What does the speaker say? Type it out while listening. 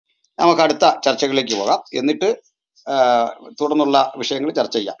നമുക്ക് അടുത്ത ചർച്ചകളിലേക്ക് പോകാം. എന്നിട്ട് തുടർന്നുള്ള വിഷയങ്ങൾ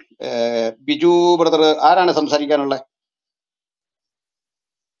ചർച്ച ചെയ്യാം. ബിജു ബ്രദർ ആരാണ് സംസാരിക്കാനുള്ളത്?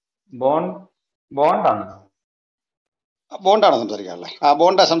 ബോണ്ടാണോ സംസാരിക്കാനുള്ളത്? ആ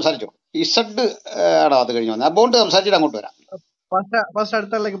ബോണ്ട സംസാരിച്ചോ. ഇസഡ് ആണോ അത് കഴിഞ്ഞു വന്നത്? ആ ബോണ്ട് സംസാരിച്ചിട്ട് അങ്ങോട്ട് വരാം.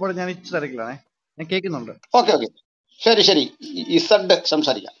 അടുത്തേക്ക് പോട്ടെ, ഞാൻ ഇച്ചിരി തിരക്കിലാണേ, ഞാൻ കേൾക്കുന്നുണ്ട്. ഓക്കെ ഓക്കെ, ശരി ശരി. ഇസഡ്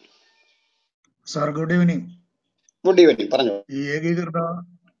സംസാരിക്കാം. Sir good evening. Good evening, പറഞ്ഞു. ഈ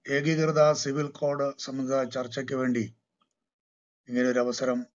ഏകീകൃത സിവിൽ കോഡ് സംബന്ധിച്ച ചർച്ചയ്ക്ക് വേണ്ടി ഇങ്ങനെ ഒരു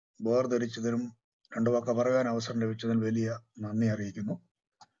അവസരം വേർതിരിച്ചതിനും രണ്ടു വാക്ക് പറയാൻ അവസരം ലഭിച്ചതിന് വലിയ നന്ദി അറിയിക്കുന്നു.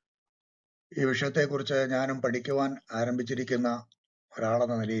 ഈ വിഷയത്തെക്കുറിച്ച് ഞാനും പഠിക്കുവാൻ ആരംഭിച്ചിരിക്കുന്ന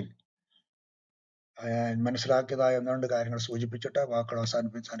ഒരാളെന്ന നിലയിൽ മനസ്സിലാക്കിയതായ ഒന്ന് രണ്ട് കാര്യങ്ങൾ സൂചിപ്പിച്ചിട്ട് വാക്കുകൾ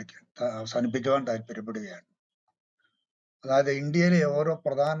അവസാനിപ്പിക്കുവാൻ താല്പര്യപ്പെടുകയാണ്. അതായത് ഇന്ത്യയിലെ ഓരോ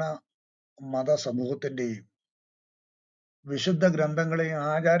പ്രധാന മതസമൂഹത്തിന്റെയും വിശുദ്ധ ഗ്രന്ഥങ്ങളെയും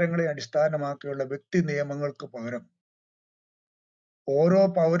ആചാരങ്ങളെയും അടിസ്ഥാനമാക്കിയുള്ള വ്യക്തി നിയമങ്ങൾക്ക് പകരം ഓരോ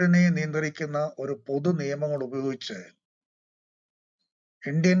പൗരനെയും നിയന്ത്രിക്കുന്ന ഒരു പൊതു നിയമങ്ങൾ ഉപയോഗിച്ച്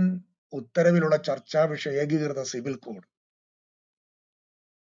ഇന്ത്യൻ ഉത്തരവിലുള്ള ചർച്ചാ വിഷയ ഏകീകൃത സിവിൽ കോഡ്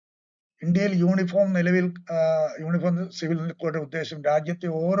ഇന്ത്യയിൽ യൂണിഫോം സിവിൽ കോഡ് ഉദ്ദേശം രാജ്യത്തെ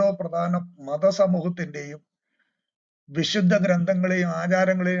ഓരോ പ്രധാന മതസമൂഹത്തിന്റെയും വിശുദ്ധ ഗ്രന്ഥങ്ങളെയും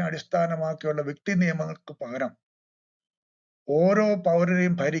ആചാരങ്ങളെയും അടിസ്ഥാനമാക്കിയുള്ള വ്യക്തി നിയമങ്ങൾക്ക് പകരം ഓരോ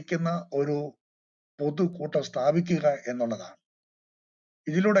പൗരനെയും ഭരിക്കുന്ന ഒരു പൊതുകൂട്ടം സ്ഥാപിക്കുക എന്നുള്ളതാണ്.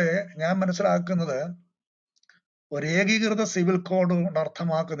 ഇതിലൂടെ ഞാൻ മനസ്സിലാക്കുന്നത് ഒരു ഏകീകൃത സിവിൽ കോഡ് കൊണ്ട്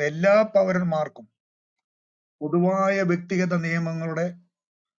അർത്ഥമാക്കുന്ന എല്ലാ പൗരന്മാർക്കും പൊതുവായ വ്യക്തിഗത നിയമങ്ങളുടെ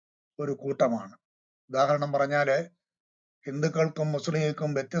ഒരു കൂട്ടമാണ്. ഉദാഹരണം പറഞ്ഞാല് ഹിന്ദുക്കൾക്കും മുസ്ലിങ്ങൾക്കും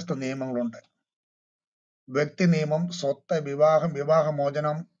വ്യത്യസ്ത നിയമങ്ങളുണ്ട്. വ്യക്തി നിയമം, സ്വത്ത്,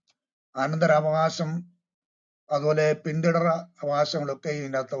 വിവാഹമോചനം, അനന്തരാവകാശം, അതുപോലെ പിന്തുടർ അവകാശങ്ങളൊക്കെ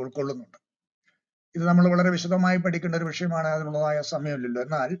ഇതിനകത്ത് ഉൾക്കൊള്ളുന്നുണ്ട്. ഇത് നമ്മൾ വളരെ വിശദമായി പഠിക്കേണ്ട ഒരു വിഷയമാണ്, അതിനുള്ളതായ സമയമില്ലല്ലോ.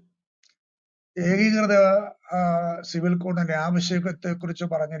 എന്നാൽ ഏകീകൃത സിവിൽ കോഡിന്റെ ആവശ്യകത്തെ കുറിച്ച്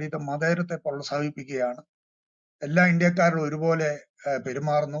പറഞ്ഞാൽ ഇത് മതേതരത്തെ പ്രോത്സാഹിപ്പിക്കുകയാണ്. എല്ലാ ഇന്ത്യക്കാരും ഒരുപോലെ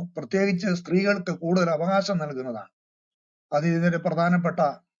പെരുമാറുന്നു. പ്രത്യേകിച്ച് സ്ത്രീകൾക്ക് കൂടുതൽ അവകാശം നൽകുന്നതാണ്. അത് ഇതിന്റെ പ്രധാനപ്പെട്ട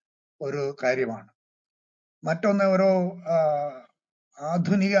ഒരു കാര്യമാണ്. മറ്റൊന്ന്, ഓരോ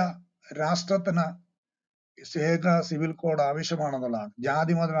ആധുനിക രാഷ്ട്രത്തിന് ഏക സിവിൽ കോഡ് ആവശ്യമാണെന്നുള്ളതാണ്.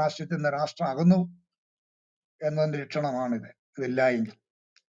 ജാതി മത രാഷ്ട്രത്തിൽ നിന്ന് രാഷ്ട്രം അകന്നു എന്നതിന്റെ ലക്ഷണമാണിത്, ഇതില്ലായെങ്കിൽ.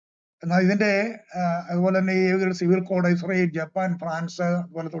 എന്നാൽ ഇതിന്റെ അതുപോലെ തന്നെ ഈ civil code Israel, Japan, France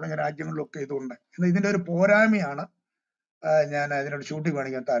അതുപോലെ തുടങ്ങിയ രാജ്യങ്ങളിലൊക്കെ ഇതുണ്ട്. എന്നാൽ ഇതിന്റെ ഒരു പോരായ്മയാണ് ഞാൻ അതിനോട്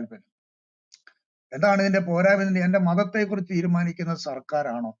ചൂണ്ടിക്കാണിക്കാൻ താല്പര്യം. എന്താണ് ഇതിന്റെ പോരായ്മ? എന്റെ മതത്തെക്കുറിച്ച് തീരുമാനിക്കുന്നത്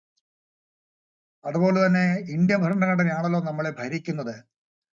സർക്കാരാണോ? അതുപോലെ തന്നെ ഇന്ത്യ ഭരണഘടനയാണല്ലോ നമ്മളെ ഭരിക്കുന്നത്.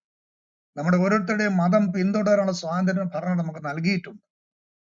 നമ്മുടെ ഓരോരുത്തരുടെയും മതം പിന്തുടരാനുള്ള സ്വാതന്ത്ര്യം ഭരണം നമുക്ക് നൽകിയിട്ടുണ്ട്.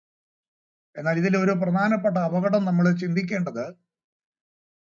 എന്നാൽ ഇതിൽ ഒരു പ്രധാനപ്പെട്ട അപകടം നമ്മൾ ചിന്തിക്കേണ്ടത്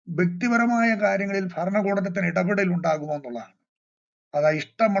വ്യക്തിപരമായ കാര്യങ്ങളിൽ ഭരണകൂടത്തിന് ഇടപെടൽ ഉണ്ടാകുമോ എന്നുള്ളതാണ്. അതാ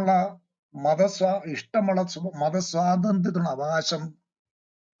ഇഷ്ടമുള്ള മതസ്വാതന്ത്ര്യത്തിനുള്ള അവകാശം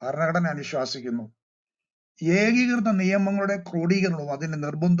ഭരണഘടന അനുശാസിക്കുന്നു. ഏകീകൃത നിയമങ്ങളുടെ ക്രോഡീകരണവും അതിന്റെ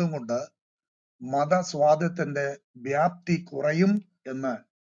നിർബന്ധവും കൊണ്ട് മതസ്വാതന്ത്ര്യത്തിന്റെ വ്യാപ്തി കുറയും എന്ന്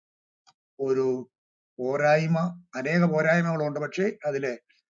ഒരു പോരായ്മ, അനേക പോരായ്മകളുണ്ട്. പക്ഷേ അതിലെ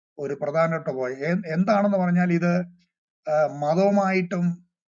ഒരു പ്രധാനപ്പെട്ട എന്താണെന്ന് പറഞ്ഞാൽ, ഇത് മതവുമായിട്ടും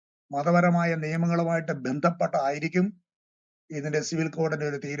മതപരമായ നിയമങ്ങളുമായിട്ട് ബന്ധപ്പെട്ടായിരിക്കും ഇതിന്റെ സിവിൽ കോഡിന്റെ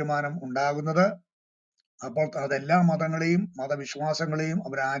ഒരു തീരുമാനം ഉണ്ടാകുന്നത്. അപ്പോൾ അതെല്ലാ മതങ്ങളെയും മതവിശ്വാസങ്ങളെയും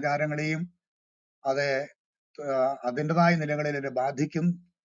അവരുടെ ആചാരങ്ങളെയും അതിൻ്റെതായ നിലകളിൽ ഇത് ബാധിക്കും.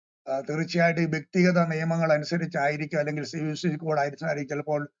 തീർച്ചയായിട്ടും ഈ വ്യക്തിഗത നിയമങ്ങൾ അനുസരിച്ചായിരിക്കും, അല്ലെങ്കിൽ സിവിൽ കോഡ് അനുസരിച്ചായിരിക്കും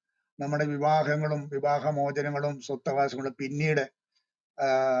ചിലപ്പോൾ നമ്മുടെ വിവാഹങ്ങളും വിവാഹമോചനങ്ങളും സ്വത്തവകാശങ്ങളും പിന്നീട്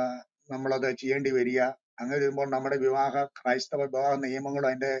നമ്മളത് ചെയ്യേണ്ടി വരിക. അങ്ങനെ വരുമ്പോൾ നമ്മുടെ ക്രൈസ്തവ വിവാഹ നിയമങ്ങളും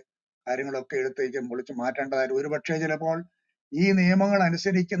അതിന്റെ കാര്യങ്ങളൊക്കെ എടുത്തേക്കും പൊളിച്ചു മാറ്റേണ്ടതായിരുന്നു. ഒരുപക്ഷെ ചിലപ്പോൾ ഈ നിയമങ്ങൾ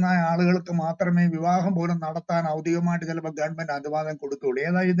അനുസരിക്കുന്ന ആളുകൾക്ക് മാത്രമേ വിവാഹം പോലും നടത്താൻ ഔദ്യോഗികമായിട്ട് ചിലപ്പോൾ ഗവൺമെന്റ് അനുവാദം കൊടുക്കുകയുള്ളൂ.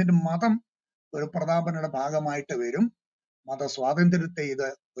 ഏതായാലും ഇതിന്റെ മതം ഒരു പ്രതാപനയുടെ ഭാഗമായിട്ട് വരും. മതസ്വാതന്ത്ര്യത്തെ ഇത്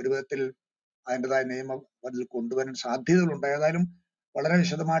ഒരു വിധത്തിൽ അതിൻ്റെതായ നിയമം അതിൽ കൊണ്ടുവരാൻ സാധ്യതകളുണ്ട്. ഏതായാലും വളരെ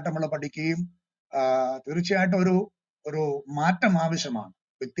വിശദമായിട്ട് നമ്മൾ പഠിക്കുകയും തീർച്ചയായിട്ടും ഒരു മാറ്റം ആവശ്യമാണ്.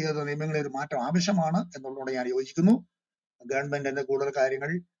 വ്യക്തിഗത നിയമങ്ങളിൽ ഒരു മാറ്റം ആവശ്യമാണ് എന്നുള്ളതോട് ഞാൻ യോജിക്കുന്നു. ഗവൺമെന്റിന്റെ കൂടുതൽ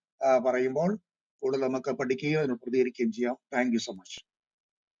കാര്യങ്ങൾ പറയുമ്പോൾ കൂടുതൽ നമുക്ക് പഠിക്കുകയും അതിന് പ്രതികരിക്കുകയും ചെയ്യാം. Thank you so much.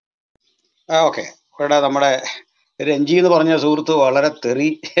 Okay, ഇവിടെ നമ്മുടെ രഞ്ജി എന്ന് പറഞ്ഞ സുഹൃത്ത് വളരെ തെറി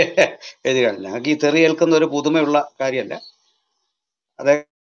എഴുതുകയാണ്. ഞങ്ങൾക്ക് ഈ തെറി ഏൽക്കുന്ന ഒരു പുതുമയുള്ള കാര്യമല്ല. അതെ,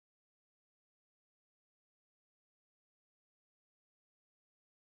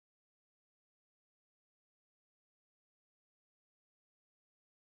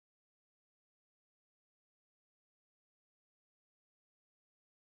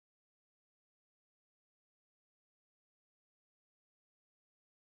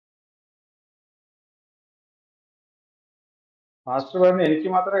 മാസ്റ്റർ പറഞ്ഞു എനിക്ക്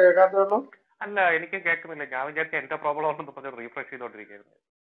മാത്രമേ കേൾക്കാത്തുള്ളൂ. അല്ല, എനിക്ക് കേൾക്കുന്നില്ല. ഞാൻ വിചാരിച്ച എന്റെ പ്രോബ്ലം ഉണ്ടെന്ന് പറഞ്ഞ് റീഫ്രഷ് ചെയ്തോണ്ടിരിക്കുന്നു.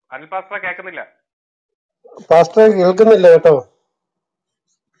 അനിൽ പാസ്റ്റർ കേൾക്കുന്നില്ല. പാസ്റ്ററെ കേൾക്കുന്നില്ല കേട്ടോ.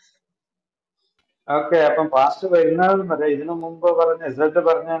 ഓക്കെ, അപ്പം പാസ്റ്റർ വരുന്നതെന്ന് പറയാം. ഇതിനു മുമ്പ് പറഞ്ഞ റിസൾട്ട്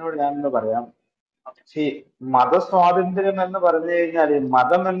പറഞ്ഞതിനോട് ഞാനൊന്ന് പറയാം. ഈ മതസ്വാതന്ത്ര്യം എന്ന് പറഞ്ഞു കഴിഞ്ഞാൽ,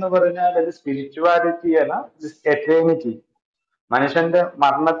 മതം എന്ന് പറഞ്ഞാൽ അത് സ്പിരിച്വാലിറ്റി അല്ല, എറ്റേണിറ്റി. മനുഷ്യന്റെ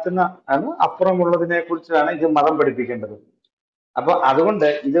മരണത്തിന് അപ്പുറമുള്ളതിനെ കുറിച്ചാണ് ഇത് മതം പഠിപ്പിക്കേണ്ടത്. അപ്പൊ അതുകൊണ്ട്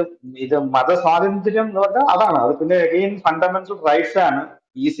ഇത് മതസ്വാതന്ത്ര്യം എന്ന് പറഞ്ഞാൽ അതാണ്. അത് പിന്നെ അഗെയിൻ ഫണ്ടമെന്റൽ റൈറ്റ്സ് ആണ്.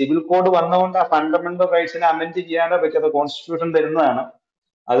 ഈ സിവിൽ കോഡ് വന്നുകൊണ്ട് ആ ഫണ്ടമെന്റൽ റൈറ്റ്സിനെ അമെൻഡ് ചെയ്യാനോ പറ്റാതെ കോൺസ്റ്റിറ്റ്യൂഷൻ തരുന്നതാണ്.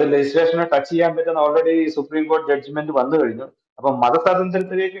 അത് ലെജിസ്ലേഷനെ ടച്ച് ചെയ്യാൻ പറ്റുന്ന ഓൾറെഡി സുപ്രീം കോടതി ജഡ്ജ്മെന്റ് വന്നു കഴിഞ്ഞു. അപ്പൊ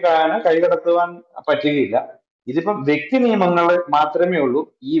മതസ്വാതന്ത്ര്യത്തിലേക്ക് കൈകടത്തുവാൻ പറ്റുകയില്ല. ഇതിപ്പം വ്യക്തി നിയമങ്ങൾ മാത്രമേ ഉള്ളൂ.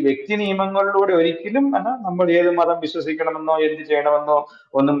 ഈ വ്യക്തി നിയമങ്ങളിലൂടെ ഒരിക്കലും നമ്മൾ ഏത് മതം വിശ്വസിക്കണമെന്നോ എന്ത് ചെയ്യണമെന്നോ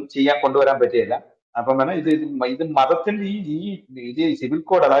ഒന്നും കൊണ്ടുവരാൻ പറ്റുകയില്ല. അപ്പം ഇത് മതത്തിന്റെ ഈ സിവിൽ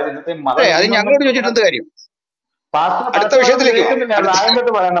കോഡ്, അതായത് ഇന്നത്തെ മത അത് ഞങ്ങളോട് ചോദിച്ചിട്ട് എന്ത് കാര്യം? അടുത്ത വിഷയത്തിലേക്ക് കേൾക്കുന്നില്ല.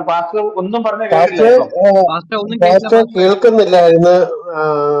 ആയതൊക്കെ പറയണം. പാസ്റ്റർ ഒന്നും പറഞ്ഞ പാസ്റ്റർ കേട്ടില്ല. പാസ്റ്റർ കേൾക്കുന്നില്ലായിരുന്നു,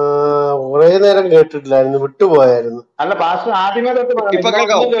 കുറെ നേരം കേട്ടിട്ടില്ലായിരുന്നു, വിട്ടുപോയായിരുന്നു. അല്ല, പാസ്റ്റർ ആദ്യമേ തൊട്ട് ഇപ്പൊ പറഞ്ഞു,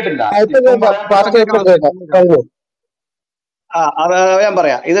 കേൾക്കാവോ? ഒന്നും കേട്ടില്ല. പാസ്റ്റർ ഇപ്പൊ കേൾക്കാം, കഴിഞ്ഞു. അത് ഞാൻ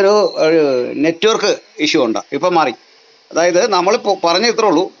പറയാം. ഇതൊരു നെറ്റ്വർക്ക് ഇഷ്യൂ ഉണ്ട്, ഇപ്പൊ മാറി. അതായത് നമ്മളിപ്പോ പറഞ്ഞ ഇത്രേ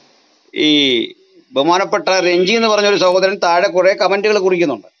ഉള്ളൂ. ഈ ബഹുമാനപ്പെട്ട രഞ്ജി എന്ന് പറഞ്ഞൊരു സഹോദരൻ താഴെ കുറെ കമന്റുകൾ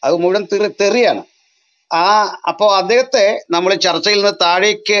കുറിക്കുന്നുണ്ട്. അത് മുഴുവൻ തെറിയാണ്. അപ്പോ അദ്ദേഹത്തെ നമ്മൾ ചർച്ചയിൽ നിന്ന്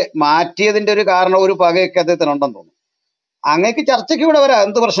താഴേക്ക് മാറ്റിയതിന്റെ ഒരു കാരണം, ഒരു പകയൊക്കെ അദ്ദേഹത്തിന് ഉണ്ടെന്ന് തോന്നുന്നു. അങ്ങേക്ക് ചർച്ചയ്ക്ക് ഇവിടെ വരാം,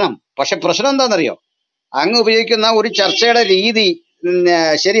 എന്ത് പ്രശ്നം? പക്ഷെ പ്രശ്നം എന്താണെന്നറിയോ? അങ്ങ് ഉപയോഗിക്കുന്ന ഒരു ചർച്ചയുടെ രീതി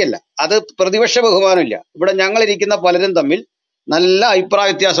ശരിയല്ല. അത് പ്രതിപക്ഷ ബഹുമാനമില്ല. ഇവിടെ ഞങ്ങളിരിക്കുന്ന പലരും തമ്മിൽ നല്ല അഭിപ്രായ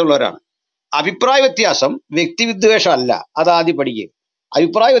വ്യത്യാസമുള്ളവരാണ്. അഭിപ്രായ വ്യത്യാസം വ്യക്തിവിദ്വേഷം അല്ല, അത് ആദ്യം പഠിക്കുക.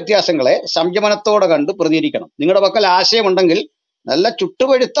 അഭിപ്രായ വ്യത്യാസങ്ങളെ സംയമനത്തോടെ കണ്ട് പ്രതികരിക്കണം. നിങ്ങളുടെ പക്കൽ ആശയമുണ്ടെങ്കിൽ നല്ല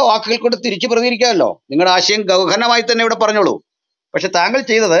ചുട്ടുപഴുത്ത വാക്കുകൾ കൊണ്ട് തിരിച്ചു പ്രതികരിക്കാമല്ലോ. നിങ്ങളുടെ ആശയം ഗൗഹനമായി തന്നെ ഇവിടെ പറഞ്ഞോളൂ. പക്ഷെ താങ്കൾ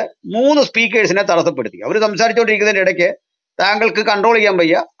ചെയ്തത് 3 സ്പീക്കേഴ്സിനെ തടസ്സപ്പെടുത്തി. അവർ സംസാരിച്ചുകൊണ്ടിരിക്കുന്നതിന്റെ ഇടയ്ക്ക് താങ്കൾക്ക് കൺട്രോൾ ചെയ്യാൻ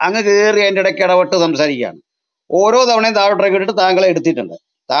വയ്യ, അങ്ങ് കയറി അതിന്റെ ഇടയ്ക്ക് ഇടപെട്ട് സംസാരിക്കുകയാണ്. ഓരോ തവണയും താഴോട്ടേക്ക് ഇട്ടിട്ട് താങ്കളെ എടുത്തിട്ടുണ്ട്.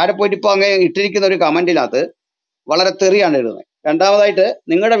 താഴെ പോയിട്ട് ഇപ്പൊ അങ്ങ് ഇട്ടിരിക്കുന്ന ഒരു കമന്റിനകത്ത് വളരെ തെറിയാണ് എഴുതുന്നത്. രണ്ടാമതായിട്ട്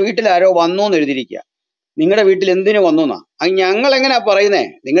നിങ്ങളുടെ വീട്ടിൽ ആരോ വന്നു എന്ന് എഴുതിയിരിക്കുക. നിങ്ങളുടെ വീട്ടിൽ എന്തിനു വന്നു എന്നാ? അത് ഞങ്ങൾ എങ്ങനെയാ പറയുന്നേ?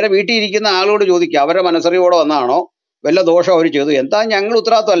 നിങ്ങളുടെ വീട്ടിൽ ഇരിക്കുന്ന ആളോട് ചോദിക്കുക, അവരുടെ മനസ്സറിയോടെ വന്നാണോ, വല്ല ദോഷം അവർ ചെയ്തു? എന്താ ഞങ്ങൾ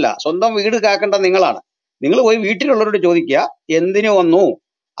ഉത്തരവാദിത്വമല്ല, സ്വന്തം വീട് കാക്കേണ്ട നിങ്ങളാണ്. നിങ്ങൾ പോയി വീട്ടിലുള്ളവരോട് ചോദിക്കുക എന്തിനു വന്നു.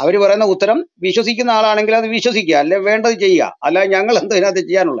 അവർ പറയുന്ന ഉത്തരം വിശ്വസിക്കുന്ന ആളാണെങ്കിൽ അത് വിശ്വസിക്കുക, അല്ലെ വേണ്ടത് ചെയ്യുക. അല്ല ഞങ്ങൾ എന്താ ഇതിനകത്ത്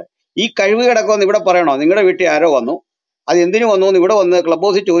ചെയ്യാനുള്ളത്? ഈ കഴിവ് കിടക്കുമെന്ന് ഇവിടെ പറയണോ? നിങ്ങളുടെ വീട്ടിൽ ആരോ വന്നു, അത് എന്തിനു വന്നു എന്ന് ഇവിടെ വന്ന് ക്ലബ്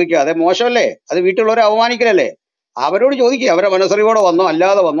ഹൗസിൽ ചോദിക്കുക. അതെ മോശമല്ലേ? അത് വീട്ടിലുള്ളവരെ അവമാനിക്കലല്ലേ? അവരോട് ചോദിക്കുക, അവരെ മനസ്സറിവോടെ വന്നോ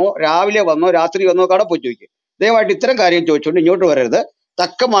അല്ലാതെ വന്നോ, രാവിലെ വന്നോ രാത്രി വന്നോ, കട പോയി ചോദിക്കുക. ദയവായിട്ട് ഇത്തരം കാര്യം ചോദിച്ചുകൊണ്ട് ഇങ്ങോട്ട് വരരുത്.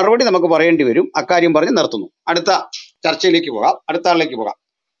 തക്ക മറുപടി നമുക്ക് പറയേണ്ടി വരും. അക്കാര്യം പറഞ്ഞ് നിർത്തുന്നു. അടുത്ത ചർച്ചയിലേക്ക് പോകാം, അടുത്ത ആളിലേക്ക് പോകാം.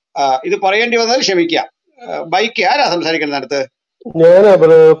 ഇത് പറയേണ്ടി വന്നാൽ ക്ഷമിക്കുക. ബൈക്ക് ആരാ സംസാരിക്കുന്നത്? അടുത്ത് ഞാനാ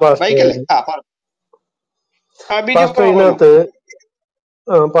ബൈക്കല്ലേ?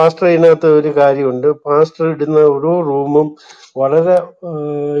 പാസ്റ്റർ, ഇതിനകത്ത് ഒരു കാര്യമുണ്ട്. പാസ്റ്റർ ഇടുന്ന ഓരോ റൂമും വളരെ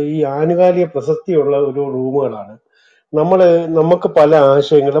ഈ ആനുകാലിക പ്രസക്തിയുള്ള ഒരു റൂമുകളാണ്. നമുക്ക് പല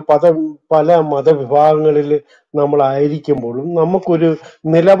ആശയങ്ങൾ പല മതവിഭാഗങ്ങളിൽ നമ്മളായിരിക്കുമ്പോഴും നമുക്കൊരു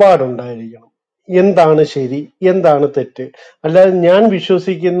നിലപാടുണ്ടായിരിക്കണം. എന്താണ് ശരി, എന്താണ് തെറ്റ്. അല്ലാതെ ഞാൻ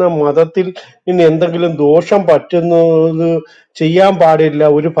വിശ്വസിക്കുന്ന മതത്തിൽ ഇനി എന്തെങ്കിലും ദോഷം പറ്റുന്നത് ചെയ്യാൻ പാടില്ല,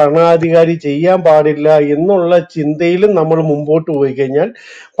 ഒരു ഭരണാധികാരി ചെയ്യാൻ പാടില്ല എന്നുള്ള ചിന്തയിലും നമ്മൾ മുമ്പോട്ട് പോയി കഴിഞ്ഞാൽ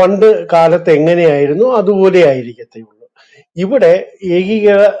പണ്ട് കാലത്ത് എങ്ങനെയായിരുന്നു അതുപോലെ ആയിരിക്കത്തേ ഉള്ളൂ. ഇവിടെ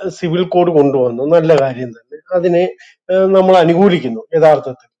ഏകീകൃത സിവിൽ കോഡ് കൊണ്ടുവന്നു, നല്ല കാര്യം തന്നെ. അതിനെ നമ്മൾ അനുകൂലിക്കുന്നു.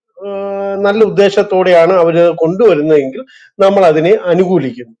 യഥാർത്ഥത്തിൽ നല്ല ഉദ്ദേശത്തോടെയാണ് അവര് കൊണ്ടുവരുന്നതെങ്കിൽ നമ്മൾ അതിനെ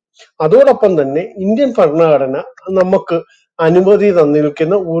അനുകൂലിക്കുന്നു. അതോടൊപ്പം തന്നെ ഇന്ത്യൻ ഭരണഘടന നമുക്ക് അനുമതി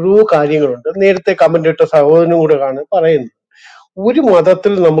തന്നിരിക്കുന്ന ഓരോ കാര്യങ്ങളുണ്ട്. നേരത്തെ കമന്റ് ഇട്ട സഹോദരനും കൂടെ പറയുന്നത്, ഒരു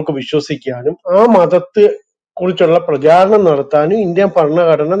മതത്തിൽ നമുക്ക് വിശ്വസിക്കാനും ആ മതത്തെ കുറിച്ചുള്ള പ്രചാരണം നടത്താനും ഇന്ത്യൻ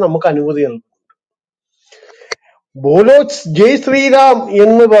ഭരണഘടന നമുക്ക് അനുമതി നൽകും. ബോലോ ജയ് ശ്രീരാം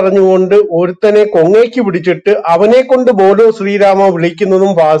എന്ന് പറഞ്ഞുകൊണ്ട് ഒരുത്തനെ കൊങ്ങയ്ക്ക് പിടിച്ചിട്ട് അവനെ കൊണ്ട് ബോലോ ശ്രീരാമ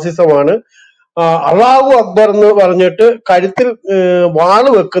വിളിക്കുന്നതും ഫാസിസമാണ്. അള്ളാഹു അക്ബർ എന്ന് പറഞ്ഞിട്ട് കഴുത്തിൽ വാള്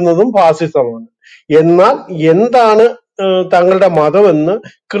വെക്കുന്നതും ഫാസിസമാണ്. എന്നാൽ എന്താണ് തങ്ങളുടെ മതമെന്ന്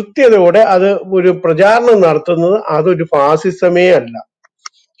കൃത്യതയോടെ അത് ഒരു പ്രചാരണം നടത്തുന്നത് അതൊരു ഫാസിസമേ അല്ല.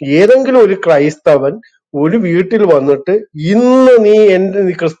 ഏതെങ്കിലും ഒരു ക്രൈസ്തവൻ ഒരു വീട്ടിൽ വന്നിട്ട് ഇന്ന് നീ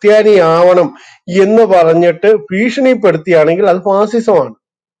ക്രിസ്ത്യാനി ആവണം എന്ന് പറഞ്ഞിട്ട് ഭീഷണിപ്പെടുത്തിയാണെങ്കിൽ അത് ഫാസിസമാണ്.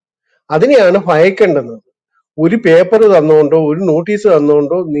 അതിനെയാണ് ഭയക്കേണ്ടുന്നത്. ഒരു പേപ്പർ തന്നുകൊണ്ടോ ഒരു നോട്ടീസ്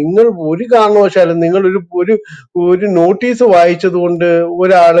തന്നുകൊണ്ടോ നിങ്ങൾ ഒരു കാരണവശാലും നിങ്ങൾ ഒരു നോട്ടീസ് വായിച്ചത് കൊണ്ട്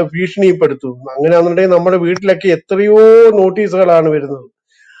ഒരാളെ ഭീഷണിപ്പെടുത്തും. അങ്ങനെയാണെന്നുണ്ടെങ്കിൽ നമ്മുടെ വീട്ടിലൊക്കെ എത്രയോ നോട്ടീസുകളാണ് വരുന്നത്.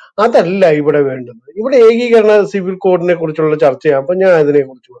 അതല്ല ഇവിടെ വേണ്ടത്. ഇവിടെ ഏകീകരണ സിവിൽ കോഡിനെ കുറിച്ചുള്ള ചർച്ചയാണ്. അപ്പൊ ഞാൻ അതിനെ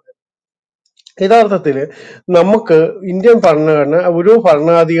കുറിച്ച് പറയാം. യഥാർത്ഥത്തില് നമുക്ക് ഇന്ത്യൻ ഭരണഘടന ഓരോ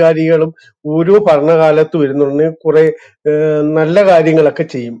ഭരണാധികാരികളും ഓരോ ഭരണകാലത്ത് വരുന്നുണ്ടെങ്കിൽ കുറെ നല്ല കാര്യങ്ങളൊക്കെ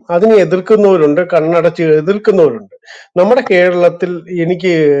ചെയ്യും. അതിനെ എതിർക്കുന്നവരുണ്ട്, കണ്ണടച്ച് എതിർക്കുന്നവരുണ്ട്. നമ്മുടെ കേരളത്തിൽ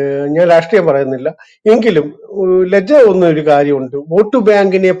ഞാൻ രാഷ്ട്രീയം പറയുന്നില്ല, എങ്കിലും ലജ്ജ തോന്നുന്ന ഒരു കാര്യമുണ്ട്. വോട്ട്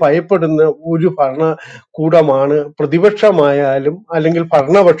ബാങ്കിനെ ഭയപ്പെടുന്ന ഒരു ഭരണകൂടമാണ് പ്രതിപക്ഷമായാലും അല്ലെങ്കിൽ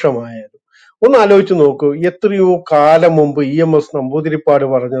ഭരണപക്ഷമായാലും. ഒന്ന് ആലോചിച്ച് നോക്കൂ. എത്രയോ കാലം മുമ്പ് EMS നമ്പൂതിരിപ്പാട്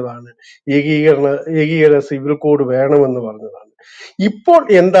പറഞ്ഞതാണ് ഏകീകരണ സിവിൽ കോഡ് വേണമെന്ന് പറഞ്ഞതാണ്. ഇപ്പോൾ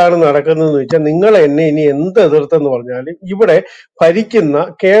എന്താണ് നടക്കുന്നതെന്ന് വെച്ചാൽ, നിങ്ങൾ എന്നെ ഇനി എന്ത് എതിർത്തെന്ന് പറഞ്ഞാലും ഇവിടെ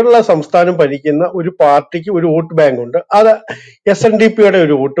കേരള സംസ്ഥാനം ഭരിക്കുന്ന ഒരു പാർട്ടിക്ക് ഒരു വോട്ട് ബാങ്ക് ഉണ്ട്. അത് SNDPയുടെ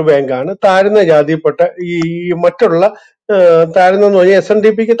ഒരു വോട്ട് ബാങ്കാണ്. താഴ്ന്ന ജാതിയിൽപ്പെട്ട ഈ മറ്റുള്ള താഴ്ന്നെന്ന് പറഞ്ഞാൽ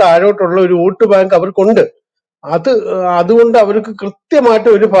SNDPക്ക് താഴോട്ടുള്ള ഒരു വോട്ട് ബാങ്ക് അവർക്കുണ്ട്. അതുകൊണ്ട് അവർക്ക് കൃത്യമായിട്ട്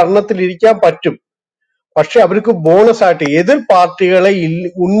ഒരു ഭരണത്തിൽ ഇരിക്കാൻ പറ്റും. പക്ഷെ അവർക്ക് ബോണസായിട്ട് എതിർ പാർട്ടികളെ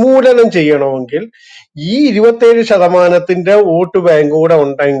ഉന്മൂലനം ചെയ്യണമെങ്കിൽ ഈ 27% വോട്ട് ബാങ്ക് കൂടെ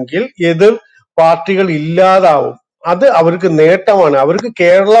ഉണ്ടെങ്കിൽ എതിർ പാർട്ടികൾ ഇല്ലാതാവും. അത് അവർക്ക് നേട്ടമാണ്. അവർക്ക്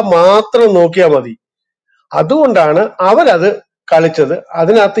കേരളം മാത്രം നോക്കിയാൽ മതി. അതുകൊണ്ടാണ് അവരത് കളിച്ചത്.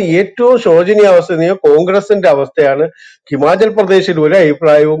 അതിനകത്ത് ഏറ്റവും ശോചനീയാവസ്ഥ കോൺഗ്രസിന്റെ അവസ്ഥയാണ്. ഹിമാചൽ പ്രദേശിൽ ഒരു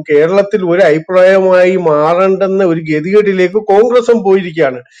അഭിപ്രായവും കേരളത്തിൽ ഒരു അഭിപ്രായമായി മാറേണ്ടെന്ന ഒരു ഗതികേടിലേക്ക് കോൺഗ്രസും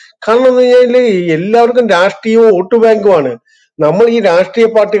പോയിരിക്കുകയാണ്. കാരണം എന്ന് കഴിഞ്ഞാൽ എല്ലാവർക്കും രാഷ്ട്രീയവും വോട്ട് ബാങ്കുമാണ്. നമ്മൾ ഈ രാഷ്ട്രീയ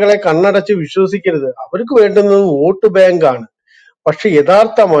പാർട്ടികളെ കണ്ണടച്ച് വിശ്വസിക്കരുത്. അവർക്ക് വേണ്ടുന്നത് വോട്ട് ബാങ്കാണ്. പക്ഷെ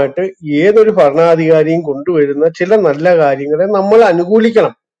യഥാർത്ഥമായിട്ട് ഏതൊരു ഭരണാധികാരിയും കൊണ്ടുവരുന്ന ചില നല്ല കാര്യങ്ങളെ നമ്മൾ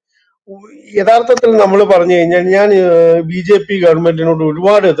അനുകൂലിക്കണം. യഥാർത്ഥത്തിൽ നമ്മൾ പറഞ്ഞു കഴിഞ്ഞാൽ ഞാൻ BJP ഗവൺമെന്റിനോട്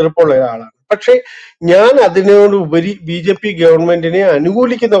ഒരുപാട് എതിർപ്പുള്ള ഒരാളാണ്. പക്ഷെ ഞാൻ അതിനോടുപരി BJP ഗവൺമെന്റിനെ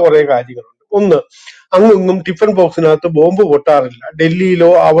അനുകൂലിക്കുന്ന കുറെ കാര്യങ്ങളുണ്ട്. ഒന്ന്, അങ്ങൊന്നും ടിഫിൻ ബോക്സിനകത്ത് ബോംബ് പൊട്ടാറില്ല.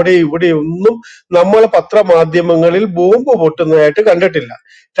 ഡൽഹിയിലോ അവിടെ ഇവിടെ ഒന്നും നമ്മൾ പത്രമാധ്യമങ്ങളിൽ ബോംബ് പൊട്ടുന്നതായിട്ട് കണ്ടിട്ടില്ല.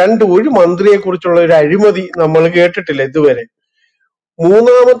 രണ്ട്, ഒരു മന്ത്രിയെ കുറിച്ചുള്ള ഒരു അഴിമതി നമ്മൾ കേട്ടിട്ടില്ല ഇതുവരെ.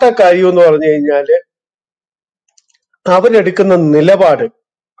 മൂന്നാമത്തെ കാര്യം എന്ന് പറഞ്ഞു കഴിഞ്ഞാല് അവരെടുക്കുന്ന നിലപാട്,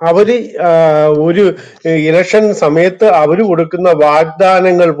 ഒരു ഇലക്ഷൻ സമയത്ത് അവര് കൊടുക്കുന്ന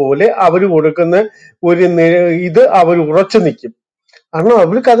വാഗ്ദാനങ്ങൾ പോലെ അവര് കൊടുക്കുന്ന ഇത് അവർ ഉറച്ചു നിൽക്കും. കാരണം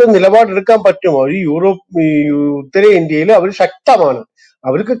അവർക്ക് അത് നിലപാടെടുക്കാൻ പറ്റുമോ? ഉത്തരേന്ത്യയിൽ അവർ ശക്തമാണ്.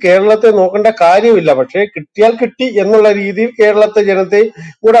 അവർക്ക് കേരളത്തെ നോക്കേണ്ട കാര്യമില്ല. പക്ഷെ കിട്ടിയാൽ കിട്ടി എന്നുള്ള രീതിയിൽ കേരളത്തെ ജനത്തെ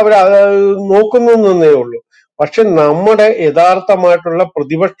കൂടെ അവർ നോക്കുന്നു എന്നേ ഉള്ളൂ. പക്ഷെ നമ്മുടെ യഥാർത്ഥമായിട്ടുള്ള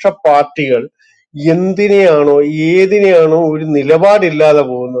പ്രതിപക്ഷ പാർട്ടികൾ ഏതിനെയാണോ ഒരു നിലപാടില്ലാതെ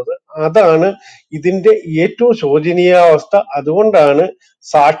പോകുന്നത്, അതാണ് ഇതിന്റെ ഏറ്റവും ശോചനീയാവസ്ഥ. അതുകൊണ്ടാണ്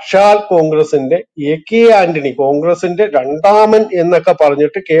സാക്ഷാൽ കോൺഗ്രസിന്റെ AK ആന്റണി, കോൺഗ്രസിന്റെ രണ്ടാമൻ എന്നൊക്കെ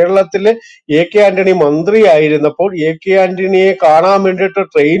പറഞ്ഞിട്ട് കേരളത്തിലെ AK ആന്റണി മന്ത്രി ആയിരുന്നപ്പോൾ AK ആന്റണിയെ കാണാൻ വേണ്ടിയിട്ട്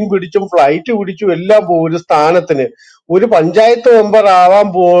ട്രെയിൻ പിടിച്ചും ഫ്ലൈറ്റ് പിടിച്ചും എല്ലാം പോകും ഒരു സ്ഥാനത്തിന്. ഒരു പഞ്ചായത്ത് മെമ്പർ ആവാൻ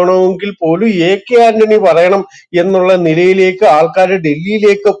പോകണമെങ്കിൽ പോലും AK ആന്റണി പറയണം എന്നുള്ള നിലയിലേക്ക് ആൾക്കാർ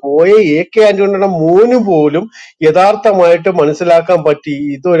ഡൽഹിയിലേക്ക് പോയ AK ആന്റണിയുടെ മോന് പോലും യഥാർത്ഥമായിട്ട് മനസ്സിലാക്കാൻ പറ്റി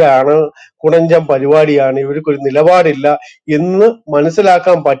ഇതൊരാണ് കുണഞ്ചം പരിപാടിയാണ്, ഇവർക്കൊരു നിലപാടില്ല എന്ന്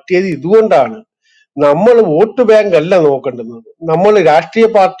മനസ്സിലാക്കാൻ പറ്റിയത് ഇതുകൊണ്ടാണ്. നമ്മൾ വോട്ട് ബാങ്ക് അല്ല നോക്കേണ്ടത്, നമ്മൾ രാഷ്ട്രീയ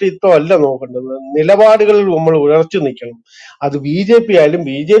പാർട്ടിത്വം അല്ല നോക്കേണ്ടത്, നിലപാടുകളിൽ നമ്മൾ ഉയർച്ചു നിൽക്കണം. അത് BJP ആയാലും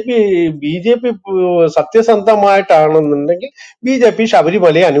BJP സത്യസന്ധമായിട്ടാണെന്നുണ്ടെങ്കിൽ BJP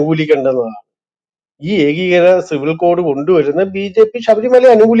ശബരിമലയെ അനുകൂലിക്കേണ്ടതാണ്. ഈ ഏകീകൃത സിവിൽ കോഡ് കൊണ്ടുവരുന്ന BJP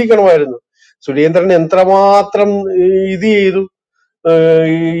ശബരിമലയെ അനുകൂലിക്കണമായിരുന്നു. സുരേന്ദ്രൻ എത്രമാത്രം ഇത് ചെയ്തു,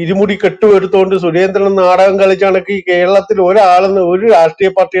 ഇരുമുടി കെട്ടുവരുത്തോണ്ട് സുരേന്ദ്രൻ നാടകം കളിച്ച കണക്ക് ഈ കേരളത്തിൽ ഒരു രാഷ്ട്രീയ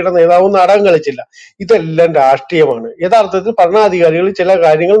പാർട്ടിയുടെ നേതാവും നാടകം കളിച്ചില്ല. ഇതെല്ലാം രാഷ്ട്രീയമാണ്. യഥാർത്ഥത്തിൽ ഭരണാധികാരികൾ ചില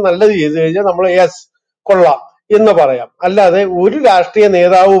കാര്യങ്ങൾ നല്ലത് ചെയ്തു കഴിഞ്ഞാൽ നമ്മൾ കൊള്ളാം എന്ന് പറയാം. അല്ലാതെ ഒരു രാഷ്ട്രീയ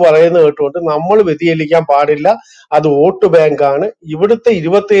നേതാവ് പറയുന്നത് കേട്ടുകൊണ്ട് നമ്മൾ വ്യതിചലിക്കാൻ പാടില്ല. അത് വോട്ട് ബാങ്കാണ്. ഇവിടുത്തെ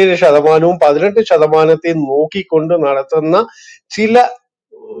 27% 18% നോക്കിക്കൊണ്ട് നടത്തുന്ന ചില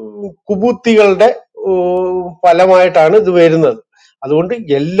കുബുദ്ധികളുടെ ഫലമായിട്ടാണ് ഇത് വരുന്നത്. അതുകൊണ്ട്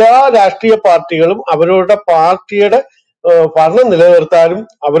എല്ലാ രാഷ്ട്രീയ പാർട്ടികളും അവരുടെ പാർട്ടിയുടെ ഭരണം നിലനിർത്താനും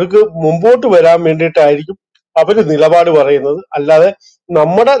അവർക്ക് മുമ്പോട്ട് വരാൻ വേണ്ടിയിട്ടായിരിക്കും അവര് നിലപാട് പറയുന്നത്. അല്ലാതെ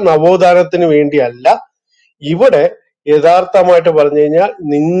നമ്മുടെ നവോത്ഥാനത്തിന് വേണ്ടിയല്ല. ഇവിടെ യഥാർത്ഥമായിട്ട് പറഞ്ഞു കഴിഞ്ഞാൽ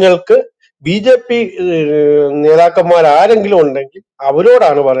നിങ്ങൾക്ക് BJP നേതാക്കന്മാർ ആരെങ്കിലും ഉണ്ടെങ്കിൽ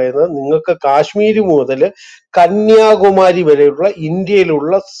അവരോടാണ് പറയുന്നത്, നിങ്ങൾക്ക് കാശ്മീർ മുതൽ കന്യാകുമാരി വരെയുള്ള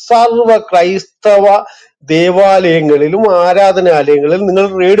ഇന്ത്യയിലുള്ള സർവ ക്രൈസ്തവ ദേവാലയങ്ങളിലും ആരാധനാലയങ്ങളിലും നിങ്ങൾ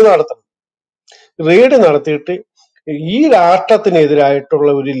റെയ്ഡ് നടത്തണം. റെയ്ഡ് നടത്തിയിട്ട് ഈ രാഷ്ട്രത്തിനെതിരായിട്ടുള്ള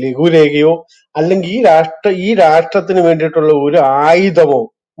ഒരു ലഘുരേഖയോ അല്ലെങ്കിൽ ഈ രാഷ്ട്രത്തിന് വേണ്ടിയിട്ടുള്ള ഒരു ആയുധമോ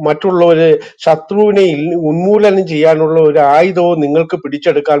മറ്റുള്ള ശത്രുവിനെ ഉന്മൂലനം ചെയ്യാനുള്ള ഒരു ആയുധമോ നിങ്ങൾക്ക്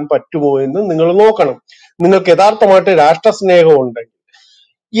പിടിച്ചെടുക്കാൻ പറ്റുമോ എന്ന് നിങ്ങൾ നോക്കണം. നിങ്ങൾക്ക് യഥാർത്ഥമായിട്ട് രാഷ്ട്രസ്നേഹം ഉണ്ടെങ്കിൽ.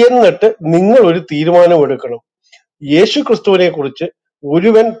 എന്നിട്ട് നിങ്ങൾ ഒരു തീരുമാനമെടുക്കണം. യേശു ക്രിസ്തുവിനെ കുറിച്ച്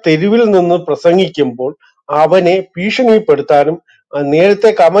ഒരുവൻ തെരുവിൽ നിന്ന് പ്രസംഗിക്കുമ്പോൾ അവനെ ഭീഷണിപ്പെടുത്താനും നേരത്തെ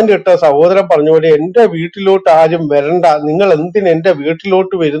കമന്റ് ഇട്ട സഹോദരൻ പറഞ്ഞ പോലെ എന്റെ വീട്ടിലോട്ട് ആരും വരണ്ട, നിങ്ങൾ എന്തിന് എന്റെ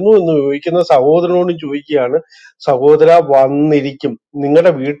വീട്ടിലോട്ട് വരുന്നു എന്ന് ചോദിക്കുന്ന സഹോദരനോടും ചോദിക്കുകയാണ്, സഹോദര വന്നിരിക്കും,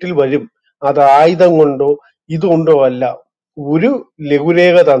 നിങ്ങളുടെ വീട്ടിൽ വരും. അത് ആയുധം കൊണ്ടോ ഇതുകൊണ്ടോ അല്ല. ഒരു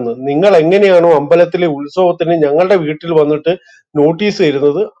ലഘുരേഖ തന്ന് നിങ്ങൾ എങ്ങനെയാണോ അമ്പലത്തിലെ ഉത്സവത്തിന് ഞങ്ങളുടെ വീട്ടിൽ വന്നിട്ട് നോട്ടീസ്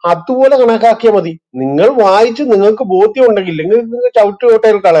തരുന്നത് അതുപോലെ കണക്കാക്കിയാൽ മതി. നിങ്ങൾ വായിച്ച് നിങ്ങൾക്ക് ബോധ്യം ഉണ്ടെങ്കിൽ നിങ്ങൾ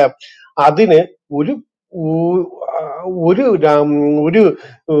ചവിട്ടുകോട്ടയിൽ കളയാം. അതിന് ഒരു ഒരു ഒരു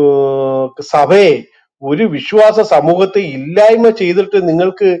സഭയെ ഒരു വിശ്വാസ സമൂഹത്തെ ഇല്ലായ്മ ചെയ്തിട്ട്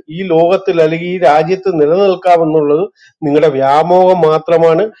നിങ്ങൾക്ക് ഈ ലോകത്തിൽ അല്ലെങ്കിൽ ഈ രാജ്യത്ത് നിലനിൽക്കാമെന്നുള്ളത് നിങ്ങളുടെ വ്യാമോഹം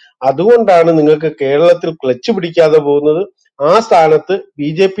മാത്രമാണ്. അതുകൊണ്ടാണ് നിങ്ങൾക്ക് കേരളത്തിൽ ക്ലച്ച് പിടിക്കാതെ പോകുന്നത്. ആ സ്ഥാനത്ത്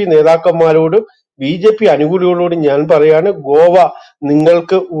BJP നേതാക്കന്മാരോടും BJP അനുകൂലികളോടും ഞാൻ പറയാണ്, ഗോവ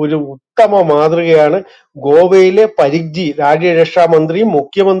നിങ്ങൾക്ക് ഒരു ഉത്തമ മാതൃകയാണ്. ഗോവയിലെ പരിഗ്ജി രാജ്യരക്ഷാ മന്ത്രിയും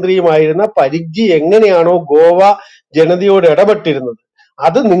മുഖ്യമന്ത്രിയുമായിരുന്ന പരിഗ്ജി എങ്ങനെയാണോ ഗോവ ജനതയോട് ഇടപെട്ടിരുന്നത്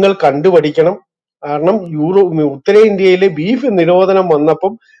അത് നിങ്ങൾ കണ്ടുപഠിക്കണം. കാരണം ഉത്തരേന്ത്യയിലെ ബീഫ് നിരോധനം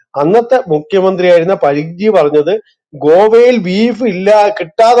വന്നപ്പം അന്നത്തെ മുഖ്യമന്ത്രിയായിരുന്ന പരിഗ്ജി പറഞ്ഞത് ഗോവയിൽ ബീഫ്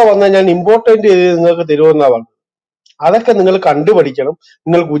കിട്ടാതെ വന്നാൽ ഞാൻ ഇമ്പോർട്ടന്റ് ചെയ്ത് നിങ്ങൾക്ക് തരുമെന്നാ പറഞ്ഞത്. അതൊക്കെ നിങ്ങൾ കണ്ടുപഠിക്കണം.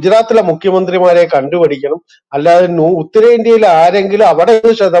 നിങ്ങൾ ഗുജറാത്തിലെ മുഖ്യമന്ത്രിമാരെ കണ്ടുപഠിക്കണം. അല്ലാതെ ഉത്തരേന്ത്യയിൽ ആരെങ്കിലും അവിടെ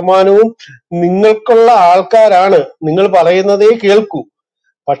 1% നിങ്ങൾക്കുള്ള ആൾക്കാരാണ്, നിങ്ങൾ പറയുന്നതേ കേൾക്കൂ.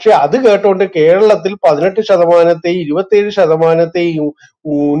 പക്ഷെ അത് കേട്ടോണ്ട് കേരളത്തിൽ 18%, 27%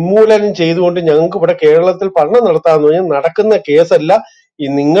 ഉന്മൂലനം ചെയ്തുകൊണ്ട് ഞങ്ങൾക്ക് ഇവിടെ കേരളത്തിൽ പഠനം നടത്താന്ന് പറഞ്ഞാൽ നടക്കുന്ന കേസല്ല.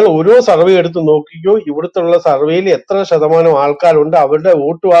 നിങ്ങൾ ഓരോ സർവേ എടുത്ത് നോക്കിക്കോ, ഇവിടുത്തെ സർവേയിൽ എത്ര ശതമാനം ആൾക്കാരുണ്ട്, അവരുടെ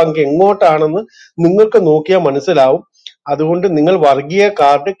വോട്ട് ബാങ്ക് എങ്ങോട്ടാണെന്ന് നിങ്ങൾക്ക് നോക്കിയാൽ മനസ്സിലാവും. അതുകൊണ്ട് നിങ്ങൾ വർഗീയ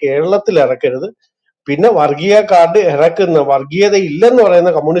കാർഡ് കേരളത്തിൽ ഇറക്കരുത്. പിന്നെ വർഗീയ കാർഡ് വർഗീയത ഇല്ലെന്ന്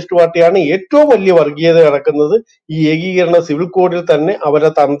പറയുന്ന കമ്മ്യൂണിസ്റ്റ് പാർട്ടിയാണ് ഏറ്റവും വലിയ വർഗീയത ഇറക്കുന്നത്. ഈ ഏകീകരണ സിവിൽ കോഡിൽ തന്നെ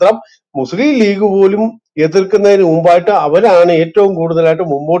അവരുടെ തന്ത്രം മുസ്ലിം ലീഗ് പോലും എതിർക്കുന്നതിന് മുമ്പായിട്ട് അവരാണ് ഏറ്റവും കൂടുതലായിട്ട്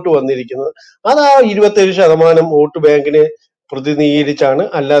മുമ്പോട്ട് വന്നിരിക്കുന്നത്. അത് ആ 27% വോട്ട് ബാങ്കിനെ പ്രതിനിധീകരിച്ചാണ്,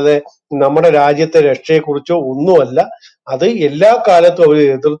 അല്ലാതെ നമ്മുടെ രാജ്യത്തെ രക്ഷയെക്കുറിച്ചോ ഒന്നുമല്ല. അത് എല്ലാ കാലത്തും അവർ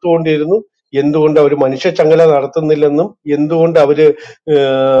എതിർത്തുകൊണ്ടിരുന്നു. എന്തുകൊണ്ട് അവർ മനുഷ്യച്ചങ്ങല നടത്തുന്നില്ലെന്നും എന്തുകൊണ്ട് അവര്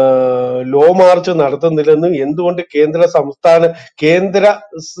ലോ മാർച്ച് നടത്തുന്നില്ലെന്നും എന്തുകൊണ്ട് കേന്ദ്ര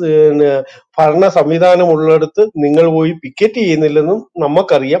ഭരണ സംവിധാനമുള്ളിടത്ത് നിങ്ങൾ പോയി പിക്കറ്റ് ചെയ്യുന്നില്ലെന്നും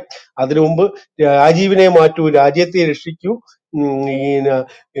നമുക്കറിയാം. അതിനു മുമ്പ് രാജീവിനെ മാറ്റൂ, രാജ്യത്തെ രക്ഷിക്കൂ,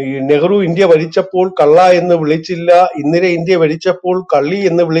 നെഹ്റു ഇന്ത്യ ഭരിച്ചപ്പോൾ കള്ള എന്ന് വിളിച്ചില്ല, ഇന്ദിര ഇന്ത്യ ഭരിച്ചപ്പോൾ കള്ളി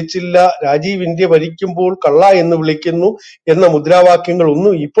എന്ന് വിളിച്ചില്ല, രാജീവ് ഇന്ത്യ ഭരിക്കുമ്പോൾ കള്ള എന്ന് വിളിക്കുന്നു എന്ന മുദ്രാവാക്യങ്ങൾ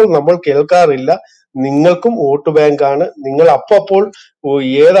ഒന്നും ഇപ്പോൾ നമ്മൾ കേൾക്കാറില്ല. നിങ്ങൾക്കും വോട്ട് ബാങ്കാണ്. നിങ്ങൾ അപ്പോൾ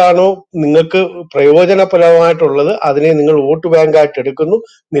ഏതാണോ നിങ്ങൾക്ക് പ്രയോജനപരമായിട്ടുള്ളത് അതിനെ നിങ്ങൾ വോട്ട് ബാങ്കായിട്ട് എടുക്കുന്നു.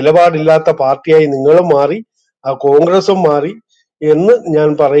 നിലപാടില്ലാത്ത പാർട്ടിയായി നിങ്ങളും മാറി, കോൺഗ്രസും മാറി എന്ന് ഞാൻ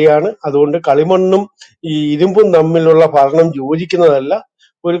പറയാണ്. അതുകൊണ്ട് കളിമണ്ണും ഈ ഇരുമ്പും തമ്മിലുള്ള ഭരണം യോജിക്കുന്നതല്ല.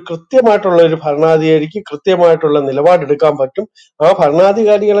 ഒരു കൃത്യമായിട്ടുള്ള ഒരു ഭരണാധികാരിക്ക് കൃത്യമായിട്ടുള്ള നിലപാടെടുക്കാൻ പറ്റും. ആ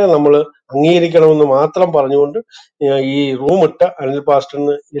ഭരണാധികാരികളെ നമ്മൾ അംഗീകരിക്കണമെന്ന് മാത്രം പറഞ്ഞുകൊണ്ട് ഈ റൂമിട്ട അനിൽ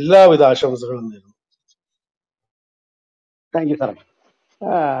പാസ്റ്ററിന് എല്ലാവിധ ആശംസകളും നേരുന്നു. താങ്ക് യു സാറേ.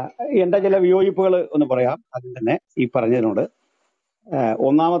 എന്റെ ചില വിയോജിപ്പുകൾ ഒന്ന് പറയാം അതിൽ തന്നെ ഈ പറഞ്ഞതിനോട്.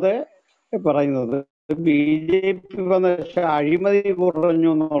 ഒന്നാമത് പറയുന്നത് BJP വന്ന അഴിമതി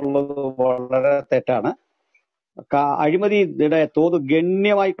കുറഞ്ഞു എന്നുള്ളത് വളരെ തെറ്റാണ്. അഴിമതിയുടെ തോത്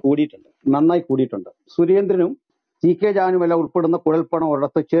ഗണ്യമായി കൂടിയിട്ടുണ്ട്, നന്നായി കൂടിയിട്ടുണ്ട്. സുരേന്ദ്രനും CK ജാനും എല്ലാം ഉൾപ്പെടുന്ന കുഴൽപ്പണം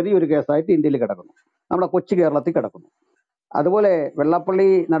ഒരിടത്ത് ചെറിയൊരു കേസായിട്ട് ഇന്ത്യയിൽ കിടക്കുന്നു, നമ്മുടെ കൊച്ചു കേരളത്തിൽ കിടക്കുന്നു. അതുപോലെ വെള്ളാപ്പള്ളി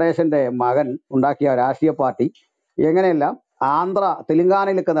നടേശന്റെ മകൻ ഉണ്ടാക്കിയ രാഷ്ട്രീയ പാർട്ടി എങ്ങനെയെല്ലാം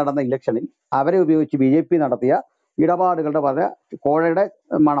തെലുങ്കാനയിലൊക്കെ നടന്ന ഇലക്ഷനിൽ അവരെ ഉപയോഗിച്ച് BJP നടത്തിയ ഇടപാടുകളുടെ വളരെ കോഴയുടെ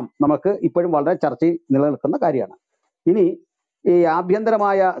മണം നമുക്ക് ഇപ്പോഴും വളരെ ചർച്ചയിൽ നിലനിൽക്കുന്ന കാര്യമാണ്. ഇനി ഈ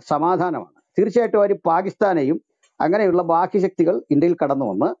ആഭ്യന്തരമായ സമാധാനമാണ്. തീർച്ചയായിട്ടും അവർ പാകിസ്ഥാനെയും അങ്ങനെയുള്ള ബാഹ്യശക്തികൾ ഇന്ത്യയിൽ കടന്നു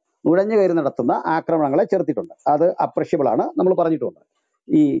വന്ന് നുഴഞ്ഞു കയറി നടത്തുന്ന ആക്രമണങ്ങളെ ചെറുത്തിട്ടുണ്ട്. അത് അപ്രഷ്യബിൾ ആണ്, നമ്മൾ പറഞ്ഞിട്ടുണ്ട്.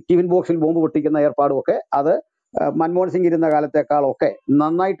 ഈ ടിഫിൻ ബോക്സിൽ ബോംബ് പൊട്ടിക്കുന്ന ഏർപ്പാടും ഒക്കെ അത് മൻമോഹൻ സിംഗ് ഇരുന്ന കാലത്തേക്കാളൊക്കെ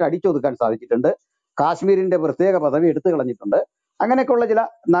നന്നായിട്ട് അടിച്ചൊതുക്കാൻ സാധിച്ചിട്ടുണ്ട്. കാശ്മീരിന്റെ പ്രത്യേക പദവി എടുത്തു കളഞ്ഞിട്ടുണ്ട്. അങ്ങനെയൊക്കെയുള്ള ചില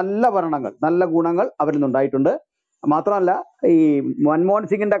നല്ല ഭരണങ്ങൾ, നല്ല ഗുണങ്ങൾ അവരിൽ നിന്നുണ്ടായിട്ടുണ്ട്. മാത്രമല്ല, ഈ മൻമോഹൻ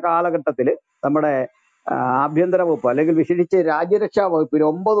സിംഗിന്റെ കാലഘട്ടത്തിൽ നമ്മുടെ ആഭ്യന്തര വകുപ്പ് അല്ലെങ്കിൽ വിശേഷിച്ച് രാജ്യരക്ഷാ വകുപ്പിൽ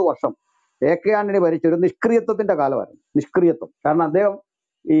 9 വർഷം AK ആന്റണി ഭരിച്ച ഒരു നിഷ്ക്രിയത്വത്തിന്റെ കാലമായിരുന്നു. നിഷ്ക്രിയത്വം. കാരണം അദ്ദേഹം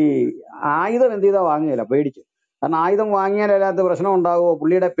ഈ ആയുധം എന്ത് ചെയ്താൽ വാങ്ങുകയില്ല, പേടിച്ച്. കാരണം ആയുധം വാങ്ങിയാൽ അതിനകത്ത് പ്രശ്നം ഉണ്ടാകുമോ,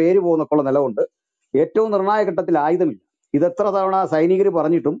 പുള്ളിയുടെ പേര് പോകുന്നൊക്കെയുള്ള നിലകൊണ്ട് ഏറ്റവും നിർണായക ഘട്ടത്തിൽ ആയുധമില്ല. ഇതെത്ര തവണ സൈനികർ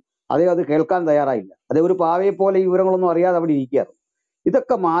പറഞ്ഞിട്ടും അദ്ദേഹം അത് കേൾക്കാൻ തയ്യാറായില്ല. അദ്ദേഹം ഒരു പാവയെ പോലെ ഈ വിവരങ്ങളൊന്നും അറിയാതെ അവിടെ ഇരിക്കുകയാണ്.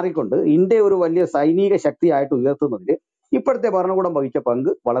 ഇതൊക്കെ മാറിക്കൊണ്ട് ഇന്ത്യ ഒരു വലിയ സൈനിക ശക്തിയായിട്ട് ഉയർത്തുന്നതിൽ ഇപ്പോഴത്തെ ഭരണകൂടം വഹിച്ച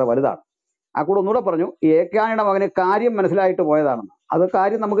പങ്ക് വളരെ വലുതാണ്. ആ കൂടെ ഒന്നുകൂടെ പറഞ്ഞു, ഈ എ കെ ആന്റണിയുടെ മകന് കാര്യം മനസ്സിലായിട്ട് പോയതാണെന്ന്. അത്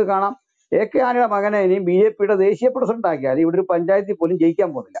കാര്യം നമുക്ക് കാണാം. എ കെ ആന്റണിയുടെ മകനെ ഇനിയും ബി ജെ പിയുടെ ദേശീയ പ്രസിഡന്റ് ആക്കിയാൽ ഇവിടെ ഒരു പഞ്ചായത്തിൽ പോലും ജയിക്കാൻ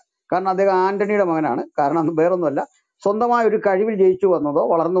പോകുന്നില്ല. കാരണം അദ്ദേഹം ആന്റണിയുടെ മകനാണ്. കാരണം വേറൊന്നുമല്ല, സ്വന്തമായ ഒരു കഴിവിൽ ജയിച്ചു വന്നതോ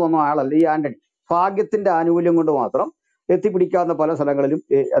വളർന്നു വന്നോ ആളല്ല ഈ ആന്റണി. ഭാഗ്യത്തിന്റെ ആനുകൂല്യം കൊണ്ട് മാത്രം എത്തിപ്പിടിക്കാവുന്ന പല സ്ഥലങ്ങളിലും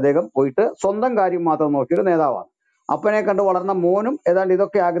അദ്ദേഹം പോയിട്ട് സ്വന്തം കാര്യം മാത്രം നോക്കിയൊരു നേതാവാണ്. അപ്പനെ കണ്ട് വളർന്ന മോനും ഏതാണ്ട്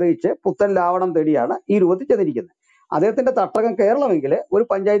ഇതൊക്കെ ആഗ്രഹിച്ച് പുത്തൻ ലാവണം തേടിയാണ് ഈ രൂപത്തിൽ ചെന്നിരിക്കുന്നത്. അദ്ദേഹത്തിന്റെ തട്ടകം കേരളമെങ്കിൽ ഒരു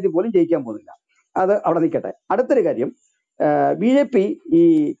പഞ്ചായത്തിൽ പോലും ജയിക്കാൻ പോകുന്നില്ല. അത് അവിടെ നിൽക്കട്ടെ. അടുത്തൊരു കാര്യം, ബി ജെ പി ഈ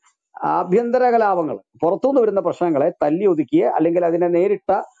ആഭ്യന്തര കലാപങ്ങൾ, പുറത്തുനിന്ന് വരുന്ന പ്രശ്നങ്ങളെ തല്ലി ഒതുക്കിയ അല്ലെങ്കിൽ അതിനെ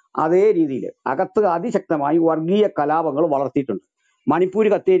നേരിട്ട അതേ രീതിയിൽ അകത്ത് അതിശക്തമായി വർഗീയ കലാപങ്ങൾ വളർത്തിയിട്ടുണ്ട്. മണിപ്പൂർ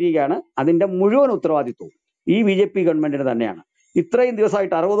കത്തിയിരിക്കുകയാണ്. അതിന്റെ മുഴുവൻ ഉത്തരവാദിത്വവും ഈ ബി ജെ പി ഗവൺമെന്റിന് തന്നെയാണ്. ഇത്രയും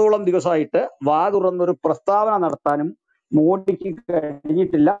ദിവസമായിട്ട് 60ഓളം ദിവസമായിട്ട് വാ തുറന്നൊരു പ്രസ്താവന നടത്താനും മോഡിക്ക്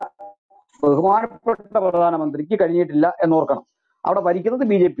കഴിഞ്ഞിട്ടില്ല, ബഹുമാനപ്പെട്ട പ്രധാനമന്ത്രിക്ക് കഴിഞ്ഞിട്ടില്ല എന്നോർക്കണം. അവിടെ ഭരിക്കുന്നത്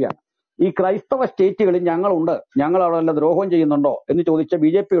ബി ജെ പി ആണ്. ഈ ക്രൈസ്തവ സ്റ്റേറ്റുകളിൽ ഞങ്ങളുണ്ട്, ഞങ്ങൾ അവിടെ വല്ല ദ്രോഹം ചെയ്യുന്നുണ്ടോ എന്ന് ചോദിച്ച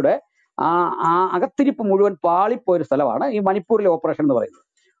ബി ജെ പിയുടെ ആ അകത്തിരിപ്പ് മുഴുവൻ പാളിപ്പോയൊരു സ്ഥലമാണ് ഈ മണിപ്പൂരിലെ ഓപ്പറേഷൻ എന്ന് പറയുന്നത്.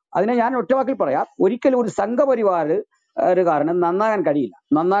 അതിനെ ഞാൻ ഒറ്റവാക്കിൽ പറയാം, ഒരിക്കലും ഒരു സംഘപരിവാരകാരന് നന്നാകാൻ കഴിയില്ല.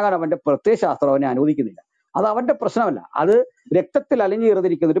 നന്നാകാൻ അവന്റെ പ്രത്യയശാസ്ത്രം അവനെ അനുവദിക്കുന്നില്ല. അത് അവന്റെ പ്രശ്നമല്ല, അത് രക്തത്തിൽ അലിഞ്ഞു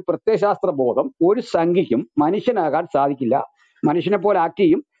ചേർന്നിരിക്കുന്ന ഒരു പ്രത്യയശാസ്ത്ര ബോധം ഒരു സംഘിക്കും മനുഷ്യനാകാൻ സാധിക്കില്ല. മനുഷ്യനെ പോലെ ആക്ട്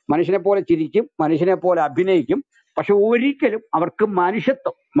ചെയ്യും, മനുഷ്യനെ പോലെ ചിരിക്കും, മനുഷ്യനെ പോലെ അഭിനയിക്കും. പക്ഷെ ഒരിക്കലും അവർക്ക്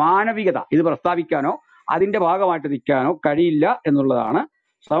മനുഷ്യത്വം, മാനവികത ഇത് പ്രസ്താവിക്കാനോ അതിന്റെ ഭാഗമായിട്ട് നിൽക്കാനോ കഴിയില്ല എന്നുള്ളതാണ്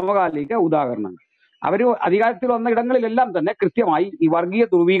സമകാലിക ഉദാഹരണങ്ങൾ. അവർ അധികാരത്തിൽ വന്ന ഇടങ്ങളിലെല്ലാം തന്നെ കൃത്യമായി ഈ വർഗീയ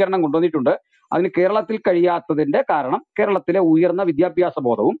ധ്രുവീകരണം കൊണ്ടുവന്നിട്ടുണ്ട്. അതിന് കേരളത്തിൽ കഴിയാത്തതിന്റെ കാരണം കേരളത്തിലെ ഉയർന്ന വിദ്യാഭ്യാസ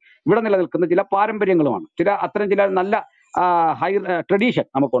ബോധവും ഇവിടെ നിലനിൽക്കുന്ന ചില പാരമ്പര്യങ്ങളുമാണ്. അത്തരം ചില നല്ല ഹൈ ട്രഡീഷൻ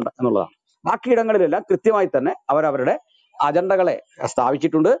നമുക്കുണ്ട് എന്നുള്ളതാണ്. ബാക്കിയിടങ്ങളിലെല്ലാം കൃത്യമായി തന്നെ അവരവരുടെ അജണ്ടകളെ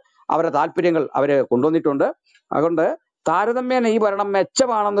സ്ഥാപിച്ചിട്ടുണ്ട്, അവരുടെ താല്പര്യങ്ങൾ അവര് കൊണ്ടുവന്നിട്ടുണ്ട്. അതുകൊണ്ട് താരതമ്യേന ഈ ഭരണം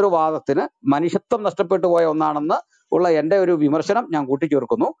മെച്ചമാണെന്നൊരു വാദത്തിന് മനുഷ്യത്വം നഷ്ടപ്പെട്ടു പോയ ഒന്നാണെന്ന് ഉള്ള എൻ്റെ ഒരു വിമർശനം ഞാൻ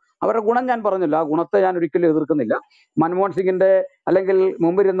കൂട്ടിച്ചേർക്കുന്നു. അവരുടെ ഗുണം ഞാൻ പറഞ്ഞില്ല, ആ ഗുണത്തെ ഞാൻ ഒരിക്കലും എതിർക്കുന്നില്ല. മൻമോഹൻ സിംഗിന്റെ അല്ലെങ്കിൽ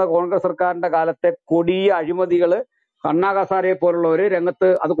മുമ്പിരുന്ന കോൺഗ്രസ് സർക്കാരിന്റെ കാലത്തെ കൊടിയ അഴിമതികൾ അണ്ണാ ഹസാരെ പോലുള്ളവര് രംഗത്ത്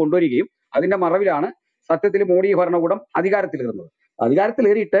അത് കൊണ്ടുവരികയും അതിന്റെ മറവിലാണ് സത്യത്തിൽ മോഡി ഭരണകൂടം അധികാരത്തിലേറുന്നത്.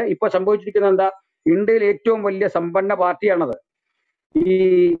 അധികാരത്തിലേറിയിട്ട് ഇപ്പൊ സംഭവിച്ചിരിക്കുന്നത് എന്താ? ഇന്ത്യയിൽ ഏറ്റവും വലിയ സമ്പന്ന പാർട്ടിയാണത്. ഈ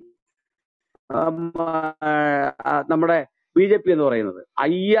നമ്മുടെ ബി ജെ പി എന്ന് പറയുന്നത്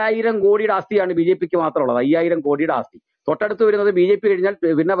 5000 കോടിയുടെ ആസ്തിയാണ് ബി ജെ പിക്ക് മാത്രമുള്ളത്. 5000 കോടിയുടെ ആസ്തി. തൊട്ടടുത്ത് വരുന്നത് ബി ജെ പി കഴിഞ്ഞാൽ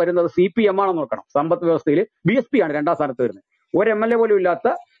പിന്നെ വരുന്നത് CPM ആണെന്ന് നോക്കണം. സമ്പദ് വ്യവസ്ഥയിൽ BSP ആണ് രണ്ടാം സ്ഥാനത്ത് വരുന്നത്. ഒരു MLA പോലും ഇല്ലാത്ത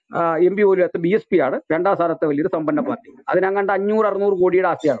MP പോലും ഇല്ലാത്ത BSP ആണ് രണ്ടാം സ്ഥാനത്തെ വലിയൊരു സമ്പന്ന പാർട്ടി. അതിനങ്ങാണ്ട് 500-600 കോടിയുടെ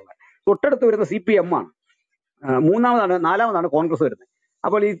ആസ്തിയാണുള്ളത്. തൊട്ടടുത്ത് വരുന്ന CPM ആണ്. നാലാമതാണ് കോൺഗ്രസ് വരുന്നത്.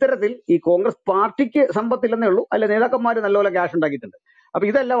 അപ്പോൾ ഇത്തരത്തിൽ ഈ കോൺഗ്രസ് പാർട്ടിക്ക് സമ്പത്തില്ലെന്നേ ഉള്ളൂ, അല്ല നേതാക്കന്മാർ നല്ലപോലെ ക്യാഷ് ഉണ്ടാക്കിയിട്ടുണ്ട്. അപ്പൊ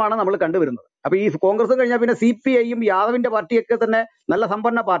ഇതെല്ലാമാണ് നമ്മൾ കണ്ടുവരുന്നത്. അപ്പൊ ഈ കോൺഗ്രസ് കഴിഞ്ഞാൽ പിന്നെ CPIയും യാദവിന്റെ പാർട്ടിയൊക്കെ തന്നെ നല്ല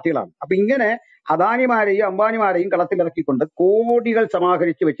സമ്പന്ന പാർട്ടികളാണ്. അപ്പൊ ഇങ്ങനെ അദാനിമാരെയും അംബാനിമാരെയും കളത്തിലിറക്കിക്കൊണ്ട് കോടികൾ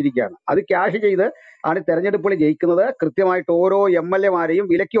സമാഹരിച്ച് വെച്ചിരിക്കുകയാണ്. അത് ക്യാഷ് ചെയ്ത് ആണ് തെരഞ്ഞെടുപ്പുകൾ ജയിക്കുന്നത്. കൃത്യമായിട്ട് ഓരോ MLA-മാരെയും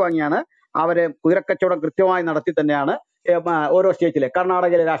വിലയ്ക്ക് വാങ്ങിയാണ് അവര് കുതിരക്കച്ചവടം കൃത്യമായി നടത്തി തന്നെയാണ് ഓരോ സ്റ്റേറ്റിലെ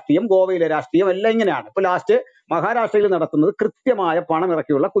കർണാടകയിലെ രാഷ്ട്രീയം, ഗോവയിലെ രാഷ്ട്രീയം എല്ലാം ഇങ്ങനെയാണ്. ഇപ്പൊ ലാസ്റ്റ് മഹാരാഷ്ട്രയിൽ നടത്തുന്നത് കൃത്യമായ പണം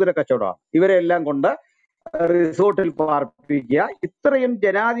ഇറക്കിയുള്ള കുതിരക്കച്ചവടമാണ്. ഇവരെല്ലാം കൊണ്ട് റിസോർട്ടിൽ പാർപ്പിക്കുക. ഇത്രയും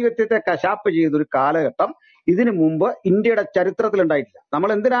ജനാധിപത്യത്തെ കശാപ്പ് ചെയ്തൊരു കാലഘട്ടം ഇതിനു മുമ്പ് ഇന്ത്യയുടെ ചരിത്രത്തിൽ ഉണ്ടായിട്ടില്ല. നമ്മൾ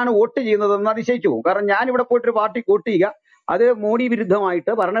എന്തിനാണ് വോട്ട് ചെയ്യുന്നതെന്ന് അതിശയിച്ചു പോകും. കാരണം ഞാൻ ഇവിടെ പോയിട്ടൊരു പാർട്ടി വോട്ട് ചെയ്യുക, അത് മോഡി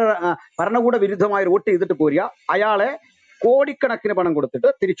വിരുദ്ധമായിട്ട് ഭരണകൂട വിരുദ്ധമായി വോട്ട് ചെയ്തിട്ട് പോരുക, അയാളെ കോടിക്കണക്കിന് പണം കൊടുത്തിട്ട്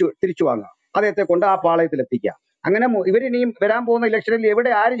തിരിച്ചു വാങ്ങുക, അദ്ദേഹത്തെ കൊണ്ട് ആ പാളയത്തിൽ എത്തിക്കുക. അങ്ങനെ ഇവരിനിയും വരാൻ പോകുന്ന ഇലക്ഷനിൽ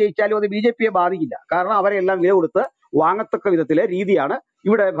എവിടെ ആര് ജയിച്ചാലും അത് BJP-യെ ബാധിക്കില്ല. കാരണം അവരെല്ലാം വില കൊടുത്ത് വാങ്ങത്തക്ക വിധത്തിലെ രീതിയാണ്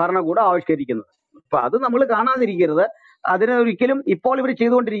ഇവിടെ ഭരണകൂടം ആവിഷ്കരിക്കുന്നത്. അപ്പൊ അത് നമ്മൾ കാണാതിരിക്കരുത്. അതിനൊരിക്കലും ഇപ്പോൾ ഇവർ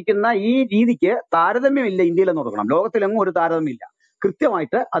ചെയ്തുകൊണ്ടിരിക്കുന്ന ഈ രീതിക്ക് താരതമ്യമില്ല ഇന്ത്യയിലെന്ന് കൊടുക്കണം. ലോകത്തിലെങ്ങും ഒരു താരതമ്യമില്ല.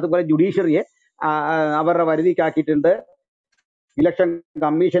 കൃത്യമായിട്ട് അതുപോലെ ജുഡീഷ്യറിയെ അവരുടെ പരിധിക്കാക്കിയിട്ടുണ്ട്, ഇലക്ഷൻ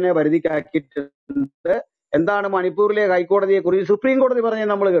കമ്മീഷനെ പരിധിക്കാക്കിയിട്ടുണ്ട്. എന്താണ് മണിപ്പൂരിലെ ഹൈക്കോടതിയെ കുറിച്ച് സുപ്രീം കോടതി പറഞ്ഞത്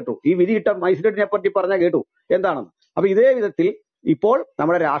നമ്മൾ കേട്ടു. ഈ വിധിയിട്ട മജിസ്ട്രേറ്റിനെ പറ്റി പറഞ്ഞാൽ കേട്ടു എന്താണെന്ന്. അപ്പൊ ഇതേ വിധത്തിൽ ഇപ്പോൾ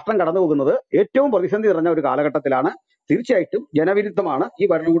നമ്മുടെ രാഷ്ട്രം കടന്നു പോകുന്നത് ഏറ്റവും പ്രതിസന്ധി നിറഞ്ഞ ഒരു കാലഘട്ടത്തിലാണ്. തീർച്ചയായിട്ടും ജനവിരുദ്ധമാണ് ഈ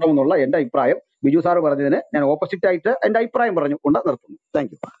ഭരണകൂടം എന്നുള്ള എന്റെ അഭിപ്രായം. ബിജു സാറ് പറഞ്ഞതിന് ഞാൻ ഓപ്പോസിറ്റ് ആയിട്ട് എന്റെ അഭിപ്രായം പറഞ്ഞു കൊണ്ട് നിർത്തുന്നു.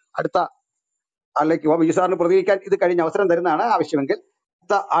 Thank you. അടുത്ത ആളിലേക്ക് പോകാം. ബിജു സാറിന് പ്രതികരിക്കാൻ ഇത് കഴിഞ്ഞ അവസരം തരുന്നതാണ് ആവശ്യമെങ്കിൽ.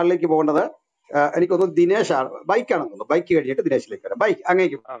 അടുത്ത ആളിലേക്ക് പോകേണ്ടത് എനിക്കൊന്നും ദിനേശാണ്. ബൈക്കാണെന്ന് തോന്നുന്നു. ബൈക്ക് കഴിഞ്ഞിട്ട് ദിനേശിലേക്ക് വരാം. ബൈക്ക്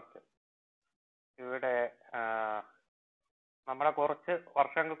അങ്ങേക്ക്. ഇവിടെ നമ്മുടെ കുറച്ച്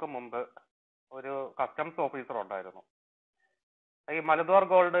വർഷങ്ങൾക്ക് മുമ്പ് ഒരു കസ്റ്റംസ് ഓഫീസർ ഉണ്ടായിരുന്നു. ഈ മലദ്വാർ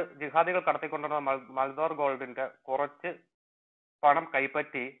ഗോൾഡ് ജിഹാദികൾ കടത്തിക്കൊണ്ടുവന്ന മലദ്വാർ ഗോൾഡിന്റെ കുറച്ച് പണം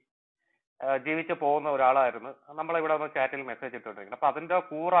കൈപ്പറ്റി ജീവിച്ചു പോകുന്ന ഒരാളായിരുന്നു. നമ്മളിവിടെ ഒന്ന് ചാറ്റിൽ മെസ്സേജ് ഇട്ടുകൊണ്ടിരിക്കുന്നത്. അപ്പൊ അതിന്റെ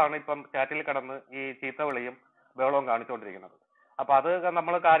കൂറാണ് ഇപ്പം ചാറ്റിൽ കിടന്ന് ഈ ചീത്തവിളിയും ബഹളവും കാണിച്ചുകൊണ്ടിരിക്കുന്നത്. അപ്പൊ അത്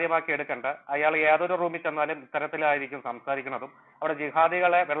നമ്മൾ കാര്യമാക്കി എടുക്കേണ്ട. അയാൾ ഏതൊരു റൂമിൽ ചെന്നാലും ഇത്തരത്തിലായിരിക്കും സംസാരിക്കുന്നതും. അവിടെ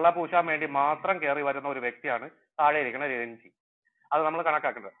ജിഹാദികളെ വെള്ള പൂശാൻ വേണ്ടി മാത്രം കയറി വരുന്ന ഒരു വ്യക്തിയാണ് താഴെ ഇരിക്കുന്ന രഞ്ജി. അത് നമ്മൾ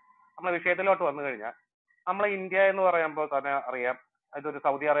കണക്കാക്കേണ്ടത്. നമ്മൾ വിഷയത്തിലോട്ട് വന്നു കഴിഞ്ഞാൽ നമ്മൾ ഇന്ത്യ എന്ന് പറയുമ്പോൾ തന്നെ അറിയാം, ഇതൊരു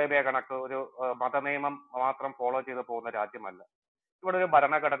സൗദി അറേബ്യ കണക്ക് ഒരു മതനിയമം മാത്രം ഫോളോ ചെയ്ത് പോകുന്ന രാജ്യമല്ല. ഇവിടെ ഒരു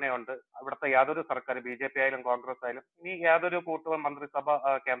ഭരണഘടനയുണ്ട്. ഇവിടുത്തെ യാതൊരു സർക്കാർ, BJP ആയാലും കോൺഗ്രസ് ആയാലും ഇനി യാതൊരു മന്ത്രിസഭ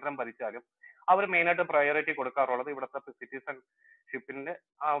കേന്ദ്രം ഭരിച്ചാലും അവർ മെയിനായിട്ട് പ്രയോറിറ്റി കൊടുക്കാറുള്ളത് ഇവിടുത്തെ സിറ്റിസൺഷിപ്പിന്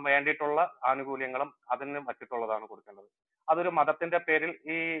വേണ്ടിയിട്ടുള്ള ആനുകൂല്യങ്ങളും അതിന് പറ്റിയിട്ടുള്ളതാണ് കൊടുക്കേണ്ടത്. അതൊരു മതത്തിന്റെ പേരിൽ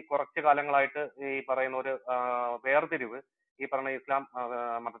ഈ കുറച്ചു കാലങ്ങളായിട്ട് ഈ പറയുന്ന ഒരു വേർതിരിവ് ഈ പറഞ്ഞ ഇസ്ലാം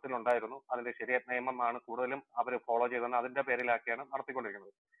മതത്തിലുണ്ടായിരുന്നു. അതിന്റെ ശരിയായ നിയമമാണ് കൂടുതലും അവർ ഫോളോ ചെയ്തത്. അതിന്റെ പേരിലാക്കിയാണ്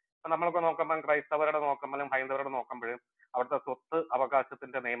നടത്തിക്കൊണ്ടിരിക്കുന്നത്. നമ്മളൊക്കെ നോക്കുമ്പോൾ ക്രൈസ്തവരുടെ നോക്കുമ്പോഴും ഹൈന്ദവരുടെ നോക്കുമ്പോഴും അവിടുത്തെ സ്വത്ത്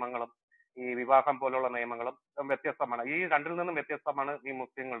അവകാശത്തിന്റെ നിയമങ്ങളും ഈ വിവാഹം പോലുള്ള നിയമങ്ങളും വ്യത്യസ്തമാണ്. ഈ രണ്ടിൽ നിന്നും വ്യത്യസ്തമാണ് ഈ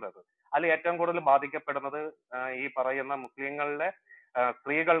മുസ്ലിങ്ങളുടേത്. അതിൽ ഏറ്റവും കൂടുതൽ ബാധിക്കപ്പെടുന്നത് ഈ പറയുന്ന മുസ്ലിങ്ങളിലെ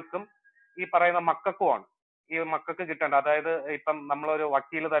സ്ത്രീകൾക്കും ഈ പറയുന്ന മക്കൾക്കുമാണ്. ഈ മക്കൾക്ക് കിട്ടേണ്ട, അതായത് ഇപ്പം നമ്മളൊരു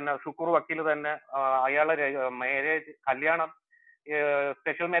വക്കീല് തന്നെ, ഷുക്കൂർ വക്കീല് തന്നെ അയാളെ കല്യാണം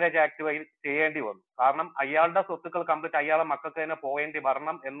സ്പെഷ്യൽ മാരേജ് ആക്ട് വഴി ചെയ്യേണ്ടി വന്നു. കാരണം അയാളുടെ സ്വത്തുക്കൾ കംപ്ലീറ്റ് അയാളെ മക്കൾക്ക് തന്നെ പോകേണ്ടി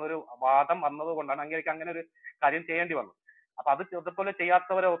വരണം എന്നൊരു വാദം വന്നത് കൊണ്ടാണ് അങ്ങനെ ഒരു കാര്യം ചെയ്യേണ്ടി വന്നത്. അപ്പൊ അത് ഇതുപോലെ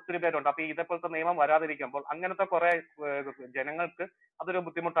ചെയ്യാത്തവരെ ഒത്തിരി പേരുണ്ട്. അപ്പൊ ഇതേപോലത്തെ നിയമം വരാതിരിക്കുമ്പോൾ അങ്ങനത്തെ കുറെ ജനങ്ങൾക്ക് അതൊരു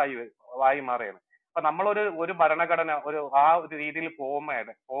ബുദ്ധിമുട്ടായി മാറുകയാണ്. അപ്പൊ നമ്മളൊരു ഭരണഘടന ആ ഒരു രീതിയിൽ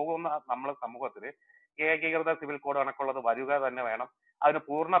പോകുന്ന നമ്മളെ സമൂഹത്തില് ഏകീകൃത സിവിൽ കോഡ് കണക്കുള്ളത് വരിക തന്നെ വേണം. അതിന്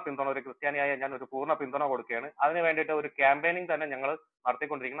പൂർണ്ണ പിന്തുണ, ഒരു ക്രിസ്ത്യാനിയായ ഞാൻ ഒരു പൂർണ്ണ പിന്തുണ കൊടുക്കുകയാണ്. അതിന് വേണ്ടിയിട്ട് ഒരു ക്യാമ്പയിനിങ് തന്നെ ഞങ്ങൾ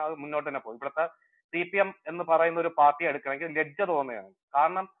നടത്തിക്കൊണ്ടിരിക്കുന്നത്. അത് മുന്നോട്ട് തന്നെ പോകും. ഇവിടുത്തെ CPM എന്ന് പറയുന്ന ഒരു പാർട്ടി എടുക്കണമെങ്കിൽ ലജ്ജ തോന്നുകയാണ്.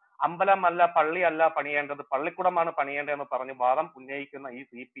 കാരണം അമ്പലമല്ല, പള്ളിയല്ല പണിയേണ്ടത്, പള്ളിക്കൂടമാണ് പണിയേണ്ടതെന്ന് പറഞ്ഞ് വാദം ഉന്നയിക്കുന്ന ഈ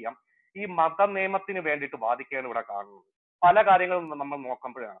CPM ഈ മത നിയമത്തിന് വേണ്ടിയിട്ട് ബാധിക്കുകയാണ് ഇവിടെ കാണുന്നത്. പല കാര്യങ്ങളും നമ്മൾ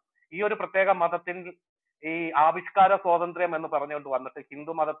നോക്കുമ്പോഴാണ് ഈ ഒരു പ്രത്യേക മതത്തിൽ ഈ ആവിഷ്കാര സ്വാതന്ത്ര്യം എന്ന് പറഞ്ഞുകൊണ്ട് വന്നിട്ട്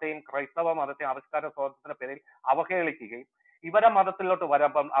ഹിന്ദു മതത്തെയും ക്രൈസ്തവ മതത്തെയും ആവിഷ്കാര സ്വാതന്ത്ര്യത്തിന്റെ പേരിൽ അവഹേളിക്കുകയും ഇവരെ മതത്തിലോട്ട്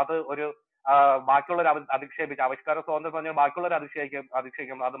വരുമ്പം അത് ഒരു ബാക്കിയുള്ളവർ അധിക്ഷേപിച്ച് ആവിഷ്കാര സ്വാതന്ത്ര്യം പറഞ്ഞാൽ ബാക്കിയുള്ളവർ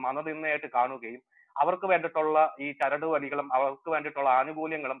അധിക്ഷേപിക്കുമ്പോൾ അത് മതനിന്ദയായിട്ട് കാണുകയും അവർക്ക് വേണ്ടിയിട്ടുള്ള ഈ ചരടുവലികളും അവർക്ക് വേണ്ടിയിട്ടുള്ള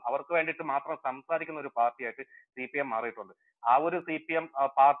ആനുകൂല്യങ്ങളും അവർക്ക് വേണ്ടിയിട്ട് മാത്രം സംസാരിക്കുന്ന ഒരു പാർട്ടിയായിട്ട് CPM മാറിയിട്ടുണ്ട്. ആ ഒരു CPM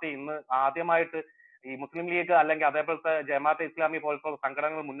പാർട്ടി ഇന്ന് ആദ്യമായിട്ട് ഈ മുസ്ലിം ലീഗ് അല്ലെങ്കിൽ അതേപോലത്തെ ജമാഅത്തെ ഇസ്ലാമി പോലത്തെ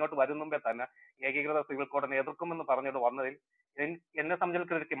സംഘടനകൾ മുന്നോട്ട് വരുന്നുമ്പേ തന്നെ ഏകീകൃത സിവിൽ കോഡിനെ എതിർക്കുമെന്ന് പറഞ്ഞിട്ട് വന്നതിൽ എന്നെ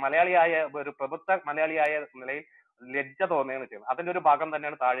സംബന്ധിച്ചിടത്തോളം മലയാളിയായ ഒരു പ്രബുദ്ധ മലയാളിയായ നിലയിൽ ലജ്ജ തോന്നുകയാണ് ചെയ്യുന്നത്. അതിന്റെ ഒരു ഭാഗം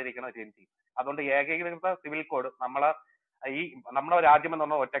തന്നെയാണ് താഴെ ഇരിക്കുന്ന ജെൻസി. അതുകൊണ്ട് ഏകീകൃത സിവിൽ കോഡ് നമ്മുടെ രാജ്യം എന്ന്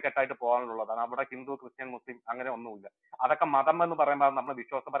പറഞ്ഞാൽ ഒറ്റക്കെട്ടായിട്ട് പോകാനുള്ളതാണ്. അവിടെ ഹിന്ദു, ക്രിസ്ത്യൻ, മുസ്ലിം അങ്ങനെ ഒന്നുമില്ല. അതൊക്കെ മതം എന്ന് പറയുമ്പോൾ നമ്മുടെ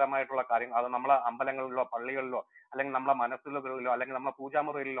വിശ്വാസപരമായിട്ടുള്ള കാര്യങ്ങൾ അത് നമ്മളെ അമ്പലങ്ങളിലോ പള്ളികളിലോ അല്ലെങ്കിൽ നമ്മളെ മനസ്സുകളിലോ അല്ലെങ്കിൽ നമ്മളെ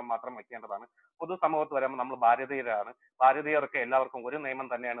പൂജാമുറികളിലോ മാത്രം വെക്കേണ്ടതാണ്. പൊതുസമൂഹത്ത് വരുമ്പോൾ നമ്മൾ ഭാരതീയരാണ്. ഭാരതീയർക്ക് എല്ലാവർക്കും ഒരു നിയമം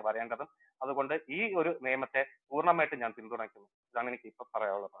തന്നെയാണ് വരേണ്ടതും. അതുകൊണ്ട് ഈ ഒരു നിയമത്തെ പൂർണ്ണമായിട്ട് ഞാൻ പിന്തുണയ്ക്കുന്നു. ഇതാണ് എനിക്ക് ഇപ്പൊ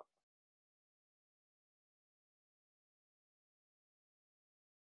പറയാനുള്ളത്.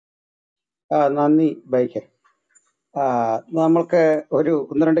 നന്ദി ബൈക്ക്. നമ്മൾക്ക്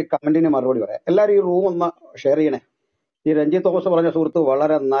ഒന്ന് രണ്ട് കമന്റിന് മറുപടി പറയാം. എല്ലാവരും ഈ റൂം ഒന്ന് ഷെയർ ചെയ്യണേ. ഈ രഞ്ജിത്ത് തോമസ് പറഞ്ഞ സുഹൃത്ത്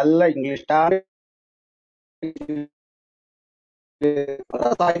വളരെ നല്ല ഇംഗ്ലീഷ്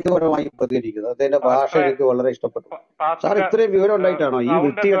സാഹിത്യപരമായി പ്രതികരിക്കുന്നത്. അദ്ദേഹത്തിന്റെ ഭാഷ എനിക്ക് വളരെ ഇഷ്ടപ്പെട്ടു. സാർ ഇത്രയും വിവരം ഉണ്ടായിട്ടാണോ ഈ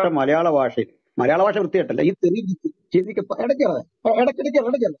വൃത്തികെട്ട മലയാള ഭാഷ വൃത്തികെട്ടല്ല ഈ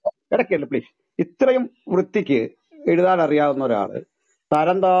ഇടയ്ക്കല്ല പ്ലീസ്, ഇത്രയും വൃത്തിക്ക് എഴുതാൻ അറിയാവുന്ന ഒരാള്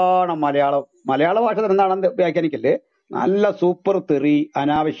തരംതാണ മലയാള ഭാഷ തരംതാണെന്ന് വ്യാഖ്യാനിക്കല്ലേ? നല്ല സൂപ്പർ തെറി,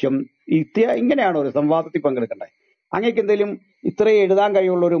 അനാവശ്യം, ഇങ്ങനെയാണോ ഒരു സംവാദത്തിൽ പങ്കെടുക്കണ്ടേ? അങ്ങേക്ക് എന്തെങ്കിലും ഇത്രയും എഴുതാൻ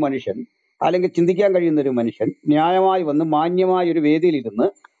കഴിവുള്ള ഒരു മനുഷ്യൻ അല്ലെങ്കിൽ ചിന്തിക്കാൻ കഴിയുന്ന ഒരു മനുഷ്യൻ ന്യായമായി വന്ന് മാന്യമായ ഒരു വേദിയിലിരുന്ന്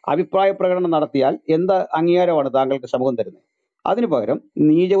അഭിപ്രായ പ്രകടനം നടത്തിയാൽ എന്ത് അംഗീകാരമാണ് താങ്കൾക്ക് സമൂഹം തരുന്നത്? അതിനു പകരം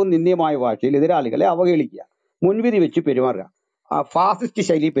നീചവും നിന്ദ്യമായ ഭാഷയിൽ എതിരാളികളെ അവഹേളിക്കുക, മുൻവിധി വെച്ച് പെരുമാറുക, ഫാസിസ്റ്റ്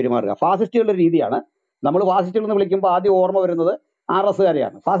ശൈലി പെരുമാറുക. ഫാസിസ്റ്റുകളുടെ രീതിയാണ്. നമ്മൾ ഫാസിസ്റ്റുകൾ എന്ന് വിളിക്കുമ്പോൾ ആദ്യം ഓർമ്മ വരുന്നത്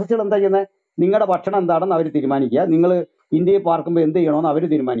RSകാരെയാണ്. ഫാസിസ്റ്റുകൾ എന്താ ചെയ്യുന്നത്? നിങ്ങളുടെ ഭക്ഷണം എന്താണെന്ന് അവർ തീരുമാനിക്കുക, നിങ്ങൾ ഇന്ത്യയിൽ പാർക്കുമ്പോൾ എന്ത് ചെയ്യണമെന്ന് അവർ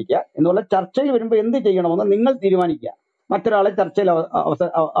തീരുമാനിക്കുക, എന്നുള്ള ചർച്ചയിൽ വരുമ്പോൾ എന്ത് ചെയ്യണമെന്ന് നിങ്ങൾ തീരുമാനിക്കുക, മറ്റൊരാളെ ചർച്ചയിൽ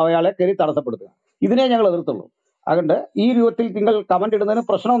അയാളെ കയറി തടസ്സപ്പെടുത്തുക. ഇതിനെ ഞങ്ങൾ എതിർത്തുള്ളൂ. അതുകൊണ്ട് ഈ രൂപത്തിൽ നിങ്ങൾ കമന്റ് ഇടുന്നതിന്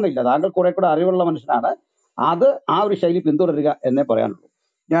പ്രശ്നമൊന്നുമില്ല. താങ്കൾ കുറെ കൂടെ അറിവുള്ള മനുഷ്യനാണ്. അത് ആ ഒരു ശൈലി പിന്തുടരുക എന്നേ പറയാനുള്ളൂ.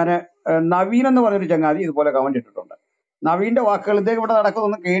 ഞാൻ നവീൻ എന്ന് പറഞ്ഞൊരു ചങ്ങാതി ഇതുപോലെ കമന്റ് ഇട്ടിട്ടുണ്ട്. നവീന്റെ വാക്കുകൾ ഇദ്ദേഹം ഇവിടെ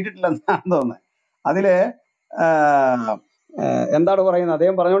നടക്കുന്നൊന്നും കേട്ടിട്ടില്ലെന്നാണ് തോന്നുന്നത്. അതില് എന്താണ് പറയുന്നത്?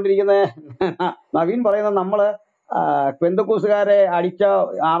 അദ്ദേഹം പറഞ്ഞുകൊണ്ടിരിക്കുന്നത്, നവീൻ പറയുന്നത് നമ്മള് പെന്തക്കോസുകാരെ അടിച്ച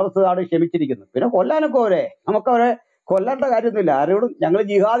RS ക്ഷമിച്ചിരിക്കുന്നു. പിന്നെ കൊല്ലാനൊക്കെ അവരെ, നമുക്കവരെ കൊല്ലേണ്ട കാര്യമൊന്നുമില്ല. ആരോടും ഞങ്ങൾ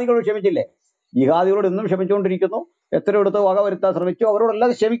ജിഹാദികളോട് ക്ഷമിച്ചില്ലേ? ജിഹാദികളോട് ഇന്നും ക്ഷമിച്ചുകൊണ്ടിരിക്കുന്നു. എത്രയെടുത്ത് വക വരുത്താൻ ശ്രമിച്ചു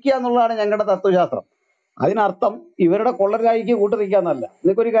അവരോടെല്ലാം ക്ഷമിക്കുക എന്നുള്ളതാണ് ഞങ്ങളുടെ തത്വശാസ്ത്രം. അതിനർത്ഥം ഇവരുടെ കൊള്ളരായിക്ക് കൂട്ടുനിൽക്കാന്നല്ല.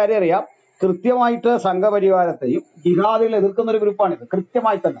 നിങ്ങൾക്കൊരു കാര്യം അറിയാം, കൃത്യമായിട്ട് സംഘപരിവാരത്തെയും ജിഹാദികളെ എതിർക്കുന്ന ഒരു ഗ്രൂപ്പാണിത്.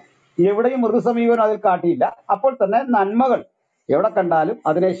 കൃത്യമായി തന്നെ എവിടെയും മൃദുസമീപനം അതിൽ കാട്ടിയില്ല. അപ്പോൾ തന്നെ നന്മകൾ എവിടെ കണ്ടാലും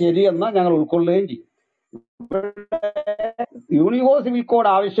അതിനെ ശരിയെന്ന് ഞങ്ങൾ ഉൾക്കൊള്ളുകയും ചെയ്യും. യൂണിവേഴ്സ് സിവിൽ കോഡ്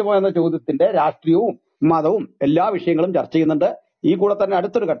ആവശ്യമോ എന്ന ചോദ്യത്തിന്റെ രാഷ്ട്രീയവും മതവും എല്ലാ വിഷയങ്ങളും ചർച്ച ചെയ്യുന്നുണ്ട്. ഈ കൂടെ തന്നെ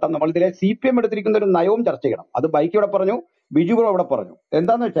അടുത്തൊരു ഘട്ടം നമ്മൾ ഇതിലെ CPM എടുത്തിരിക്കുന്ന ഒരു നയവും ചർച്ച ചെയ്യണം. അത് ബൈക്ക് ഇവിടെ പറഞ്ഞു, ബിജു ബ്രോ ഇവിടെ പറഞ്ഞു.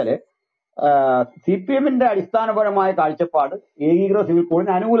 എന്താന്ന് വെച്ചാല് CPM-ന്റെ അടിസ്ഥാനപരമായ കാഴ്ചപ്പാട് ഏകീകൃത സിവിൽ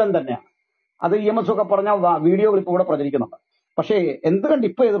കോഡിന് അനുകൂലം തന്നെയാണ്. അത് EMS ഒക്കെ പറഞ്ഞ വീഡിയോ ക്ലിപ്പ് കൂടെ പ്രചരിക്കുന്നുണ്ട്. പക്ഷേ എന്തുകൊണ്ട്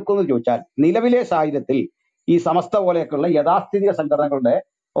ഇപ്പൊ എതിർക്കുന്നു ചോദിച്ചാൽ, നിലവിലെ സാഹചര്യത്തിൽ ഈ സമസ്ത പോലെയൊക്കെയുള്ള യഥാസ്ഥിതിക സംഘടനകളുടെ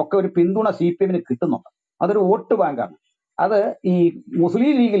ഒക്കെ ഒരു പിന്തുണ CPM-ന് കിട്ടുന്നുണ്ട്. അതൊരു വോട്ട് ബാങ്കാണ്. അത് ഈ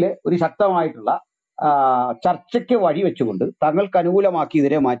മുസ്ലിം ലീഗില് ഒരു ശക്തമായിട്ടുള്ള ചർച്ചയ്ക്ക് വഴിവെച്ചുകൊണ്ട് തങ്ങൾക്ക് അനുകൂലമാക്കി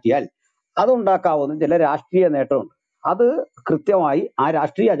ഇതിനെ മാറ്റിയാൽ അതുണ്ടാക്കാവുന്ന ചില രാഷ്ട്രീയ നേട്ടമുണ്ട്. അത് കൃത്യമായി ആ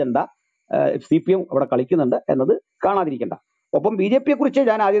രാഷ്ട്രീയ അജണ്ട CPM അവിടെ കളിക്കുന്നുണ്ട് എന്നത് കാണാതിരിക്കണ്ട. ഒപ്പം BJP-യെ കുറിച്ച്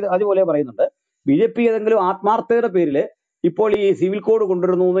ഞാൻ അതുപോലെ പറയുന്നുണ്ട്. BJP ഏതെങ്കിലും ആത്മാർത്ഥതയുടെ പേരിൽ ഇപ്പോൾ ഈ സിവിൽ കോഡ്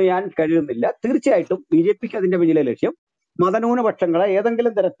കൊണ്ടുവരുന്നു എന്ന് ഞാൻ കരുതുന്നില്ല. തീർച്ചയായിട്ടും BJP-ക്ക് അതിന്റെ പിന്നിലെ ലക്ഷ്യം മതന്യൂനപക്ഷങ്ങളെ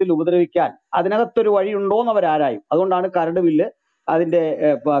ഏതെങ്കിലും തരത്തിൽ ഉപദ്രവിക്കാൻ അതിനകത്തൊരു വഴിയുണ്ടോ എന്ന് അവരാരായും. അതുകൊണ്ടാണ് കരട് ബില്ല് അതിന്റെ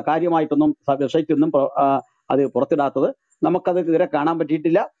കാര്യമായിട്ടൊന്നും വെബ്സൈറ്റൊന്നും അത് പുറത്തിടാത്തത്. നമുക്കത് ഇതുവരെ കാണാൻ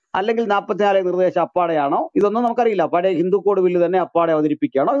പറ്റിയിട്ടില്ല. അല്ലെങ്കിൽ 44 നിർദ്ദേശം അപ്പാടെയാണോ ഇതൊന്നും നമുക്കറിയില്ല. അപ്പാടെ ഹിന്ദു കോഡ് ബില്ല് തന്നെ അപ്പാടെ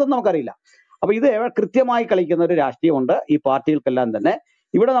അവതരിപ്പിക്കുകയാണോ ഇതൊന്നും നമുക്കറിയില്ല. അപ്പൊ ഇത് കൃത്യമായി കളിക്കുന്ന ഒരു രാഷ്ട്രീയമുണ്ട് ഈ പാർട്ടികൾക്കെല്ലാം തന്നെ.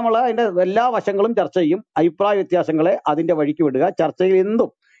 ഇവിടെ നമ്മൾ അതിന്റെ എല്ലാ വശങ്ങളും ചർച്ച ചെയ്യും. അഭിപ്രായ വ്യത്യാസങ്ങളെ അതിന്റെ വഴിക്ക് വിടുക. ചർച്ചയിൽ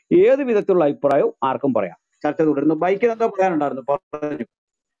എന്തും ഏത് വിധത്തിലുള്ള അഭിപ്രായവും ആർക്കും പറയാം. ചർച്ച തുടരുന്നു. ബൈക്കിൽ എന്തോ പറയാനുണ്ടായിരുന്നു, പറഞ്ഞു.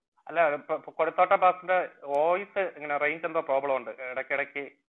 അല്ല, കൊടുത്തോട്ട പാസിന്റെ വോയിസ് ഇങ്ങനെ റേഞ്ച് എന്തോ പ്രോബ്ലം ഉണ്ട്, ഇടയ്ക്കിടയ്ക്ക്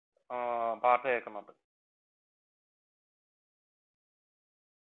പാട്ട് കേൾക്കുന്നുണ്ട്.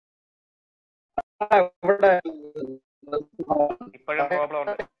 ഇവിടെ ഇപ്പോഴും പ്രോബ്ലം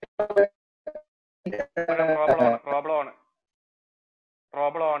ഉണ്ട്,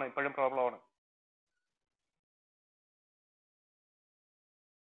 ഇപ്പോഴും പ്രോബ്ലം ആണ്.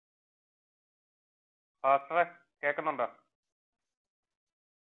 പാസ്റ്ററെ കേൾക്കുന്നുണ്ടോ?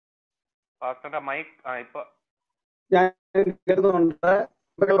 പാസ്റ്ററിന്റെ മൈക്ക് ഇപ്പൊ ഞാൻ കേൾക്കുന്നുണ്ട്.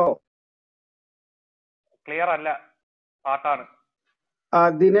 ക്ലിയർ അല്ല, പാട്ടാണ്.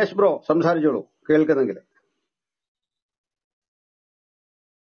 ദിനേശ് ബ്രോ സംസാരിച്ചോളൂ കേൾക്കുന്നെങ്കിൽ.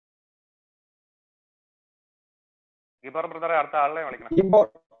 ഗിബർ ബ്രദറെ അടുത്ത ആളിനെ വിളിക്കണം.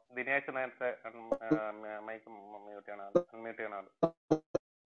 ദിനേശ് നേരത്തെ മൈക്ക് അൺമ്യൂട്ട് ചെയ്യണം.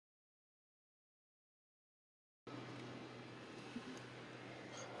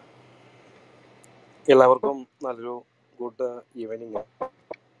 എല്ലാവർക്കും നല്ലൊരു ഗുഡ് ഈവനിങ്.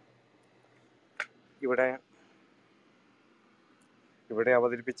 ഇവിടെ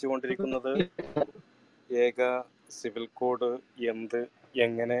അവതരിപ്പിച്ചുകൊണ്ടിരിക്കുന്നത് ഏക സിവിൽ കോഡ് എന്ത്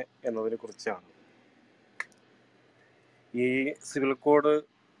എങ്ങനെ എന്നതിനെ കുറിച്ചാണ്. ഈ സിവിൽ കോഡ്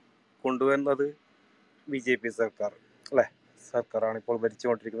കൊണ്ടുവരുന്നത് BJP സർക്കാർ അല്ലേ? സർക്കാരാണ് ഇപ്പോൾ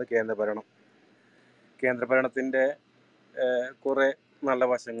ഭരിച്ചുകൊണ്ടിരിക്കുന്നത്. കേന്ദ്രഭരണത്തിൻ്റെ കുറേ നല്ല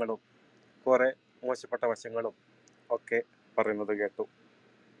വശങ്ങളും കുറേ മോശപ്പെട്ട വശങ്ങളും ഒക്കെ പറയുന്നത് കേട്ടു.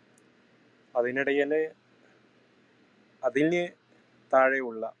 അതിനിടയിൽ അതിന്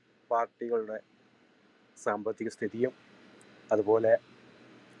താഴെയുള്ള പാർട്ടികളുടെ സാമ്പത്തിക സ്ഥിതിയും അതുപോലെ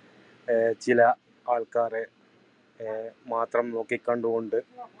ചില ആൾക്കാരെ മാത്രം നോക്കിക്കണ്ടുകൊണ്ട്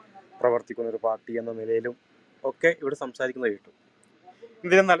പ്രവർത്തിക്കുന്ന ഒരു പാർട്ടി എന്ന നിലയിലും ഒക്കെ ഇവിടെ സംസാരിക്കുന്നത് കേട്ടു.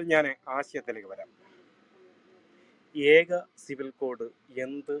 ഇതിനെന്നാലും ഞാൻ ആശയത്തിലേക്ക് വരാം. ഏക സിവിൽ കോഡ്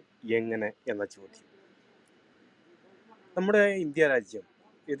എന്ത് എങ്ങനെ എന്ന ചോദ്യം. നമ്മുടെ ഇന്ത്യ രാജ്യം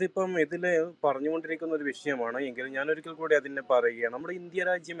ഇതിപ്പം ഇതിൽ പറഞ്ഞുകൊണ്ടിരിക്കുന്ന ഒരു വിഷയമാണ് എങ്കിലും ഞാനൊരിക്കൽ കൂടി അതിനെ പറയുകയാണ്. നമ്മുടെ ഇന്ത്യ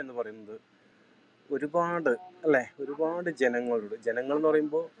രാജ്യം എന്ന് പറയുന്നത് ഒരുപാട് ജനങ്ങൾ എന്ന്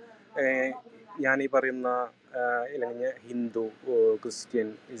പറയുമ്പോൾ ഞാൻ ഈ പറയുന്ന ഹിന്ദു, ക്രിസ്ത്യൻ,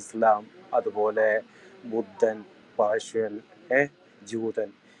 ഇസ്ലാം, അതുപോലെ ബുദ്ധൻ, പാർഷ്യൻ, ജൂതൻ,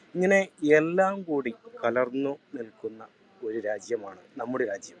 ഇങ്ങനെ എല്ലാം കൂടി കലർന്നു നിൽക്കുന്ന ഒരു രാജ്യമാണ് നമ്മുടെ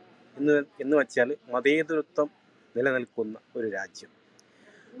രാജ്യം. എന്ന് വെച്ചാൽ മതേതരത്വം നിലനിൽക്കുന്ന ഒരു രാജ്യം.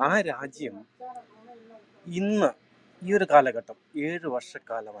 ആ രാജ്യം ഇന്ന് ഈ ഒരു കാലഘട്ടം 7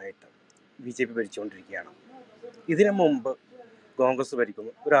 വർഷക്കാലമായിട്ട് BJP ഭരിച്ചുകൊണ്ടിരിക്കുകയാണ്. ഇതിനു മുമ്പ് കോൺഗ്രസ്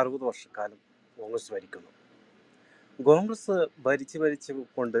ഭരിക്കുന്നു. ഒരു 60 വർഷക്കാലം കോൺഗ്രസ് ഭരിക്കുന്നു. കോൺഗ്രസ് ഭരിച്ച്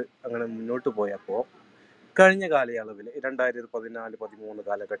കൊണ്ട് അങ്ങനെ മുന്നോട്ട് പോയപ്പോൾ കഴിഞ്ഞ കാലയളവിൽ 2014-13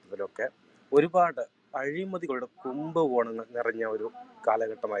 കാലഘട്ടത്തിലൊക്കെ ഒരുപാട് അഴിമതികളുടെ കുംഭകോണങ്ങൾ നിറഞ്ഞ ഒരു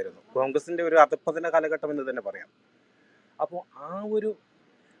കാലഘട്ടമായിരുന്നു. കോൺഗ്രസിന്റെ ഒരു അധപ്പതന കാലഘട്ടം എന്ന് തന്നെ പറയാം. അപ്പോൾ ആ ഒരു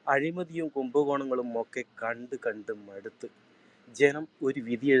അഴിമതിയും കുംഭകോണങ്ങളും ഒക്കെ കണ്ട് മടുത്ത് ജനം ഒരു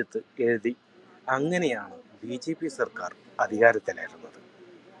എഴുതി അങ്ങനെയാണ് BJP സർക്കാർ അധികാരത്തിലായിരുന്നത്.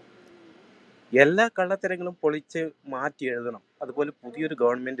 എല്ലാ കള്ളത്തരങ്ങളും പൊളിച്ച് മാറ്റി എഴുതണം, അതുപോലെ പുതിയൊരു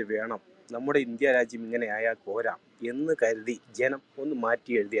ഗവൺമെന്റ് വേണം, നമ്മുടെ ഇന്ത്യ രാജ്യം ഇങ്ങനെ ആയാൽ പോരാ എന്ന് കരുതി ജനം ഒന്ന്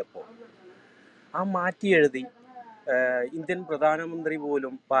മാറ്റി എഴുതിയപ്പോൾ ആ മാറ്റി എഴുതി ഇന്ത്യൻ പ്രധാനമന്ത്രി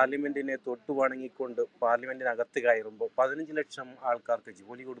പോലും പാർലമെന്റിനെ തൊട്ടു വണങ്ങിക്കൊണ്ട് പാർലമെന്റിനകത്ത് കയറുമ്പോൾ 15 ലക്ഷം ആൾക്കാർക്ക്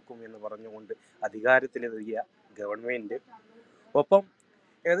ജോലി കൊടുക്കും എന്ന് പറഞ്ഞുകൊണ്ട് അധികാരത്തിലെത്തിയ ഗവൺമെന്റ് ഒപ്പം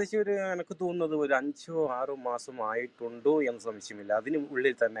ഏകദേശം എനിക്ക് തോന്നുന്നത് ഒരു 5-6 മാസം ആയിട്ടുണ്ടോ എന്ന് സംശയമില്ല. അതിന്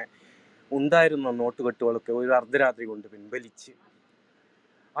ഉള്ളിൽ തന്നെ ഉണ്ടായിരുന്ന നോട്ടുകെട്ടുകളൊക്കെ ഒരു അർദ്ധരാത്രി കൊണ്ട് പിൻവലിച്ച്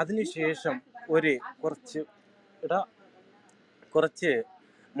അതിനുശേഷം കുറച്ച്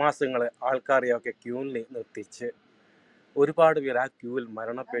മാസങ്ങൾ ആൾക്കാരെയൊക്കെ ക്യൂവിൽ നിർത്തിച്ച് ഒരുപാട് പേർ ആ ക്യൂവിൽ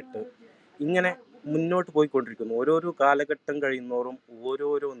മരണപ്പെട്ട് ഇങ്ങനെ മുന്നോട്ട് പോയിക്കൊണ്ടിരിക്കുന്നു. ഓരോരോ കാലഘട്ടം കഴിയുന്നോറും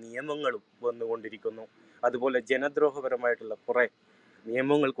ഓരോരോ നിയമങ്ങളും വന്നുകൊണ്ടിരിക്കുന്നു. അതുപോലെ ജനദ്രോഹപരമായിട്ടുള്ള കുറേ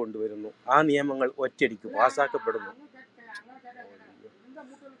നിയമങ്ങൾ കൊണ്ടുവരുന്നു. ആ നിയമങ്ങൾ ഒറ്റയടിക്ക് പാസ്സാക്കപ്പെടുന്നു.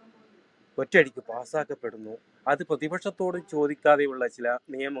 അത് പ്രതിപക്ഷത്തോട് ചോദിക്കാതെയുള്ള ചില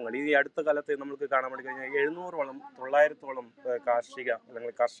നിയമങ്ങൾ ഈ അടുത്ത കാലത്ത് നമുക്ക് കാണാൻ വേണ്ടി കഴിഞ്ഞാൽ 900-ഓളം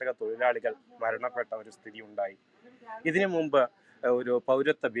കർഷക തൊഴിലാളികൾ മരണപ്പെട്ട ഒരു സ്ഥിതി ഉണ്ടായി. ഇതിനു മുമ്പ് ഒരു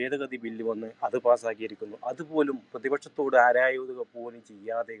പൗരത്വ ഭേദഗതി ബില്ല് വന്ന് അത് പാസ്സാക്കിയിരിക്കുന്നു. അതുപോലും പ്രതിപക്ഷത്തോട് ആരായുക പോലും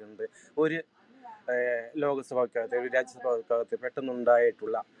ചെയ്യാതെ കൊണ്ട് ഒരു ലോകസഭക്കകത്ത് ഒരു രാജ്യസഭക്കകത്ത്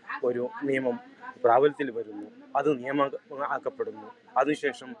പെട്ടെന്നുണ്ടായിട്ടുള്ള ഒരു നിയമം പ്രാബല്യത്തിൽ വരുന്നു. അത് നിയമമാക്കപ്പെടുന്നു.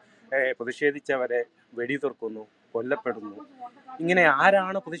 അതിനുശേഷം പ്രതിഷേധിച്ചവരെ വെടിതുറക്കുന്നു, കൊല്ലപ്പെടുന്നു. ഇങ്ങനെ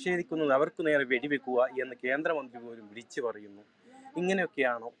ആരാണ് പ്രതിഷേധിക്കുന്നത് അവർക്ക് നേരെ വെടിവെക്കുക എന്ന് കേന്ദ്രമന്ത്രി പോലും വിളിച്ചു പറയുന്നു.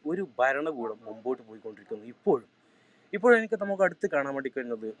 ഇങ്ങനെയൊക്കെയാണ് ഒരു ഭരണകൂടം മുമ്പോട്ട് പോയിക്കൊണ്ടിരിക്കുന്നത്. ഇപ്പോൾ എനിക്ക് നമുക്ക് അടുത്ത് കാണാൻ വേണ്ടി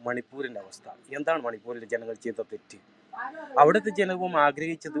കഴിയുന്നത് മണിപ്പൂരിന്റെ അവസ്ഥ. എന്താണ് മണിപ്പൂരിലെ ജനങ്ങൾ ചെയ്ത തെറ്റ്? അവിടുത്തെ ജനവും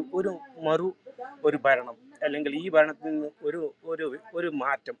ആഗ്രഹിച്ചത് ഒരു ഭരണം, അല്ലെങ്കിൽ ഈ ഭരണത്തിൽ നിന്ന് ഒരു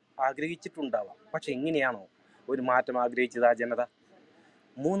മാറ്റം ആഗ്രഹിച്ചിട്ടുണ്ടാവാം. പക്ഷെ എങ്ങനെയാണോ ഒരു മാറ്റം ആഗ്രഹിച്ചത് ആ ജനത?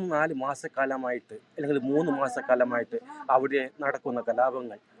 3-4 മാസക്കാലമായിട്ട് അല്ലെങ്കിൽ 3 മാസക്കാലമായിട്ട് അവിടെ നടക്കുന്ന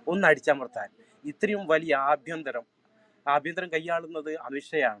കലാപങ്ങൾ ഒന്ന് അടിച്ചമർത്താൻ ഇത്രയും വലിയ ആഭ്യന്തരം കൈയാളുന്നത്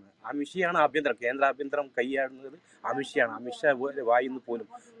അമിത്ഷയാണ് ആഭ്യന്തരം, കേന്ദ്ര ആഭ്യന്തരം കൈയാളുന്നത് അമിത്ഷയാണ്. അമിത്ഷാ വായിന്ന് പോലും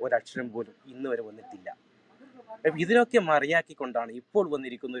ഒരക്ഷരം പോലും ഇന്ന് വരെ വന്നിട്ടില്ല. ഇതിനൊക്കെ മറിയാക്കിക്കൊണ്ടാണ് ഇപ്പോൾ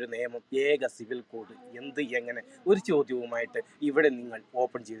വന്നിരിക്കുന്ന ഒരു നിയമം, ഏക സിവിൽ കോഡ്. എങ്ങനെ ഒരു ചോദ്യവുമായിട്ട് ഇവിടെ നിങ്ങൾ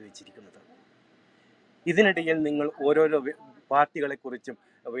ഓപ്പൺ ചെയ്ത് വെച്ചിരിക്കുന്നത്. ഇതിനിടയിൽ നിങ്ങൾ ഓരോരോ പാർട്ടികളെ കുറിച്ചും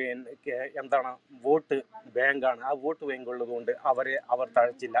വോട്ട് ബാങ്കാണ്, ആ വോട്ട് ബാങ്ക് ഉള്ളതുകൊണ്ട് അവർ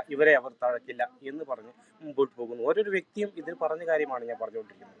തഴച്ചില്ല, ഇവരെ അവർ തഴക്കില്ല എന്ന് പറഞ്ഞ് മുമ്പോട്ട് പോകുന്നു. ഓരോരു വ്യക്തിയും ഇതിൽ പറഞ്ഞ കാര്യമാണ് ഞാൻ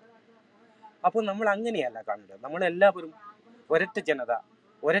പറഞ്ഞുകൊണ്ടിരിക്കുന്നത്. അപ്പോൾ നമ്മൾ അങ്ങനെയല്ല കാണുന്നത്. നമ്മളെല്ലാവരും ഒരൊറ്റ ജനത,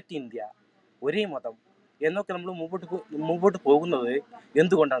 ഒരൊറ്റ ഇന്ത്യ, ഒരേ മതം എന്നൊക്കെ നമ്മൾ മുമ്പോട്ട് പോകുന്നത്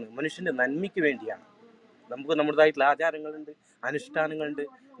എന്തുകൊണ്ടാണ്? മനുഷ്യന്റെ നന്മയ്ക്ക് വേണ്ടിയാണ്. നമുക്ക് നമ്മുടേതായിട്ടുള്ള ആചാരങ്ങളുണ്ട്, അനുഷ്ഠാനങ്ങളുണ്ട്,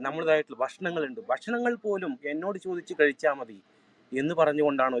 നമ്മുടേതായിട്ടുള്ള ഭക്ഷണങ്ങളുണ്ട്. ഭക്ഷണങ്ങൾ പോലും എന്നോട് ചോദിച്ച് കഴിച്ചാൽ മതി എന്ന്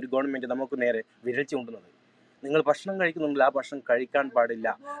പറഞ്ഞുകൊണ്ടാണ് ഒരു ഗവൺമെന്റ് നമുക്ക് നേരെ വിരൽ ചൂണ്ടുന്നത്. നിങ്ങൾ ഭക്ഷണം കഴിക്കുന്നുണ്ടെങ്കിൽ ആ ഭക്ഷണം കഴിക്കാൻ പാടില്ല,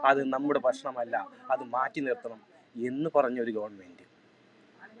 അത് നമ്മുടെ ഭക്ഷണമല്ല, അത് മാറ്റി നിർത്തണം എന്ന് പറഞ്ഞൊരു ഗവൺമെന്റ്.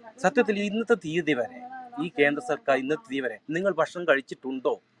 സത്യത്തിൽ ഇന്നത്തെ തീയതി വരെ ഈ കേന്ദ്ര സർക്കാർ ഇന്നത്തെ തീയതി വരെ നിങ്ങൾ ഭക്ഷണം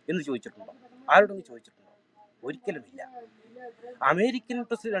കഴിച്ചിട്ടുണ്ടോ എന്ന് ചോദിച്ചിട്ടുണ്ടോ? ആരോടെങ്കിലും ചോദിച്ചിട്ടുണ്ടോ? ഒരിക്കലുമില്ല. അമേരിക്കൻ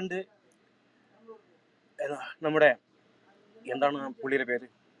പ്രസിഡന്റ് നമ്മുടെ പുള്ളിയുടെ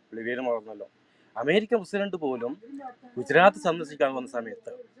പേര് മറന്നല്ലോ. അമേരിക്കൻ പ്രസിഡന്റ് പോലും ഗുജറാത്ത് സന്ദർശിക്കാൻ വന്ന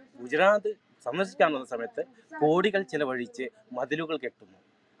സമയത്ത് കോടികൾ ചെലവഴിച്ച് മതിലുകൾ കെട്ടുന്നു.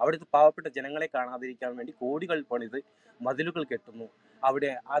 അവിടുത്തെ പാവപ്പെട്ട ജനങ്ങളെ കാണാതിരിക്കാൻ വേണ്ടി കോടികൾ പണിത് മതിലുകൾ കെട്ടുന്നു.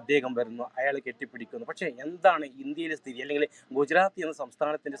 അവിടെ അദ്ദേഹം വരുന്നു, അയാളെ കെട്ടിപ്പിടിക്കുന്നു. പക്ഷെ എന്താണ് ഇന്ത്യയിലെ സ്ഥിതി, അല്ലെങ്കിൽ ഗുജറാത്ത് എന്ന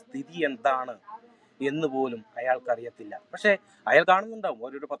സംസ്ഥാനത്തിന്റെ സ്ഥിതി എന്താണ് എന്ന് പോലും അയാൾക്കറിയത്തില്ല. പക്ഷെ അയാൾ കാണുന്നുണ്ടാവും,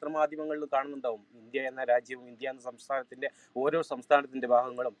 ഓരോരോ പത്രമാധ്യമങ്ങളിലും കാണുന്നുണ്ടാവും ഇന്ത്യ എന്ന രാജ്യവും ഇന്ത്യ എന്ന സംസ്ഥാനത്തിന്റെ ഓരോ സംസ്ഥാനത്തിന്റെ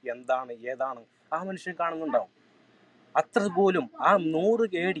ഭാഗങ്ങളും ഏതാണ് ആ മനുഷ്യൻ കാണുന്നുണ്ടാവും. അത്ര പോലും ആ 100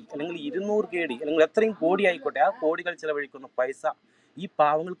 കേടി അല്ലെങ്കിൽ 200 കേടി അല്ലെങ്കിൽ എത്രയും കോടി ആയിക്കോട്ടെ, ആ കോടികൾ ചെലവഴിക്കുന്ന പൈസ ഈ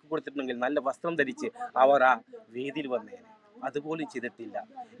പാവങ്ങൾക്ക് കൊടുത്തിട്ടുണ്ടെങ്കിൽ നല്ല വസ്ത്രം ധരിച്ച് അവർ ആ വേദിയിൽ വന്നേനെ. അതുപോലും ചെയ്തിട്ടില്ല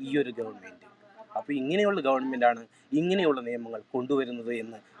ഈ ഒരു ഗവൺമെന്റ്. അപ്പൊ ഇങ്ങനെയുള്ള ഗവൺമെന്റാണ് ഇങ്ങനെയുള്ള നിയമങ്ങൾ കൊണ്ടുവരുന്നത്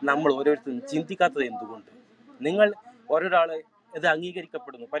എന്ന് നമ്മൾ ഓരോരുത്തരും ചിന്തിക്കാത്തത് എന്തുകൊണ്ട്? നിങ്ങൾ ഓരോരാള് ഇത്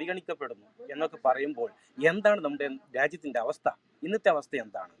അംഗീകരിക്കപ്പെടുന്നു, പരിഗണിക്കപ്പെടുന്നു എന്നൊക്കെ പറയുമ്പോൾ എന്താണ് നമ്മുടെ രാജ്യത്തിന്റെ അവസ്ഥ? ഇന്നത്തെ അവസ്ഥ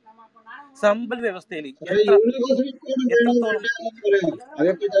എന്താണ്? സമ്പൽ വ്യവസ്ഥയിൽ എത്രത്തോളം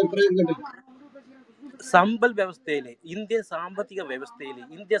സമ്പൽ വ്യവസ്ഥയില്, ഇന്ത്യൻ സാമ്പത്തിക വ്യവസ്ഥയില്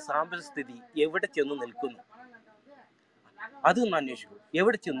ഇന്ത്യ സാമ്പത്തിക സ്ഥിതി എവിടെ ചെന്ന് നിൽക്കുന്നു? അതൊന്ന് അന്വേഷിക്കൂ.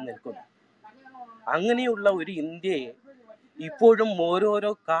 എവിടെ ചെന്ന് നിൽക്കുന്നു? അങ്ങനെയുള്ള ഒരു ഇന്ത്യയെ ഇപ്പോഴും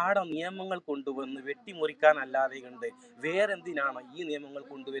ഓരോരോ കാട നിയമങ്ങൾ കൊണ്ടുവന്ന് വെട്ടിമുറിക്കാനല്ലാതെ കണ്ട് വേറെന്തിനാണ് ഈ നിയമങ്ങൾ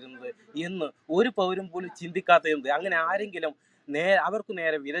കൊണ്ടുവരുന്നത് എന്ന് ഒരു പൗരൻ പോലും ചിന്തിക്കാത്തത്. അങ്ങനെ ആരെങ്കിലും അവർക്ക്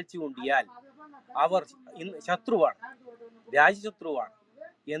നേരെ വിരൽ ചൂണ്ടിയാൽ അവർ ശത്രുവാണ്, രാജ്യശത്രുവാണ്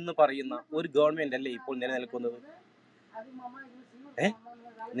എന്ന് പറയുന്ന ഒരു ഗവൺമെന്റ് അല്ലേ ഇപ്പോൾ നിലനിൽക്കുന്നത്?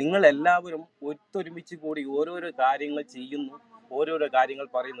 നിങ്ങൾ എല്ലാവരും ഒത്തൊരുമിച്ച് കൂടി ഓരോരോ കാര്യങ്ങൾ ചെയ്യുന്നു, ഓരോരോ കാര്യങ്ങൾ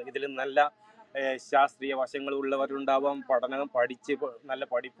പറയുന്നു. ഇതിൽ നല്ല ശാസ്ത്രീയ വശങ്ങൾ ഉള്ളവരുണ്ടാവാം, പഠിച്ച് നല്ല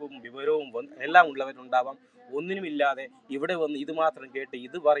പഠിപ്പും വിവരവും എല്ലാം ഉള്ളവരുണ്ടാവാം. ഒന്നിനുമില്ലാതെ ഇവിടെ വന്ന് ഇത് മാത്രം കേട്ട്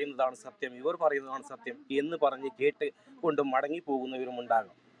ഇത് പറയുന്നതാണ് സത്യം, ഇവർ പറയുന്നതാണ് സത്യം എന്ന് പറഞ്ഞ് കേട്ട് കൊണ്ട് മടങ്ങി പോകുന്നവരും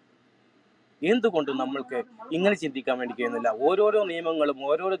ഉണ്ടാകാം. എന്തുകൊണ്ട് നമ്മൾക്ക് ഇങ്ങനെ ചിന്തിക്കാൻ വേണ്ടി കഴിയുന്നില്ല? ഓരോരോ നിയമങ്ങളും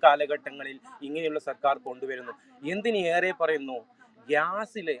ഓരോരോ കാലഘട്ടങ്ങളിൽ ഇങ്ങനെയുള്ള സർക്കാർ കൊണ്ടുവരുന്നു. എന്തിനേറെ പറയുന്നു,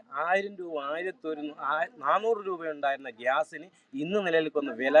 ഗ്യാസില് 1000 രൂപ 400 രൂപ ഉണ്ടായിരുന്ന ഗ്യാസിന് ഇന്ന്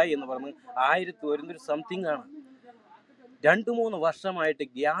നിലനിൽക്കുന്ന വില എന്ന് പറഞ്ഞ് 1100 സംതിങ് ആണ്. 2-3 വർഷമായിട്ട്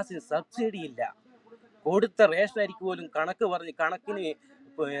ഗ്യാസിന് സബ്സിഡി ഇല്ല. കൊടുത്ത റേഷൻ അരിക്ക് പോലും കണക്കിന്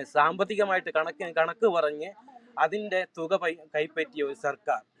സാമ്പത്തികമായിട്ട് കണക്ക് പറഞ്ഞ് അതിന്റെ തുക കൈപ്പറ്റിയ ഒരു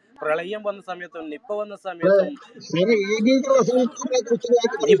സർക്കാർ. പ്രളയം വന്ന സമയത്തും നിപ്പ വന്ന സമയത്തും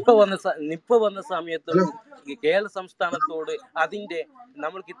കേരള സംസ്ഥാനത്തോട് അതിന്റെ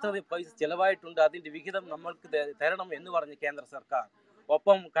നമ്മൾക്ക് ഇത്ര പൈസ ചെലവായിട്ടുണ്ട്, അതിന്റെ വിഹിതം നമ്മൾക്ക് തരണം എന്ന് പറഞ്ഞ് കേന്ദ്ര സർക്കാർ.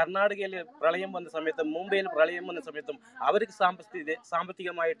 ഒപ്പം കർണാടകയിൽ പ്രളയം വന്ന സമയത്തും മുംബൈയിൽ പ്രളയം വന്ന സമയത്തും അവർക്ക്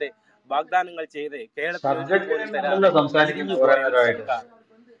സാമ്പത്തികമായിട്ട് വാഗ്ദാനങ്ങൾ ചെയ്ത് കേരളത്തിൽ സർക്കാർ.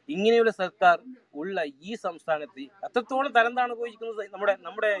 ഇങ്ങനെയുള്ള സർക്കാർ ഉള്ള ഈ സംസ്ഥാനത്ത് എത്രത്തോളം തരംതാണ് പോയിരിക്കുന്നത്.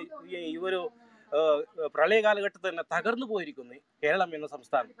 നമ്മുടെ ഈ ഒരു പ്രളയ കാലഘട്ടത്തിൽ തന്നെ തകർന്നു പോയിരിക്കുന്നു കേരളം എന്ന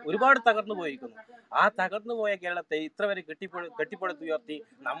സംസ്ഥാനം. ഒരുപാട് തകർന്നു പോയിരിക്കുന്നു. ആ തകർന്നു പോയ കേരളത്തെ ഇത്ര വരെ കെട്ടിപ്പടുത്തുയർത്തി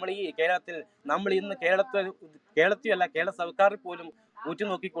നമ്മൾ ഇന്ന് കേരളത്തിലല്ല കേരള സർക്കാരിൽ പോലും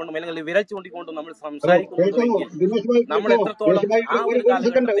ഉറ്റുനോക്കിക്കൊണ്ടും അല്ലെങ്കിൽ വിരൽ ചൂണ്ടിക്കൊണ്ടും നമ്മൾ സംസാരിക്കുന്നുണ്ടെങ്കിൽ നമ്മൾ എത്രത്തോളം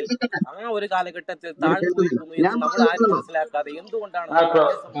ആ ഒരു കാലഘട്ടത്തിൽ താഴ്ന്നു പോയിരിക്കുന്നു എന്ന് നമ്മൾ ആരും മനസ്സിലാക്കാതെ എന്തുകൊണ്ടാണ്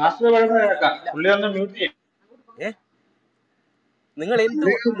നിങ്ങൾ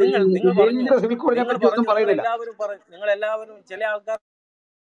എല്ലാവരും ചില ആൾക്കാർ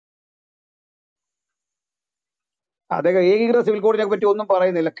അദ്ദേഹം ഏകീകൃത സിവിൽ കോഡിനെ പറ്റി ഒന്നും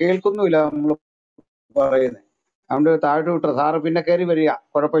പറയുന്നില്ല, കേൾക്കുന്നുമില്ല നമ്മൾ പറയുന്നത്. അതുകൊണ്ട് താഴോട്ട് വിട്ടു സാറ് പിന്നെ കയറി വരിക,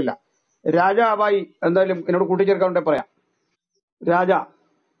 കുഴപ്പമില്ല. രാജാബായി എന്തായാലും എന്നോട് കൂട്ടിച്ചേർക്കാറുണ്ടെ പറയാം. രാജ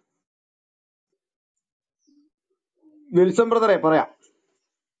വിൽസൺ ബ്രദറെ പറയാം.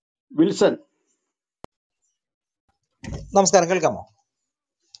 വിൽസൺ, നമസ്കാരം, കേൾക്കാമോ?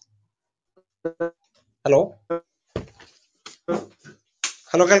 ഹലോ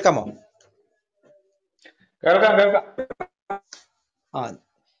കേൾക്കാമോ?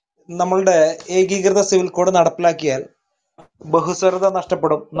 നമ്മളുടെ ഏകീകൃത സിവിൽ കോഡ് നടപ്പിലാക്കിയാൽ ബഹുസ്വരത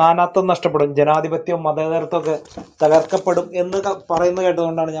നഷ്ടപ്പെടും, നാനാത്വം നഷ്ടപ്പെടും, ജനാധിപത്യവും മതേതരത്വമൊക്കെ തകർക്കപ്പെടും എന്ന് പറയുന്നത്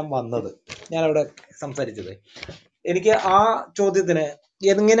കേട്ടതുകൊണ്ടാണ് ഞാൻ വന്നത്, ഞാനവിടെ സംസാരിച്ചത്. എനിക്ക് ആ ചോദ്യത്തിന്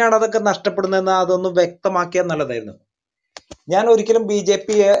എങ്ങനെയാണ് അതൊക്കെ നഷ്ടപ്പെടുന്നതെന്ന് അതൊന്ന് വ്യക്തമാക്കിയാൽ നല്ലതായിരുന്നു. ഞാൻ ഒരിക്കലും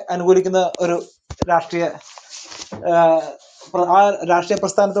BJPയെ അനുകൂലിക്കുന്ന ഒരു രാഷ്ട്രീയ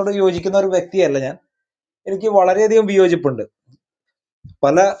പ്രസ്ഥാനത്തോട് യോജിക്കുന്ന ഒരു വ്യക്തിയല്ല ഞാൻ. എനിക്ക് വളരെയധികം വിയോജിപ്പുണ്ട്.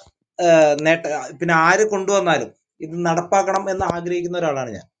 പല പിന്നെ ആര് കൊണ്ടുവന്നാലും ഇത് നടപ്പാക്കണം എന്ന് ആഗ്രഹിക്കുന്ന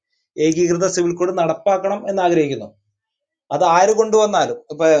ഒരാളാണ് ഞാൻ. ഏകീകൃത സിവിൽ കോഡ് നടപ്പാക്കണം എന്ന് ആഗ്രഹിക്കുന്നു. അത് ആര് കൊണ്ടുവന്നാലും,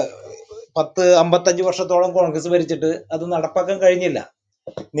 ഇപ്പൊ 55 വർഷത്തോളം കോൺഗ്രസ് ഭരിച്ചിട്ട് അത് നടപ്പാക്കാൻ കഴിഞ്ഞില്ല.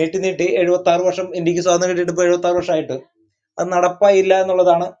 നീട്ടി 76 വർഷം ഇന്ത്യക്ക് സ്വാതന്ത്ര്യം കിട്ടിയിട്ട് ഇപ്പൊ 76 വർഷമായിട്ട് അത് നടപ്പായില്ല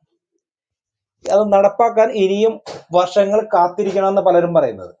എന്നുള്ളതാണ്. അത് നടപ്പാക്കാൻ ഇനിയും വർഷങ്ങൾ കാത്തിരിക്കണമെന്ന് പലരും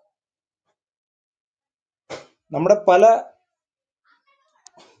പറയുന്നത്. നമ്മുടെ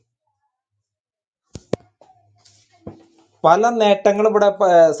പല നേട്ടങ്ങളും ഇവിടെ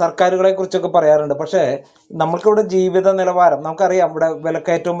സർക്കാരുകളെ കുറിച്ചൊക്കെ പറയാറുണ്ട്. പക്ഷെ നമ്മൾക്കിവിടെ ജീവിത നിലവാരം നമുക്കറിയാം. ഇവിടെ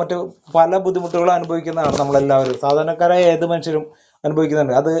വിലക്കയറ്റവും മറ്റു പല ബുദ്ധിമുട്ടുകളും അനുഭവിക്കുന്നതാണ് നമ്മളെല്ലാവരും. സാധാരണക്കാരായ ഏത് മനുഷ്യരും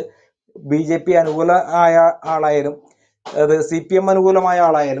അനുഭവിക്കുന്നുണ്ട്. അത് BJP അനുകൂല ആയ ആളായാലും അത് CPM അനുകൂലമായ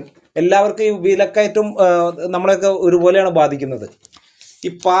ആളായാലും എല്ലാവർക്കും ഈ വിലക്കയറ്റം നമ്മളെയൊക്കെ ഒരുപോലെയാണ് ബാധിക്കുന്നത്. ഈ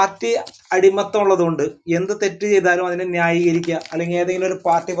പാർട്ടി അടിമത്തം ഉള്ളതുകൊണ്ട് എന്ത് തെറ്റ് ചെയ്താലും അതിനെ ന്യായീകരിക്കുക, അല്ലെങ്കിൽ ഏതെങ്കിലും ഒരു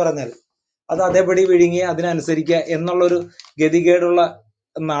പാർട്ടി പറഞ്ഞാൽ അത് അതേപടി വിഴുങ്ങി അതിനനുസരിക്കുക എന്നുള്ളൊരു ഗതികേടുള്ള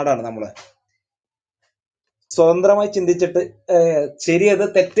നാടാണ് നമ്മള്. സ്വതന്ത്രമായി ചിന്തിച്ചിട്ട് ശരിയത്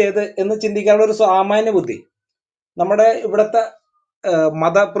തെറ്റേത് എന്ന് ചിന്തിക്കാനുള്ള ഒരു സാമാന്യ ബുദ്ധി നമ്മുടെ ഇവിടുത്തെ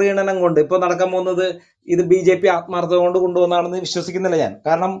മതപ്രീണനം കൊണ്ട് ഇപ്പൊ നടക്കാൻ പോകുന്നത് ഇത് BJP ആത്മാർത്ഥത കൊണ്ട് കൊണ്ടുവന്നാണെന്ന് വിശ്വസിക്കുന്നില്ല ഞാൻ.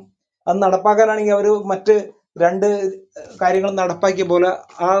 കാരണം അത് നടപ്പാക്കാനാണെങ്കിൽ അവർ മറ്റ് 2 കാര്യങ്ങൾ നടപ്പാക്കിയ പോലെ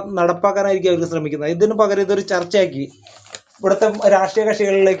ആ നടപ്പാക്കാനായിരിക്കും അവർ ശ്രമിക്കുന്നത്. ഇതിന് പകരം ഇതൊരു ചർച്ചയാക്കി ഇവിടുത്തെ രാഷ്ട്രീയ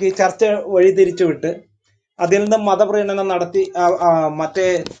കക്ഷികളിലേക്ക് ചർച്ച വഴി തിരിച്ചുവിട്ട് അതിൽ നിന്ന് മതപ്രീണനം നടത്തി മറ്റേ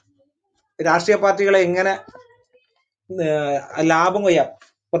രാഷ്ട്രീയ പാർട്ടികളെ എങ്ങനെ ലാഭം കൊയ്യാം,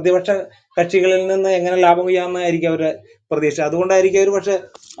 പ്രതിപക്ഷ കക്ഷികളിൽ നിന്ന് എങ്ങനെ ലാഭം കൊയ്യാമെന്നായിരിക്കും അവരുടെ പ്രതീക്ഷ. അതുകൊണ്ടായിരിക്കും അവർ പക്ഷെ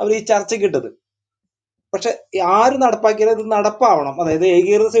അവർ ഈ ചർച്ചയ്ക്ക് ഇട്ടത്. പക്ഷെ ആര് നടപ്പാക്കിയാലും ഇത് നടപ്പാവണം. അതായത്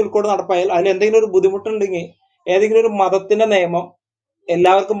ഏകീകൃത സിവിൽ കോഡ് നടപ്പായാൽ അതിൽ എന്തെങ്കിലും ഒരു ബുദ്ധിമുട്ടുണ്ടെങ്കിൽ ഏതെങ്കിലും ഒരു മതത്തിന്റെ നിയമം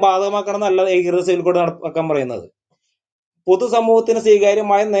എല്ലാവർക്കും ബാധകമാക്കണം എന്നല്ല ഏകീകൃത സിവിൽ കോഡ് നടപ്പാക്കാൻ പറയുന്നത്. പൊതുസമൂഹത്തിന്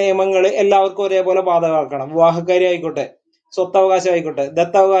സ്വീകാര്യമായ നിയമങ്ങൾ എല്ലാവർക്കും ഒരേപോലെ ബാധകമാക്കണം. വിവാഹക്കാരി ആയിക്കോട്ടെ, സ്വത്തവകാശം ആയിക്കോട്ടെ,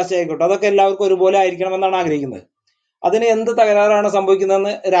 ദത്തവകാശം ആയിക്കോട്ടെ, അതൊക്കെ എല്ലാവർക്കും ഒരുപോലെ ആയിരിക്കണം എന്നാണ് ആഗ്രഹിക്കുന്നത്. അതിന് എന്ത് തകരാറാണ്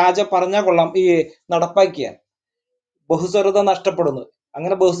സംഭവിക്കുന്നതെന്ന് രാജ പറഞ്ഞാൽ കൊള്ളാം. ഈ നടപ്പാക്കിയ ബഹുസ്വരത നഷ്ടപ്പെടുന്നു.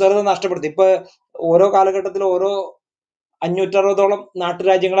 അങ്ങനെ ബഹുസ്വരത നഷ്ടപ്പെടുത്തി ഇപ്പൊ ഓരോ കാലഘട്ടത്തിലും ഓരോ 560ഓളം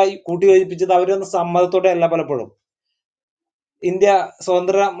നാട്ടുരാജ്യങ്ങളായി കൂട്ടിയോജിപ്പിച്ചത് അവരൊന്നും സമ്മതത്തോടെ അല്ല. പലപ്പോഴും ഇന്ത്യ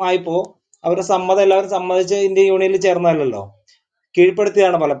സ്വതന്ത്രമായപ്പോ അവരുടെ സമ്മതം എല്ലാവരും സമ്മതിച്ച് ഇന്ത്യൻ യൂണിയനിൽ ചേർന്നതല്ലോ,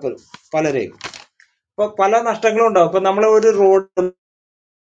 കീഴ്പ്പെടുത്തിയതാണ് പലരെയും. ഇപ്പൊ പല നഷ്ടങ്ങളും ഉണ്ടാവും. ഇപ്പൊ നമ്മളെ ഒരു റോഡ്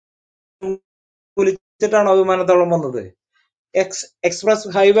കുലിച്ചിട്ടാണോ വിമാനത്താവളം വന്നത്?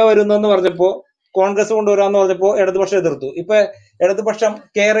 എക്സ്പ്രസ് ഹൈവേ വരുന്നെന്ന് പറഞ്ഞപ്പോ കോൺഗ്രസ് കൊണ്ടുവരാന്ന് പറഞ്ഞപ്പോ ഇടതുപക്ഷം എതിർത്തു. ഇപ്പൊ ഇടതുപക്ഷം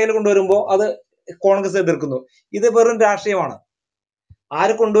കേരളയിൽ കൊണ്ടുവരുമ്പോ അത് കോൺഗ്രസ് എതിർക്കുന്നു. ഇത് വെറും രാഷ്ട്രീയമാണ്.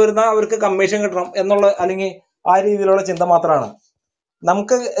 ആര് കൊണ്ടുവരുന്ന അവർക്ക് കമ്മീഷൻ കിട്ടണം എന്നുള്ള അല്ലെങ്കിൽ ആ രീതിയിലുള്ള ചിന്ത മാത്രമാണ്.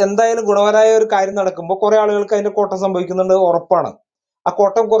 നമുക്ക് എന്തായാലും ഗുണകരമായ ഒരു കാര്യം നടക്കുമ്പോൾ കുറെ ആളുകൾക്ക് അതിന്റെ കോട്ടം സംഭവിക്കുന്നുണ്ട്, ഉറപ്പാണ്. ആ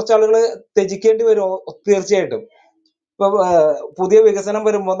കോട്ടം കുറച്ച് ആളുകൾ ത്യജിക്കേണ്ടി വരും തീർച്ചയായിട്ടും. ഇപ്പൊ പുതിയ വികസനം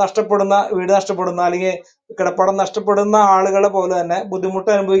വരുമ്പോൾ നഷ്ടപ്പെടുന്ന വീട് നഷ്ടപ്പെടുന്ന അല്ലെങ്കിൽ കിടപ്പാടം നഷ്ടപ്പെടുന്ന ആളുകളെ പോലെ തന്നെ ബുദ്ധിമുട്ട്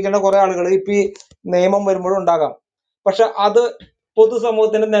അനുഭവിക്കേണ്ട കുറെ ആളുകൾ ഇപ്പൊ ഈ നിയമം വരുമ്പോഴും ഉണ്ടാകാം. പക്ഷെ അത്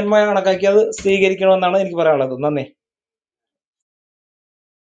പൊതുസമൂഹത്തിന്റെ നന്മ കണക്കാക്കി അത് സ്വീകരിക്കണമെന്നാണ് എനിക്ക് പറയാനുള്ളത്. നന്ദി.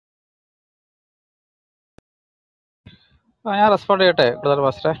 ഞാൻ റെസ്പോണ്ട് ചെയ്യട്ടെ ബ്രദർ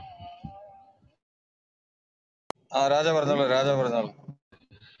മാസ്റ്ററെ? രാജ പറഞ്ഞോളൂ.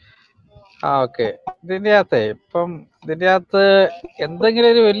 ഓക്കെ. ഇതിന്റെ അകത്ത് എന്തെങ്കിലും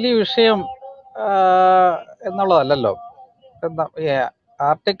ഒരു വലിയ വിഷയം എന്നുള്ളതല്ലല്ലോ.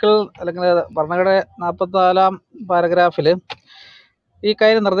 ആർട്ടിക്കിൾ അല്ലെങ്കിൽ ഭരണഘടന 44-ാം പാരഗ്രാഫില് ഈ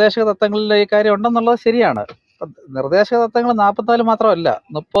കാര്യം നിർദ്ദേശക തത്വങ്ങളിൽ ഈ കാര്യം ഉണ്ടെന്നുള്ളത് ശരിയാണ്. നിർദ്ദേശക തത്വങ്ങൾ 44 മാത്രമല്ല,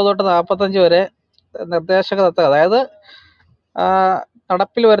 30 തൊട്ട് 45 വരെ നിർദ്ദേശക തത്വം, അതായത്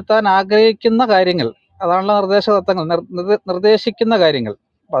നടപ്പിൽ വരുത്താൻ ആഗ്രഹിക്കുന്ന കാര്യങ്ങൾ, അതാണല്ലോ നിർദ്ദേശക തത്വങ്ങൾ, നിർദ്ദേശിക്കുന്ന കാര്യങ്ങൾ.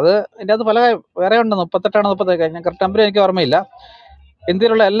 അപ്പം അത് ഇതിൻ്റെ അകത്ത് പല വേറെ ഉണ്ട്. 38 ഞാൻ കറക്റ്റ് നമ്പർ എനിക്ക് ഓർമ്മയില്ല.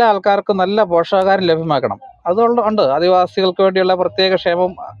 ഇന്ത്യയിലുള്ള എല്ലാ ആൾക്കാർക്കും നല്ല പോഷകാഹാരം ലഭ്യമാക്കണം, അതുകൊണ്ട് ആദിവാസികൾക്ക് വേണ്ടിയുള്ള പ്രത്യേക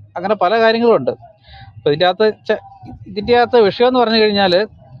ക്ഷേമം, അങ്ങനെ പല കാര്യങ്ങളും ഉണ്ട്. അപ്പം ഇതിൻ്റെ അകത്ത് വിഷയം എന്ന് പറഞ്ഞു കഴിഞ്ഞാൽ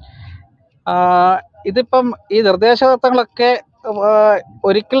ഇതിപ്പം ഈ നിർദ്ദേശതത്വങ്ങളൊക്കെ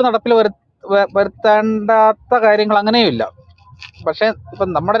ഒരിക്കലും നടപ്പിൽ വരുത്തേണ്ടാത്ത കാര്യങ്ങൾ അങ്ങനെയുമില്ല. പക്ഷെ ഇപ്പം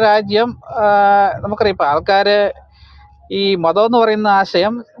നമ്മുടെ രാജ്യം നമുക്കറിയാം, ഇപ്പം ആൾക്കാര് ഈ മതം എന്ന് പറയുന്ന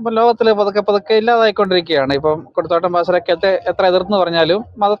ആശയം ഇപ്പം ലോകത്തിൽ പതുക്കെ ഇല്ലാതായിക്കൊണ്ടിരിക്കുകയാണ്. ഇപ്പം കൊടുത്തോട്ടം പാസ്റ്ററൊക്കെ എത്ര എതിർന്ന് പറഞ്ഞാലും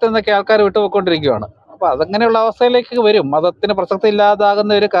മതത്തിൽ നിന്നൊക്കെ ആൾക്കാർ വിട്ടുപോയിക്കൊണ്ടിരിക്കുകയാണ്. അപ്പം അതങ്ങനെയുള്ള അവസ്ഥയിലേക്ക് വരും. മതത്തിന് പ്രസക്തി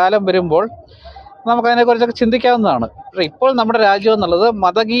ഇല്ലാതാകുന്ന ഒരു കാലം വരുമ്പോൾ നമുക്കതിനെക്കുറിച്ചൊക്കെ ചിന്തിക്കാവുന്നതാണ്. പക്ഷെ ഇപ്പോൾ നമ്മുടെ രാജ്യം എന്നുള്ളത്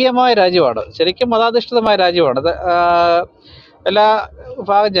മതകീയമായ രാജ്യമാണ്, ശരിക്കും മതാധിഷ്ഠിതമായ രാജ്യമാണ്. എല്ലാ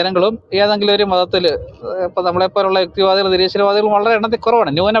വിഭാഗം ജനങ്ങളും ഏതെങ്കിലും ഒരു മതത്തിൽ, ഇപ്പം നമ്മളെപ്പോലുള്ള യുക്തിവാദികൾ നിരീശ്വരവാദികളും വളരെ എണ്ണത്തിൽ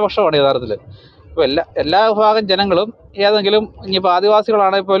കുറവാണ്, ന്യൂനപക്ഷമാണ് യഥാർത്ഥത്തിൽ. അപ്പോൾ എല്ലാ വിഭാഗം ജനങ്ങളും ഏതെങ്കിലും, ഇനിയിപ്പോൾ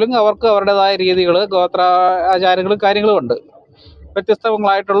ആദിവാസികളാണെങ്കിൽ പോലും അവർക്ക് അവരുടേതായ രീതികൾ, ഗോത്ര ആചാരങ്ങളും കാര്യങ്ങളും ഉണ്ട്.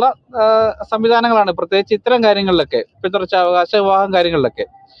 വ്യത്യസ്തങ്ങളായിട്ടുള്ള സംവിധാനങ്ങളാണ്, പ്രത്യേകിച്ച് ഇത്തരം കാര്യങ്ങളിലൊക്കെ, പിന്തുടർച്ചാവകാശ വിവാഹം കാര്യങ്ങളിലൊക്കെ.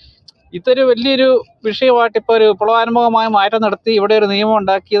 ഇതൊരു വലിയൊരു വിഷയമായിട്ട് ഇപ്പോൾ ഒരു വിപ്ലവാത്മകമായ മാറ്റം നടത്തി ഇവിടെ ഒരു നിയമം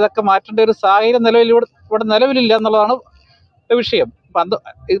ഉണ്ടാക്കി ഇതൊക്കെ മാറ്റേണ്ട ഒരു സാഹചര്യം ഇവിടെ നിലവിലില്ല എന്നുള്ളതാണ് വിഷയം.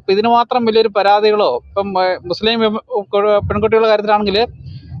 അപ്പം ഇതിന് മാത്രം വലിയൊരു പരാതികളോ, ഇപ്പം മുസ്ലിം പെൺകുട്ടികളുടെ കാര്യത്തിലാണെങ്കിൽ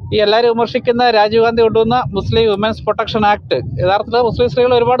ഈ എല്ലാവരും വിമർശിക്കുന്ന രാജീവ് ഗാന്ധി കൊണ്ടുവന്ന മുസ്ലിം വിമൻസ് പ്രൊട്ടക്ഷൻ ആക്ട് യഥാർത്ഥത്തിൽ മുസ്ലിം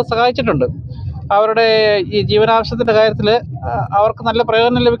സ്ത്രീകളെ ഒരുപാട് സഹായിച്ചിട്ടുണ്ട്. അവരുടെ ഈ ജീവനാവശ്യത്തിൻ്റെ കാര്യത്തിൽ അവർക്ക് നല്ല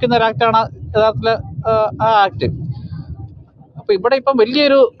പ്രയോജനം ലഭിക്കുന്ന ഒരു ആക്ടാണ് യഥാർത്ഥത്തിൽ ആ ആക്ട്. അപ്പം ഇവിടെ ഇപ്പം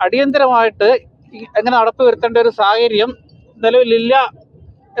വലിയൊരു അടിയന്തരമായിട്ട് എങ്ങനെ നടപ്പ് വരുത്തേണ്ട ഒരു സാഹചര്യം നിലവിലില്ല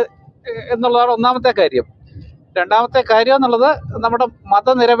എന്നുള്ളതാണ് ഒന്നാമത്തെ കാര്യം. രണ്ടാമത്തെ കാര്യം എന്നുള്ളത് നമ്മുടെ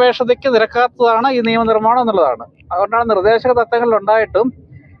മതനിരപേക്ഷതയ്ക്ക് നിരക്കാത്തതാണ് ഈ നിയമനിർമ്മാണം എന്നുള്ളതാണ്. അതുകൊണ്ടാണ് നിർദ്ദേശക തത്വങ്ങൾ ഉണ്ടായിട്ടും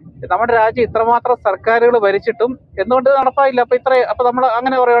നമ്മുടെ രാജ്യം ഇത്രമാത്രം സർക്കാരുകൾ ഭരിച്ചിട്ടും എന്തുകൊണ്ട് നടപ്പായില്ല? അപ്പം നമ്മൾ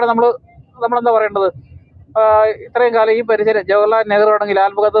അങ്ങനെ പറയുകയാണെങ്കിൽ നമ്മളെന്താ പറയേണ്ടത്? ഇത്രയും കാലം ഈ പരിചയം ജവഹർലാൽ നെഹ്റു ആണെങ്കിൽ,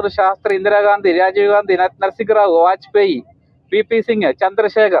 ലാൽ ബഹദൂർ ശാസ്ത്രി, ഇന്ദിരാഗാന്ധി, രാജീവ് ഗാന്ധി, നരസിംഹറാവു, വാജ്പേയി, VP സിംഗ്,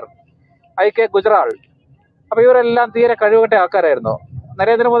 ചന്ദ്രശേഖർ, IK ഗുജറാൾ, അപ്പോൾ ഇവരെല്ലാം തീരെ കഴിവുകെട്ട ആൾക്കാരായിരുന്നു.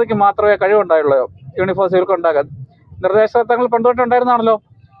 നരേന്ദ്രമോദിക്ക് മാത്രമേ കഴിവുണ്ടായുള്ളൂ യൂണിഫോം സിവിൽ കോഡ് ഉണ്ടാക്കാൻ. നിർദ്ദേശതത്വങ്ങൾ പണ്ടുതൊട്ടുണ്ടായിരുന്നാണല്ലോ.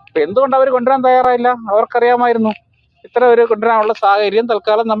 അപ്പം എന്തുകൊണ്ട് അവർ കൊണ്ടുവരാൻ തയ്യാറായില്ല? അവർക്കറിയാമായിരുന്നു ഇത്ര ഒരു കൊണ്ടുവരാനുള്ള സാഹചര്യം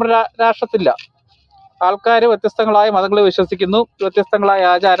തൽക്കാലം നമ്മുടെ രാഷ്ട്രത്തില്ല. ആൾക്കാർ വ്യത്യസ്തങ്ങളായ മതങ്ങളിൽ വിശ്വസിക്കുന്നു, വ്യത്യസ്തങ്ങളായ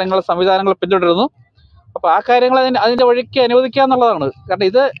ആചാരങ്ങൾ, സംവിധാനങ്ങൾ പിന്തുടരുന്നു. അപ്പോൾ ആ കാര്യങ്ങൾ അതിൻ്റെ വഴിക്ക് അനുവദിക്കുക എന്നുള്ളതാണ്. കാരണം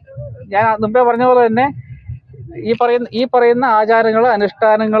ഇത് ഞാൻ മുമ്പേ പറഞ്ഞ പോലെ തന്നെ ഈ പറയുന്ന ആചാരങ്ങൾ,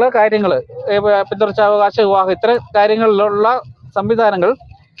 അനുഷ്ഠാനങ്ങൾ, കാര്യങ്ങൾ, പിന്തുടർച്ചാവകാശ വിവാഹം, ഇത്തരം കാര്യങ്ങളിലുള്ള സംവിധാനങ്ങൾ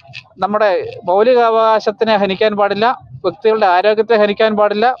നമ്മുടെ മൗലികാവകാശത്തിനെ ഹനിക്കാൻ പാടില്ല, വ്യക്തികളുടെ ആരോഗ്യത്തെ ഹനിക്കാൻ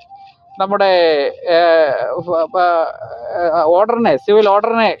പാടില്ല, നമ്മുടെ ഓർഡറിനെ, സിവിൽ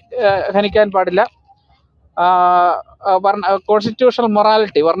ഓർഡറിനെ ഹനിക്കാൻ പാടില്ല, കോൺസ്റ്റിറ്റ്യൂഷണൽ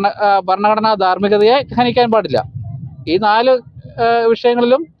മൊറാലിറ്റി, ഭരണഘടനാ ധാർമ്മികതയെ ഹനിക്കാൻ പാടില്ല. ഈ 4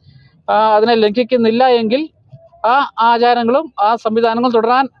 വിഷയങ്ങളിലും അതിനെ ലംഘിക്കുന്നില്ല എങ്കിൽ ആ ആചാരങ്ങളും ആ സംവിധാനങ്ങളും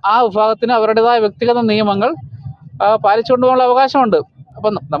തുടരാൻ ആ വിഭാഗത്തിന് അവരുടേതായ വ്യക്തിഗത നിയമങ്ങൾ പാലിച്ചുകൊണ്ടുപോകാനുള്ള അവകാശമുണ്ട്.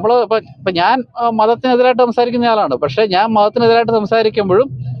 അപ്പം ഇപ്പം ഞാൻ മതത്തിനെതിരായിട്ട് സംസാരിക്കുന്ന ആളാണ്. പക്ഷേ ഞാൻ മതത്തിനെതിരായിട്ട് സംസാരിക്കുമ്പോഴും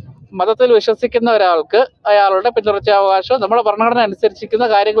മതത്തിൽ വിശ്വസിക്കുന്ന ഒരാൾക്ക് അയാളുടെ പിന്തുടർച്ചാവകാശം നമ്മുടെ ഭരണഘടന അനുസരിച്ചിരിക്കുന്ന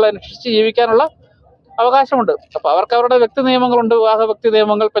കാര്യങ്ങൾ അനുസരിച്ച് ജീവിക്കാനുള്ള അവകാശമുണ്ട്. അപ്പോൾ അവർക്ക് അവരുടെ വ്യക്തി നിയമങ്ങളുണ്ട്, വിവാഹ വ്യക്തി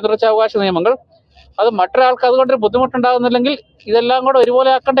നിയമങ്ങൾ, പിന്തുടർച്ചാവകാശ നിയമങ്ങൾ. അത് മറ്റൊരാൾക്ക് അതുകൊണ്ടൊരു ബുദ്ധിമുട്ടുണ്ടാകുന്നില്ലെങ്കിൽ ഇതെല്ലാം കൂടെ ഒരുപോലെ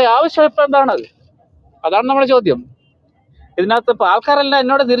ആക്കേണ്ട ആവശ്യം ഇപ്പം എന്താണ്? അതാണ് നമ്മുടെ ചോദ്യം. ഇതിനകത്ത് ഇപ്പോൾ ആൾക്കാരെല്ലാം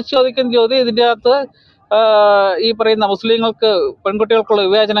എന്നോട് തിരിച്ചു ചോദിക്കുന്ന ചോദ്യം, ഇതിൻ്റെ അകത്ത് ഈ പറയുന്ന മുസ്ലിങ്ങൾക്ക് പെൺകുട്ടികൾക്കുള്ള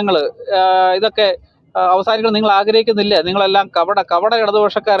വിവേചനങ്ങൾ, ഇതൊക്കെ അവസാനിക്കണം നിങ്ങൾ ആഗ്രഹിക്കുന്നില്ലേ? നിങ്ങളെല്ലാം കപട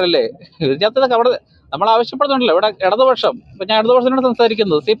ഇടതുപക്ഷക്കാരല്ലേ? ഇതിനകത്ത് കപട നമ്മൾ ആവശ്യപ്പെടുന്നുണ്ടല്ലോ. ഇവിടെ ഇടതുപക്ഷം, ഇപ്പം ഞാൻ ഇടതുപക്ഷത്തിനോട്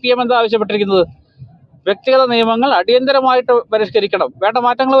സംസാരിക്കുന്നത്, CPM എന്താ ആവശ്യപ്പെട്ടിരിക്കുന്നത്? വ്യക്തിഗത നിയമങ്ങൾ അടിയന്തരമായിട്ട് പരിഷ്കരിക്കണം, വേണ്ട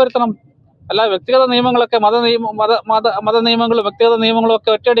മാറ്റങ്ങൾ വരുത്തണം. അല്ല വ്യക്തിഗത നിയമങ്ങളൊക്കെ മത നിയമങ്ങളും വ്യക്തിഗത നിയമങ്ങളും ഒക്കെ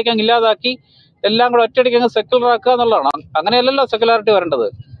ഒറ്റയടിക്കാൻ ഇല്ലാതാക്കി എല്ലാം കൂടെ ഒറ്റയടിക്കങ്ങ് സെക്യുലർ ആക്കുക എന്നുള്ളതാണ്. അങ്ങനെയല്ലല്ലോ സെക്യുലാരിറ്റി വരേണ്ടത്.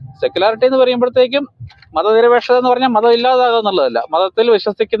 സെക്യുലാരിറ്റി എന്ന് പറയുമ്പോഴത്തേക്കും മതനിരപേക്ഷത എന്ന് പറഞ്ഞാൽ മതം ഇല്ലാതാകുക എന്നുള്ളതല്ല. മതത്തിൽ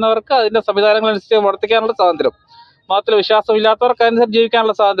വിശ്വസിക്കുന്നവർക്ക് അതിന്റെ സംവിധാനങ്ങൾ അനുസരിച്ച് പ്രവർത്തിക്കാനുള്ള സ്വാതന്ത്ര്യം, മതത്തിൽ വിശ്വാസമില്ലാത്തവർക്ക് അനുസരിച്ച്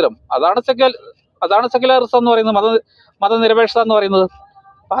ജീവിക്കാനുള്ള സ്വാതന്ത്ര്യം, അതാണ് സെക്യുലറിസം എന്ന് പറയുന്നത്, മതനിരപേക്ഷത എന്ന് പറയുന്നത്.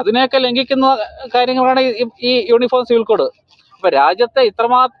 അപ്പം അതിനെയൊക്കെ ലംഘിക്കുന്ന കാര്യങ്ങളാണ് ഈ യൂണിഫോം സിവിൽ കോഡ്. അപ്പൊ രാജ്യത്തെ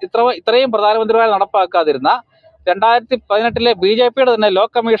ഇത്രയും പ്രധാനമന്ത്രിമാർ നടപ്പാക്കാതിരുന്ന 2018 BJPയുടെ തന്നെ law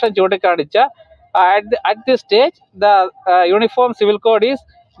commission ചൂണ്ടിക്കാണിച്ച at the stage the uniform civil code is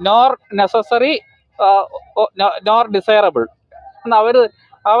nor necessary nor desirable എന്ന്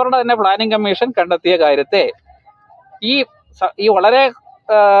അവരുടെ തന്നെ പ്ലാനിംഗ് കമ്മീഷൻ കണ്ടെത്തിയ കാര്യത്തെ ഈ വളരെ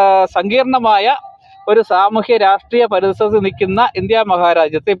സങ്കീർണമായ ഒരു സാമൂഹ്യ രാഷ്ട്രീയ പരിസ്ഥിതി നിൽക്കുന്ന ഇന്ത്യ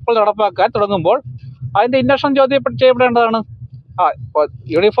മഹാരാജ്യത്ത് ഇപ്പോൾ നടപ്പാക്കാൻ തുടങ്ങുമ്പോൾ അതിന്റെ ഇന്റൻഷൻ ചോദ്യം ചെയ്യപ്പെടേണ്ടതാണ്.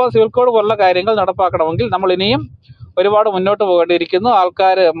 യൂണിഫോം സിവിൽ കോഡ് പോലുള്ള കാര്യങ്ങൾ നടപ്പാക്കണമെങ്കിൽ നമ്മൾ ഇനിയും ഒരുപാട് മുന്നോട്ട് പോകേണ്ടിയിരിക്കുന്നു.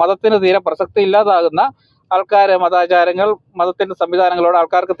 ആൾക്കാർ മതത്തിന് തീരെ പ്രസക്തി ഇല്ലാതാകുന്ന ആൾക്കാർ, മതാചാരങ്ങൾ, മതത്തിന്റെ സംവിധാനങ്ങളോട്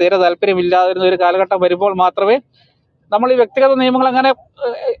ആൾക്കാർക്ക് തീരെ താല്പര്യമില്ലാതിരുന്ന ഒരു കാലഘട്ടം വരുമ്പോൾ മാത്രമേ നമ്മൾ ഈ വ്യക്തിഗത നിയമങ്ങൾ അങ്ങനെ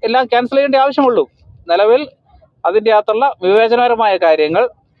എല്ലാം ക്യാൻസൽ ചെയ്യേണ്ട ആവശ്യമുള്ളൂ. നിലവിൽ അതിൻ്റെ അകത്തുള്ള വിവേചനപരമായ കാര്യങ്ങൾ,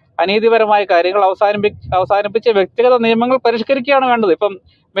 അനീതിപരമായ കാര്യങ്ങൾ അവസാനിപ്പിച്ച് വ്യക്തിഗത നിയമങ്ങൾ പരിഷ്കരിക്കുകയാണ് വേണ്ടത്. ഇപ്പം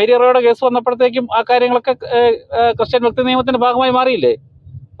മേരി റോയുടെ കേസ് വന്നപ്പോഴത്തേക്കും ആ കാര്യങ്ങളൊക്കെ ക്രിസ്ത്യൻ വ്യക്തി നിയമത്തിന്റെ ഭാഗമായി മാറിയില്ലേ?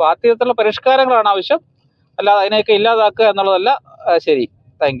 അപ്പോൾ ആ തരത്തിലുള്ള പരിഷ്കാരങ്ങളാണ് ആവശ്യം, അല്ലാതെ അതിനെയൊക്കെ ഇല്ലാതാക്കുക എന്നുള്ളതല്ല ശരി.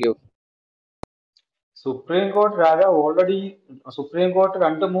 Thank you. Supreme court already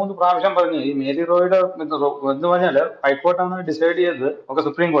 2-3 പ്രാവശ്യം പറഞ്ഞു ഈ മേരി റോയുടെ എന്ന് പറഞ്ഞാല് ഹൈക്കോർട്ടാണ് ഡിസൈഡ് ചെയ്തത് ഒക്കെ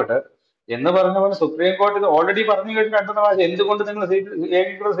സുപ്രീം കോർട്ട് എന്ന് പറഞ്ഞ പോലെ സുപ്രീം കോർട്ട് ഇത് ഓൾറെഡി പറഞ്ഞു കഴിഞ്ഞ 2 പ്രാവശ്യം എന്തുകൊണ്ട് നിങ്ങൾ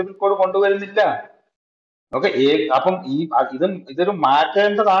സിവിൽ കോഡ് കൊണ്ടുവരുന്നില്ല? ഓക്കെ, അപ്പം ഇതൊരു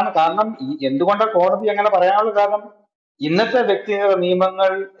മാറ്റേണ്ടതാണ്. കാരണം എന്തുകൊണ്ടാണ് കോടതി അങ്ങനെ പറയാനുള്ള കാരണം, ഇന്നത്തെ വ്യക്തിഗത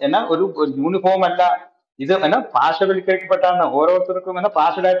നിയമങ്ങൾ ഒരു യൂണിഫോം അല്ല, ഇത് പാർശ്വവൽക്കരിക്കപ്പെട്ടാണ്. ഓരോരുത്തർക്കും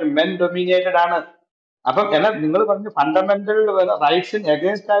പാർഷ്യലായിട്ട് മെൻ ഡൊമിനേറ്റഡ് ആണ്. അപ്പം നിങ്ങൾ പറഞ്ഞ ഫണ്ടമെന്റൽ റൈറ്റ്സിന്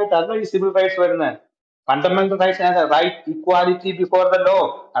എഗൻസ്റ്റ് ആയിട്ടല്ല ഈ സിവിൽ റൈറ്റ്സ് വരുന്നത്. Fundamental rights, right equality before the law,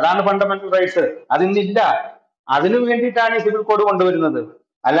 അതാണ് ഫണ്ടമെന്റൽ റൈറ്റ്സ്. അതിന്നില്ല. അതിനു വേണ്ടിയിട്ടാണ് ഈ സിവിൽ കോഡ് കൊണ്ടുവരുന്നത്.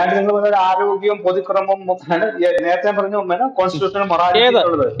 അല്ലാണ്ട് നിങ്ങൾ പറഞ്ഞ ആരോഗ്യവും പൊതുക്രമവും നേരത്തെ പറഞ്ഞു കോൺസ്റ്റിറ്റ്യൂഷണൽ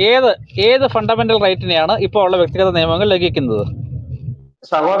മൊറാലിറ്റി. ഏത് ഫണ്ടമെന്റൽ റൈറ്റിനെയാണ് ഇപ്പോൾ ഉള്ള വ്യക്തിഗത നിയമങ്ങൾ ലംഘിക്കുന്നത്?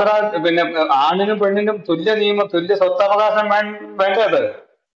 സഹോദര, ആണിനും പെണ്ണിനും തുല്യ സ്വത്തവകാശം വേണ്ടത്.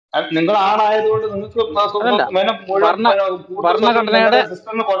 നിങ്ങൾ ആണായതുകൊണ്ട്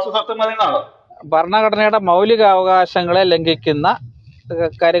ഭരണഘടനയുടെ മൗലിക അവകാശങ്ങളെ ലംഘിക്കുന്ന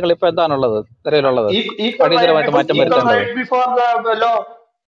കാര്യങ്ങൾ ഇപ്പൊ എന്താണുള്ളത് നിലവിലുള്ളത്? അടിയന്തരമായിട്ട് മാറ്റം വരുത്തേണ്ടത്.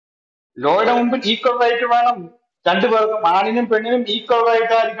 ലോയുടെ മുമ്പിൽ ഈക്വൽ റൈറ്റ് വേണം. 2 പേർക്കും, ആണിനും പെണ്ണിനും ഈക്വൽ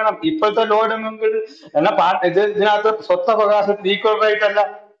റൈറ്റ് ആയിരിക്കണം. ഇപ്പോഴത്തെ ലോയുടെ മുമ്പിൽ ഇതിനകത്ത് സ്വത്തവകാശത്തിൽ ഈക്വൽ റൈറ്റ് അല്ല.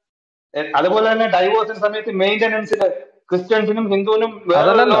 അതുപോലെ തന്നെ ഡൈവോഴ്സിന് സമയത്ത് മെയിന്റനൻസിൽ ക്രിസ്ത്യൻസിനും ഹിന്ദുവിനും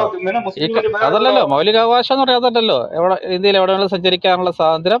അതല്ലല്ലോ മൗലികാവകാശം എന്ന് പറയാൻ. അതല്ലല്ലോ ഇന്ത്യയിൽ എവിടെ വേണമെങ്കിലും സഞ്ചരിക്കാനുള്ള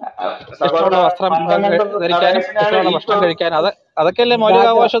സ്വാതന്ത്ര്യം, ഇഷ്ടമുള്ള വസ്ത്രം ധരിക്കാനും ഇഷ്ടമുള്ള ഭക്ഷണം കഴിക്കാനും, അതൊക്കെയല്ലേ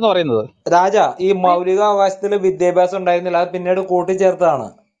മൗലികാവകാശം എന്ന് പറയുന്നത്. രാജ, ഈ മൗലികാവകാശത്തില് വിദ്യാഭ്യാസം ഉണ്ടായിരുന്നില്ല, അത് പിന്നീട് കൂട്ടിച്ചേർത്താണ്.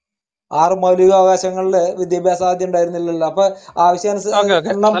 6 മൗലികാവകാശങ്ങളില് വിദ്യാഭ്യാസം ആദ്യം ഉണ്ടായിരുന്നില്ലല്ലോ. അപ്പൊ ആവശ്യാനുസരണം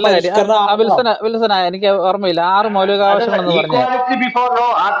എനിക്ക് ഓർമ്മയില്ല 6 മൗലികാവകാശങ്ങൾ എന്ന് പറഞ്ഞാൽ.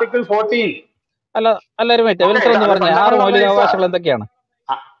 അല്ല വിൽസൺ എന്ന് പറഞ്ഞ 6 മൗലികാവകാശങ്ങൾ എന്തൊക്കെയാണ്?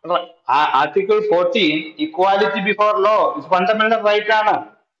 Article 14 equality before law fundamental right ആണ്.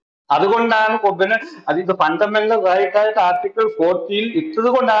 അതുകൊണ്ടാണ് പിന്നെ അത് ഇത് ഫണ്ടമെന്റൽ റൈറ്റ് ആയിട്ട് ആർട്ടിക്കിൾ 14 ഇട്ടത്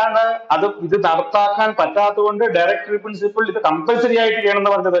കൊണ്ടാണ് ഇത് നടപ്പാക്കാൻ പറ്റാത്തത് കൊണ്ട് ഡയറക്ടറി പ്രിൻസിപ്പിൾ ഇത് കമ്പൽസറി ആയിട്ട്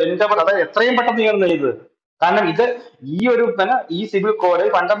ചെയ്യണമെന്ന് പറഞ്ഞത്. അത് എത്രയും പെട്ടെന്ന് ചെയ്യണം ഇത്. കാരണം ഇത് ഈ സിവിൽ കോഡ്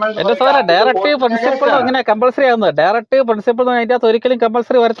ഫണ്ടമെന്റൽ എന്റെ റൈറ്റ് സാറേ, ആർട്ടിക്കിൾ ഡയറക്റ്റീവ് 14 പ്രിൻസിപ്പിൾ ആണ്. എങ്ങനെ കമ്പൽസറി ആവുന്നത്? ഡയറക്റ്റീവ് പ്രിൻസിപ്പിൾ അതിന്റെ അകത്ത് ഒരിക്കലും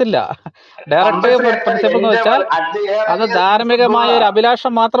കമ്പൽസറി വരത്തില്ല. ഡയറക്റ്റീവ് കമ്പൽസറി പ്രിൻസിപ്പിൾ എന്ന് വെച്ചാൽ അത് ധാർമ്മികമായ ഒരു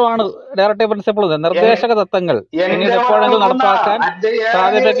അഭിലാഷം മാത്രമാണ്. ഡയറക്റ്റീവ് പ്രിൻസിപ്പിൾ നിർദ്ദേശക തത്വങ്ങൾ പിന്നീട് എപ്പോഴെങ്കിലും നടപ്പാക്കാൻ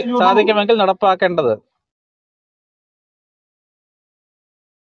സാധിക്കുമെങ്കിൽ നടപ്പാക്കേണ്ടത്.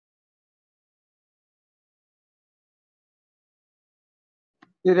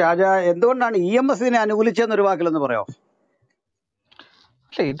 ഈ രാജ എന്തുകൊണ്ടാണ് EMS അനുകൂലിച്ചെന്നൊരു വാക്കിലൊന്ന് പറയാമോ?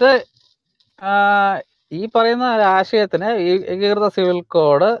 പക്ഷെ ഇത് ഈ പറയുന്ന ആശയത്തിന് ഈ ഏകീകൃത സിവിൽ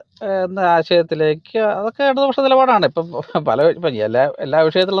കോഡ് എന്ന ആശയത്തിലേക്ക് അതൊക്കെ ഇടതുപക്ഷ നിലപാടാണ്. ഇപ്പം ഇപ്പം എല്ലാ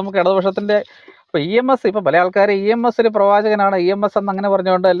വിഷയത്തിലും നമുക്ക് ഇടതുപക്ഷത്തിന്റെ ഇപ്പം EMS ഇപ്പം പല ആൾക്കാർ EMS ഒരു പ്രവാചകനാണ്, EMS എന്ന് അങ്ങനെ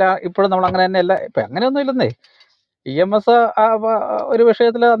പറഞ്ഞുകൊണ്ട് ഇപ്പോഴും നമ്മൾ അങ്ങനെ തന്നെ അല്ല. ഇപ്പം അങ്ങനെയൊന്നും ഇല്ലെന്നേ. EMS ഒരു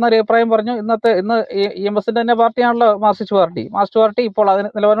വിഷയത്തിൽ അന്നൊരു അഭിപ്രായം പറഞ്ഞു. ഇന്ന് EMSന്റെ തന്നെ പാർട്ടിയാണല്ലോ മാർക്സിസ്റ്റ് പാർട്ടി. ഇപ്പോൾ അതിന്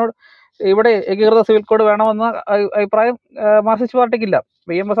നിലവിനോട് ഇവിടെ ഏകീകൃത സിവിൽ കോഡ് വേണമെന്ന അഭിപ്രായം മാർക്സിസ്റ്റ് പാർട്ടിക്കില്ല.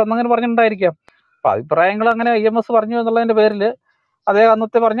 EMS അന്നങ്ങനെ പറഞ്ഞിട്ടുണ്ടായിരിക്കാം. അപ്പൊ അഭിപ്രായങ്ങൾ അങ്ങനെ EMS പറഞ്ഞു എന്നുള്ളതിന്റെ പേരിൽ അദ്ദേഹം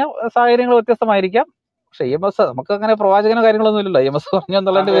അന്നത്തെ പറഞ്ഞ സാഹചര്യങ്ങൾ വ്യത്യസ്തമായിരിക്കാം. പക്ഷെ EMS നമുക്ക് അങ്ങനെ പ്രവാചകനോ കാര്യങ്ങളൊന്നും ഇല്ലല്ലോ. EMS പറഞ്ഞു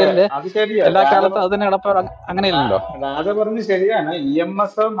എന്നുള്ളതിന്റെ പേരില് എല്ലാ കാലത്തും അതിന് അങ്ങനെയില്ലല്ലോ. രാജ പറഞ്ഞ് ശരിയാണ്.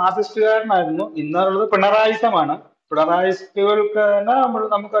 EMS മാർക്സിസ്റ്റുകാരനായിരുന്നു. ഇന്നുള്ളത് പിണറായിസമാണ്. പിണറായിസ്റ്റുകൾക്ക്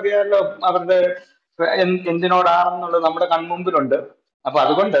നമുക്കറിയാമല്ലോ അവരുടെ എന്തിനോടാണെന്നുള്ളത് നമ്മുടെ കൺമുമ്പിലുണ്ട്. അപ്പൊ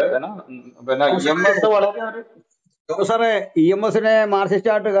അതുകൊണ്ട് പിന്നെ EMS വളരെ ഒരു സാറേ, EMS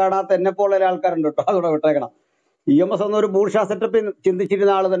മാർക്സിസ്റ്റായിട്ട് കാണാത്ത എന്നെപ്പോലുള്ള ആൾക്കാരുണ്ട് കേട്ടോ, അതോടെ വിട്ടേക്കണം. EMS എന്നൊരു ബൂർഷാ സെറ്റപ്പിൽ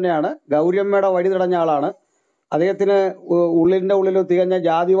ചിന്തിച്ചിരുന്ന ആൾ തന്നെയാണ്. ഗൗരിയമ്മയുടെ വഴി തടഞ്ഞ ആളാണ്. അദ്ദേഹത്തിന് ഉള്ളിൽ തികഞ്ഞ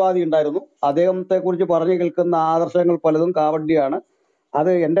ജാതിവാദി ഉണ്ടായിരുന്നു. അദ്ദേഹത്തെ കുറിച്ച് പറഞ്ഞു കേൾക്കുന്ന ആദർശങ്ങൾ പലതും കാവഡ്യാണ്.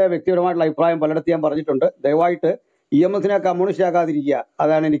 അത് എന്റെ വ്യക്തിപരമായിട്ടുള്ള അഭിപ്രായം പലയിടത്ത് ഞാൻ പറഞ്ഞിട്ടുണ്ട്. ദയവായിട്ട് EMS കമ്മ്യൂണിസ്റ്റ് ആക്കാതിരിക്കുക,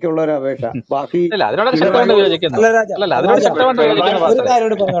 അതാണ് എനിക്കുള്ള ഒരു അപേക്ഷ. ബാക്കി അതിനോട് ശക്തമായിട്ട് വിയോജിക്കുന്നു. ഒരു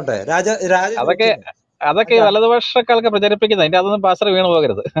കാര്യം പറഞ്ഞോട്ടെ രാജ, അതൊക്കെ വലതുപക്ഷക്കാർക്ക് പ്രചരിപ്പിക്കുന്നത്. അതിന്റെ അതൊന്നും പാസ്റ്റർ വീണു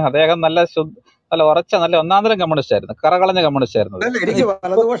പോകരുത്. അദ്ദേഹം നല്ല ഉറച്ച നല്ല ഒന്നാന്തരം കമ്മ്യൂണിസ്റ്റ് ആയിരുന്നു, കറകളഞ്ഞ കമ്മ്യൂണിസ്റ്റ് ആയിരുന്നു. എനിക്ക്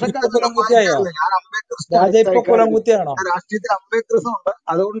രാഷ്ട്രീയത്തിൽ അംബേദ്കറിസം ഉണ്ട്.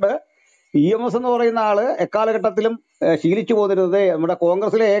 അതുകൊണ്ട് EMS എന്ന് പറയുന്ന ആള് എക്കാലഘട്ടത്തിലും ശീലിച്ചു പോന്നിരുന്നത് നമ്മുടെ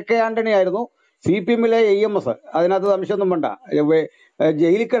കോൺഗ്രസിലെ AK ആന്റണി ആയിരുന്നു, CPM-ലെ EMS. അതിനകത്ത് സംശയമൊന്നും വേണ്ട.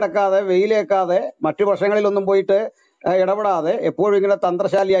 ജയിലിൽ കിടക്കാതെ വെയിലേക്കാതെ മറ്റു വർഷങ്ങളിലൊന്നും പോയിട്ട് ഇടപെടാതെ എപ്പോഴും ഇങ്ങനെ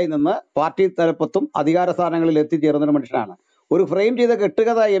തന്ത്രശാലിയായി നിന്ന് പാർട്ടി തലപ്പത്തും അധികാര സ്ഥാനങ്ങളിൽ എത്തിച്ചേർന്ന ഒരു മനുഷ്യനാണ്. ഒരു ഫ്രെയിം ചെയ്ത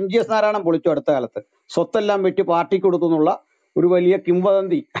കെട്ടുകഥ MGS നാരായണൻ പൊളിച്ചു അടുത്ത കാലത്ത്. സ്വത്തെല്ലാം വെട്ടി പാർട്ടിക്ക് കൊടുത്തു എന്നുള്ള ഒരു വലിയ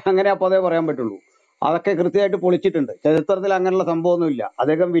കിംവദന്തി, അങ്ങനെ അപ്പോൾ അതേ പറയാൻ പറ്റുള്ളൂ. അതൊക്കെ കൃത്യമായിട്ട് പൊളിച്ചിട്ടുണ്ട്. ചരിത്രത്തിൽ അങ്ങനെയുള്ള സംഭവമൊന്നുമില്ല.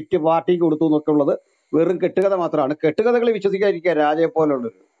 അദ്ദേഹം വിറ്റ് പാർട്ടിക്ക് കൊടുത്തു എന്നൊക്കെ ഉള്ളത് വെറും കെട്ടുകഥ മാത്രമാണ്. കെട്ടുകഥകൾ വിശ്വസിക്കാതിരിക്കുക രാജയെ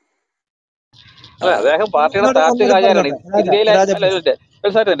പോലുള്ളത്. അദ്ദേഹം പാർട്ടിയുടെ താത്വിക ആചാര്യമാണ്.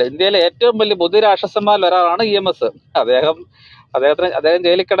 ഇന്ത്യയിലെ ഏറ്റവും വലിയ ബുദ്ധിരാക്ഷസന്മാരിൽ ഒരാളാണ് EMS. അദ്ദേഹം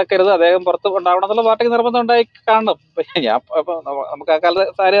ജയിലിൽ കിടക്കരുത്, അദ്ദേഹം പുറത്ത് ഉണ്ടാവണം എന്നുള്ള പാർട്ടിക്ക് നിർബന്ധം ഉണ്ടായി കാണണം. നമുക്ക് ആ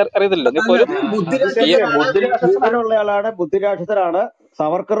കാലത്ത് അറിയത്തില്ലല്ലോ. ബുദ്ധിയുള്ള ആളാണ്, ബുദ്ധിരാക്ഷസനാണ്.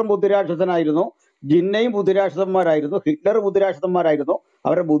 സവർക്കറും ബുദ്ധിരാക്ഷസനായിരുന്നു, ജിന്നയും ബുദ്ധിരാക്ഷസന്മാരായിരുന്നു, ഹിറ്റ്ലർ ബുദ്ധിരാക്ഷസന്മാരായിരുന്നു.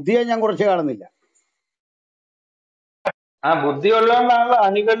 അവരുടെ ബുദ്ധിയെ ഞാൻ കുറച്ച് കാണുന്നില്ല. ബുദ്ധിയുള്ളതുകൊണ്ടാണല്ലോ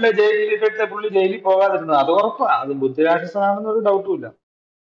അണികളിലെ ജയിലിലിട്ട് പുള്ളി ജയിലിൽ പോകാതിരുന്നത്. അത് ഉറപ്പാണ്. അത് ബുദ്ധിരാക്ഷസനാണെന്നൊരു ഡൗട്ടും ഇല്ല.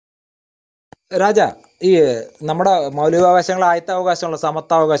 രാജ, ഈ നമ്മുടെ മൗലികാവകാശങ്ങൾ, ആദ്യത്തെ അവകാശമുള്ള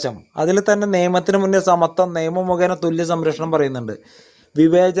സമത്വാവകാശം, അതിൽ തന്നെ നിയമത്തിന് മുന്നിൽ സമത്വം, നിയമം മുഖേന തുല്യ സംരക്ഷണം പറയുന്നുണ്ട്,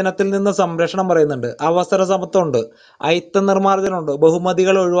 വിവേചനത്തിൽ നിന്ന് സംരക്ഷണം പറയുന്നുണ്ട്, അവസര സമത്വം ഉണ്ട്, അയിത്ത നിർമ്മാർജ്ജനമുണ്ട്,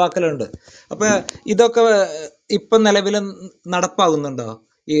 ബഹുമതികൾ ഒഴിവാക്കലുണ്ട്. അപ്പൊ ഇതൊക്കെ ഇപ്പൊ നിലവിൽ നടപ്പാകുന്നുണ്ടോ?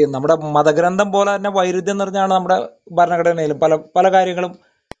 ഈ നമ്മുടെ മതഗ്രന്ഥം പോലെ തന്നെ വൈരുദ്ധ്യം നിറഞ്ഞാണ് നമ്മുടെ ഭരണഘടനയിലും പല കാര്യങ്ങളും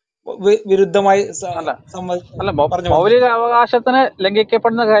വിരുദ്ധമായി മൗലിക അവകാശത്തിന്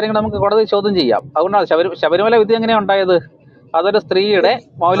ലംഘിക്കപ്പെടുന്ന കാര്യങ്ങൾ നമുക്ക് കോടതി ചോദ്യം ചെയ്യാം. അതുകൊണ്ടാണ് ശബരിമല വിധി എങ്ങനെയാ ഉണ്ടായത്? അതൊരു സ്ത്രീയുടെ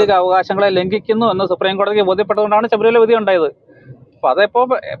മൗലിക അവകാശങ്ങളെ ലംഘിക്കുന്നു എന്ന് സുപ്രീം കോടതിക്ക് ബോധ്യപ്പെട്ടതുകൊണ്ടാണ് ശബരിമല വിധി ഉണ്ടായത്. അപ്പൊ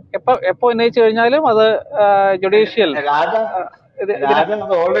എപ്പോ ഉന്നയിച്ചു കഴിഞ്ഞാലും അത് ജുഡീഷ്യൽ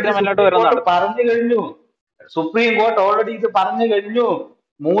മുന്നോട്ട് വരുന്നതാണ്. പറഞ്ഞു കഴിഞ്ഞു, സുപ്രീം കോർട്ട് ഓൾറെഡി ഇത് പറഞ്ഞു കഴിഞ്ഞു.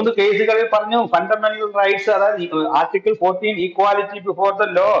 3 കേസുകളിൽ പറഞ്ഞു ഫണ്ടമെന്റൽ റൈറ്റ്സ്, അതായത് article 14 equality before the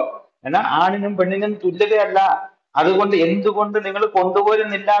law, എന്നാൽ ആണിനും പെണ്ണിനും തുല്യതയല്ല, അതുകൊണ്ട് എന്തുകൊണ്ട് നിങ്ങൾ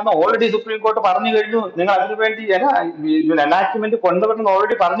കൊണ്ടുപോരുന്നില്ല എന്ന് ഓൾറെഡി സുപ്രീം കോർട്ട് പറഞ്ഞു കഴിഞ്ഞു. നിങ്ങൾ അതിനുവേണ്ടി അനാച്ച്മെന്റ് കൊണ്ടുവരണം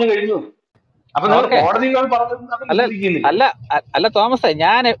ഓൾറെഡി പറഞ്ഞു കഴിഞ്ഞു. അപ്പൊ കോടതികൾ അല്ല തോമസ്,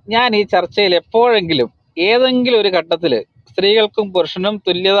 ഞാൻ ഈ ചർച്ചയിൽ എപ്പോഴെങ്കിലും ഏതെങ്കിലും ഒരു ഘട്ടത്തില് സ്ത്രീകൾക്കും പുരുഷനും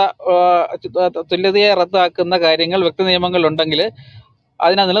തുല്യതയെ റദ്ദാക്കുന്ന കാര്യങ്ങൾ വ്യക്തി നിയമങ്ങൾ ഉണ്ടെങ്കിൽ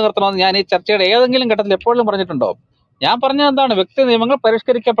അതിനെ നിലനിർത്തണമെന്ന് ഞാൻ ഈ ചർച്ചയുടെ ഏതെങ്കിലും ഘട്ടത്തിൽ എപ്പോഴും പറഞ്ഞിട്ടുണ്ടോ? ഞാൻ പറഞ്ഞത് എന്താണ്? വ്യക്തി നിയമങ്ങൾ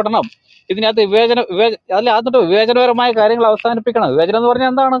പരിഷ്കരിക്കപ്പെടണം. ഇതിനകത്ത് വിവേചനപരമായ കാര്യങ്ങൾ അവസാനിപ്പിക്കണം. വിവേചനം എന്ന്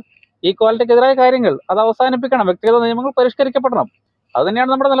പറഞ്ഞാൽ എന്താണ്? ഈക്വാലിറ്റിക്കെതിരായ കാര്യങ്ങൾ അത് അവസാനിപ്പിക്കണം. വ്യക്തിഗത നിയമങ്ങൾ പരിഷ്കരിക്കപ്പെടണം. അത്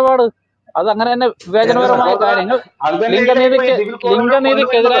തന്നെയാണ് നമ്മുടെ നിലപാട്. അത് അങ്ങനെ തന്നെ എന്റെ വിവേചനപരമായ സഹോദര, കാര്യങ്ങൾ, അത് തന്നെയല്ലേ ഇപ്പൊ ഈ സിവിൽ കോഡുകൾ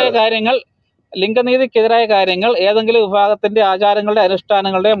ലിംഗനീതിക്കെതിരായ കൊണ്ടുവരുന്നത്. ലിംഗനീതിക്കെതിരായ കാര്യങ്ങൾ ഏതെങ്കിലും വിഭാഗത്തിന്റെ ആചാരങ്ങളുടെ,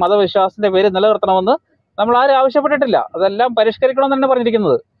 അനുഷ്ഠാനങ്ങളുടെ, മതവിശ്വാസത്തിന്റെ പേര് നിലനിർത്തണമെന്ന് നമ്മൾ ആരും ആവശ്യപ്പെട്ടിട്ടില്ല. അതെല്ലാം പരിഷ്കരിക്കണമെന്ന് തന്നെ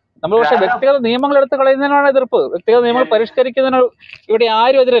പറഞ്ഞിരിക്കുന്നത്. നമ്മൾ പക്ഷെ രാജ വ്യക്തിഗത നിയമങ്ങൾ എടുത്ത് കളയുന്നതിനാണ് എതിർപ്പ്. വ്യക്തിഗത നിയമങ്ങൾ എ- പരിഷ്കരിക്കുന്നതിന് ഇവിടെ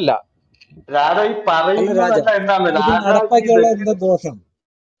ആരും എതിരല്ല. രാജ ഈ അല്ല രാജ, പറയുന്നതല്ല എന്താണ് ഇത് രാജ, ഈ നടപ്പാക്കിയുള്ള വ്യക്തി എന്താ ദോഷം?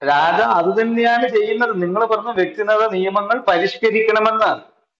 രാജ അത് തന്നെയാണ് ചെയ്യുന്നത്. നിങ്ങൾ പറഞ്ഞ വ്യക്തിഗത നിയമങ്ങൾ പരിഷ്കരിക്കണമെന്ന്.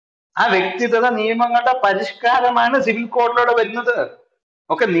 ആ വ്യക്തിഗത നിയമങ്ങളുടെ പരിഷ്കാരമാണ് സിവിൽ കോഡിലൂടെ വരുന്നത്.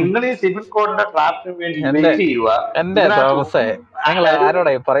 ഓക്കെ, നിങ്ങൾ ഈ സിവിൽ കോഡിന്റെ ഡ്രാഫ്റ്റിന് വേണ്ടി എന്റെ വെയിറ്റ് ചെയ്യുക. എന്റെ ഇതിനകത്ത് തോമസേ, ഒന്നും നിങ്ങൾ അതായത്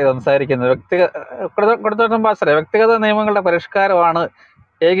ആരോടാ സംസാരിക്കുന്നത്? കൊടുത്തോട്ടം പാസ്റ്ററെ, വ്യക്തിഗത നിയമങ്ങളുടെ പരിഷ്കാരമാണ്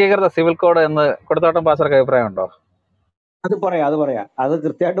ഏകീകൃത സിവിൽ കോഡ് എന്ന് കൊടുത്തോട്ടം പാസ്റ്റർക്ക് അഭിപ്രായമുണ്ടോ? അത് പറയാം. അത്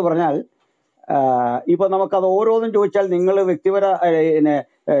കൃത്യമായിട്ട് പറഞ്ഞാൽ ഇപ്പൊ നമുക്കത് ഓരോന്നും ചോദിച്ചാൽ നിങ്ങൾ വ്യക്തിപര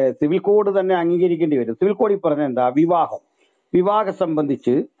സിവിൽ കോഡ് തന്നെ അംഗീകരിക്കേണ്ടി വരും. സിവിൽ കോഡിൽ പറഞ്ഞ എന്താ? വിവാഹം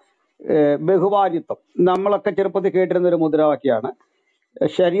സംബന്ധിച്ച് ബഹുഭാര്യത്വം. നമ്മളൊക്കെ ചെറുപ്പത്തിൽ കേട്ടിരുന്ന ഒരു മുദ്രാവാക്യമാണ്.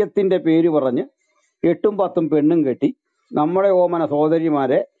 ശരീഅത്തിന്റെ പേര് പറഞ്ഞ് 8ഉം 10ഉം പെണ്ണും കെട്ടി നമ്മുടെ ഓമന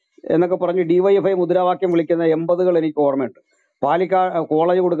സഹോദരിമാരെ എന്നൊക്കെ പറഞ്ഞ് DYFI മുദ്രാവാക്യം വിളിക്കുന്ന 80കൾ എനിക്ക് ഓർമ്മയുണ്ട്.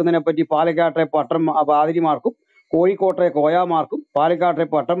 കോളേജ് കൊടുക്കുന്നതിനെ പറ്റി പാലക്കാട്ടെ പാതിരിമാർക്കും, കോഴിക്കോട്ടെ കോയാമാർക്കും, പാലക്കാട്ടെ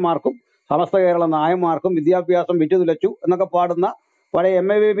പട്ടന്മാർക്കും, സമസ്ത കേരള നായന്മാർക്കും വിദ്യാഭ്യാസം വിറ്റുതുലച്ചു എന്നൊക്കെ പാടുന്ന പഴയ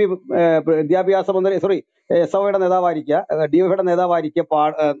MAVP വിദ്യാഭ്യാസ മന്ത്രി SOയുടെ നേതാവായിരിക്കുക, DYFIയുടെ നേതാവായിരിക്കുക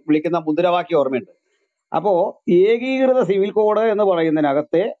വിളിക്കുന്ന മുദ്രാവാക്യം ഓർമ്മയുണ്ട്. അപ്പോ ഏകീകൃത സിവിൽ കോഡ് എന്ന്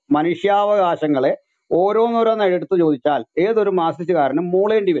പറയുന്നതിനകത്തെ മനുഷ്യാവകാശങ്ങളെ ഓരോന്നോരോന്നായി എടുത്തു ചോദിച്ചാൽ ഏതൊരു മാർക്സിസ്റ്റുകാരനും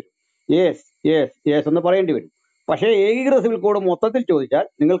മൂളേണ്ടി വരും. യെസ് യെസ് യെസ് എന്ന് പറയേണ്ടി വരും. പക്ഷേ ഏകീകൃത സിവിൽ കോഡ് മൊത്തത്തിൽ ചോദിച്ചാൽ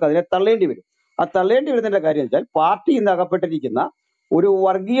നിങ്ങൾക്ക് അതിനെ തള്ളേണ്ടി വരും. ആ തള്ളേണ്ടി വരുന്നതിന്റെ കാര്യം വെച്ചാൽ പാർട്ടി ഇന്ന് അകപ്പെട്ടിരിക്കുന്ന ഒരു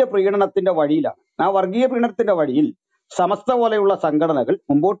വർഗീയ പ്രീണനത്തിന്റെ വഴിയിലാണ്. ആ വർഗീയ പ്രീണനത്തിന്റെ വഴിയിൽ സമസ്ത പോലെയുള്ള സംഘടനകൾ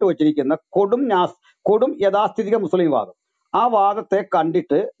മുമ്പോട്ട് വച്ചിരിക്കുന്ന കൊടും യാഥാസ്ഥിതിക മുസ്ലിം വാദം, ആ വാദത്തെ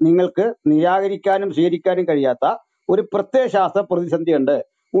കണ്ടിട്ട് നിങ്ങൾക്ക് നിരാകരിക്കാനും സ്വീകരിക്കാനും കഴിയാത്ത ഒരു പ്രത്യയശാസ്ത്ര പ്രതിസന്ധിയുണ്ട്.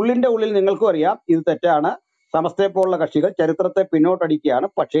 ഉള്ളിന്റെ ഉള്ളിൽ നിങ്ങൾക്കും അറിയാം ഇത് തെറ്റാണ്. സമസ്തയെ പോലുള്ള കക്ഷികൾ ചരിത്രത്തെ പിന്നോട്ടടിക്കുകയാണ്.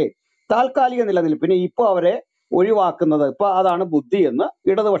 പക്ഷേ താൽക്കാലിക നിലനിൽപ്പിന് ഇപ്പൊ അവരെ ഒഴിവാക്കുന്നത്, ഇപ്പൊ അതാണ് ബുദ്ധി എന്ന്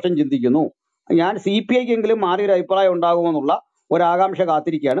ഇടതുപക്ഷം ചിന്തിക്കുന്നു. ഞാൻ CPIക്കെങ്കിലും മാറിയൊരു അഭിപ്രായം ഉണ്ടാകുമെന്നുള്ള ഒരാകാംക്ഷ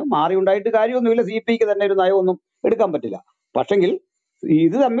കാത്തിരിക്കുകയാണ്. മാറി ഉണ്ടായിട്ട് കാര്യമൊന്നുമില്ല. CPIക്ക് തന്നെ ഒരു നയമൊന്നും എടുക്കാൻ പറ്റില്ല. പക്ഷെങ്കിൽ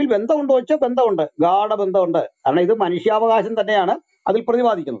ഇത് തമ്മിൽ ബന്ധമുണ്ടോ വെച്ചാൽ ബന്ധമുണ്ട്, ഗാഢബന്ധമുണ്ട്. കാരണം ഇത് മനുഷ്യാവകാശം തന്നെയാണ് അതിൽ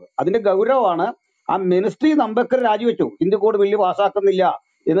പ്രതിപാദിക്കുന്നത്. അതിന്റെ ഗൗരവമാണ് ആ മിനിസ്ട്രി അംബേദ്കർ രാജിവെച്ചു. ഹിന്ദു കോഡ് ബില്ല് പാസ്സാക്കുന്നില്ല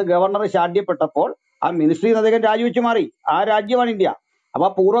എന്ന് ഗവർണർ ശാഠ്യപ്പെട്ടപ്പോൾ ആ മിനിസ്ട്രി അദ്ദേഹം രാജിവെച്ച് മാറി. ആ രാജ്യമാണ് ഇന്ത്യ. അപ്പൊ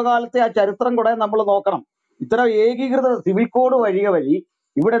ആ പൂർവ്വകാലത്തെ ആ ചരിത്രം കൂടെ നമ്മൾ നോക്കണം. ഇത്തരം ഏകീകൃത സിവിൽ കോഡ് വഴി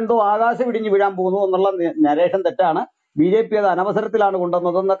ഇവിടെ എന്തോ ആകാശം ഇടിഞ്ഞു വീഴാൻ പോകുന്നു എന്നുള്ള നരേഷൻ തെറ്റാണ്. BJP അത് അനവസരത്തിലാണ്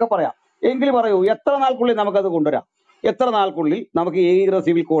കൊണ്ടുവന്നതെന്നൊക്കെ പറയാം. എങ്കിലും പറയൂ, എത്ര നാൾക്കുള്ളിൽ നമുക്കത് കൊണ്ടുവരാം? എത്ര നാൾക്കുള്ളിൽ നമുക്ക് ഏകീകൃത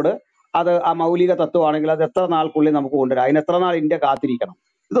സിവിൽ കോഡ് അത് ആ മൗലിക തത്വമാണെങ്കിൽ അത് എത്ര നാൾക്കുള്ളിൽ നമുക്ക് കൊണ്ടുവരാം? അതിന് എത്ര നാൾ ഇന്ത്യ കാത്തിരിക്കണം?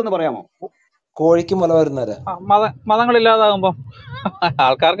 ഇതൊന്ന് പറയാമോ? കോഴിക്ക് മുല വരുന്നവരെ മതങ്ങളില്ലാതാകുമ്പോ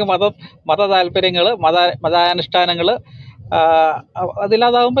ആൾക്കാർക്ക് മത താല്പര്യങ്ങള്, മതാനുഷ്ഠാനങ്ങള്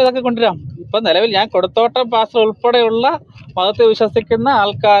അതില്ലാതാകുമ്പോ ഇതൊക്കെ കൊണ്ടുവരാം. ഇപ്പൊ നിലവിൽ ഞാൻ കൊടുത്തോട്ടം പാസ്റ്റർ ഉൾപ്പെടെയുള്ള മതത്തെ വിശ്വസിക്കുന്ന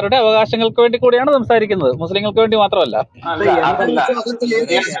ആൾക്കാരുടെ അവകാശങ്ങൾക്ക് വേണ്ടി കൂടിയാണ് സംസാരിക്കുന്നത്, മുസ്ലിങ്ങൾക്ക് വേണ്ടി മാത്രമല്ല. അല്ല എന്റെ അതല്ല വിശ്വാസത്തിൽ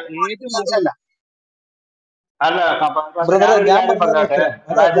ഏത് മതമല്ല. അല്ല പക്ഷെ ബ്രദറെ, ഞാനൊരു ഞാൻ കാര്യം പറഞ്ഞ പറഞ്ഞോട്ടെ.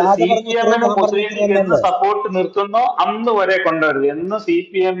 രാജ അതായത് പറഞ്ഞ ഉത്തരവും CPM ഞാൻ പറഞ്ഞ മുസ്ലിം ഉത്തരവും ലീഗ് എന്ന് ഒന്നല്ലേ? സപ്പോർട്ട് നിർത്തുന്നോ അന്ന് വരെ കൊണ്ടുവരരുത്. എന്ന്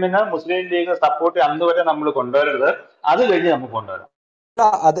CPM മുസ്ലിം ലീഗ് സപ്പോർട്ട് അന്ന് വരെ നമ്മൾ കൊണ്ടുവരരുത്. അത് കഴിഞ്ഞ് നമുക്ക് കൊണ്ടുവരാം.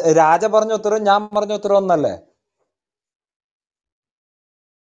 അത് രാജ പറഞ്ഞ ഉത്തരവും ഞാൻ പറഞ്ഞ ഉത്തരവും ഒന്നല്ലേ?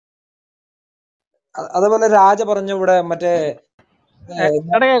 അതേപോലെ രാജ പറഞ്ഞു ഇവിടെ മറ്റേ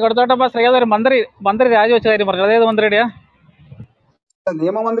ഇടയ്ക്ക് കൊടുത്തോട്ടം പാസ്റ്റർ ഏതൊരു മന്ത്രി രാജിവെച്ച കാര്യം പറഞ്ഞു. അതേത് മന്ത്രിയുടെയാ?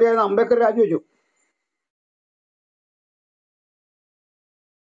 നിയമമന്ത്രിയായിരുന്ന അംബേദ്കർ രാജിവെച്ചു.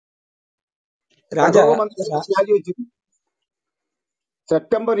 രാജ പ്രതിരോധ മന്ത്രി രാജിവെച്ചു.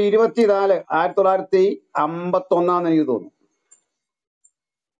 സെപ്റ്റംബർ 24, 1951 എനിക്ക് തോന്നുന്നു.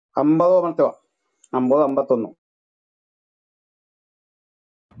 50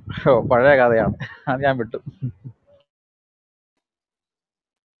 ഓ, പഴയ കഥയാണ്, അത് ഞാൻ വിട്ടു.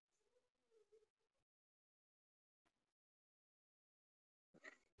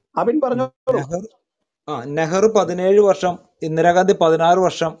 അബിൻ പറഞ്ഞു. നെഹ്റു 17 വർഷം, ഇന്ദിരാഗാന്ധി 16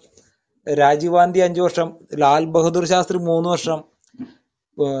 വർഷം, രാജീവ് ഗാന്ധി 5 വർഷം, ലാൽ ബഹദൂർ ശാസ്ത്രി 3 വർഷം,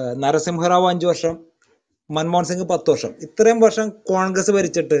 നരസിംഹറാവു 5 വർഷം, മൻമോഹൻ സിംഗ് 10 വർഷം. ഇത്രയും വർഷം കോൺഗ്രസ്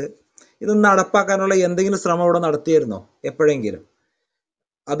ഭരിച്ചിട്ട് ഇത് നടപ്പാക്കാനുള്ള എന്തെങ്കിലും ശ്രമം ഇവിടെ നടത്തിയിരുന്നോ എപ്പോഴെങ്കിലും?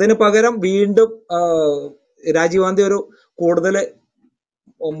 അതിന് പകരം വീണ്ടും രാജീവ് ഗാന്ധി ഒരു കൂടുതൽ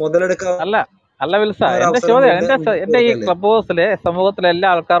മുതലെടുക്കാവുന്ന അല്ല അല്ല വിൽസ, ഒരു എന്റെ അവസരം ചോദ്യം വീണ്ടും എന്റെ ഈ കൊടുക്കല്ലേ? ക്ലബ് ഹൗസിലെ സമൂഹത്തിലെ എല്ലാ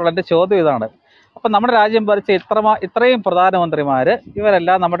ആൾക്കാരോടും എന്റെ ചോദ്യം ഇതാണ്. അപ്പൊ നമ്മുടെ രാജ്യം ഭരിച്ച ഇത്രയും പ്രധാനമന്ത്രിമാര്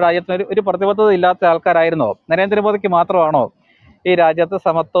ഇവരെല്ലാം നമ്മുടെ രാജ്യത്തിന് ഒരു പ്രതിബദ്ധത ഇല്ലാത്ത ആൾക്കാരായിരുന്നോ? നരേന്ദ്രമോദിക്ക് മാത്രമാണോ ഈ രാജ്യത്ത്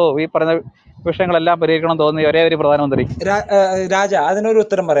സമത്വവും ഈ പറഞ്ഞ വിഷയങ്ങളെല്ലാം പരിഹരിക്കണം തോന്നിയ ഒരേ ഒരു പ്രധാനമന്ത്രി? രാജ, അതിനൊരു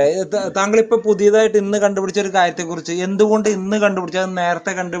ഉത്തരം പറയാം. താങ്കൾ ഇപ്പൊ പുതിയതായിട്ട് ഇന്ന് കണ്ടുപിടിച്ച ഒരു കാര്യത്തെ കുറിച്ച് എന്തുകൊണ്ട് ഇന്ന് കണ്ടുപിടിച്ചത്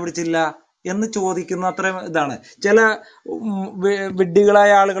നേരത്തെ കണ്ടുപിടിച്ചില്ല എന്ന് ചോദിക്കുന്ന അത്ര ഇതാണ്. ചില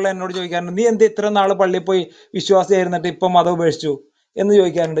വിഡ്ഢികളായ ആളുകൾ എന്നോട് ചോദിക്കാറുണ്ട്, നീ എന്ത് ഇത്ര നാള് പള്ളിയിൽ പോയി വിശ്വാസിയായിരുന്നിട്ട് ഇപ്പൊ മതം ഉപേക്ഷിച്ചു എന്ന്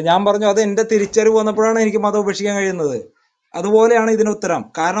ചോദിക്കാറുണ്ട്. ഞാൻ പറഞ്ഞു, അത് എന്റെ തിരിച്ചറിവ് വന്നപ്പോഴാണ് എനിക്ക് മതം ഉപേക്ഷിക്കാൻ കഴിയുന്നത്. അതുപോലെയാണ് ഇതിന് ഉത്തരം.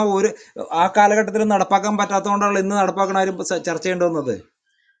 കാരണം ആ കാലഘട്ടത്തിൽ നടപ്പാക്കാൻ പറ്റാത്തതുകൊണ്ടാണല്ലോ ഇന്ന് നടപ്പാക്കണവരും ചർച്ച ചെയ്യേണ്ടി വന്നത്.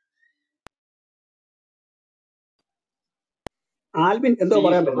 ആൽബിൻ എന്തോ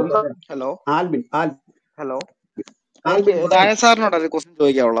പറയാൻ പറ്റും? ഹലോ ആൽബിൻ ഹലോ എനിക്ക് ആൽബിൻ പറയാൻ രായ സാറിനോട് ഒരു ക്വസ്റ്റ്യൻ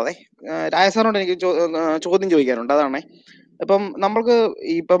ചോദിക്കാനുള്ളതേ. രായ സാറിനോട് എനിക്ക് ചോദ്യം ചോദിക്കാനുണ്ട്. അതാണേ, ഇപ്പം നമ്മൾക്ക്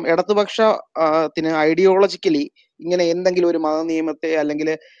ഇപ്പം ഇടതുപക്ഷത്തിന് ഐഡിയോളജിക്കലി ഇങ്ങനെ എന്തെങ്കിലും ഒരു മത നിയമത്തെ അല്ലെങ്കിൽ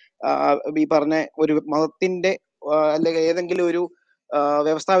ഈ പറഞ്ഞ ഒരു മതത്തിന്റെ അല്ലെങ്കിൽ ഏതെങ്കിലും ഒരു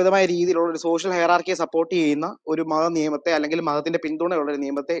വ്യവസ്ഥാപിതമായ രീതിയിലുള്ള ഒരു സോഷ്യൽ ഹയറാർക്കിയെ സപ്പോർട്ട് ചെയ്യുന്ന ഒരു മത നിയമത്തെ അല്ലെങ്കിൽ മതത്തിന്റെ പിന്തുണയുള്ള ഒരു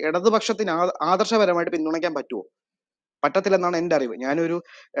നിയമത്തെ ഇടതുപക്ഷത്തിന് ആദർശപരമായിട്ട് പിന്തുണയ്ക്കാൻ പറ്റുമോ? പറ്റത്തില്ലെന്നാണ് എൻ്റെ അറിവ്. ഞാനൊരു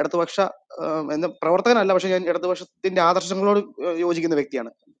ഇടതുപക്ഷ എന്ന പ്രവർത്തകനല്ല, പക്ഷെ ഞാൻ ഇടതുപക്ഷത്തിന്റെ ആദർശങ്ങളോട് യോജിക്കുന്ന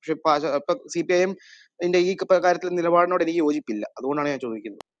വ്യക്തിയാണ്. പക്ഷെ ഇപ്പൊ CPIM ഈ കാര്യത്തിൽ നിലപാടിനോട് എനിക്ക് യോജിപ്പില്ല. അതുകൊണ്ടാണ് ഞാൻ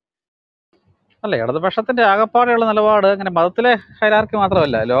ചോദിക്കുന്നത്. അല്ല, ഇടതുപക്ഷത്തിന്റെ ആകപ്പാടെയുള്ള നിലപാട് അങ്ങനെ മതത്തിലെ ഹൈറാർക്കി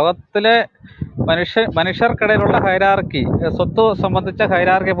മാത്രമല്ല, ലോകത്തിലെ മനുഷ്യർക്കിടയിലുള്ള ഹൈറാർക്കി, സ്വത്ത് സംബന്ധിച്ച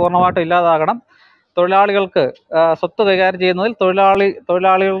ഹൈറാർക്കി പൂർണ്ണമായിട്ടും ഇല്ലാതാകണം. തൊഴിലാളികൾക്ക് സ്വത്ത് കൈകാര്യം ചെയ്യുന്നതിൽ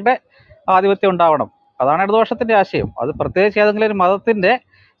തൊഴിലാളികളുടെ ആധിപത്യം ഉണ്ടാവണം. അതാണ് ഇടതുപക്ഷത്തിന്റെ ആശയം. അത് പ്രത്യേകിച്ച് ഏതെങ്കിലും ഒരു മതത്തിന്റെ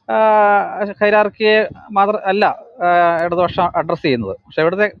ഹൈറാർക്കിയെ മാത്രം അല്ല ഇടതുപക്ഷം അഡ്രസ്സ് ചെയ്യുന്നത്. പക്ഷെ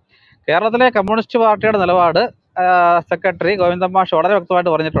ഇവിടുത്തെ കേരളത്തിലെ കമ്മ്യൂണിസ്റ്റ് പാർട്ടിയുടെ നിലപാട് സെക്രട്ടറി ഗോവിന്ദൻ മാഷ് വളരെ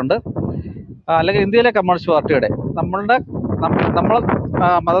വ്യക്തമായിട്ട് പറഞ്ഞിട്ടുണ്ട്. അല്ലെങ്കിൽ ഇന്ത്യയിലെ കമ്മ്യൂണിസ്റ്റ് പാർട്ടിയുടെ നമ്മൾ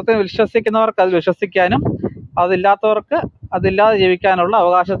മതത്തെ വിശ്വസിക്കുന്നവർക്ക് അത് വിശ്വസിക്കാനും അതില്ലാത്തവർക്ക് അതില്ലാതെ ജീവിക്കാനുള്ള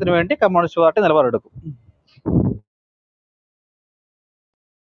അവകാശത്തിന് വേണ്ടി കമ്മ്യൂണിസ്റ്റ് പാർട്ടി നിലപാടെടുക്കും.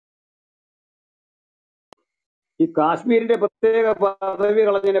 ഈ കാശ്മീരിന്റെ പ്രത്യേക പദവി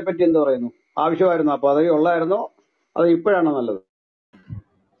കളഞ്ഞതിനെ പറ്റി എന്ത് പറയുന്നു? ആവശ്യമായിരുന്നു? ആ പദവി ഉള്ളായിരുന്നോ? അത് ഇപ്പോഴാണോ നല്ലത്?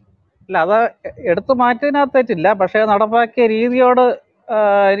 അല്ല, അത് എടുത്തു മാറ്റിയതിനകത്ത് തെറ്റില്ല. പക്ഷേ നടപ്പാക്കിയ രീതിയോട്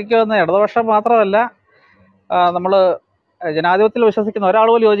എനിക്ക് തോന്നുന്നത് ഇടതുപക്ഷം മാത്രമല്ല, നമ്മൾ ജനാധിപത്യത്തിൽ വിശ്വസിക്കുന്ന ഒരാൾ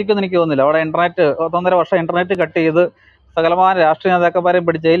പോലും യോജിക്കുമെന്ന് എനിക്ക് തോന്നുന്നില്ല. അവിടെ ഇന്റർനെറ്റ് 1.5 വർഷം ഇന്റർനെറ്റ് കട്ട് ചെയ്ത് സകലമായ രാഷ്ട്രീയ നേതാക്കന്മാരെയും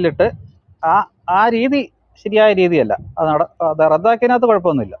പിടിച്ച് ജയിലിലിട്ട് ആ രീതി ശരിയായ രീതിയല്ല. അത് റദ്ദാക്കിയതിനകത്ത്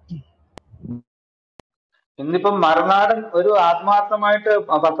കുഴപ്പമൊന്നുമില്ല. ഇന്നിപ്പം മറുനാടൻ ഒരു ആത്മാർത്ഥമായിട്ട്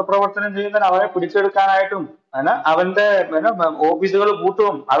പത്രപ്രവർത്തനം ചെയ്യുന്നതിന് അവരെ പിടിച്ചെടുക്കാനായിട്ടും അവന്റെ ഓഫീസുകൾ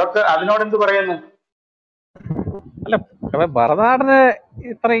പൂട്ടും. അതൊക്കെ അതിനോട് എന്ത് പറയുന്നു? അല്ല, മറുനാടന്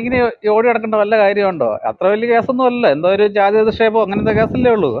ഇങ്ങനെ ഓടി നടക്കേണ്ട വല്ല കാര്യമുണ്ടോ? അത്ര വലിയ കേസൊന്നും അല്ല. എന്തോ ഒരു ജാതി അധിക്ഷേപോ അങ്ങനത്തെ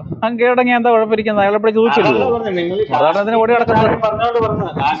കേസല്ലേ ഉള്ളൂ. കീഴടങ്ങി എന്താ കുഴപ്പമിരിക്കുന്നത്? അയാളെ പിടിച്ച് ചോദിച്ചല്ലോ. മറുനാടന് ഓടി നടക്കുന്നത് പറഞ്ഞോണ്ട് പറഞ്ഞു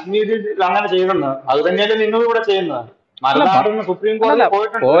കാശ്മീരിൽ അങ്ങനെ ചെയ്യുന്നത്. അത് തന്നെയല്ലേ നിങ്ങൾ ഇവിടെ ചെയ്യുന്നത്. മറുനാടന് സുപ്രീം കോടതി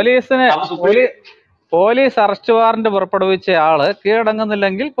പോയിട്ടുണ്ട്. പോലീസ് അറസ്റ്റ് വാറന്റ് പുറപ്പെടുവിച്ച ആള്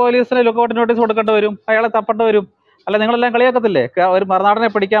കീഴടങ്ങുന്നില്ലെങ്കിൽ പോലീസിന് ലുക്കൌട്ട് നോട്ടീസ് കൊടുക്കേണ്ടി വരും, അയാളെ തപ്പേണ്ടി വരും. അല്ല, നിങ്ങളെല്ലാം കളിയാക്കത്തില്ലേ? ഒരു മറുനാടനെ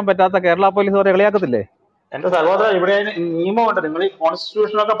പിടിക്കാൻ പറ്റാത്ത കേരള പോലീസ് വരെ കളിയാക്കത്തില്ലേ? എന്റെ സഹോദര, ഇവിടെ നിയമമുണ്ട്. നിങ്ങൾ ഈ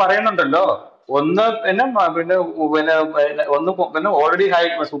കോൺസ്റ്റിറ്റ്യൂഷനൊക്കെ പറയുന്നുണ്ടല്ലോ. ഒന്ന് ഓൾറെഡി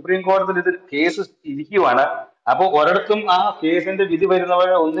സുപ്രീം കോടതിയിൽ ഇത് കേസ് ഇരിക്കുവാണ്. അപ്പൊ ഒരിടത്തും ആ കേസിന്റെ വിധി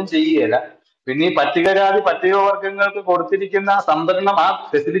വരുന്നവരെ ഒന്നും ചെയ്യുകയില്ല. പിന്നെ ഈ പട്ടികജാതി പട്ടികവർഗങ്ങൾക്ക് കൊടുത്തിരിക്കുന്ന സംവരണം, ആ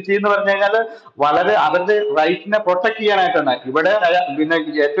ഫെസിലിറ്റി എന്ന് പറഞ്ഞു കഴിഞ്ഞാൽ വളരെ അവരുടെ റൈറ്റിനെ പ്രൊട്ടക്ട് ചെയ്യാനായിട്ടാണ്. ഇവിടെ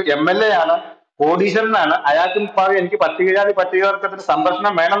MLA ആണ്, കോടീശ്വരനാണ്, അയാൾക്ക് എനിക്ക് പട്ടികജാതി പട്ടികവർഗത്തിന്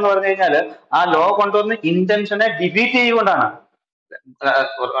സംരക്ഷണം വേണം എന്ന് പറഞ്ഞു കഴിഞ്ഞാൽ ആ ലോ കൊണ്ടുവന്ന് ഇന്റൻഷനെ ഡിഫീറ്റ് ചെയ്യുകൊണ്ടാണ്.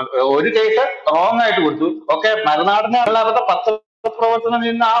 ഒരു കേസ് റോങ് ആയിട്ട് കൊടുത്തു. ഓക്കെ, മറുനാടിനെ അവരുടെ പത്രപ്രവർത്തനം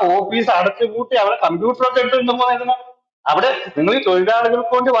ചെയ്യുന്ന ആ ഓഫീസ് അടച്ചുപൂട്ടി അവിടെ കമ്പ്യൂട്ടറൊക്കെ ഇട്ടിട്ടുണ്ടെന്ന് അവിടെ നിങ്ങൾ ഈ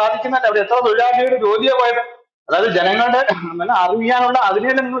തൊഴിലാളികൾക്ക് കൊണ്ട് വാദിക്കുന്നല്ല. അവിടെ എത്ര തൊഴിലാളികളുടെ ജോലിയാ പോയത്? അതായത് ജനങ്ങളുടെ അറിയാനുള്ള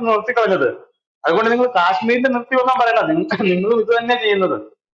അതിനെയല്ലേ നിങ്ങൾ നിർത്തിക്കളഞ്ഞത്. അതുകൊണ്ട് നിങ്ങൾ കാശ്മീരിൽ നിർത്തി വന്നാൽ പറയണ്ട, നിങ്ങളും ഇത് തന്നെ ചെയ്യുന്നത്.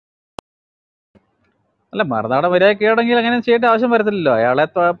 അല്ല, മറുനാടൻ വരെ കീഴടങ്ങിയിൽ അങ്ങനെ ചെയ്യേണ്ട ആവശ്യം വരത്തില്ലല്ലോ. അയാളെ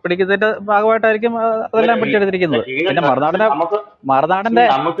പിടിക്കുന്നതിന്റെ ഭാഗമായിട്ടായിരിക്കും അതെല്ലാം പിടിച്ചെടുത്തിരിക്കുന്നത്. പിന്നെ മറുനാടന്റെ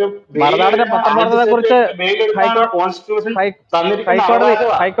പത്രപ്രവർത്തനത്തെ കുറിച്ച്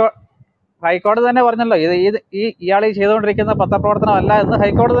ഹൈക്കോടതി തന്നെ പറഞ്ഞല്ലോ, ഇയാൾ ചെയ്തുകൊണ്ടിരിക്കുന്ന പത്രപ്രവർത്തനം അല്ല എന്ന്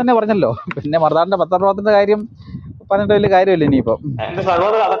ഹൈക്കോടതി തന്നെ പറഞ്ഞല്ലോ. പിന്നെ മറുനാടന്റെ പത്രപ്രവർത്തനത്തിന്റെ കാര്യം പറഞ്ഞിട്ട് വലിയ കാര്യമില്ല ഇനിയിപ്പം. എന്റെ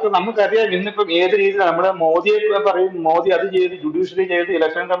സഹോദരൻ, അതൊക്കെ നമുക്കറിയാം. ഇന്നിപ്പം ഏത് രീതിയിൽ നമ്മുടെ മോദിയെ പറയും, മോദി അത് ചെയ്ത്, ജുഡീഷ്യറി ചെയ്ത്,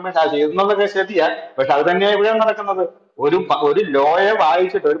 ഇലക്ഷൻ കമ്മീഷൻ ചെയ്തെന്നുള്ളതൊക്കെ ശരിയാ. പക്ഷെ അത് തന്നെയാണ് ഇവിടെ നടക്കുന്നത്. ഒരു ലോയെ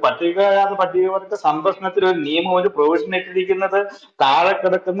വായിച്ചിട്ട് ഒരു പട്ടികവർഗ സംരക്ഷണത്തിൽ ഒരു നിയമം, ഒരു പ്രൊവിഷൻ ഇട്ടിരിക്കുന്നത് താഴെ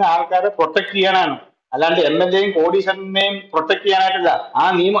കിടക്കുന്ന ആൾക്കാരെ പ്രൊട്ടക്ട് ചെയ്യാനാണ്, അല്ലാണ്ട് MLA യും കോടീശ്വരനെയും പ്രൊട്ടക്ട് ചെയ്യാനായിട്ടില്ല. ആ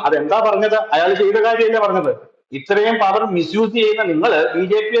നിയമം അതെന്താ പറഞ്ഞത്? അയാൾ ചെയ്ത കാര്യമല്ല പറഞ്ഞത്. ഇത്രയും പവർ മിസ്യൂസ് ചെയ്യുന്ന നിങ്ങൾ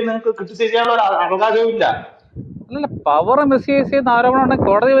BJP യെ നിങ്ങൾക്ക് ക്രിട്ടിസൈസ് ചെയ്യാനുള്ള ഒരു അവകാശവും ഇല്ല. അല്ലല്ല, പവർ മിസ്യൂസ് ചെയ്യുന്ന ആരോപണം ഉണ്ടെങ്കിൽ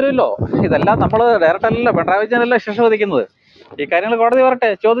കോടതി വരുമല്ലോ. ഇതെല്ലാം നമ്മൾ ഡയറക്റ്റ് അല്ലല്ലോ, പിണറായി വിജയനല്ല ശിക്ഷ വിധിക്കുന്നത്. ഈ കാര്യങ്ങൾ കോടതി വരട്ടെ,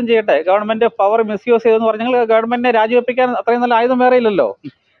 ചോദ്യം ചെയ്യട്ടെ. ഗവൺമെന്റ് പവർ മിസ്യൂസ് ചെയ്തെന്ന് പറഞ്ഞാൽ ഗവൺമെന്റിനെ രാജിവെപ്പിക്കാൻ അത്രയും നല്ല ആയുധം വേറെ ഇല്ലല്ലോ.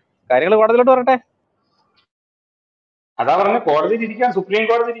 കാര്യങ്ങൾ കോടതിയിലോട്ട് വരട്ടെ. അതാ പറഞ്ഞ കോടതിയിൽ ഇരിക്കാൻ, സുപ്രീം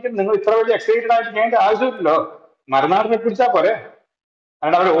കോടതി ഇരിക്കാൻ നിങ്ങൾ ഇത്ര വലിയ എക്സൈറ്റഡ് ആയിട്ട് ചെയ്യേണ്ട ആവശ്യമില്ലല്ലോ. മറുനാടിനെ പിടിച്ചാൽ പോരെ,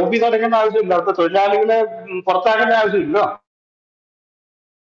 അല്ലാണ്ട് അവരെ ഓഫീസ് അടയ്ക്കേണ്ട ആവശ്യമില്ല, അവിടുത്തെ തൊഴിലാളികളെ പുറത്താക്കേണ്ട ആവശ്യമില്ലല്ലോ.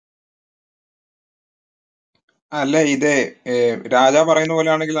 അല്ല, ഇത് രാജാ പറയുന്ന പോലെ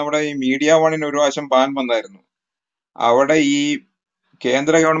ആണെങ്കിൽ നമ്മുടെ ഈ മീഡിയ വണ്ണിന് ഒരു പ്രാവശ്യം ബാൻ വന്നായിരുന്നു. അവിടെ ഈ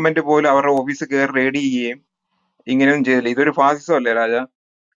കേന്ദ്ര ഗവൺമെന്റ് പോലും അവരുടെ ഓഫീസ് കയറി റെയ്ഡ് ചെയ്യുകയും ഇങ്ങനെയൊന്നും ചെയ്തില്ല. ഇതൊരു ഫാസിസം അല്ലേ രാജ?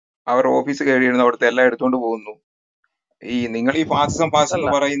 അവരുടെ ഓഫീസ് കയറിയിരുന്നു, അവിടുത്തെ എല്ലാം എടുത്തുകൊണ്ട് പോകുന്നു. നിങ്ങൾ ഈ ഫാസിസം എന്ന് അല്ല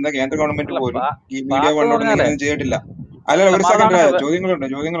പറയുന്ന കേന്ദ്ര ഗവൺമെന്റ് അല്ല പോലും ഈ മീഡിയ പാസ് എന്ന് വണ്ണോട് പറഞ്ഞാലേ, ഇങ്ങനെയൊന്നും ചെയ്തിട്ടില്ല. അല്ല, അല്ല ഒരു സെക്കൻഡ് രാജ, മറുനാടന്റെ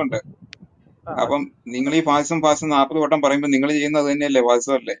ചോദ്യങ്ങളുണ്ട്. അപ്പം നിങ്ങൾ ഈ ഫാസിസം 40 വട്ടം പറയുമ്പോൾ നിങ്ങൾ ചെയ്യുന്നത് തന്നെയല്ലേ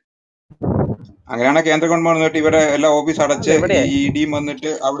ഫാസിസം അല്ലേ? അങ്ങനെയാണ് കേന്ദ്ര ഗവൺമെന്റ് വന്നിട്ട് ഇവരെ എല്ലാ ഓഫീസ് അടച്ച് എവിടെ ഈ EDയും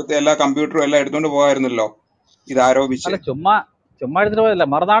വന്നിട്ട് അവിടുത്തെ എല്ലാ കമ്പ്യൂട്ടറും എല്ലാം എടുത്തോണ്ട് പോകായിരുന്നല്ലോ ഇത് ആരോപിച്ച്. അല്ല ചുമ്മാ എടുത്തിട്ട് പോയതല്ല.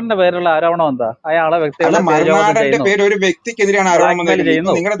 മറുനാടിന്റെ പേരുള്ള ആരോപണം എന്താ? അയാളെ അല്ല, വ്യക്തികളെ തേജോവധം മറുനാടന്റെ ചെയ്യുന്നു, പേര് ഒരു വ്യക്തിക്കെതിരെയാണ് ആരോപണം ബ്ലാക്ക്മെയിൽ വന്നേക്കുന്നത്. ഇപ്പൊ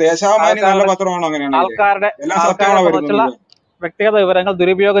ചെയ്യുന്നു, നിങ്ങളുടെ ദേശാഭിമാനി നല്ല പത്രമാണോ? അങ്ങനെയാണെങ്കിൽ ആൾക്കാരുടെ എല്ലാം സത്യമാണോ വരുന്നത് സംബന്ധിച്ചുള്ള വ്യക്തിഗത വിവരങ്ങൾ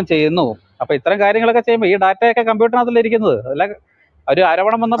ദുരുപയോഗം ചെയ്യുന്നു. അപ്പൊ ഇത്തരം കാര്യങ്ങളൊക്കെ ചെയ്യുമ്പോൾ ഈ ഡാറ്റയൊക്കെ കമ്പ്യൂട്ടറിനകത്തല്ലേ ഇരിക്കുന്നത്. അതല്ല ഒരു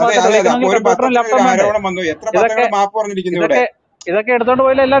ആരോപണം വന്നപ്പോൾ അതെ അതൊക്കെ അതെ അതെ. തെളിയിക്കണമെങ്കിൽ അപ്പൊ ഒരു കമ്പ്യൂട്ടറും പത്രത്തിന് ഒരു ലാപ്ടോപ്പും വേണ്ടേ? ആരോപണം വന്നു, എത്ര ഇതൊക്കെ പത്രങ്ങൾ മാപ്പ് പറഞ്ഞിരിക്കുന്നു ഇവിടെ? ഇതൊക്കെ എടുത്തോണ്ട്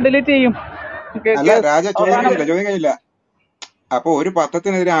പോയാലും എല്ലാം ഡിലീറ്റ് ചെയ്യും. അല്ല രാജ, ചോദ്യം അവസാനം കഴിഞ്ഞില്ല. അപ്പൊ ഒരു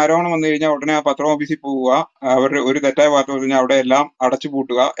പത്രത്തിനെതിരെ ആരോപണം വന്നു കഴിഞ്ഞാൽ ഉടനെ ആ പത്രം ഓഫീസിൽ പോവുക, അവർ ഒരു തെറ്റായ വാർത്ത പറഞ്ഞാൽ അവിടെ എല്ലാം അടച്ചു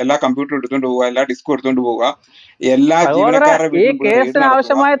പൂട്ടുക, എല്ലാ കമ്പ്യൂട്ടറും എടുത്തോണ്ട് പോവുക, എല്ലാ ഡിസ്കും എടുത്തോണ്ട് പോവുക, എല്ലാ സഹോദര, ജീവനക്കാരുടെ ഈ വീട്ടിലും പോയി റെയ്ഡ് കേസിന് നടത്തുക.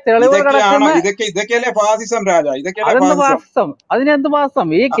 ആവശ്യമായ തെളിവുകൾ കിടക്കുന്ന ഇതൊക്കെയല്ലേ ഫാസിസം രാജ? ഇതൊക്കെയല്ലേ അതെന്ത് ഫാസിസം? വാസ്തവം? അതിനെന്ത്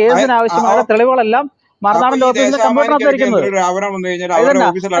വാസ്തവം? ഈ കേസിന് ആവശ്യമായ തെളിവുകളെല്ലാം അപ്പൊ മറുനാടന്റെ ഈ ഓഫീസിലെ കമ്പ്യൂട്ടറിനകത്ത് ദേശാഭിമാനിക്ക് ഇരിക്കുന്നത്. എന്തെങ്കിലും ഒരു ആവരണം വന്നു കഴിഞ്ഞാൽ അവരുടെ ഇതന്നെ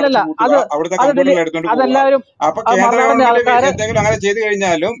ഓഫീസിൽ അല്ലല്ല, അടച്ചു പൂട്ടുക, അവിടുത്തെ കമ്പ്യൂട്ടറിൽ എടുത്തോണ്ട് പോവുക. അതെല്ലാവരും അപ്പൊ കേന്ദ്ര മറുനാടന്റെ ഗവൺമെന്റ് ആൾക്കാര് എന്തെങ്കിലും അങ്ങനെ ചെയ്തു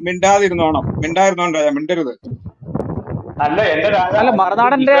കഴിഞ്ഞാലും മിണ്ടാതിരുന്നോണ്ടാ, മിണ്ടരുത്. അല്ല എന്റെ രാജ, അല്ല ഇത്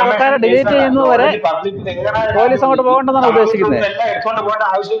മറുനാടന്റെ ഡിഫാമേഷൻ ആൾക്കാരെ ഡിലീറ്റ് കേസാണ്. ചെയ്യുന്നത് വരെ ഓൾറെഡി പബ്ലിക് ക്ലിയറായ പോലീസ് അങ്ങോട്ട് കാര്യമാണ്. ഈ പോകണ്ടെന്നാണ് കമ്പ്യൂട്ടർ ഉദ്ദേശിക്കുന്നത്. ഒന്നും എല്ലാം എടുത്തോണ്ട് പോകേണ്ട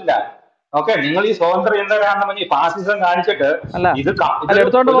ആവശ്യമില്ല. ഓക്കെ, നിങ്ങൾ ഈ സ്വതന്ത്ര ചിന്തകരാണെന്ന് പറഞ്ഞ് ഈ ഫാസിസം കാണിച്ചിട്ട് അല്ല ഇത്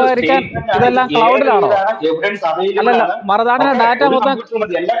എടുത്തോണ്ട് ഒരു പോകാതിരിക്കാൻ സ്റ്റേറ്റ്മെന്റ് ആണ്. ഇത് ഇതെല്ലാം ക്ലൗഡിലാണോ? ഏരിയയിലാണ്, എവിഡൻസ് അവൈലബിൾ അല്ലല്ല, ആണ്. മറുനാടിന്റെ ഓക്കെ, ഡാറ്റ ഒരു മൊത്തം കമ്പ്യൂട്ടർ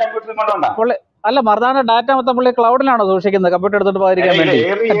മതി, എല്ലാ കമ്പ്യൂട്ടറും കൊണ്ടുണ്ടാ. മറുനാടിന്റെ ഡാറ്റ മൊത്തം പുള്ളി ക്ലൗഡിലാണോ സൂക്ഷിക്കുന്നത് കമ്പ്യൂട്ടർ എടുത്തോണ്ട് പോകാതിരിക്കാൻ ഇത് വേണ്ടി?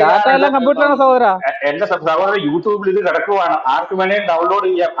 ഏത് ഡാറ്റ ഏരിയയിലാണ്? എല്ലാം കമ്പ്യൂട്ടറാണ് സഹോദര. എന്റെ സഹോദരൻ, യൂട്യൂബിൽ ഇത് കിടക്കുവാണ്, ആർക്ക് വേണേലും ഡൗൺലോഡ്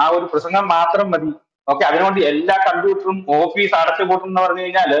ചെയ്യാം. ആ ഒരു പ്രസംഗം മാത്രം മതി. ഓക്കെ, അതിനുകൊണ്ട് എല്ലാ കമ്പ്യൂട്ടറും ഓഫീസ് അടച്ചുപൂട്ടും എന്ന് പറഞ്ഞു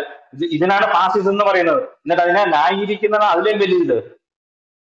കഴിഞ്ഞാൽ ഇതിനാണ് ഫാസിസം എന്ന് പറയുന്നത്. എന്നിട്ട് അതിനെ ന്യായീകരിക്കുന്നതാണ് അതിലേം വലിയ ഇത്.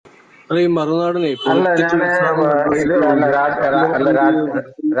 ഈ മറുനാടനെ അല്ല പൊളിറ്റിക്കൽ ഞാന് ഇത് അല്ല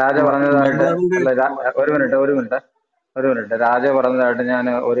ഇസ്ലാമിന്റെ രാജ പറഞ്ഞതായിട്ട് മറുനാടന്റെ അല്ല ഒരു മിനിറ്റ് രാജ പറഞ്ഞതായിട്ട് ഞാൻ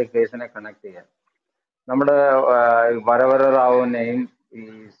ഒരു കേസിനെ കണക്ട് ചെയ്യാം. നമ്മുടെ വരവര റാവുവിനെയും ഈ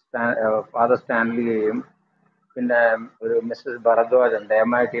ഫാദർ സ്റ്റാൻലിയെയും പിന്നെ ഒരു മിസ്സസ് ഭരദ്വാജ് ഉണ്ട്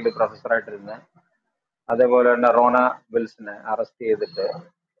MIT പ്രൊഫസറായിട്ടിരുന്ന, അതേപോലെ തന്നെ റോണ വിൽസിനെ അറസ്റ്റ് ചെയ്തിട്ട്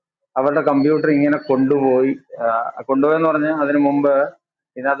അവരുടെ കമ്പ്യൂട്ടർ ഇങ്ങനെ കൊണ്ടുപോയെന്ന് പറഞ്ഞാൽ അതിനു മുമ്പ്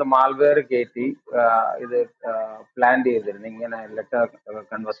ഇതിനകത്ത് മാൽവെയർ കയറ്റി ഇത് പ്ലാൻ ചെയ്തിരുന്നു, ഇങ്ങനെ ലെറ്റർ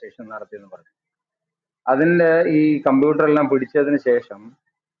കൺവെർസേഷൻ നടത്തിയെന്ന് പറഞ്ഞു. അതിന്റെ ഈ കമ്പ്യൂട്ടർ എല്ലാം പിടിച്ചതിന് ശേഷം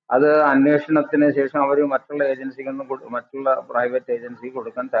അത് അന്വേഷണത്തിന് ശേഷം അവർ മറ്റുള്ള പ്രൈവറ്റ് ഏജൻസിക്ക്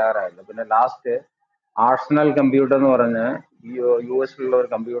കൊടുക്കാൻ തയ്യാറായില്ല. പിന്നെ ലാസ്റ്റ് ആർസണൽ കമ്പ്യൂട്ടർ എന്ന് പറഞ്ഞ് US ഒരു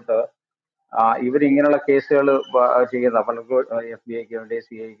കമ്പ്യൂട്ടർ ഇവരിങ്ങനെയുള്ള കേസുകൾ ചെയ്യുന്നത്, പലർക്കും FBI വേണ്ടി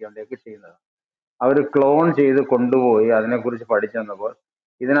CIAക്ക് വേണ്ടിയൊക്കെ ചെയ്യുന്നത്, അവർ ക്ലോൺ ചെയ്ത് കൊണ്ടുപോയി അതിനെക്കുറിച്ച് പഠിച്ചു വന്നപ്പോൾ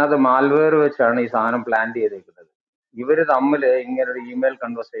ഇതിനകത്ത് മാൽവെയർ വെച്ചാണ് ഈ സാധനം പ്ലാൻ ചെയ്തേക്കുന്നത്. ഇവര് തമ്മിൽ ഇങ്ങനൊരു ഇമെയിൽ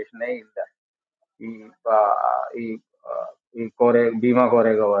കൺവെർസേഷനേ ഇല്ല ഈ ഭീമ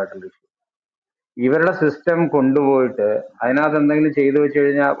കോരേഗവുമായിട്ടുള്ള ഇഷ്യൂ. ഇവരുടെ സിസ്റ്റം കൊണ്ടുപോയിട്ട് അതിനകത്ത് എന്തെങ്കിലും ചെയ്തു വെച്ച്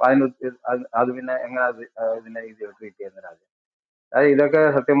കഴിഞ്ഞാൽ അത് പിന്നെ എങ്ങനെ ഇതിനെ ഇത് ട്രീറ്റ് ചെയ്യുന്നതിനാണ്? അതായത് ഇതൊക്കെ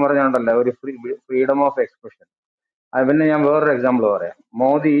സത്യം പറഞ്ഞുണ്ടല്ലോ ഒരു ഫ്രീഡം ഓഫ് എക്സ്പ്രഷൻ. പിന്നെ ഞാൻ വേറൊരു എക്സാമ്പിൾ പറയാം.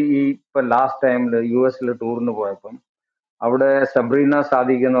 മോദി ഇപ്പൊ ലാസ്റ്റ് ടൈമിൽ US ടൂറിന് പോയപ്പം അവിടെ സബ്രീന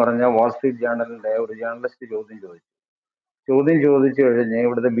സാദിഖ് എന്ന് പറഞ്ഞ വാൾസ്ട്രീറ്റ് ജേർണലിന്റെ ഒരു ജേർണലിസ്റ്റ് ചോദ്യം ചോദിച്ചു കഴിഞ്ഞ്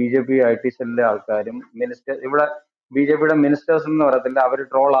ഇവിടുത്തെ BJP IT സെല്ലിലെ ആൾക്കാരും ഇവിടെ BJPയുടെ മിനിസ്റ്റേഴ്സ് എന്ന് പറയത്തില്ല, അവർ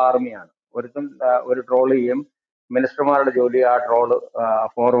ട്രോൾ ആർമിയാണ്. ഒരു ട്രോൾ ചെയ്യും, മിനിസ്റ്റർമാരുടെ ജോലി ആ ട്രോള്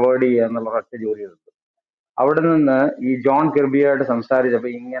ഫോർവേഡ് ചെയ്യുക എന്നുള്ള ഒറ്റ ജോലി എടുത്തു. അവിടെ നിന്ന് ഈ ജോൺ കിർബിയായിട്ട്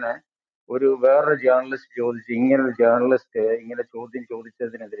സംസാരിച്ചപ്പോൾ ഇങ്ങനെ വേറൊരു ജേർണലിസ്റ്റ് ചോദിച്ചു, ഇങ്ങനെ ഒരു ജേർണലിസ്റ്റ് ഇങ്ങനെ ചോദ്യം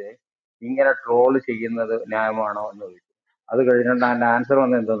ചോദിച്ചതിനെതിരെ ഇങ്ങനെ ട്രോൾ ചെയ്യുന്നത് ന്യായമാണോ എന്ന് ചോദിച്ചു. അത് കഴിഞ്ഞിട്ട് അതിന്റെ ആൻസർ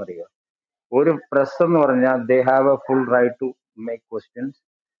വന്നത് എന്താണെന്നറിയോ? ഒരു പ്രസ് എന്ന് പറഞ്ഞാൽ they have A full right to make questions.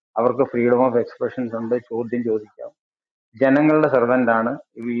 അവർക്ക് ഫ്രീഡം ഓഫ് എക്സ്പ്രഷൻസ് ഉണ്ട്, ചോദ്യം ചോദിക്കാം. ജനങ്ങളുടെ സെർവന്റ് ആണ്,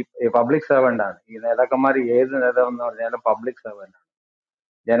 ഈ പബ്ലിക് സെർവന്റ് ആണ്. ഈ നേതാക്കന്മാർ ഏത് നേതാവെന്ന് പറഞ്ഞാലും പബ്ലിക് സെർവന്റ് ആണ്,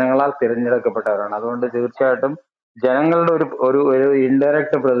 ജനങ്ങളാൽ തിരഞ്ഞെടുക്കപ്പെട്ടവരാണ്. അതുകൊണ്ട് തീർച്ചയായിട്ടും ജനങ്ങളുടെ ഒരു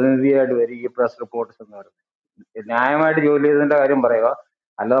ഇൻഡയറക്റ്റ് പ്രതിനിധിയായിട്ട് വരും ഈ പ്രസ് റിപ്പോർട്ടേഴ്സ് എന്ന് പറയുന്നത്. ന്യായമായിട്ട് ജോലി ചെയ്തതിന്റെ കാര്യം പറയുക,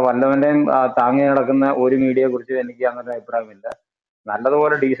 അല്ലാതെ വല്ലവന്റെയും താങ്ങി നടക്കുന്ന ഒരു മീഡിയയെ കുറിച്ച് എനിക്ക് അങ്ങനെ അഭിപ്രായമില്ല.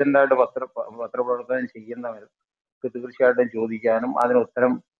 നല്ലതുപോലെ ഡീസന്റ് ആയിട്ട് പത്രപ്രവർത്തനം ചെയ്യുന്നവർക്ക് തീർച്ചയായിട്ടും ചോദിക്കാനും അതിന്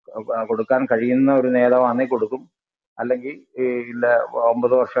ഉത്തരം കൊടുക്കാൻ കഴിയുന്ന ഒരു നേതാവാണെങ്കിൽ കൊടുക്കും, അല്ലെങ്കിൽ ഇല്ല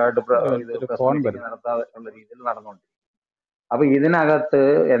 9 വർഷമായിട്ട് ഇത് പ്രസ് മീറ്റിംഗ് നടത്താതെ ഉള്ള രീതിയിൽ നടന്നുകൊണ്ട്. അപ്പൊ ഇതിനകത്ത്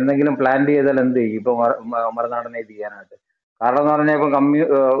എന്തെങ്കിലും പ്ലാൻ ചെയ്താൽ എന്ത് ചെയ്യും? ഇപ്പൊ മറുനാടനെ ഇത് ചെയ്യാനായിട്ട്. കാരണം എന്ന് പറഞ്ഞാൽ ഇപ്പൊ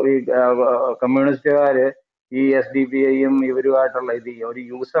ഈ കമ്മ്യൂണിസ്റ്റുകാര് ഈ SDPIയും ഇവരുമായിട്ടുള്ള ഇത് ഒരു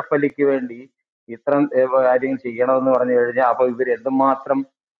യൂസഫ് അലിക്ക് വേണ്ടി ഇത്തരം കാര്യങ്ങൾ ചെയ്യണമെന്ന് പറഞ്ഞു കഴിഞ്ഞാൽ അപ്പൊ ഇവർ എന്തുമാത്രം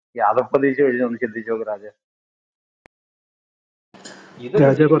അധപ്പതിച്ചു കഴിഞ്ഞു ഒന്ന് ചിന്തിച്ചു നോക്ക് രാജ. ഇതൊക്കെ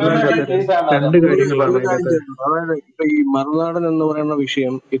രാജ പറഞ്ഞ സിനിമയുടെ പോലെ കേസാണ്. രണ്ട് ഒരു കാര്യങ്ങളാണ് കാര്യം അതിനകത്ത്. ചെയ്യുന്നു. അതായത് ഇപ്പൊ ഈ മറുനാടൻ എന്ന് പറയുന്ന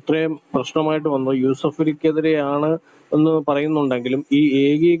വിഷയം ഇത്രയും പ്രശ്നമായിട്ട് വന്നത് യൂസഫ് അലിക്കെതിരെയാണ് എന്ന് പറയുന്നുണ്ടെങ്കിലും ഈ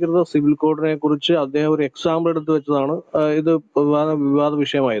ഏകീകൃത സിവിൽ കോഡിനെ കുറിച്ച് അദ്ദേഹം ഒരു എക്സാമ്പിൾ എടുത്തു വെച്ചതാണ് ഇത് വിവാദ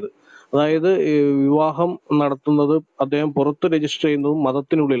വിഷയമായത്. അതായത് ഈ വിവാഹം നടത്തുന്നത് അദ്ദേഹം പുറത്ത് രജിസ്റ്റർ ചെയ്യുന്നതും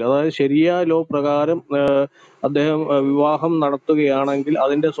മതത്തിനുള്ളിൽ, അതായത് ശരിയാ ലോ പ്രകാരം അദ്ദേഹം വിവാഹം നടത്തുകയാണെങ്കിൽ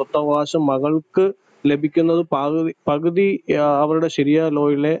അതിന്റെ സ്വത്തവകാശം മകൾക്ക് ലഭിക്കുന്നത് പകുതി അവരുടെ ശരിയാ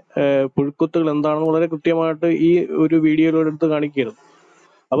ലോയിലെ പുഴുക്കുത്തുകൾ എന്താണെന്ന് വളരെ കൃത്യമായിട്ട് ഈ ഒരു വീഡിയോയിലൂടെ എടുത്ത് കാണിക്കരുത്.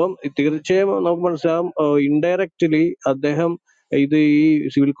 അപ്പം തീർച്ചയായും നമുക്ക് മനസ്സിലാകും ഇൻഡയറക്റ്റ്ലി അദ്ദേഹം ഇത് ഈ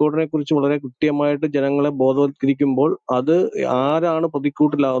സിവിൽ കോഡിനെ കുറിച്ച് വളരെ കൃത്യമായിട്ട് ജനങ്ങളെ ബോധവൽക്കരിക്കുമ്പോൾ അത് ആരാണ്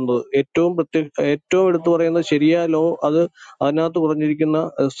പ്രതിക്കൂട്ടിലാവുന്നത്? ഏറ്റവും എടുത്തു പറയുന്നത് ശരിയാ ലോ, അത് അതിനകത്ത് പറഞ്ഞിരിക്കുന്ന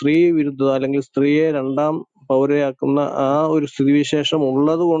സ്ത്രീ വിരുദ്ധത അല്ലെങ്കിൽ സ്ത്രീയെ രണ്ടാം പൗരയാക്കുന്ന ആ ഒരു സ്ഥിതിവിശേഷം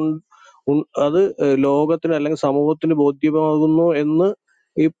ഉള്ളത് കൊണ്ട് അത് ലോകത്തിന് അല്ലെങ്കിൽ സമൂഹത്തിന് ബോധ്യമാകുന്നു എന്ന്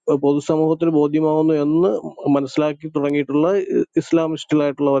ഈ പൊതുസമൂഹത്തിന് ബോധ്യമാകുന്നു എന്ന് മനസ്സിലാക്കി തുടങ്ങിയിട്ടുള്ള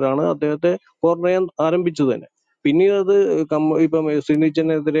ഇസ്ലാമിസ്റ്റുകളായിട്ടുള്ളവരാണ് അദ്ദേഹത്തെ കോർണർ ചെയ്യാൻ ആരംഭിച്ചത് തന്നെ. പിന്നീട് അത് ഇപ്പം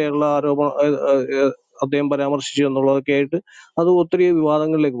സിനിച്ചനെതിരെയുള്ള ആരോപണം അദ്ദേഹം പരാമർശിച്ചു എന്നുള്ളതൊക്കെ ആയിട്ട് അത് ഒത്തിരി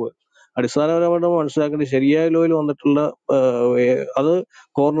വിവാദങ്ങളിലേക്ക് പോയി. അടിസ്ഥാനപരമായിട്ട് മനസ്സിലാക്കേണ്ടത് ശരിയായ ലോയിൽ വന്നിട്ടുള്ള അത്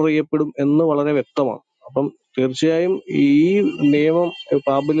കോർണർ ചെയ്യപ്പെടും എന്ന് വളരെ വ്യക്തമാണ്. അപ്പം തീർച്ചയായും ഈ നിയമം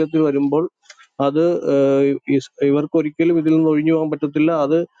പ്രാബല്യത്തിൽ വരുമ്പോൾ അത് ഇവർക്ക് ഒരിക്കലും ഇതിൽ നിന്ന് ഒഴിഞ്ഞു പോകാൻ പറ്റത്തില്ല.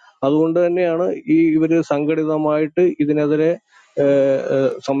 അതുകൊണ്ട് തന്നെയാണ് ഇവര് സംഘടിതമായിട്ട് ഇതിനെതിരെ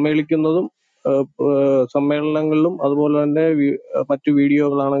സമ്മേളിക്കുന്നതും സമ്മേളനങ്ങളിലും അതുപോലെ തന്നെ മറ്റു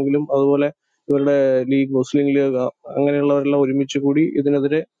വീഡിയോകളാണെങ്കിലും അതുപോലെ ഇവരുടെ മുസ്ലിം ലീഗ് അങ്ങനെയുള്ളവരെല്ലാം ഒരുമിച്ച് കൂടി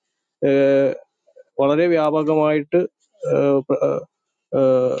ഇതിനെതിരെ വളരെ വ്യാപകമായിട്ട്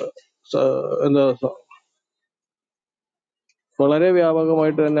വളരെ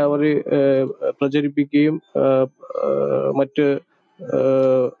വ്യാപകമായിട്ട് തന്നെ അവർ പ്രചരിപ്പിക്കുകയും മറ്റ്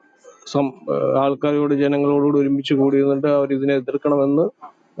ആൾക്കാരോട് ജനങ്ങളോടുകൂടി ഒരുമിച്ച് കൂടി നിന്നിട്ട് അവർ ഇതിനെ എതിർക്കണമെന്ന്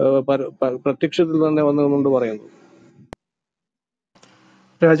പ്രത്യക്ഷത്തിൽ തന്നെ വന്നു നിന്നുകൊണ്ട് പറയുന്നു.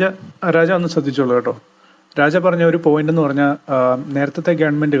 രാജ ഒന്ന് ശ്രദ്ധിച്ചോളൂ കേട്ടോ. രാജ പറഞ്ഞ ഒരു പോയിന്റ് എന്ന് പറഞ്ഞാൽ നേരത്തെ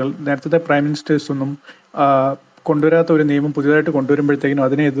ഗവൺമെന്റുകൾ, നേരത്തെ പ്രൈം മിനിസ്റ്റേഴ്സ് ഒന്നും കൊണ്ടുവരാത്ത ഒരു നിയമം പുതിയതായിട്ട് കൊണ്ടുവരുമ്പോഴത്തേക്കിനും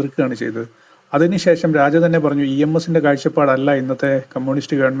അതിനെ എതിർക്കുകയാണ് ചെയ്തത്. അതിനുശേഷം രാജ തന്നെ പറഞ്ഞു EMSന്റെ കാഴ്ചപ്പാടല്ല ഇന്നത്തെ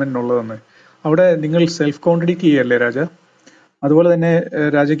കമ്മ്യൂണിസ്റ്റ് ഗവൺമെന്റിനുള്ളതെന്ന്. അവിടെ നിങ്ങൾ സെൽഫ് കോൺട്രഡിക്റ്റ് ചെയ്യല്ലേ രാജ? അതുപോലെ തന്നെ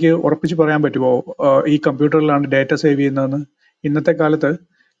രാജയ്ക്ക് ഉറപ്പിച്ച് പറയാൻ പറ്റുമോ ഈ കമ്പ്യൂട്ടറിലാണ് ഡാറ്റ സേവ് ചെയ്യുന്നതെന്ന്? ഇന്നത്തെ കാലത്ത്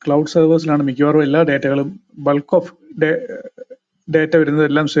ക്ലൗഡ് സെർവേഴ്സിലാണ് മിക്കവാറും എല്ലാ ഡാറ്റകളും, ബൾക്ക് ഓഫ് ഡാറ്റ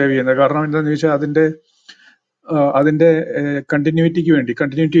വരുന്നതെല്ലാം സേവ് ചെയ്യുന്നത്. കാരണം എന്താണെന്ന് ചോദിച്ചാൽ അതിന്റെ കണ്ടിന്യൂറ്റിക്ക് വേണ്ടി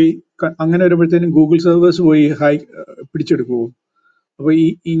അങ്ങനെ വരുമ്പോഴത്തേനും ഗൂഗിൾ സെർവേഴ്സ് പോയി പിടിച്ചെടുക്കുമോ? അപ്പൊ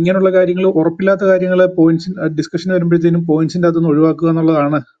ഇങ്ങനെയുള്ള കാര്യങ്ങൾ, ഉറപ്പില്ലാത്ത കാര്യങ്ങളെ ഡിസ്കഷൻ വരുമ്പോഴത്തേനും പോയിന്റ്സിന്റെ അകത്തുനിന്ന് ഒഴിവാക്കുക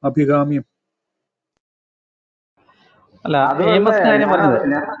എന്നുള്ളതാണ് അഭികാമ്യം. അല്ല,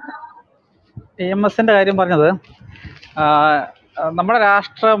 EMSന്റെ കാര്യം പറഞ്ഞത് നമ്മുടെ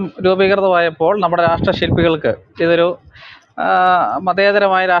രാഷ്ട്രം രൂപീകൃതമായപ്പോൾ നമ്മുടെ രാഷ്ട്രശില്പികൾക്ക് ഇതൊരു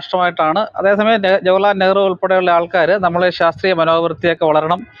മതേതരമായ രാഷ്ട്രമായിട്ടാണ്. അതേസമയം ജവഹർലാൽ നെഹ്റു ഉൾപ്പെടെയുള്ള ആൾക്കാർ നമ്മളെ ശാസ്ത്രീയ മനോവൃത്തിയൊക്കെ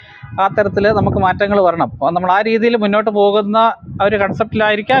വളരണം, ആ തരത്തിൽ നമുക്ക് മാറ്റങ്ങൾ വരണം, നമ്മൾ ആ രീതിയിൽ മുന്നോട്ട് പോകുന്ന ഒരു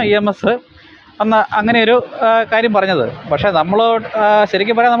കൺസെപ്റ്റിലായിരിക്കാം EMS അന്ന് അങ്ങനെ ഒരു കാര്യം പറഞ്ഞത്. പക്ഷെ നമ്മൾ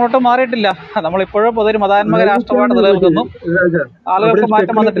ശരിക്കും പറയാൻ നമ്മളൊട്ടും മാറിയിട്ടില്ല. നമ്മളിപ്പോഴും പൊതുവെ മതാത്മക രാഷ്ട്രമായിട്ട് നിലനിൽക്കുന്നു, ആളുകൾക്ക്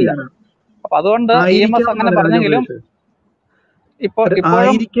മാറ്റം വന്നിട്ടില്ല. അപ്പൊ അതുകൊണ്ട് EMS അങ്ങനെ പറഞ്ഞെങ്കിലും ഇപ്പോഴും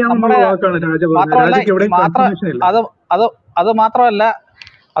നമ്മുടെ അത് മാത്രമല്ല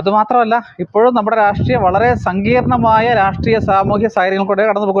അതുമാത്രമല്ല, ഇപ്പോഴും നമ്മുടെ രാഷ്ട്രീയം വളരെ സങ്കീർണമായ രാഷ്ട്രീയ സാമൂഹ്യ സാഹചര്യങ്ങൾ കൂടെ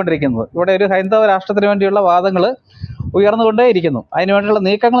കടന്നുപോയിക്കൊണ്ടിരിക്കുന്നത്. ഇവിടെ ഒരു ഹൈന്ദവ രാഷ്ട്രത്തിന് വേണ്ടിയുള്ള വാദങ്ങൾ ഉയർന്നുകൊണ്ടേയിരിക്കുന്നു, അതിനുവേണ്ടിയുള്ള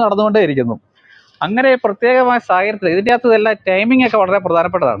നീക്കങ്ങൾ നടന്നുകൊണ്ടേയിരിക്കുന്നു. അങ്ങനെ പ്രത്യേകമായ സാഹചര്യത്തിൽ ഇതിൻ്റെ അകത്ത് എല്ലാം ടൈമിംഗ് ഒക്കെ വളരെ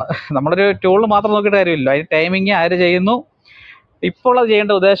പ്രധാനപ്പെട്ടതാണ്. നമ്മളൊരു ടൂൾ മാത്രം നോക്കിയിട്ട് കാര്യമില്ല, അതിന് ടൈമിങ്, ആര് ചെയ്യുന്നു, ഇപ്പോൾ അത്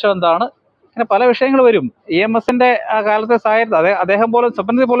ചെയ്യേണ്ട ഉദ്ദേശം എന്താണ്, അങ്ങനെ പല വിഷയങ്ങൾ വരും. EMSന്റെ ആ കാലത്തെ സാഹചര്യത്തിൽ അദ്ദേഹം പോലും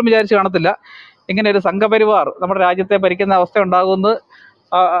സ്വപ്നത്തിൽ പോലും വിചാരിച്ച് കാണത്തില്ല ഇങ്ങനെ ഒരു സംഘപരിവാർ നമ്മുടെ രാജ്യത്തെ ഭരിക്കുന്ന അവസ്ഥ ഉണ്ടാകുമെന്ന്.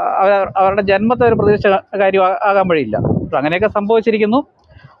 അവരുടെ ജന്മത്തെ ഒരു പ്രതീക്ഷ കാര്യം ആകാൻ വഴിയില്ല. അങ്ങനെയൊക്കെ സംഭവിച്ചിരിക്കുന്നു.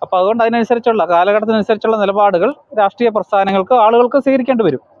 അപ്പോൾ അതുകൊണ്ട് അതിനനുസരിച്ചുള്ള കാലഘട്ടത്തിനനുസരിച്ചുള്ള നിലപാടുകൾ രാഷ്ട്രീയ പ്രസ്ഥാനങ്ങൾക്ക്, ആളുകൾക്ക് സ്വീകരിക്കേണ്ടി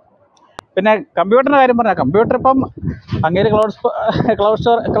വരും. പിന്നെ കമ്പ്യൂട്ടറിൻ്റെ കാര്യം പറഞ്ഞാൽ, കമ്പ്യൂട്ടർ ഇപ്പം അങ്ങേര്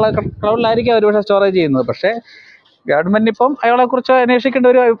ക്ലൗഡിലായിരിക്കും ഒരുപക്ഷെ സ്റ്റോറേജ് ചെയ്യുന്നത്. പക്ഷേ ഗവൺമെൻറ് ഇപ്പം അയാളെക്കുറിച്ച് അന്വേഷിക്കേണ്ട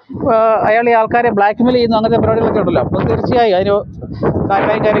ഒരു അയാൾ ഈ ആൾക്കാരെ ബ്ലാക്ക് മെയിൽ ചെയ്യുന്നു, അങ്ങനത്തെ പരിപാടികളൊക്കെ ഉണ്ടല്ലോ. അപ്പോൾ തീർച്ചയായും അതിന്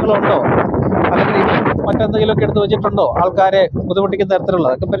കാര്യങ്ങളും ഉണ്ടോ, അല്ലെങ്കിൽ ഇനി മറ്റെന്തെങ്കിലുമൊക്കെ എടുത്ത് വെച്ചിട്ടുണ്ടോ ആൾക്കാരെ ബുദ്ധിമുട്ടിക്കുന്ന തരത്തിലുള്ള,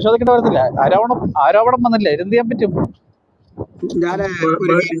 അതൊക്കെ പരിശോധിക്കേണ്ടി വരത്തില്ല. ആരോപണം വന്നില്ല, എന്ത് ചെയ്യാൻ പറ്റും? ഞാൻ ഒരു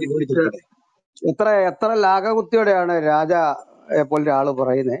കാര്യം ചോദിച്ചോട്ടെ? എത്ര ലാഘകുത്തിയോടെയാണ് രാജ പോലൊരു ആള്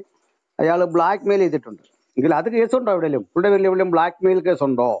പറയുന്നത് അയാൾ ബ്ലാക്ക് മെയിൽ ചെയ്തിട്ടുണ്ട് എങ്കിൽ അത് കേസുണ്ടോ? എവിടെയെങ്കിലും ഇവിടെ എവിടെയും ബ്ലാക്ക് മെയിൽ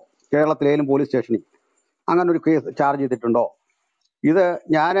കേസുണ്ടോ? കേരളത്തിലേലും പോലീസ് സ്റ്റേഷനിൽ അങ്ങനെ ഒരു കേസ് ചാർജ് ചെയ്തിട്ടുണ്ടോ? ഇത്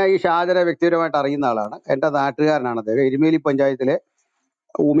ഞാൻ ഈ ഷാജനെ വ്യക്തിപരമായിട്ട് അറിയുന്ന ആളാണ്, എൻ്റെ നാട്ടുകാരനാണ് അദ്ദേഹം. എരുമേലി പഞ്ചായത്തിലെ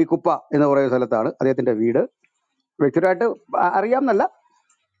ഊമിക്കുപ്പ എന്ന് പറയുന്ന സ്ഥലത്താണ് അദ്ദേഹത്തിന്റെ വീട്. വ്യക്തിപരമായിട്ട് അറിയാമെന്നല്ല,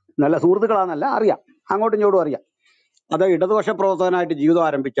 നല്ല സുഹൃത്തുക്കളാണെന്നല്ല, അറിയാം, അങ്ങോട്ടും ഇങ്ങോട്ടും അറിയാം. അത് ഇടതുപക്ഷ പ്രവർത്തകനായിട്ട് ജീവിതം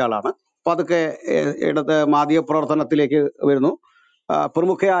ആരംഭിച്ച ആളാണ്. അപ്പോൾ അതൊക്കെ ഇടത് മാധ്യമ പ്രവർത്തനത്തിലേക്ക് വരുന്നു.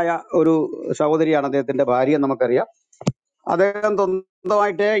 പ്രമുഖയായ ഒരു സഹോദരിയാണ് അദ്ദേഹത്തിന്റെ ഭാര്യ, നമുക്കറിയാം. അദ്ദേഹം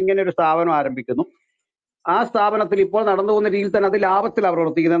സ്വന്തമായിട്ട് ഇങ്ങനെ ഒരു സ്ഥാപനം ആരംഭിക്കുന്നു. ആ സ്ഥാപനത്തിൽ ഇപ്പോൾ നടന്നു പോകുന്ന രീതിയിൽ തന്നെ അത് ലാഭത്തിലാണ്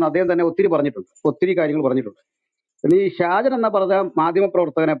പ്രവർത്തിക്കുന്നതെന്ന് അദ്ദേഹം തന്നെ ഒത്തിരി കാര്യങ്ങൾ പറഞ്ഞിട്ടുണ്ട്. പിന്നെ ഈ ഷാജൻ എന്ന പറഞ്ഞ മാധ്യമ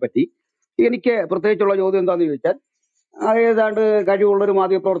പ്രവർത്തകനെ പറ്റി എനിക്ക് പ്രത്യേകിച്ചുള്ള ചോദ്യം എന്താണെന്ന് ചോദിച്ചാൽ, ഏതാണ്ട് കഴിവുള്ളൊരു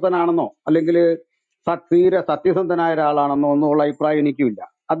മാധ്യമ പ്രവർത്തകനാണെന്നോ അല്ലെങ്കിൽ തീരെ സത്യസന്ധനായ ഒരാളാണെന്നോ ഒന്നുമുള്ള അഭിപ്രായം എനിക്കുമില്ല.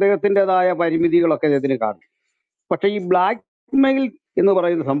 അദ്ദേഹത്തിൻ്റെതായ പരിമിതികളൊക്കെ അദ്ദേഹത്തിന് കാണും. പക്ഷെ ഈ ബ്ലാക്ക് മെയിൽ എന്ന്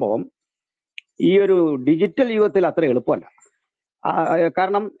പറയുന്ന സംഭവം ഈ ഒരു ഡിജിറ്റൽ യുഗത്തിൽ അത്ര എളുപ്പമല്ല.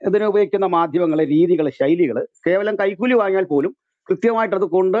 കാരണം ഇതിനെ ഉപയോഗിക്കുന്ന മാധ്യമങ്ങളെ, രീതികൾ, ശൈലികൾ കേവലം കൈക്കൂലി വാങ്ങിയാൽ പോലും കൃത്യമായിട്ട് അത്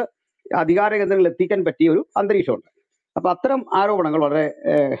കൊണ്ട് അധികാര കേന്ദ്രങ്ങളിൽ എത്തിക്കാൻ പറ്റിയ ഒരു അന്തരീക്ഷമുണ്ട്. അപ്പൊ അത്തരം ആരോപണങ്ങൾ വളരെ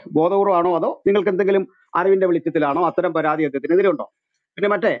ബോധപൂർവമാണോ അതോ നിങ്ങൾക്ക് എന്തെങ്കിലും അറിവിന്റെ വെളിച്ചത്തിലാണോ അത്തരം പരാതി അദ്ദേഹത്തിനെതിരുണ്ടോ?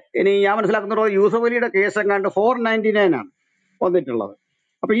 പിന്നെ ഇനി ഞാൻ മനസ്സിലാക്കുന്നത് യൂസഫ് അലിയുടെ കേസ് എങ്ങാണ്ട് 499 ആണ് വന്നിട്ടുള്ളത്.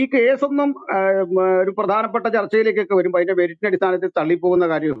 അപ്പൊ ഈ കേസൊന്നും ഒരു പ്രധാനപ്പെട്ട ചർച്ചയിലേക്കൊക്കെ വരുമ്പോൾ അതിന്റെ മെരിറ്റിന്റെ അടിസ്ഥാനത്തിൽ തള്ളിപ്പോകുന്ന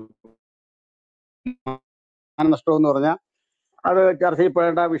കാര്യം നഷ്ടം എന്ന് പറഞ്ഞാൽ അത് ചർച്ച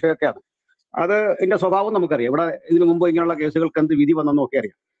ചെയ്യപ്പെടേണ്ട വിഷയമൊക്കെയാണ്. അത് ഇതിന്റെ സ്വഭാവം നമുക്കറിയാം. ഇവിടെ ഇതിനു മുമ്പ് ഇങ്ങനെയുള്ള കേസുകൾക്ക് എന്ത് വിധി വന്നെന്നൊക്കെ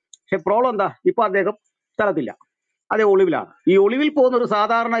അറിയാം. പക്ഷെ പ്രോബ്ലം എന്താ, ഇപ്പൊ അദ്ദേഹം സ്ഥലത്തില്ല, അതേ ഒളിവിലാണ്. ഈ ഒളിവിൽ പോകുന്ന ഒരു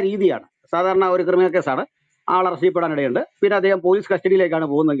സാധാരണ രീതിയാണ്. സാധാരണ ഒരു ക്രിമിനൽ കേസാണ്, ആൾ അറസ്റ്റ് ചെയ്യപ്പെടാനിടയുണ്ട്. പിന്നെ അദ്ദേഹം പോലീസ് കസ്റ്റഡിയിലേക്കാണ്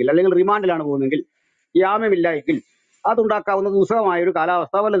പോകുന്നതെങ്കിൽ അല്ലെങ്കിൽ റിമാൻഡിലാണ് പോകുന്നതെങ്കിൽ, ജാമ്യമില്ല എങ്കിൽ അതുണ്ടാക്കാവുന്ന ദുസ്സഹമായ ഒരു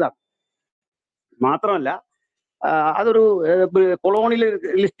കാലാവസ്ഥ വലുതാണ്. മാത്രമല്ല അതൊരു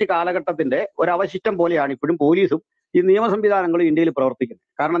കൊളോണിയലിസ്റ്റ് കാലഘട്ടത്തിന്റെ ഒരു അവശിഷ്ടം പോലെയാണ് ഇപ്പോഴും പോലീസും ഈ നിയമ സംവിധാനങ്ങളും ഇന്ത്യയിൽ പ്രവർത്തിക്കുന്നത്.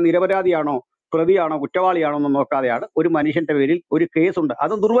 കാരണം നിരപരാധിയാണോ, പ്രതിയാണോ, കുറ്റവാളിയാണോ എന്ന് നോക്കാതെയാണ് ഒരു മനുഷ്യന്റെ പേരിൽ ഒരു കേസുണ്ട്.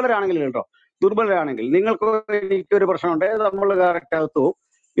 അതും ദുർബലരാണെങ്കിൽ കേട്ടോ, ദുർബലരാണെങ്കിൽ നിങ്ങൾക്ക് എനിക്കൊരു പ്രശ്നമുണ്ട്, നമ്മൾ കറക്റ്റ് അകത്തു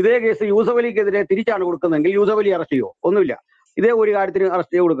ഇതേ കേസ് യൂസഫ് അലിക്കെതിരെ തിരിച്ചാണ് കൊടുക്കുന്നതെങ്കിൽ യൂസഫ് അലി അറസ്റ്റ് ചെയ്യുമോ? ഒന്നുമില്ല. ഇതേ ഒരു കാര്യത്തിന്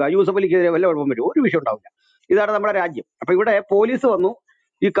അറസ്റ്റ് ചെയ്ത് കൊടുക്കുക, യൂസഫ് അലിക്കെതിരെ വല്ല കുഴപ്പം വരുമോ? ഒരു വിഷയം ഉണ്ടാവില്ല. ഇതാണ് നമ്മുടെ രാജ്യം. അപ്പൊ ഇവിടെ പോലീസ് വന്നു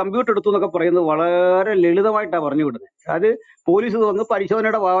ഈ കമ്പ്യൂട്ടർ എടുത്തു എന്നൊക്കെ പറയുന്നത് വളരെ ലളിതമായിട്ടാണ് പറഞ്ഞു വിടുന്നത്. അത് പോലീസ് വന്ന്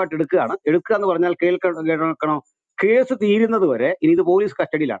പരിശോധനയുടെ ഭാഗമായിട്ട് എടുക്കുക എന്ന് പറഞ്ഞാൽ കേൾക്കണോ, കേസ് തീരുന്നത് വരെ ഇനി ഇത് പോലീസ്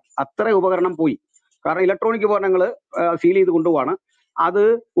കസ്റ്റഡിയിലാണ്. അത്ര ഉപകരണം പോയി. കാരണം ഇലക്ട്രോണിക് ഉപകരണങ്ങൾ സീൽ ചെയ്ത് കൊണ്ടുപോവാണ്. അത്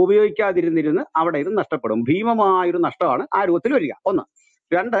ഉപയോഗിക്കാതിരുന്നിരുന്ന് അവിടെ ഇത് നഷ്ടപ്പെടും. ഭീമമായൊരു നഷ്ടമാണ് ആ രൂപത്തിൽ വരിക. ഒന്ന്.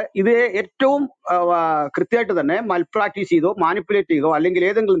 രണ്ട്, ഇത് ഏറ്റവും കൃത്യമായിട്ട് തന്നെ മൽപ്രാക്ടീസ് ചെയ്തോ മാനിപ്പുലേറ്റ് ചെയ്തോ അല്ലെങ്കിൽ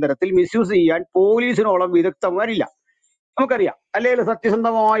ഏതെങ്കിലും തരത്തിൽ മിസ്യൂസ് ചെയ്യാൻ പോലീസിനോളം വിദഗ്ധന്മാരില്ല. നമുക്കറിയാം. അല്ലെങ്കിൽ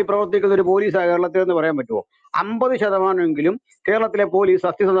സത്യസന്ധമായി പ്രവർത്തിക്കുന്ന ഒരു പോലീസ് കേരളത്തിൽ എന്ന് പറയാൻ പറ്റുമോ? 50% കേരളത്തിലെ പോലീസ്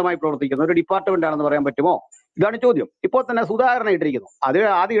സത്യസന്ധമായി പ്രവർത്തിക്കുന്ന ഒരു ഡിപ്പാർട്ട്മെന്റ് ആണെന്ന് പറയാൻ പറ്റുമോ? ഇതാണ് ചോദ്യം. ഇപ്പോൾ തന്നെ സുധാകരനെ ഇട്ടിരിക്കുന്നു. അത്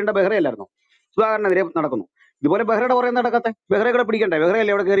ആദ്യം ഇടേണ്ട ബെഹ്റയല്ലായിരുന്നു, സുധാകരനെതിരെ നടക്കുന്നു. ഇതുപോലെ ബെഹ്റയുടെ പുറകെ നടക്കത്തെ, ബെഹ്റയെ കൂടെ പിടിക്കണ്ടേ?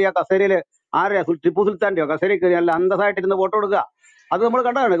 ബെഹ്റയല്ലേ അവിടെ കയറിയ കസേരയിൽ ആരെയാ, ടിപ്പു സുൽത്താന്റെയോ കസേരയിൽ കയറി നല്ല അന്തസ്സായിട്ടിരുന്ന് ഫോട്ടോ എടുക്കുക. അത് നമ്മൾ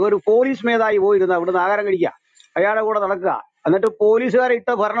കണ്ടതാണ്. ഒരു പോലീസ് മേധാവി പോയിരുന്ന അവിടുന്ന് ആഹാരം കഴിക്കുക, അയാളുടെ കൂടെ നടക്കുക. എന്നിട്ട് പോലീസുകാരെ ഇട്ട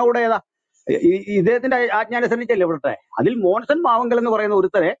ഭരണകൂടം ഏതാ? ഇദ്ദേഹത്തിന്റെ ആജ്ഞാനുസരിച്ചല്ലേ ഇവിടുത്തെ. അതിൽ മോൻസൺ മാവങ്കൽ എന്ന് പറയുന്ന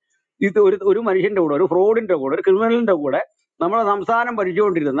ഒരുത്തരെ ഇത് ഒരു മനുഷ്യന്റെ കൂടെ, ഒരു ഫ്രോഡിന്റെ കൂടെ, ഒരു ക്രിമിനലിന്റെ കൂടെ നമ്മളെ സംസ്ഥാനം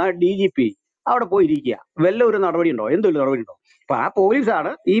ഭരിച്ചുകൊണ്ടിരുന്ന DGP അവിടെ പോയിരിക്കുക. വല്ല ഒരു നടപടി ഉണ്ടോ? എന്തൊരു നടപടി ഉണ്ടോ? അപ്പൊ ആ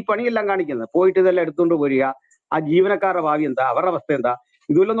പോലീസാണ് ഈ പണിയെല്ലാം കാണിക്കുന്നത്. പോയിട്ട് ഇതെല്ലാം എടുത്തുകൊണ്ട് പോരുക. ആ ജീവനക്കാരുടെ ഭാവി എന്താ, അവരുടെ അവസ്ഥ എന്താ,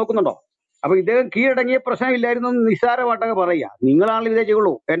 ഇതുവെല്ലാം നോക്കുന്നുണ്ടോ? അപ്പൊ ഇദ്ദേഹം കീഴടങ്ങിയ പ്രശ്നമില്ലായിരുന്നു നിസ്സാരമായിട്ടൊക്കെ പറയുക. നിങ്ങളാണെങ്കിൽ ഇതേ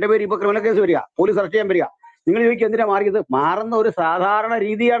ചെയ്യുള്ളൂ. എന്റെ പേര് ഇപ്പൊ ക്രിമിനൽ കേസ് വരിക, പോലീസ് അറസ്റ്റ് ചെയ്യാൻ വരിക, നിങ്ങൾ ചോദിക്കും എന്തിനാ മാറിയത്? മാറുന്ന ഒരു സാധാരണ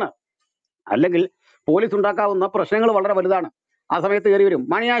രീതിയാണ്. അല്ലെങ്കിൽ പോലീസ് ഉണ്ടാക്കാവുന്ന പ്രശ്നങ്ങൾ വളരെ വലുതാണ്. ആ സമയത്ത് കയറി വരും.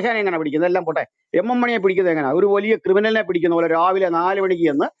 മണിയാശാനെ എങ്ങനെ പിടിക്കുന്നത്? എല്ലാം പോട്ടെ, എം മണിയെ പിടിക്കുന്നത് എങ്ങനെ? ഒരു വലിയ ക്രിമിനലിനെ പിടിക്കുന്ന പോലെ രാവിലെ 4 മണിക്ക്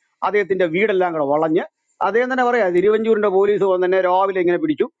ചെന്ന് അദ്ദേഹത്തിന്റെ വീടെല്ലാം കൂടെ വളഞ്ഞ് അദ്ദേഹം തന്നെ പറയാ, തിരുവഞ്ചൂരിന്റെ പോലീസ് വന്ന് തന്നെ രാവിലെ ഇങ്ങനെ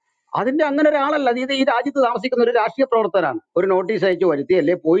പിടിച്ചു. അതിന്റെ അങ്ങനെ ഒരാളല്ല. ഇത് ഈ രാജ്യത്ത് താമസിക്കുന്ന ഒരു രാഷ്ട്രീയ പ്രവർത്തകനാണ്. ഒരു നോട്ടീസ് അയച്ചു വരുത്തി,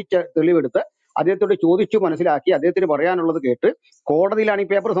 അല്ലെ പോയി തെളിവെടുത്ത് അദ്ദേഹത്തോട് ചോദിച്ചു മനസ്സിലാക്കി അദ്ദേഹത്തിന് പറയാനുള്ളത് കേട്ട് കോടതിയിലാണ് ഈ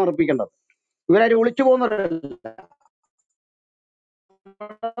പേപ്പർ സമർപ്പിക്കേണ്ടത്. ഇവരാരും ഒളിച്ചു പോകുന്നവരല്ല.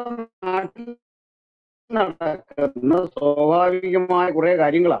 നാട്ടിൽ നടക്കുന്ന സ്വാഭാവികമായ കുറെ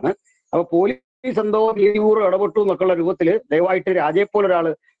കാര്യങ്ങളാണ്. അപ്പൊ പോലീസ് എന്തോ നീതിപൂർവ്വം ഇടപെട്ടു എന്നൊക്കെയുള്ള രൂപത്തില് ദയവായിട്ട് രാജയെ പോലെ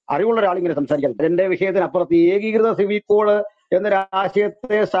ഒരാള്, അറിവുള്ള ഒരാൾ ഇങ്ങനെ സംസാരിക്കാൻ. എന്റെ വിഷയത്തിനപ്പുറത്ത് ഏകീകൃത സിവിൽ കോഡ് എന്നൊരു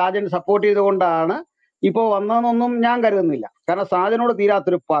ആശയത്തെ സാജൻ സപ്പോർട്ട് ചെയ്തുകൊണ്ടാണ് ഇപ്പോ വന്നതെന്നൊന്നും ഞാൻ കരുതുന്നില്ല. കാരണം സാജനോട്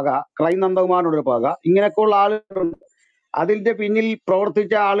തീരാത്തൊരു പക, ക്രൈം നന്ദകുമാറിനോടൊരു പക, ഇങ്ങനെയൊക്കെയുള്ള ആളുകളുണ്ട്. അതിന്റെ പിന്നിൽ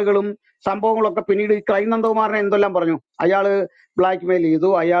പ്രവർത്തിച്ച ആളുകളും സംഭവങ്ങളൊക്കെ പിന്നീട് ക്രൈം നന്ദകുമാറിനെ എന്തെല്ലാം പറഞ്ഞു. അയാള് ബ്ലാക്ക് മെയിൽ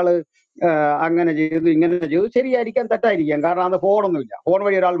ചെയ്തു, അയാള് അങ്ങനെ ചെയ്തു, ഇങ്ങനെ ചെയ്തു. ശരിയായിരിക്കാം, തെറ്റായിരിക്കാം. കാരണം അത് ഫോണൊന്നുമില്ല. ഫോൺ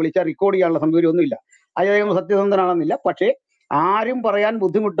വഴി ഒരാൾ വിളിച്ചാൽ റെക്കോർഡ് ചെയ്യാനുള്ള സൗകര്യമൊന്നുമില്ല. അദ്ദേഹം സത്യസന്ധനാണെന്നില്ല. പക്ഷേ ആരും പറയാൻ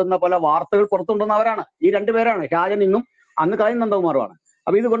ബുദ്ധിമുട്ടുന്ന പല വാർത്തകൾ പുറത്തുകൊണ്ടുവന്നവരാണ് ഈ രണ്ടുപേരാണ്, ഷാജൻ ഇന്നും അന്ന് ക്രൈം നന്ദകുമാറുമാണ്.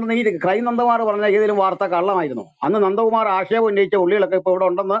 അപ്പൊ ഇത് കൊണ്ട് ഈ ക്രൈം നന്ദകുമാർ പറഞ്ഞ ഏതെങ്കിലും വാർത്ത കള്ളമായിരുന്നു? അന്ന് നന്ദകുമാർ ആക്ഷേപം ഉന്നയിച്ച ഉള്ളികളൊക്കെ ഇപ്പൊ ഇവിടെ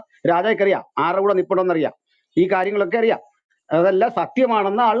ഉണ്ടെന്ന് രാജയ്ക്കറിയാം, ആരുടെ കൂടെ നിൽപ്പുണ്ടെന്നറിയാം, ഈ കാര്യങ്ങളൊക്കെ അറിയാം. അതെല്ലാം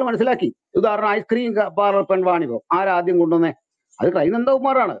സത്യമാണെന്ന് ആൾ മനസ്സിലാക്കി. ഉദാഹരണം ഐസ്ക്രീം പാർലർ പെൺവാണിഭം ആരാദ്യം കൊണ്ടുവന്നേ? അത് ക്രൈം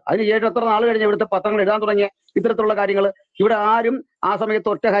നന്ദകുമാറാണ്. അതിനുശേഷം എത്ര നാൾ കഴിഞ്ഞ് ഇവിടുത്തെ പത്രങ്ങൾ എഴുതാൻ തുടങ്ങിയ ഇത്തരത്തിലുള്ള കാര്യങ്ങൾ? ഇവിടെ ആരും ആ സമയത്ത്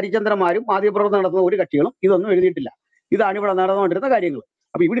ഒറ്റ ഹരിചന്ദ്രന്മാരും മാധ്യമപ്രവർത്തനം നടത്തുന്ന ഒരു കക്ഷികളും ഇതൊന്നും എഴുതിയിട്ടില്ല. ഇതാണ് ഇവിടെ നടന്നുകൊണ്ടിരുന്ന കാര്യങ്ങൾ.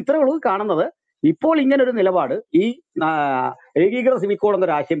 അപ്പൊ ഇവിടെ ഇത്രേ ഉള്ളൂ കാണുന്നത്. ഇപ്പോൾ ഇങ്ങനെ ഒരു നിലപാട് ഈ ഏകീകൃത സിവിൽ കോഡ്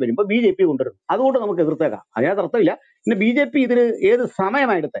എന്നൊരു ആശയം വരുമ്പോൾ BJP കൊണ്ടുവരും. അതുകൊണ്ട് നമുക്ക് എതിർത്തേക്കാം, അതിനകത്ത് അർത്ഥമില്ല. പിന്നെ BJP ഇതിന് ഏത്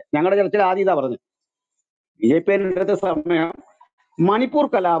സമയമായെടുത്ത്? ഞങ്ങളുടെ ചർച്ചയിൽ ആദ്യം ഇതാ പറഞ്ഞു, BJP എടുത്ത സമയം മണിപ്പൂർ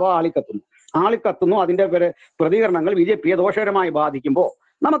കലാപം ആളിക്കത്തുന്നു. അതിന്റെ പ്രതികരണങ്ങൾ BJPയെ ദോഷകരമായി ബാധിക്കുമ്പോൾ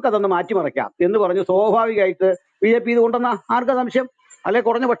നമുക്കതൊന്ന് മാറ്റിമറിക്കാം എന്ന് പറഞ്ഞ് സ്വാഭാവികമായിട്ട് BJP ഇത് കൊണ്ടുവന്ന ആർക്കാ സംശയം? അല്ലെ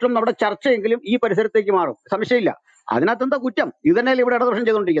കുറഞ്ഞ പക്ഷം നമ്മുടെ ചർച്ചയെങ്കിലും ഈ പരിസരത്തേക്ക് മാറും, സംശയമില്ല. അതിനകത്ത് എന്താ കുറ്റം? ഇത് തന്നെയല്ലേ ഇവിടെ ഇടതുപക്ഷം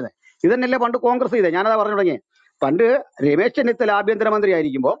ചെയ്തുകൊണ്ടിരിക്കുന്നത്? ഇത് തന്നെയല്ലേ പണ്ട് കോൺഗ്രസ് ചെയ്തേ? ഞാനതാ പറഞ്ഞു തുടങ്ങിയത്. പണ്ട് രമേശ് ചെന്നിത്തല ആഭ്യന്തരമന്ത്രി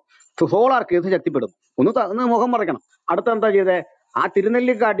ആയിരിക്കുമ്പോൾ സോളാർ കേസ് ശക്തിപ്പെടും. ഒന്ന് മുഖം മറയ്ക്കണം. അടുത്ത എന്താ ചെയ്തേ? ആ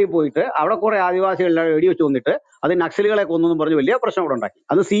തിരുനെല്ലിക്കാട്ടിൽ പോയിട്ട് അവിടെ കുറെ ആദിവാസികളെ വെടിവെച്ച് കൊന്നിട്ട് അത് നക്സലുകളെ കൊന്നെന്നും പറഞ്ഞ് വലിയ പ്രശ്നം ഇവിടെ ഉണ്ടാക്കി.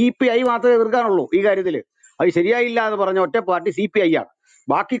 അത് CPI മാത്രമേ എതിർക്കാനുള്ളൂ ഈ കാര്യത്തിൽ. അത് ശരിയായില്ല എന്ന് പറഞ്ഞ ഒറ്റ പാർട്ടി CPI ആണ്.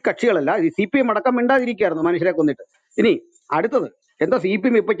 ബാക്കി കക്ഷികളല്ല. ഈ CPM അടക്കം മിണ്ടാതിരിക്കുകയായിരുന്നു മനുഷ്യരെ കൊന്നിട്ട്. ഇനി അടുത്തത് എന്താ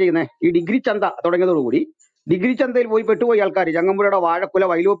CPM ഇപ്പൊ ചെയ്യുന്നത്? ഈ ഡിഗ്രി ചന്ത തുടങ്ങിയതോടുകൂടി ഡിഗ്രി ചന്തയിൽ പോയി പെട്ടുപോയി ആൾക്കാർ. ചങ്ങമ്പുഴയുടെ വാഴക്കുല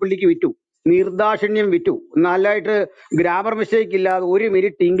വൈലോപ്പിള്ളിക്ക് വിറ്റു, നിർദാക്ഷിണ്യം വിറ്റു. നല്ലതായിട്ട് ഗ്രാമർ മിസ്റ്റേക്ക് ഇല്ലാതെ 1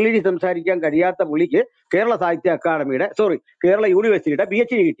 മിനിറ്റ് ഇംഗ്ലീഷ് സംസാരിക്കാൻ കഴിയാത്ത പുള്ളിക്ക് കേരള സാഹിത്യ അക്കാദമിയുടെ കേരള യൂണിവേഴ്സിറ്റിയുടെ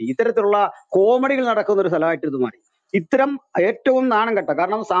PhD കിട്ടി. ഇത്തരത്തിലുള്ള കോമഡികൾ നടക്കുന്ന ഒരു സ്ഥലമായിട്ട് ഇത് മാറി. ഇത്തരം ഏറ്റവും നാണം കെട്ട,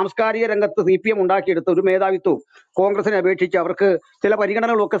 കാരണം സാംസ്കാരിക രംഗത്ത് CPM ഉണ്ടാക്കിയെടുത്ത ഒരു മേധാവിത്വവും കോൺഗ്രസിനെ അപേക്ഷിച്ച് അവർക്ക് ചില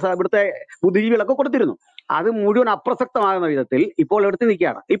പരിഗണനകളും ഒക്കെ ഇവിടുത്തെ ബുദ്ധിജീവികളൊക്കെ കൊടുത്തിരുന്നു. അത് മുഴുവൻ അപ്രസക്തമാകുന്ന വിധത്തിൽ ഇപ്പോൾ എടുത്തു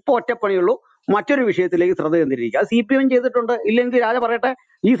നിൽക്കുകയാണ്. ഇപ്പൊ ഒറ്റപ്പണിയുള്ളൂ, മറ്റൊരു വിഷയത്തിലേക്ക് ശ്രദ്ധ കേന്ദ്രീകരിക്കുക. അത് CPM ചെയ്തിട്ടുണ്ട്. ഇല്ലെങ്കിൽ രാജ പറയട്ടെ,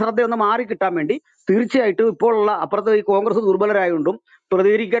 ഈ ശ്രദ്ധയൊന്ന് മാറി കിട്ടാൻ വേണ്ടി തീർച്ചയായിട്ടും ഇപ്പോൾ ഉള്ള അപ്പുറത്ത് ഈ കോൺഗ്രസ് ദുർബലരായതുകൊണ്ടും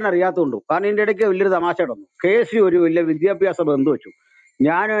പ്രതികരിക്കാൻ അറിയാത്തതുകൊണ്ടും. കാരണം ഇതിന്റെ ഇടയ്ക്ക് വലിയൊരു തമാശ നടന്നു. KSU ഒരു വലിയ വിദ്യാഭ്യാസ ബന്ദ് വെച്ചു.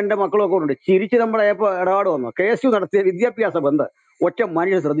 ഞാനും എന്റെ മക്കളൊക്കെ ഉണ്ട് ചിരിച്ച് നമ്മുടെ ഇടപാട് വന്നു. KSU നടത്തിയ വിദ്യാഭ്യാസ ബന്ദ് ഒറ്റ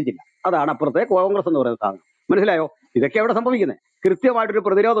മനുഷ്യൻ ശ്രദ്ധിച്ചില്ല. അതാണ് അപ്പുറത്തെ കോൺഗ്രസ് എന്ന് പറയുന്ന സാധനം. മനസ്സിലായോ? ഇതൊക്കെ അവിടെ സംഭവിക്കുന്നത്. കൃത്യമായിട്ടൊരു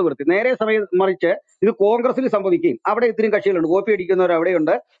പ്രതിരോധം വരുത്തി. നേരെ സമയം മറിച്ച് ഇത് കോൺഗ്രസിൽ സംഭവിക്കുകയും അവിടെ ഇത്രയും കക്ഷികളുണ്ട്. കോപ്പി അടിക്കുന്നവർ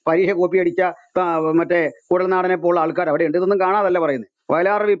അവിടെയുണ്ട്, പരീക്ഷ കോപ്പി അടിച്ച മറ്റേ കുഴൽനാടനെ പോലുള്ള ആൾക്കാർ അവിടെയുണ്ട്. ഇതൊന്നും കാണാതല്ല പറയുന്നത്.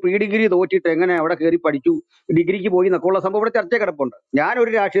 വയലാറവി പ്രീ ഡിഗ്രി തോറ്റിട്ട് എങ്ങനെ അവിടെ കയറി പഠിച്ചു, ഡിഗ്രിക്ക് പോയി എന്നൊക്കെ ഉള്ള സംഭവം ഇവിടെ ചർച്ച കിടപ്പുണ്ട്.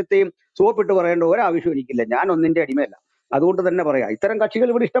 ഞാനൊരു രാഷ്ട്രീയത്തെയും സോപ്പിട്ട് പറയേണ്ട ഒരാവശ്യം എനിക്കില്ല. ഞാൻ ഒന്നിന്റെ അടിമയല്ല. അതുകൊണ്ട് തന്നെ പറയാം, ഇത്തരം കക്ഷികൾ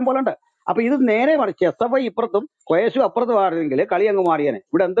ഇവിടെ ഇഷ്ടം പോലെ ഉണ്ട്. അപ്പൊ ഇത് നേരെ മറിച്ച് SFI ഇപ്പുറത്തും KSU അപ്പുറത്തും ആണെങ്കിൽ കളി അങ്ങ് മാറിയനെ.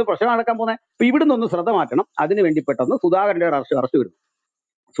 ഇവിടെ എന്ത് പ്രശ്നം നടക്കാൻ പോകുന്നത്? അപ്പൊ ഇവിടുന്ന് ഒന്ന് ശ്രദ്ധ മാറ്റണം. അതിന് വേണ്ടി പെട്ടെന്ന് സുധാകരന്റെ അറസ്റ്റ് വരുന്നു.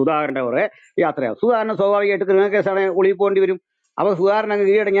 സുധാകരന്റെ കുറെ യാത്രയാവും. സുധാകരൻ സ്വാഭാവികമായിട്ട് ക്രിമിനൽ കേസാണ് ഒളിവിൽ പോകേണ്ടി വരും. അപ്പൊ സുധാകരൻ അങ്ങ്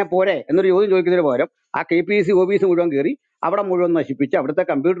കീഴടങ്ങിയാൽ പോരെ എന്നൊരു ചോദ്യം ചോദിക്കുന്നതിന് പകരം ആ KPSC ഓഫീസ് മുഴുവൻ കയറി അവിടെ മുഴുവൻ നശിപ്പിച്ച് അവിടുത്തെ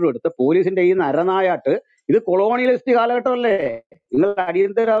കമ്പ്യൂട്ടർ എടുത്ത് പോലീസിന്റെ ഈ നരനായാട്ട്, ഇത് കൊളോണിയലിസ്റ്റ് കാലഘട്ടമല്ലേ? നിങ്ങൾ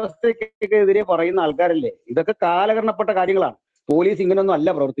അടിയന്തരാവസ്ഥയ്ക്ക് എതിരെ പറയുന്ന ആൾക്കാരല്ലേ? ഇതൊക്കെ കാലഘട്ടപ്പെട്ട കാര്യങ്ങളാണ്. പോലീസ് ഇങ്ങനെയൊന്നും അല്ല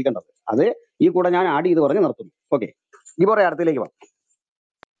പ്രവർത്തിക്കേണ്ടത്. അത് ഈ കൂടെ ഞാൻ ആഡ് ചെയ്ത് പറഞ്ഞ് നിർത്തുന്നു. ഓക്കെ, ഈ പറയാം, അടുത്തേക്ക് പോകാം.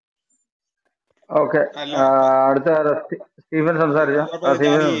 ഓക്കെ, അല്ല അടുത്ത സ്റ്റീഫൻ സംസാരിച്ചോ.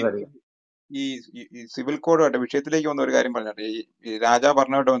 സ്റ്റീഫൻ സംസാരിക്കും. ഈ സിവിൽ കോഡുമായിട്ട് വിഷയത്തിലേക്ക് വന്ന ഒരു കാര്യം പറഞ്ഞോട്ടെ. ഈ രാജ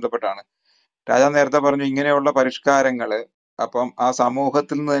പറഞ്ഞതുമായിട്ട് ബന്ധപ്പെട്ടാണ്. രാജ നേരത്തെ പറഞ്ഞു ഇങ്ങനെയുള്ള പരിഷ്കാരങ്ങള് അപ്പം ആ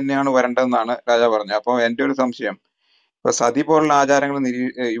സമൂഹത്തിൽ നിന്ന് തന്നെയാണ് വരേണ്ടതെന്നാണ് രാജ പറഞ്ഞത്. അപ്പൊ എന്റെ ഒരു സംശയം, ഇപ്പൊ സതി പോലുള്ള ആചാരങ്ങൾ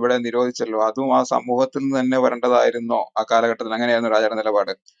ഇവിടെ നിരോധിച്ചല്ലോ, അതും ആ സമൂഹത്തിൽ നിന്ന് തന്നെ വരേണ്ടതായിരുന്നോ ആ കാലഘട്ടത്തിൽ? അങ്ങനെയായിരുന്നു രാജയുടെ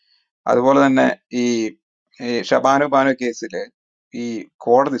നിലപാട്. അതുപോലെ തന്നെ ഈ ഷബാനു ബാനു കേസില് ഈ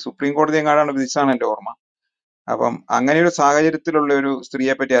സുപ്രീം കോടതി എങ്ങാണ്ടാണ് വിധിച്ചാണ് എന്റെ ഓർമ്മ. അപ്പം അങ്ങനെ ഒരു സാഹചര്യത്തിലുള്ള ഒരു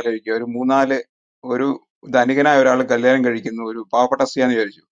സ്ത്രീയെ പറ്റി ആലോചിക്കുക. ഒരു ധനികനായ ഒരാൾ കല്യാണം കഴിക്കുന്നു, ഒരു പാവപ്പെട്ട സ്ത്രീയാന്ന്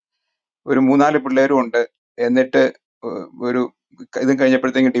വിചാരിച്ചു, ഒരു 3-4 പിള്ളേരും ഉണ്ട്. എന്നിട്ട് ഒരു ഇതും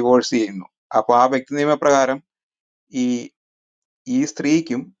കഴിഞ്ഞപ്പോഴത്തേക്കും ഡിവോഴ്സ് ചെയ്യുന്നു. അപ്പൊ ആ വ്യക്തി നിയമപ്രകാരം ഈ ഈ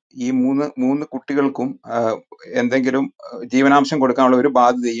സ്ത്രീക്കും ഈ മൂന്ന് കുട്ടികൾക്കും എന്തെങ്കിലും ജീവനാംശം കൊടുക്കാനുള്ള ഒരു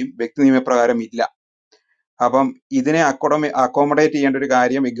ബാധ്യതയും വ്യക്തി നിയമപ്രകാരം ഇല്ല. അപ്പം ഇതിനെ അക്കോമഡേറ്റ് ചെയ്യേണ്ട ഒരു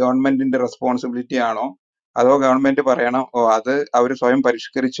കാര്യം ഈ ഗവൺമെന്റിന്റെ റെസ്പോൺസിബിലിറ്റി ആണോ, അതോ ഗവൺമെന്റ് പറയണോ അത് അവർ സ്വയം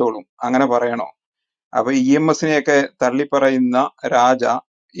പരിഷ്കരിച്ചോളും, അങ്ങനെ പറയണോ? അപ്പൊ EMSനെയൊക്കെ തള്ളിപ്പറയുന്ന രാജ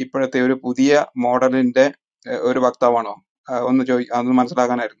ഇപ്പോഴത്തെ ഒരു പുതിയ മോഡലിന്റെ ഒരു വക്താവാണോ? അതൊന്ന്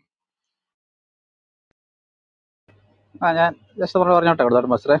മനസ്സിലാക്കാനായിരുന്നു. ഞാൻ ജസ്റ്റ് പറഞ്ഞോട്ടെ കൊടുത്തോട്ടെ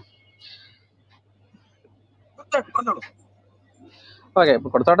മാസ്റ്ററെ. ഓക്കെ, ഇപ്പൊ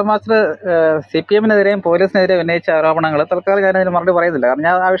കൊടുത്തോട്ടെ മാസ്റ്റർ CPM-നെതിരെയും പോലീസിനെതിരെയും ഉന്നയിച്ച ആരോപണങ്ങൾ തൽക്കാലം ഞാൻ അതിന് മറുപടി പറയുന്നില്ല. കാരണം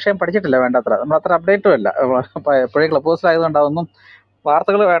ഞാൻ ആ വിഷയം പഠിച്ചിട്ടില്ല വേണ്ടത്ര, നമ്മളത്ര അപ്ഡേറ്റും അല്ല. എപ്പോഴും ക്ലബ് ഹൗസിലായതുകൊണ്ട് അതൊന്നും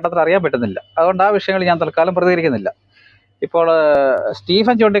വാർത്തകൾ വേണ്ടത്ര അറിയാൻ പറ്റുന്നില്ല. അതുകൊണ്ട് ആ വിഷയങ്ങൾ ഞാൻ തൽക്കാലം പ്രതികരിക്കുന്നില്ല. ഇപ്പോൾ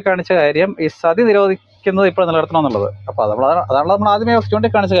സ്റ്റീഫൻ ചൂണ്ടിക്കാണിച്ച കാര്യം ഈ സതി നിരോധിക്കുന്നത് ഇപ്പോൾ നിലനിർത്തണമെന്നുള്ളത്. അപ്പോൾ അതാണല്ലോ നമ്മൾ ആദ്യമേ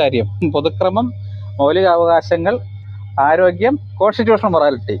ചൂണ്ടിക്കാണിച്ച കാര്യം. പൊതുക്രമം, മൗലികാവകാശങ്ങൾ, ആരോഗ്യം, കോൺസ്റ്റിറ്റ്യൂഷണൽ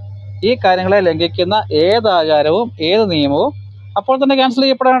മൊറാലിറ്റി, ഈ കാര്യങ്ങളെ ലംഘിക്കുന്ന ഏത് ആചാരവും ഏത് നിയമവും അപ്പോൾ തന്നെ ക്യാൻസൽ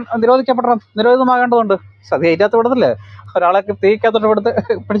നിരോധിതമാകേണ്ടതുണ്ട്. സതി അതിനകത്ത് വിടുന്നില്ലേ, ഒരാളെ തീക്കകത്തോട്ട് എടുത്ത്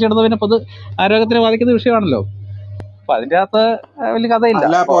പിടിച്ചിടുന്നത് പിന്നെ പൊതു ആരോഗ്യത്തിന് ബാധിക്കുന്ന വിഷയമാണല്ലോ. അപ്പൊ അതിൻ്റെ അകത്ത് വലിയ കഥയില്ല.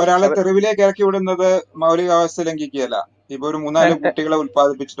 അല്ല, അപ്പൊ ഒരാളെ തെരുവിലേക്ക് ഇറക്കി വിടുന്നത് മൗലികാവസ്ഥ ലംഘിക്കുകയല്ല. ഇപ്പൊ ഒരു 3-4 കുട്ടികളെ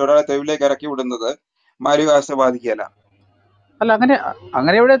ഉത്പാദിപ്പിച്ചിട്ട് ഒരാളെ തെരുവിലേക്ക് ഇറക്കി വിടുന്നത് മൗലികാവസ്ഥ ബാധിക്കുകയല്ല. അല്ല,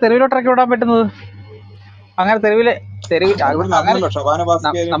 അങ്ങനെ എവിടെ തെരുവിലോട്ട് ഇറക്കി വിടാൻ പറ്റുന്നത്? അങ്ങനെ നടന്നല്ലോ ഷബാന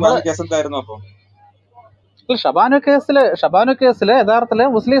ബാസിക്ക് കേസ് എന്തായിരുന്നു? അപ്പൊ ഷബാനു കേസിൽ യഥാർത്ഥത്തിൽ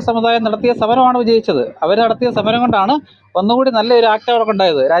മുസ്ലിം സമുദായം നടത്തിയ സമരമാണ് വിജയിച്ചത്. അവർ നടത്തിയ സമരം കൊണ്ടാണ് ഒന്നുകൂടി നല്ലൊരു ആക്ട് അവർക്ക്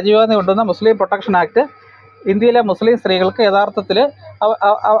ഉണ്ടായത്. രാജീവ് ഗാന്ധി കൊണ്ടുവന്ന മുസ്ലിം പ്രൊട്ടക്ഷൻ ആക്ട് ഇന്ത്യയിലെ മുസ്ലിം സ്ത്രീകൾക്ക് യഥാർത്ഥത്തിൽ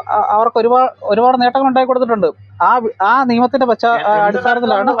അവർക്ക് ഒരുപാട് നേട്ടങ്ങൾ ഉണ്ടാക്കി കൊടുത്തിട്ടുണ്ട്. ആ നിയമത്തിന്റെ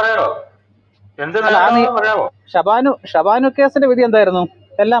അടിസ്ഥാനത്തിലാണ്. ഷബാനു കേസിന്റെ വിധി എന്തായിരുന്നു?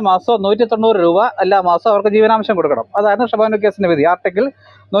 എല്ലാ മാസവും 190 രൂപ എല്ലാ മാസവും അവർക്ക് ജീവനാംശം കൊടുക്കണം. അതായിരുന്നു ഷബാനു കേസിന്റെ വിധി, ആർട്ടിക്കിൾ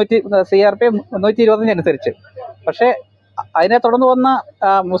CRP 125 അനുസരിച്ച്. പക്ഷേ അതിനെ തുടർന്ന് വന്ന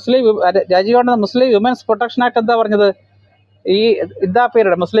രാജീവ് ഗാന്ധി മുസ്ലിം വിമൻസ് പ്രൊട്ടക്ഷൻ ആക്ട് എന്താ പറഞ്ഞത്? ഈ ഇദ്ദാ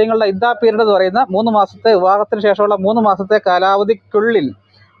പീരീഡ്, മുസ്ലിങ്ങളുടെ ഇദ്ദാ പീരീഡ് എന്ന് പറയുന്ന 3 മാസത്തെ വിവാഹത്തിന് ശേഷമുള്ള 3 മാസത്തെ കാലാവധിക്കുള്ളിൽ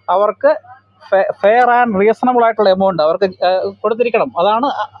അവർക്ക് ഫെയർ ആൻഡ് റീസണബിൾ ആയിട്ടുള്ള എമൗണ്ട് അവർക്ക് കൊടുത്തിരിക്കണം. അതാണ്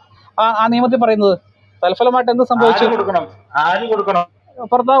ആ നിയമത്തിൽ പറയുന്നത്. തൽഫലമായിട്ട് എന്ത് സംഭവിച്ചു?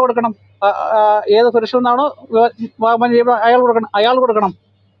 ഭർത്താവ് കൊടുക്കണം. ഏത് പുരുഷനാണോ അയാൾ കൊടുക്കണം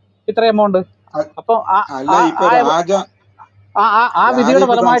ഇത്ര എമൗണ്ട്. അപ്പൊ ആ വിധിയുടെ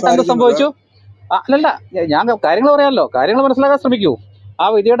ഫലമായിട്ട് എന്ത് സംഭവിച്ചു? അല്ലല്ല, ഞാൻ കാര്യങ്ങൾ പറയാമല്ലോ, കാര്യങ്ങൾ മനസ്സിലാക്കാൻ ശ്രമിക്കൂ. ആ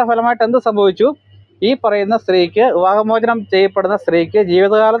വിധിയുടെ ഫലമായിട്ട് എന്ത് സംഭവിച്ചു? ഈ പറയുന്ന സ്ത്രീക്ക്, വിവാഹമോചനം ചെയ്യപ്പെടുന്ന സ്ത്രീക്ക്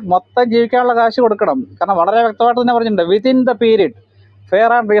ജീവിതകാലം മൊത്തം ജീവിക്കാനുള്ള കാശ് കൊടുക്കണം. കാരണം വളരെ വ്യക്തമായിട്ട് തന്നെ പറഞ്ഞിട്ടുണ്ട്, within the period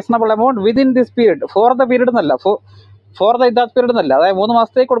fair and reasonable amount within this period. For the period എന്നല്ല, ഫോർ ദ ഇദ്ദാ പീരീഡ് എന്നല്ല. അതായത് 3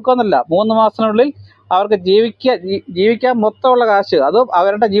 മാസത്തേക്ക് കൊടുക്കുമെന്നല്ല, 3 മാസത്തിനുള്ളിൽ അവർക്ക് ജീവിക്കാൻ മൊത്തമുള്ള കാശ്, അതും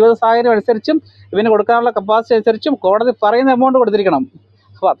അവരുടെ ജീവിത സാഹചര്യം അനുസരിച്ചും ഇവന് കൊടുക്കാനുള്ള കപ്പാസിറ്റി അനുസരിച്ചും കോടതി പറയുന്ന എമൗണ്ട് കൊടുത്തിരിക്കണം.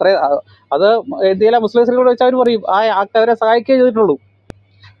 അപ്പോൾ അത് ഇന്ത്യയിലെ മുസ്ലിം സ്ത്രീകളോട് വെച്ച് അവർ പറയും, ആ ആക്ട് അവരെ സഹായിക്കുകയേ ചെയ്തിട്ടുള്ളൂ.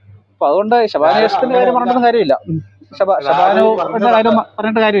 അപ്പൊ അതുകൊണ്ട് ഷബാനേഷത്തിന്റെ കാര്യം പറഞ്ഞിട്ട് കാര്യമില്ല, ഷബാനുവിന്റെ കാര്യം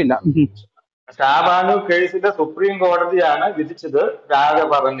പറഞ്ഞിട്ട് കാര്യമില്ല. ഷാബാനു കേസിന്റെ സുപ്രീം കോടതിയാണ് വിധിച്ചത്, രാജ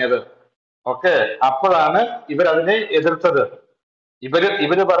പറഞ്ഞത്. ഓക്കെ, അപ്പോഴാണ് ഇവരതിനെ എതിർത്തത്.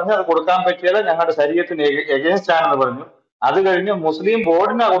 ഇവര് പറഞ്ഞു അത് കൊടുക്കാൻ പറ്റിയത് ഞങ്ങളുടെ ശരീരത്തിന് എഗെയിൻസ്റ്റ് ആണെന്ന് പറഞ്ഞു. അത് കഴിഞ്ഞ് മുസ്ലിം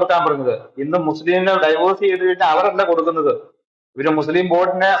ബോർഡിനാണ് കൊടുക്കാൻ പറഞ്ഞത്. ഇന്ന് മുസ്ലിമിനെ ഡൈവോഴ്സ് ചെയ്ത് കഴിഞ്ഞാൽ അവരല്ല കൊടുക്കുന്നത്, ഇവര് മുസ്ലിം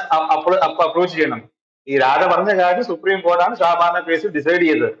ബോർഡിനെ അപ്രോച്ച് ചെയ്യണം. ഈ രാജ പറഞ്ഞ കാര്യം സുപ്രീം കോടതിയാണ് ഷാബാന കേസ് ഡിസൈഡ്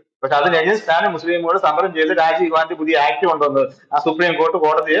ചെയ്തത്. പക്ഷെ അതിന് എഗെയിൻസ്റ്റ് ആണ് മുസ്ലിമോട് സമരം ചെയ്ത് രാജീവ് ഗാന്ധി പുതിയ ആക്ട് കൊണ്ടുവന്നത്, ആ സുപ്രീം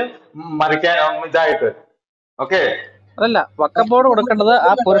കോടതിയെ മറിക്കാൻ ഇതായിട്ട്. ഓക്കെ, അതല്ല, വക്കപ്പോട് കൊടുക്കേണ്ടത്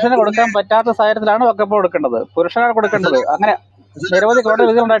ആ പുരുഷന് കൊടുക്കാൻ പറ്റാത്ത സാഹചര്യത്തിലാണ് വക്കപ്പോട് കൊടുക്കേണ്ടത്, പുരുഷനാണ് കൊടുക്കേണ്ടത്. അങ്ങനെ നിരവധി കോടതി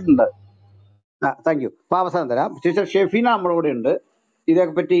വിധി ഉണ്ടായിട്ടുണ്ട്. Thank you. അപ്പൊ അവസാനം തരാം. ടീച്ചർ ഷെഫീന നമ്മുടെ കൂടെ ഉണ്ട്. ഇതേ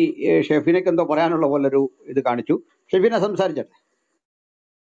പറ്റി ഷെഫീനക്ക് എന്തോ പറയാനുള്ള പോലൊരു ഇത് കാണിച്ചു. ഷെഫീന സംസാരിച്ചട്ടെ.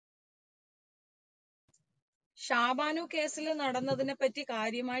 ഷാബാനു കേസിൽ നടന്നതിനെ പറ്റി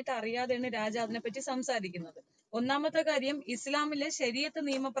കാര്യമായിട്ട് അറിയാതെയാണ് രാജ അതിനെപ്പറ്റി സംസാരിക്കുന്നത്. ഒന്നാമത്തെ കാര്യം, ഇസ്ലാമിലെ ശരീഅത്ത്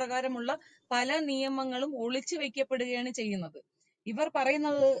നിയമപ്രകാരമുള്ള പല നിയമങ്ങളും ഒളിച്ചു വെക്കപ്പെടുകയാണ് ചെയ്യുന്നത്. ഇവർ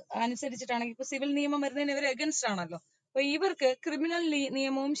പറയുന്നത് അനുസരിച്ചിട്ടാണെങ്കിൽ ഇപ്പൊ സിവിൽ നിയമം വരുന്നതിന് ഇവർ എഗൻസ്റ്റ് ആണല്ലോ. അപ്പൊ ഇവർക്ക് ക്രിമിനൽ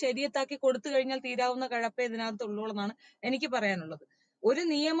നിയമവും ശരീഅത്താക്കി കൊടുത്തു കഴിഞ്ഞാൽ തീരാവുന്ന കഴപ്പേ ഇതിനകത്തുള്ളൂ എന്നാണ് എനിക്ക് പറയാനുള്ളത്. ഒരു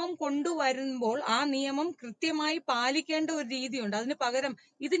നിയമം കൊണ്ടുവരുമ്പോൾ ആ നിയമം കൃത്യമായി പാലിക്കേണ്ട ഒരു രീതിയുണ്ട്. അതിന് പകരം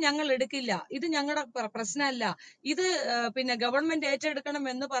ഇത് ഞങ്ങൾ എടുക്കില്ല, ഇത് ഞങ്ങളുടെ പ്രശ്നമല്ല, ഇത് പിന്നെ ഗവൺമെന്റ് ഏറ്റെടുക്കണം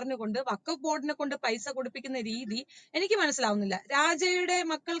എന്ന് പറഞ്ഞുകൊണ്ട് വഖഫ് ബോർഡിനെ കൊണ്ട് പൈസ കൊടുപ്പിക്കുന്ന രീതി എനിക്ക് മനസ്സിലാവുന്നില്ല. രാജയുടെ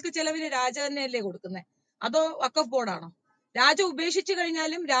മക്കൾക്ക് ചെലവിന് രാജ തന്നെയല്ലേ കൊടുക്കുന്നത്, അതോ വഖഫ് ബോർഡാണോ? രാജ ഉപേക്ഷിച്ചു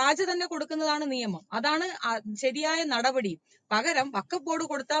കഴിഞ്ഞാലും രാജ തന്നെ കൊടുക്കുന്നതാണ് നിയമം. അതാണ് ശരിയായ നടപടി. പകരം വഖഫ് ബോർഡ്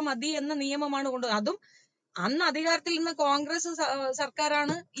കൊടുത്താൽ മതി എന്ന നിയമമാണ് അതും അന്ന് അധികാരത്തിൽ നിന്ന് കോൺഗ്രസ്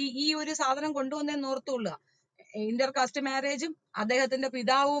സർക്കാരാണ് ഈ ഒരു സാധനം കൊണ്ടുവന്നതെന്ന് ഓർത്തുകൊള്ളുക. ഇന്റർ കാസ്റ്റ് മാരേജും അദ്ദേഹത്തിന്റെ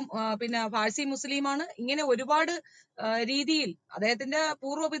പിതാവും പിന്നെ പാഴ്സി മുസ്ലിമാണ്. ഇങ്ങനെ ഒരുപാട് രീതിയിൽ അദ്ദേഹത്തിന്റെ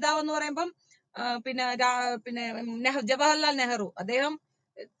പൂർവ്വ പിതാവ് എന്ന് പറയുമ്പം പിന്നെ ജവഹർലാൽ നെഹ്റു, അദ്ദേഹം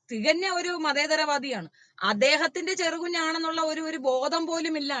തികഞ്ഞ ഒരു മതേതരവാദിയാണ്. അദ്ദേഹത്തിന്റെ ചെറുകുഞ്ഞാണെന്നുള്ള ഒരു ബോധം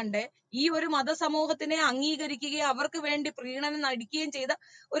പോലും ഇല്ലാണ്ട് ഈ ഒരു മതസമൂഹത്തിനെ അംഗീകരിക്കുകയും അവർക്ക് വേണ്ടി പ്രീണനം നടിക്കുകയും ചെയ്ത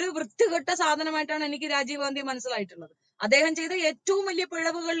ഒരു വൃത്തികെട്ട സാധനമായിട്ടാണ് എനിക്ക് രാജീവ് ഗാന്ധി മനസ്സിലായിട്ടുള്ളത്. അദ്ദേഹം ചെയ്ത ഏറ്റവും വലിയ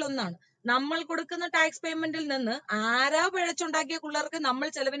പിഴവുകളിൽ ഒന്നാണ് നമ്മൾ കൊടുക്കുന്ന ടാക്സ് പേയ്മെന്റിൽ നിന്ന് ആരാ പിഴച്ചുണ്ടാക്കിയ പിള്ളേർക്ക് നമ്മൾ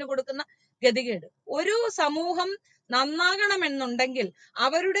ചെലവിന് കൊടുക്കുന്ന ഗതികേട്. ഒരു സമൂഹം നന്നാകണമെന്നുണ്ടെങ്കിൽ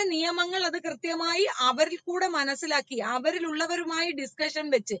അവരുടെ നിയമങ്ങൾ അത് കൃത്യമായി അവരിൽ കൂടെ മനസ്സിലാക്കി അവരിലുള്ളവരുമായി ഡിസ്കഷൻ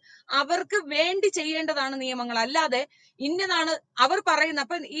വെച്ച് അവർക്ക് വേണ്ടി ചെയ്യേണ്ടതാണ് നിയമങ്ങൾ. അല്ലാതെ ഇന്നതാണ് അവർ പറയുന്നത്.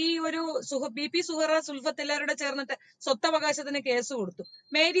 അപ്പൊ ഈ ഒരു BP സുഹറ സുൽഫത്ത് എല്ലാവരുടെ ചേർന്നിട്ട് സ്വത്തവകാശത്തിന് കേസ് കൊടുത്തു,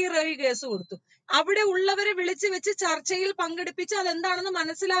 മേരി റോയി കേസ് കൊടുത്തു. അവിടെ ഉള്ളവരെ വിളിച്ചു വെച്ച് ചർച്ചയിൽ പങ്കെടുപ്പിച്ച് അതെന്താണെന്ന്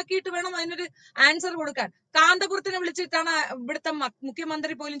മനസ്സിലാക്കിയിട്ട് വേണം അതിനൊരു ആൻസർ കൊടുക്കാൻ. കാന്തപുരത്തിനെ വിളിച്ചിട്ടാണ് ഇവിടുത്തെ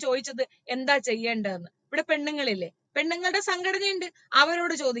മുഖ്യമന്ത്രി പോലും ചോദിച്ചത് എന്താ ചെയ്യേണ്ടതെന്ന്. ഇവിടെ പെണ്ണുങ്ങളില്ലേ, പെണ്ണുങ്ങളുടെ സംഘടനയുണ്ട്,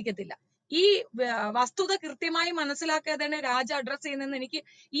 അവരോട് ചോദിക്കത്തില്ല. ഈ വസ്തുത കൃത്യമായി മനസ്സിലാക്കാതെയാണ് രാജ അഡ്രസ് ചെയ്യുന്നതെന്ന് എനിക്ക്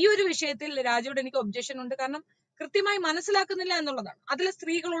ഈ ഒരു വിഷയത്തിൽ രാജയോട് എനിക്ക് ഒബ്ജക്ഷൻ ഉണ്ട്. കാരണം കൃത്യമായി മനസ്സിലാക്കുന്നില്ല എന്നുള്ളതാണ്. അതിൽ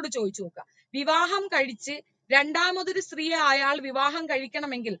സ്ത്രീകളോട് ചോദിച്ചു നോക്കുക. വിവാഹം കഴിച്ച് രണ്ടാമതൊരു സ്ത്രീയെ അയാൾ വിവാഹം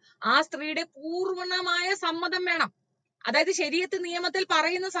കഴിക്കണമെങ്കിൽ ആ സ്ത്രീയുടെ പൂർണ്ണമായ സമ്മതം വേണം. അതായത് ശരീഅത്ത് നിയമത്തിൽ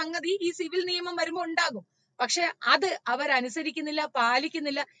പറയുന്ന സംഗതി ഈ സിവിൽ നിയമം വരുമ്പോൾ ഉണ്ടാകും. പക്ഷെ അത് അവരനുസരിക്കുന്നില്ല,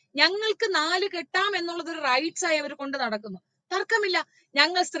 പാലിക്കുന്നില്ല. ഞങ്ങൾക്ക് 4 കെട്ടാം എന്നുള്ളത് ഒരു റൈറ്റ്സ് ആയി അവർ കൊണ്ട് നടക്കുന്നു. തർക്കമില്ല,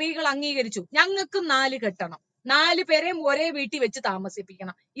 ഞങ്ങൾ സ്ത്രീകൾ അംഗീകരിച്ചു, ഞങ്ങൾക്ക് 4 കെട്ടണം, 4 പേരെയും ഒരേ വീട്ടിൽ വെച്ച്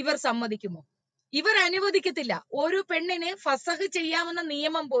താമസിപ്പിക്കണം. ഇവർ സമ്മതിക്കുമോ? ഇവർ അനുവദിക്കത്തില്ല. ഒരു പെണ്ണിന് ഫസഹ് ചെയ്യാമെന്ന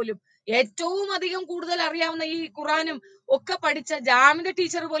നിയമം പോലും ഏറ്റവും അധികം കൂടുതൽ അറിയാവുന്ന ഈ ഖുറാനും ഒക്കെ പഠിച്ച ജാമിന്റെ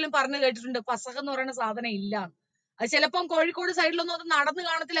ടീച്ചർ പോലും പറഞ്ഞു കേട്ടിട്ടുണ്ട് ഫസഹ് എന്ന് പറയുന്ന സാധനം ഇല്ല. അത് ചിലപ്പം കോഴിക്കോട് സൈഡിലൊന്നും അത് നടന്നു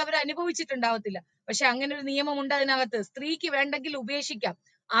കാണത്തില്ല, അവർ അനുഭവിച്ചിട്ടുണ്ടാവത്തില്ല. പക്ഷെ അങ്ങനെ ഒരു നിയമം ഉണ്ട് അതിനകത്ത്. സ്ത്രീക്ക് വേണ്ടെങ്കിൽ ഉപേക്ഷിക്കാം,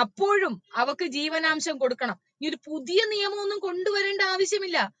 അപ്പോഴും അവക്ക് ജീവനാംശം കൊടുക്കണം. ഈ ഒരു പുതിയ നിയമമൊന്നും കൊണ്ടുവരേണ്ട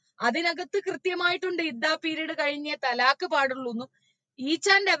ആവശ്യമില്ല. അതിനകത്ത് കൃത്യമായിട്ടുണ്ട് ഇദ്ദാ പീരീഡ് കഴിഞ്ഞേ തലാക്ക് പാടുള്ളൂ. ഈച്ച്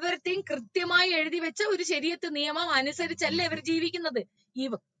ആൻഡ് എവറിത്തിങ് കൃത്യമായി എഴുതി വെച്ച ഒരു ശരീഅത്ത് നിയമം അനുസരിച്ചല്ല ഇവർ ജീവിക്കുന്നത്.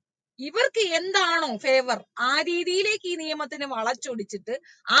 ഇവർക്ക് എന്താണോ ഫേവർ ആ രീതിയിലേക്ക് ഈ നിയമത്തിന് വളച്ചൊടിച്ചിട്ട്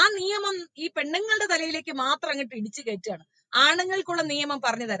ആ നിയമം ഈ പെണ്ണുങ്ങളുടെ തലയിലേക്ക് മാത്രം അങ്ങോട്ട് ഇടിച്ചു കയറ്റുകയാണ്. ആണുങ്ങൾക്കുള്ള നിയമം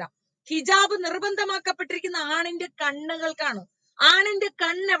പറഞ്ഞു തരാം. ഹിജാബ് നിർബന്ധമാക്കപ്പെട്ടിരിക്കുന്ന ആണിന്റെ കണ്ണുകൾക്കാണ്. ആണിന്റെ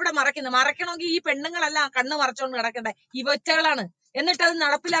കണ്ണ് എവിടെ മറയ്ക്കുന്നത്? മറയ്ക്കണമെങ്കിൽ ഈ പെണ്ണുങ്ങളല്ല കണ്ണ് മറച്ചോണ്ട് കിടക്കണ്ടേ, ഈ ഒറ്റകളാണ്. എന്നിട്ട് അത്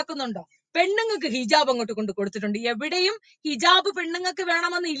നടപ്പിലാക്കുന്നുണ്ടോ? പെണ്ണുങ്ങൾക്ക് ഹിജാബ് അങ്ങോട്ട് കൊണ്ട് കൊടുത്തിട്ടുണ്ട്. എവിടെയും ഹിജാബ് പെണ്ണുങ്ങൾക്ക്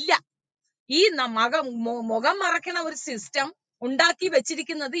വേണമെന്ന് ഇല്ല. ഈ മുഖം മറയ്ക്കണ ഒരു സിസ്റ്റം ഉണ്ടാക്കി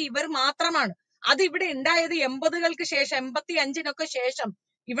വെച്ചിരിക്കുന്നത് ഇവർ മാത്രമാണ്. അത് ഇവിടെ ഉണ്ടായത് 80-കൾക്ക് ശേഷം, 85-നൊക്കെ ശേഷം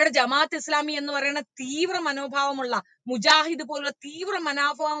ഇവിടെ ജമാഅത്ത് ഇസ്ലാമി എന്ന് പറയുന്ന തീവ്ര മനോഭാവമുള്ള, മുജാഹിദ് പോലുള്ള തീവ്ര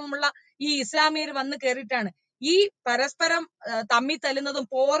മനോഭാവമുള്ള ഈ ഇസ്ലാമിയർ വന്ന് കയറിയിട്ടാണ്. ഈ പരസ്പരം തമ്മി തല്ലുന്നതും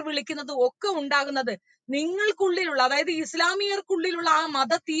പോർ വിളിക്കുന്നതും ഒക്കെ ഉണ്ടാകുന്നത് നിങ്ങൾക്കുള്ളിലുള്ള, അതായത് ഇസ്ലാമിയർക്കുള്ളിലുള്ള ആ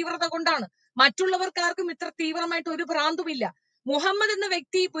മത തീവ്രത കൊണ്ടാണ്. മറ്റുള്ളവർക്കാർക്കും ഇത്ര തീവ്രമായിട്ട് ഒരു ഭ്രാന്തുമില്ല. മുഹമ്മദ് എന്ന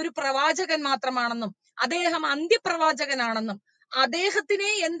വ്യക്തി ഒരു പ്രവാചകൻ മാത്രമാണെന്നും അദ്ദേഹം അന്ത്യപ്രവാചകനാണെന്നും അദ്ദേഹത്തിനെ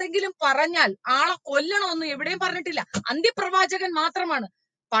എന്തെങ്കിലും പറഞ്ഞാൽ ആളെ കൊല്ലണമെന്നും എവിടെയും പറഞ്ഞിട്ടില്ല. അന്ത്യപ്രവാചകൻ മാത്രമാണ്.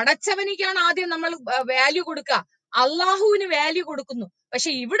 പടച്ചവനിക്കാണ് ആദ്യം നമ്മൾ വാല്യൂ കൊടുക്കുക, അള്ളാഹുവിന് വാല്യൂ കൊടുക്കുന്നു.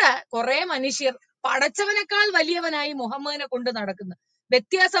 പക്ഷെ ഇവിടെ കുറെ മനുഷ്യർ പടച്ചവനേക്കാൾ വലിയവനായി മുഹമ്മദിനെ കൊണ്ട് നടക്കുന്നു.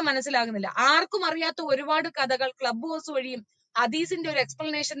 വ്യത്യാസം മനസ്സിലാകുന്നില്ല. ആർക്കും അറിയാത്ത ഒരുപാട് കഥകൾ ക്ലബ് ഹൗസ് വഴിയും ഹദീസിന്റെ ഒരു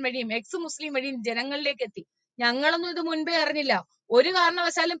എക്സ്പ്ലനേഷൻ വഴിയും എക്സ് മുസ്ലിം വഴിയും ജനങ്ങളിലേക്ക് എത്തി. ഞങ്ങളൊന്നും ഇത് മുൻപേ അറിഞ്ഞില്ല. ഒരു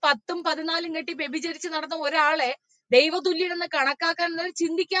കാരണവശാലും 10ഉം 14ഉം കെട്ടി വ്യഭിചരിച്ച് നടന്ന ഒരാളെ ദൈവതുല്യനെന്ന് കണക്കാക്കാൻ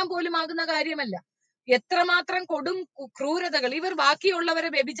ചിന്തിക്കാൻ പോലും ആകുന്ന കാര്യമല്ല. എത്രമാത്രം കൊടും ക്രൂരതകൾ ഇവർ ബാക്കിയുള്ളവരെ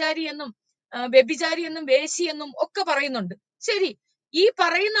വ്യഭിചാരി എന്നും വേശി എന്നും ഒക്കെ പറയുന്നുണ്ട്. ശരി, ഈ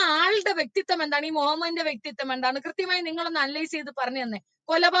പറയുന്ന ആളുടെ വ്യക്തിത്വം എന്താണ്? ഈ മുഹമ്മദിന്റെ വ്യക്തിത്വം എന്താണ്? കൃത്യമായി നിങ്ങളൊന്ന് അനലൈസ് ചെയ്ത് പറഞ്ഞു തന്നെ.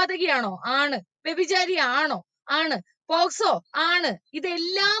 കൊലപാതകിയാണോ? ആണ്. വ്യഭിചാരി ആണോ? ആണ്. പോക്സോ? ആണ്.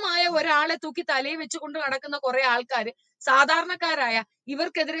 ഇതെല്ലാമായ ഒരാളെ തൂക്കി തലയിൽ വെച്ചുകൊണ്ട് നടക്കുന്ന കുറെ ആൾക്കാര് സാധാരണക്കാരായ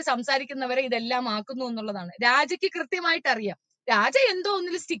ഇവർക്കെതിരെ സംസാരിക്കുന്നവരെ ഇതെല്ലാം ആക്കുന്നു എന്നുള്ളതാണ്. രാജയ്ക്ക് കൃത്യമായിട്ട് അറിയാം. രാജ എന്തോ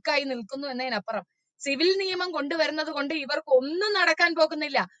ഒന്നിൽ സ്റ്റിക്കായി നിൽക്കുന്നു എന്നതിനപ്പുറം സിവിൽ നിയമം കൊണ്ടുവരുന്നത് കൊണ്ട് ഇവർക്ക് ഒന്നും നടക്കാൻ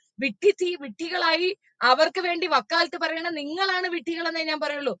പോകുന്നില്ല. വിഡ്ഢികളായി അവർക്ക് വേണ്ടി വക്കാലത്ത് പറയണ നിങ്ങളാണ് വിഡ്ഢികളെന്നേ ഞാൻ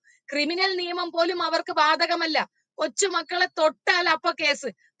പറയുള്ളൂ. ക്രിമിനൽ നിയമം പോലും അവർക്ക് ബാധകമല്ല. കൊച്ചുമക്കളെ തൊട്ടാൽ അപ്പൊ കേസ്,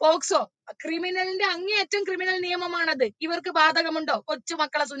 പോക്സോ, ക്രിമിനലിന്റെ അങ്ങേയറ്റം ക്രിമിനൽ നിയമമാണത്. ഇവർക്ക് ബാധകമുണ്ടോ?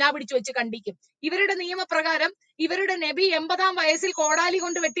 കൊച്ചുമക്കളെ സുനാ പിടിച്ചു വെച്ച് കണ്ടിക്കും. ഇവരുടെ നിയമപ്രകാരം ഇവരുടെ നബി 80-ാം വയസ്സിൽ കോടാലി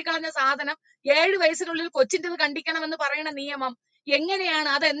കൊണ്ട് വെട്ടിക്കളഞ്ഞ സാധനം 7 വയസ്സിനുള്ളിൽ കൊച്ചിൻ്റെത് കണ്ടിക്കണമെന്ന് പറയുന്ന നിയമം എങ്ങനെയാണ്?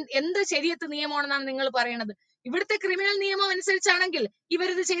 അത് എന്ത് ശരിയത്ത് നിയമമാണെന്നാണ് നിങ്ങൾ പറയണത്? ഇവിടുത്തെ ക്രിമിനൽ നിയമം അനുസരിച്ചാണെങ്കിൽ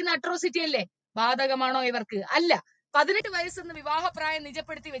ഇവരിത് ചെയ്യുന്ന അട്രോസിറ്റി അല്ലേ? ബാധകമാണോ ഇവർക്ക്? അല്ല. 18 വയസ്സെന്ന് വിവാഹപ്രായം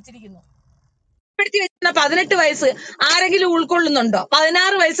നിജപ്പെടുത്തി വെച്ചിരിക്കുന്നു. 18 വയസ്സ് ആരെങ്കിലും ഉൾക്കൊള്ളുന്നുണ്ടോ?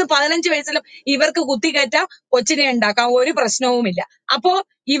 16 വയസ്സ് 15 വയസ്സിലും ഇവർക്ക് കുത്തിക്കയറ്റാം, കൊച്ചിനെ ഉണ്ടാക്കാം, ഒരു പ്രശ്നവുമില്ല. അപ്പോ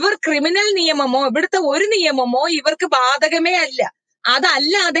ഇവർ ക്രിമിനൽ നിയമമോ ഇവിടുത്തെ ഒരു നിയമമോ ഇവർക്ക് ബാധകമേ അല്ല.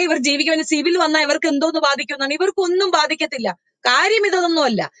 അതല്ലാതെ ഇവർ ജീവിക്കാൻ സിവിൽ വന്നാൽ ഇവർക്ക് എന്തോന്ന് ബാധിക്കുമെന്നാണ്? ഇവർക്കൊന്നും ബാധിക്കത്തില്ല. കാര്യം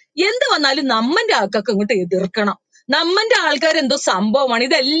ഇതൊന്നുമല്ല. എന്ത് വന്നാലും നമ്മന്റെ ആൾക്കൊക്കെ ഇങ്ങോട്ട് എതിർക്കണം. നമ്മന്റെ ആൾക്കാർ എന്തോ സംഭവമാണ്.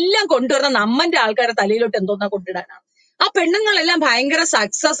 ഇതെല്ലാം കൊണ്ടുവരുന്ന നമ്മന്റെ ആൾക്കാരെ തലയിലോട്ട് എന്തോന്നാ കൊണ്ടിടാനാണ്. ആ പെണ്ണുങ്ങളെല്ലാം ഭയങ്കര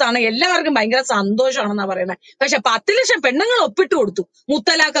സക്സസ് ആണ്, എല്ലാവർക്കും ഭയങ്കര സന്തോഷമാണെന്നാ പറയുന്നത്. പക്ഷെ 10 ലക്ഷം പെണ്ണുങ്ങൾ ഒപ്പിട്ട് കൊടുത്തു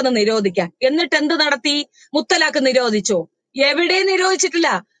മുത്തലാഖ് നിരോധിക്കാൻ. എന്നിട്ട് എന്ത് നടത്തി? മുത്തലാഖ് നിരോധിച്ചോ? എവിടെ നിരോധിച്ചിട്ടില്ല.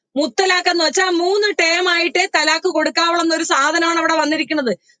 മുത്തലാഖ് എന്ന് വെച്ചാൽ 3 ടേം ആയിട്ടേ തലാഖ് കൊടുക്കാവുന്ന ഒരു സാധനമാണ് അവിടെ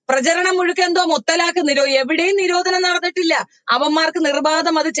വന്നിരിക്കുന്നത്. പ്രചരണം മുഴുക്ക എന്തോ മുത്തലാഖ് എവിടെയും നിരോധനം നടന്നിട്ടില്ല. അവന്മാർക്ക്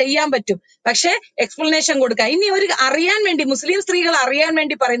നിർബാധം അത് ചെയ്യാൻ പറ്റും. പക്ഷെ എക്സ്പ്ലനേഷൻ കൊടുക്കാം. ഇനി ഒരു അറിയാൻ വേണ്ടി, മുസ്ലിം സ്ത്രീകൾ അറിയാൻ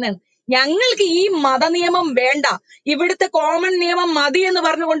വേണ്ടി പറയുന്നതാണ്, ഞങ്ങൾക്ക് ഈ മതനിയമം വേണ്ട, ഇവിടുത്തെ കോമൺ നിയമം മതി എന്ന്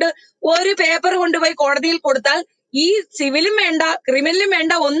പറഞ്ഞുകൊണ്ട് ഒരു പേപ്പർ കൊണ്ടുപോയി കോടതിയിൽ കൊടുത്താൽ ഈ സിവിലും വേണ്ട, ക്രിമിനലും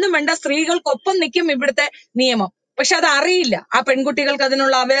വേണ്ട, ഒന്നും വേണ്ട, സ്ത്രീകൾക്കൊപ്പം നിൽക്കും ഇവിടുത്തെ നിയമം. പക്ഷെ അത് അറിയില്ല. ആ പെൺകുട്ടികൾക്ക്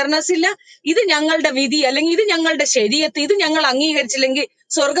അതിനുള്ള അവയർനെസ് ഇല്ല. ഇത് ഞങ്ങളുടെ വിധി, അല്ലെങ്കിൽ ഇത് ഞങ്ങളുടെ ശരീഅത്ത്, ഇത് ഞങ്ങൾ അംഗീകരിച്ചില്ലെങ്കിൽ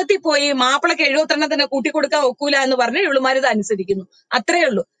സ്വർഗത്തിൽ പോയി മാപ്പിളക്ക് 70 കൂട്ടിക്കൊടുക്കാൻ ഒക്കൂല എന്ന് പറഞ്ഞ് ഇവളുമാരിത് അനുസരിക്കുന്നു. അത്രേ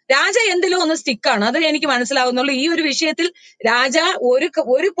ഉള്ളൂ. രാജ എന്തിലും ഒന്ന് സ്റ്റിക്കാണ്, അത് എനിക്ക് മനസ്സിലാവുന്നുള്ളൂ. ഈ ഒരു വിഷയത്തിൽ രാജ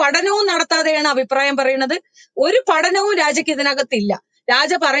ഒരു പഠനവും നടത്താതെയാണ് അഭിപ്രായം പറയുന്നത്. ഒരു പഠനവും രാജയ്ക്ക് ഇതിനകത്തില്ല.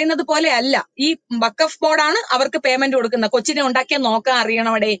 രാജ പറയുന്നത് പോലെ അല്ല. ഈ വഖഫ് ബോർഡാണ് അവർക്ക് പേയ്മെന്റ് കൊടുക്കുന്നത്. കൊച്ചിനെ ഉണ്ടാക്കിയാൽ നോക്കാൻ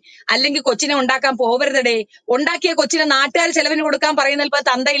അറിയണമടേ, അല്ലെങ്കിൽ കൊച്ചിനെ ഉണ്ടാക്കാൻ പോവരുതടേ, ഉണ്ടാക്കിയ കൊച്ചിനെ നാട്ടുകാർ ചെലവിന് കൊടുക്കാൻ പറയുന്നതിൽ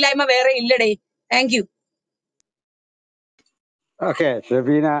തന്തയില്ലായ്മ വേറെ ഇല്ലടേ. Thank you. ഓക്കെ,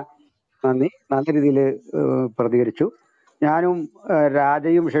 ഷെഫീന നന്ദി, നല്ല രീതിയിൽ പ്രതികരിച്ചു. ഞാനും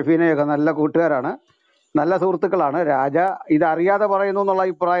രാജയും ഷെഫീനയൊക്കെ നല്ല കൂട്ടുകാരാണ്, നല്ല സുഹൃത്തുക്കളാണ്. രാജ ഇതറിയാതെ പറയുന്നു എന്നുള്ള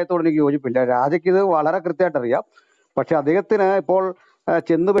അഭിപ്രായത്തോട് എനിക്ക് യോജിപ്പില്ല. രാജയ്ക്ക് ഇത് വളരെ കൃത്യമായിട്ട് അറിയാം. പക്ഷെ അദ്ദേഹത്തിന് ഇപ്പോൾ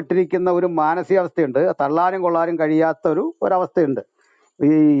ചെന്നുപെട്ടിരിക്കുന്ന ഒരു മാനസികാവസ്ഥയുണ്ട്, തള്ളാനും കൊള്ളാനും കഴിയാത്ത ഒരവസ്ഥയുണ്ട്.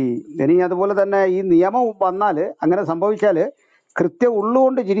 ഇനി അതുപോലെ തന്നെ ഈ നിയമം വന്നാൽ, അങ്ങനെ സംഭവിച്ചാൽ കൃത്യം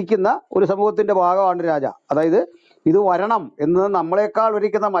ഉള്ളുകൊണ്ട് ചിരിക്കുന്ന ഒരു സമൂഹത്തിന്റെ ഭാഗമാണ് രാജ. അതായത് ഇത് വരണം എന്ന് നമ്മളെക്കാൾ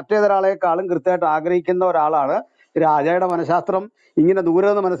ഒരിക്കുന്ന മറ്റേതൊരാളെക്കാളും കൃത്യമായിട്ട് ആഗ്രഹിക്കുന്ന ഒരാളാണ് രാജയുടെ മനഃശാസ്ത്രം. ഇങ്ങനെ ദൂരെ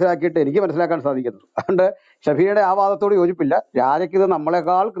നിന്ന് മനസ്സിലാക്കിയിട്ട് എനിക്ക് മനസ്സിലാക്കാൻ സാധിക്കുന്നത്. അതുകൊണ്ട് ഷഫീയുടെ ആ വാദത്തോട് യോജിപ്പില്ല. രാജയ്ക്ക് ഇത്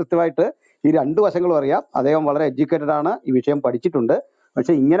നമ്മളെക്കാൾ കൃത്യമായിട്ട് ഈ 2 വശങ്ങളും അറിയാം. അദ്ദേഹം വളരെ എഡ്യൂക്കേറ്റഡ് ആണ്, ഈ വിഷയം പഠിച്ചിട്ടുണ്ട്.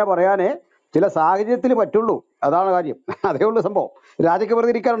 പക്ഷെ ഇങ്ങനെ പറയാനേ ചില സാഹചര്യത്തിൽ പറ്റുള്ളൂ, അതാണ് കാര്യം. അതേ ഉള്ളൂ സംഭവം. രാജയ്ക്ക്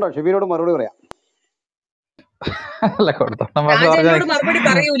വെറുതെ ഇരിക്കാറുണ്ടോ? ഷഫീനോട് മറുപടി പറയാം. അല്ല, കൊടുത്തോണം രാജ എന്നോട് മറുപടി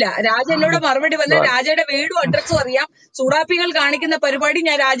പറയൂല. രാജ എന്നോട് മറുപടി പറഞ്ഞ രാജയുടെ വീടും അഡ്രസ്സും അറിയാം. ചൂടാപ്പികൾ കാണിക്കുന്ന പരിപാടി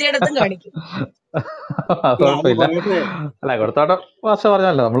ഞാൻ രാജയുടെ അടുത്തും കാണിക്കും. കുഴപ്പമില്ല. അല്ല, കൊടുത്തോട്ടം ഭാഷ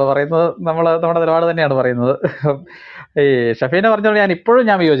പറഞ്ഞല്ലോ, നമ്മൾ പറയുന്നത് നമ്മുടെ നിലപാട് തന്നെയാണ് പറയുന്നത്. ഈ ഷഫീന പറഞ്ഞോട് ഞാൻ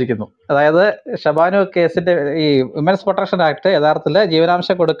ഇപ്പോഴും വിയോജിക്കുന്നു. അതായത് ഷബാനു കേസിന്റെ ഈ വിമൻസ് പ്രൊട്ടക്ഷൻ ആക്ട് യഥാർത്ഥത്തിൽ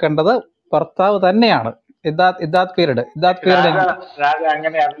ജീവനാംശം കൊടുക്കേണ്ടത് ഭർത്താവ് തന്നെയാണ്. ഇദ്ദാത്ത് പീരീഡ്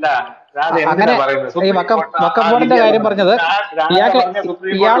അങ്ങനെ ഈ വഖഫ് ബോർഡിന്റെ കാര്യം പറഞ്ഞത്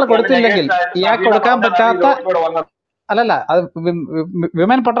ഇയാൾ കൊടുത്തില്ലെങ്കിൽ, ഇയാൾക്ക് കൊടുക്കാൻ പറ്റാത്ത, അല്ലല്ല, അത്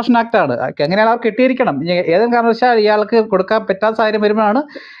വിമൻ പ്രൊട്ടക്ഷൻ ആക്ട് ആണ്. എങ്ങനെയാണ് അവർ കിട്ടിയിരിക്കണം. ഏതെങ്കിലും കാരണവശാൽ ഇയാൾക്ക് കൊടുക്കാൻ പറ്റാത്ത സാഹചര്യം വരുമ്പോഴാണ്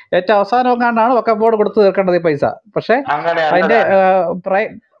ഏറ്റവും അവസാനം എങ്ങാണ്ടാണ് വഖഫ് ബോർഡ് കൊടുത്തു തീർക്കേണ്ടത് ഈ പൈസ. പക്ഷെ അതിന്റെ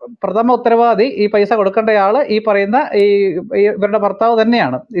പ്രഥമ ഉത്തരവാദി ഈ പൈസ കൊടുക്കേണ്ടയാള് ഈ പറയുന്ന ഇവരുടെ ഭർത്താവ്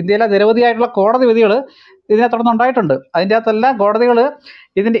തന്നെയാണ്. ഇന്ത്യയിലെ നിരവധിയായിട്ടുള്ള കോടതി വിധികൾ ഇതിനെ തുടർന്ന് ഉണ്ടായിട്ടുണ്ട്. അതിൻ്റെ അകത്തെല്ലാം കോടതികൾ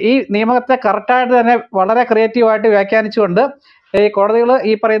ഈ നിയമത്തെ കറക്റ്റായിട്ട് തന്നെ വളരെ ക്രിയേറ്റീവായിട്ട് വ്യാഖ്യാനിച്ചുകൊണ്ട് ഈ കോടതികൾ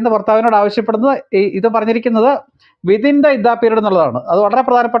ഈ പറയുന്ന ഭർത്താവിനോട് ആവശ്യപ്പെടുന്നത് ഇത് പറഞ്ഞിരിക്കുന്നത് വിതിൻ ദ ഇദ്ദാ പീരീഡ് എന്നുള്ളതാണ്. അത് വളരെ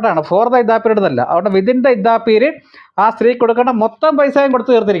പ്രധാനപ്പെട്ടാണ്. ഫോർ ദ ഇദ്ദാ പീരീഡ് എന്നല്ല. അതുകൊണ്ട് വിതിൻ ദ ഇദ്ദാ പീരീഡ് ആ സ്ത്രീ കൊടുക്കേണ്ട മൊത്തം പൈസയും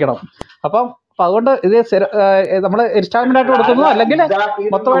കൊടുത്തു തീർത്തിരിക്കണം. അപ്പം അതുകൊണ്ട് ഇത് നമ്മൾ ഇൻസ്റ്റാൾമെന്റ് ആയിട്ട് കൊടുക്കുന്നു, അല്ലെങ്കിൽ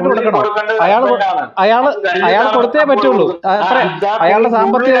മൊത്തമായിട്ട് കൊടുക്കണം. അയാൾ കൊടുത്തേ പറ്റുള്ളൂ. അത്ര അയാളുടെ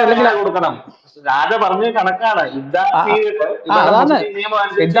സാമ്പത്തിക, അല്ലെങ്കിൽ അതാണ്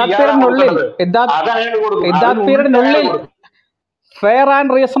ഇദ്ദാത്ത് പീരീഡിനുള്ളിൽ fair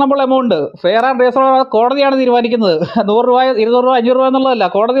and reasonable amount. Fair and reasonable കോടതിയാണ് തീരുമാനിക്കുന്നത്. 100 രൂപ, 200 രൂപ, 500 രൂപ എന്നുള്ളതല്ല.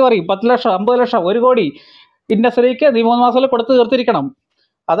 കോടതി പറയും 10 ലക്ഷം, 50 ലക്ഷം, 1 കോടി ഇന്ന സ്ത്രീക്ക് 3 മാസത്തിൽ കൊടുത്ത് തീർത്തിരിക്കണം.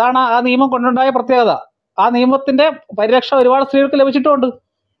 അതാണ് ആ നിയമം കൊണ്ടുണ്ടായ പ്രത്യേകത. ആ നിയമത്തിന്റെ പരിരക്ഷ ഒരുപാട് സ്ത്രീകൾക്ക് ലഭിച്ചിട്ടുമുണ്ട്.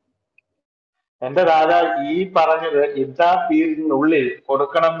 എന്റെ രാജ, ഈ പറഞ്ഞത് ഇദ്ദാ പീരീഡിനുള്ളിൽ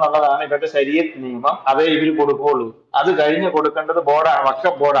കൊടുക്കണം എന്നുള്ളതാണ് ഇവരുടെ ശരീഅത്ത് നിയമം. അതേ ഇവര് കൊടുക്കുള്ളൂ. അത് കഴിഞ്ഞ് കൊടുക്കേണ്ടത് ബോർഡാണ്,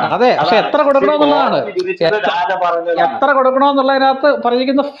 വഖഫ് ബോർഡാണ്. അതെ, പക്ഷെ അതാണ്. എത്ര പക്ഷെ കൊടുക്കണമെന്നുള്ളതാണ്. കോടതി വിധിച്ചത് രാജ പറഞ്ഞതാണ്. എത്ര കൊടുക്കണമെന്നുള്ളതിനകത്ത്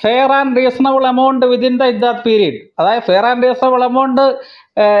പറഞ്ഞിരിക്കുന്ന fair and reasonable amount within the ഇദ്ദാത്ത് period. അതായത് ഫെയർ ആൻഡ് റീസണബിൾ എമൗണ്ട്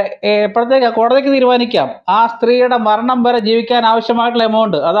എപ്പോഴത്തേക്ക് കോടതിക്ക് തീരുമാനിക്കാം. ആ സ്ത്രീയുടെ മരണം വരെ ജീവിക്കാൻ ആവശ്യമായിട്ടുള്ള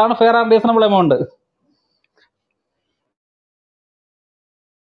എമൗണ്ട്, അതാണ് ഫെയർ ആൻഡ് റീസണബിൾ എമൗണ്ട്.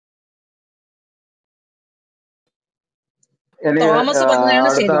 ഇനി തോമസ് പറഞ്ഞതാണ്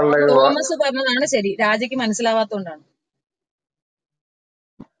അടുത്ത ശരി. ആളിലേക്ക് തോമസ് പറഞ്ഞതാണ് ശരി. രാജയ്ക്ക് മനസ്സിലാവാത്തോണ്ടാണ്.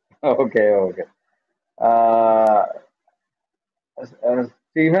 Okay okay.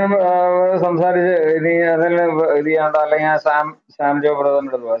 സ്റ്റീഫൻ സംസാരിച്ച് ഇനി അതെല്ലാം ഇത് ചെയ്യാണ്ട്, അല്ലെങ്കിൽ സാം ജോ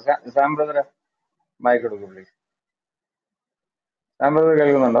ബ്രദറിന്റെ അടുത്ത് പോവാം. സാം ബ്രദർ മൈക്ക് കൊടുക്കും പ്ലീസ്. സാം ബ്രദർ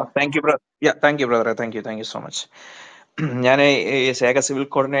കേൾക്കുന്നുണ്ടോ? താങ്ക് യു ബ്രദറെ, താങ്ക് യു സോ മച്ച്. ഞാൻ ഈ ശേഖ സിവിൽ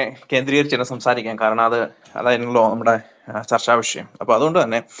കോഡിനെ കേന്ദ്രീകരിച്ചാണ് സംസാരിക്കാൻ കാരണം അതായിരുന്നല്ലോ നമ്മുടെ ചർച്ചാ വിഷയം. അപ്പൊ അതുകൊണ്ട്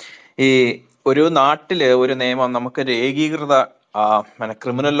തന്നെ ഈ ഒരു നാട്ടില് ഒരു നിയമം നമുക്ക് ഒരു ഏകീകൃത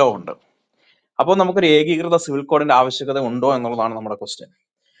ക്രിമിനൽ ലോ ഉണ്ട്. അപ്പോൾ നമുക്കൊരു ഏകീകൃത സിവിൽ കോഡിന്റെ ആവശ്യകത ഉണ്ടോ എന്നുള്ളതാണ് നമ്മുടെ ക്വസ്റ്റ്യൻ.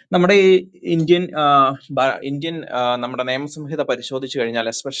 നമ്മുടെ ഈ ഇന്ത്യൻ നമ്മുടെ നിയമസംഹിത പരിശോധിച്ചു കഴിഞ്ഞാൽ,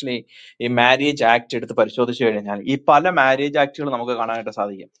 എസ്പെഷ്യലി ഈ മാരേജ് ആക്ട് എടുത്ത് പരിശോധിച്ചു കഴിഞ്ഞാൽ ഈ പല മാരേജ് ആക്ടുകൾ നമുക്ക് കാണാനായിട്ട്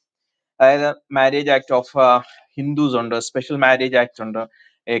സാധിക്കും. അതായത് മാരേജ് ആക്ട് ഓഫ് ഹിന്ദുസ് ഉണ്ട്, സ്പെഷ്യൽ മാരേജ് ആക്ട് ഉണ്ട്,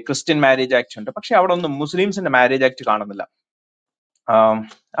 ക്രിസ്ത്യൻ മാരേജ് ആക്ട് ഉണ്ട്. പക്ഷെ അവിടെ ഒന്നും മുസ്ലിംസിന്റെ മാരേജ് ആക്ട് കാണുന്നില്ല.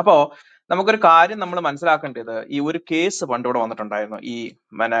 അപ്പോ നമുക്കൊരു കാര്യം നമ്മൾ മനസ്സിലാക്കേണ്ടത്, ഈ ഒരു കേസ് പണ്ട് ഇവിടെ വന്നിട്ടുണ്ടായിരുന്നു, ഈ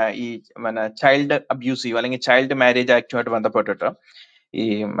ചൈൽഡ് അബ്യൂസീവ് അല്ലെങ്കിൽ ചൈൽഡ് മാരേജ് ആക്ടുമായിട്ട് ബന്ധപ്പെട്ടിട്ട് ഈ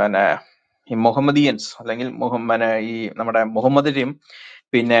മുഹമ്മദിയൻസ് അല്ലെങ്കിൽ ഈ നമ്മുടെ മുഹമ്മദിനും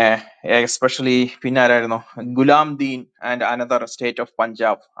പിന്നെ എസ്പെഷ്യലി പിന്നെ ആരായിരുന്നു, ഗുലാം ദീൻ and another state of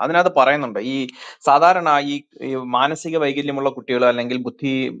Punjab. അതിനകത്ത് പറയുന്നുണ്ട് ഈ സാധാരണ ഈ മാനസിക വൈകല്യമുള്ള കുട്ടികൾ അല്ലെങ്കിൽ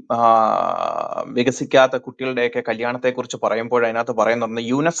ബുദ്ധി വികസിക്കാത്ത കുട്ടികളുടെയൊക്കെ കല്യാണത്തെ കുറിച്ച് പറയുമ്പോൾ അതിനകത്ത് പറയുന്നുണ്ട്,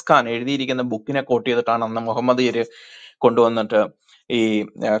 യുനെസ്കാൻ എഴുതിയിരിക്കുന്ന ബുക്കിനെ കോട്ട് ചെയ്തിട്ടാണ് അന്ന് മുഹമ്മദിയര് കൊണ്ടുവന്നിട്ട് ഈ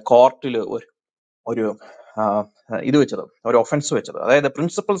കോർട്ടിൽ ഒരു ഇത് വെച്ചത്, ഒരു ഒഫൻസ് വെച്ചത്. അതായത്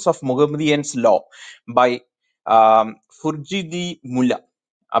പ്രിൻസിപ്പിൾസ് ഓഫ് മുഹമ്മദിയൻസ് ലോ ബൈ ഫുർജിദി മുല്ല.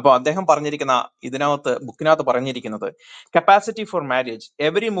 അപ്പൊ അദ്ദേഹം പറഞ്ഞിരിക്കുന്ന ബുക്കിനകത്ത് പറഞ്ഞിരിക്കുന്നത്, capacity four marriage,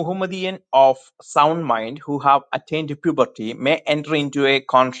 every മുഹമ്മദിയൻ of sound mind who have attained puberty may enter in to A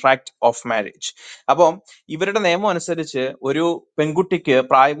contract of marriage. അപ്പം ഇവരുടെ നിയമം അനുസരിച്ച് ഒരു പെൺകുട്ടിക്ക്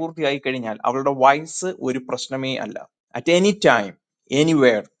പ്രായപൂർത്തിയായി കഴിഞ്ഞാൽ അവളുടെ വയസ്സ് ഒരു പ്രശ്നമേ അല്ല. അറ്റ് എനി ടൈം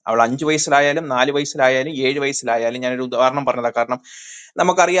എനിവേർ, അവൾ 5 വയസ്സിലായാലും 4 വയസ്സിലായാലും 7 വയസ്സിലായാലും, ഞാനൊരു ഉദാഹരണം പറഞ്ഞതാണ് കാരണം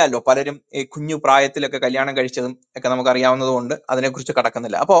നമുക്കറിയാമല്ലോ പലരും ഈ കുഞ്ഞു പ്രായത്തിലൊക്കെ കല്യാണം കഴിച്ചതും ഒക്കെ നമുക്കറിയാവുന്നത് കൊണ്ട് അതിനെക്കുറിച്ച്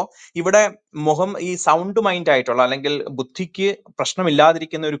കടക്കുന്നില്ല. അപ്പോ ഇവിടെ ഈ സൗണ്ട് മൈൻഡ് ആയിട്ടുള്ള അല്ലെങ്കിൽ ബുദ്ധിക്ക്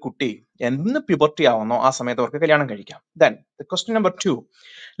പ്രശ്നമില്ലാതിരിക്കുന്ന ഒരു കുട്ടി എന്ന് പ്യൂബർട്ടി ആവുന്നോ ആ സമയത്ത് അവർക്ക് കല്യാണം കഴിക്കാം. Then question number 2,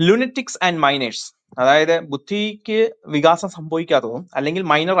 ലുനറ്റിക്സ് and miners, അതായത് ബുദ്ധിക്ക് വികാസം സംഭവിക്കാത്തതും അല്ലെങ്കിൽ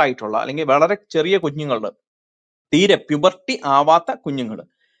മൈനർ ആയിട്ടുള്ള അല്ലെങ്കിൽ വളരെ ചെറിയ കുഞ്ഞുങ്ങളുടെ തീരെ പ്യൂബർട്ടി ആവാത്ത കുഞ്ഞുങ്ങൾ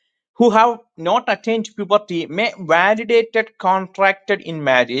who have not attained puberty may validated contracted in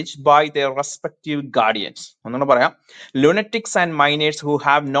marriage by their respective guardians. ഒന്നുകൂടെ പറയാം, lunatics and minors who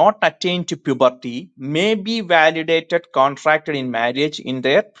have not attained to puberty may be validated contracted in marriage in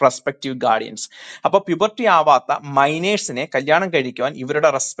their respective guardians. അപ്പൊ puberty ആവാത്ത മൈനേഴ്സിനെ കല്യാണം കഴിക്കുവാൻ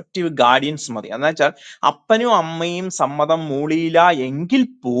ഇവരുടെ respective guardians മതി. എന്ന് വെച്ചാൽ അപ്പനും അമ്മയും സമ്മതം മൂളിയില്ല എങ്കിൽ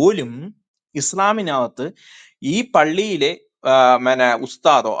പോലും ഇസ്ലാമിനകത്ത് ഈ പള്ളിയിലെ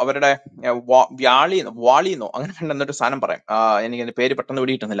ഉസ്താദോ അവരുടെ വാളിന്നോ അങ്ങനെ കണ്ടെന്നൊരു സാധനം പറയാം, എനിക്ക് അതിന്റെ പേര് പെട്ടെന്ന്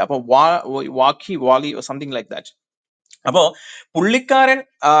പിടിയിട്ടുന്നില്ല. അപ്പൊ വാളി സംതിങ് ലൈക്ക് ദാറ്റ്. അപ്പോ പുള്ളിക്കാരൻ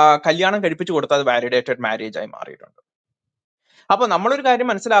കല്യാണം കഴിപ്പിച്ചു കൊടുത്താൽ അത് വാലിഡേറ്റഡ് മാരേജ് ആയി മാറിയിട്ടുണ്ട്. അപ്പൊ നമ്മളൊരു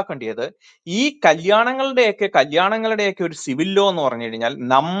കാര്യം മനസ്സിലാക്കേണ്ടത്, ഈ കല്യാണങ്ങളുടെയൊക്കെ ഒരു സിവിൽ ലോ എന്ന് പറഞ്ഞു കഴിഞ്ഞാൽ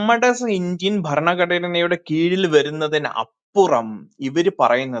നമ്മുടെ ഇന്ത്യൻ ഭരണഘടനയുടെ കീഴിൽ വരുന്നതിന് അപ്പുറം ഇവര്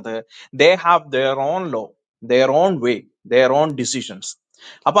പറയുന്നത് they have their own law, their own way, their own decisions.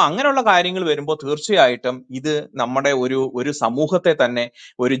 അപ്പൊ അങ്ങനെയുള്ള കാര്യങ്ങൾ വരുമ്പോൾ തീർച്ചയായിട്ടും ഇത് നമ്മുടെ ഒരു സമൂഹത്തെ തന്നെ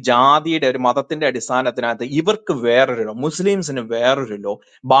ഒരു ജാതിയുടെ ഒരു മതത്തിന്റെ അടിസ്ഥാനത്തിനകത്ത് ഇവർക്ക് വേറൊരു ലോ, മുസ്ലിംസിന് വേറൊരു ലോ,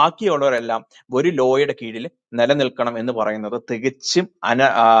 ബാക്കിയുള്ളവരെല്ലാം ഒരു ലോയുടെ കീഴിൽ നിലനിൽക്കണം എന്ന് പറയുന്നത് തികച്ചും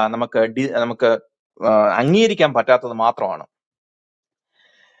നമുക്ക് അംഗീകരിക്കാൻ പറ്റാത്തത് മാത്രമാണ്.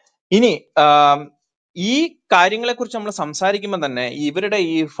 ഇനി ഈ കാര്യങ്ങളെ കുറിച്ച് നമ്മൾ സംസാരിക്കുമ്പോൾ തന്നെ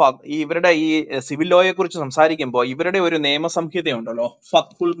ഇവരുടെ ഈ സിവിൽ ലോയെ കുറിച്ച് സംസാരിക്കുമ്പോൾ ഇവരുടെ ഒരു നിയമസംഹിതയുണ്ടല്ലോ,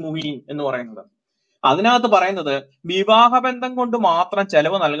 ഫത്ഹുൽ മുഈൻ എന്ന് പറയുന്നത്. അതിനകത്ത് പറയുന്നത് വിവാഹബന്ധം കൊണ്ട് മാത്രം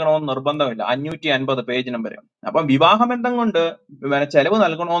ചെലവ് നൽകണമെന്ന് നിർബന്ധമില്ല. 550 പേജ് നമ്പർ. അപ്പം വിവാഹബന്ധം കൊണ്ട് ചെലവ്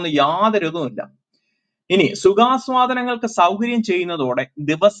നൽകണമെന്ന് യാതൊരു ഇതുമില്ല. ഇനി സുഖാസ്വാദനങ്ങൾക്ക് സൗകര്യം ചെയ്യുന്നതോടെ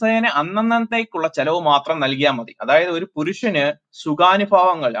ദിവസേന അന്നന്നത്തേക്കുള്ള ചെലവ് മാത്രം നൽകിയാൽ മതി. അതായത് ഒരു പുരുഷന്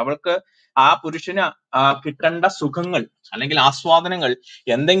സുഖാനുഭവങ്ങൾ, അവൾക്ക് ആ പുരുഷന് കിട്ടേണ്ട സുഖങ്ങൾ അല്ലെങ്കിൽ ആസ്വാദനങ്ങൾ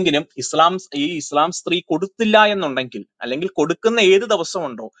എന്തെങ്കിലും ഈ ഇസ്ലാം സ്ത്രീ കൊടുത്തില്ല എന്നുണ്ടെങ്കിൽ, അല്ലെങ്കിൽ കൊടുക്കുന്ന ഏത്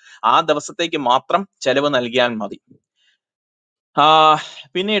ദിവസമുണ്ടോ ആ ദിവസത്തേക്ക് മാത്രം ചെലവ് നൽകിയാൽ മതി.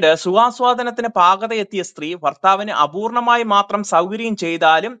 പിന്നീട് സുഖാസ്വാദനത്തിന് പാകത എത്തിയ സ്ത്രീ ഭർത്താവിന് അപൂർണമായി മാത്രം സൗകര്യം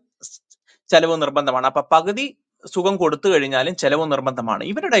ചെയ്താലും ചെലവ് നിർബന്ധമാണ്. അപ്പൊ പകുതി സുഖം കൊടുത്തു കഴിഞ്ഞാലും ചെലവ് നിർബന്ധമാണ്.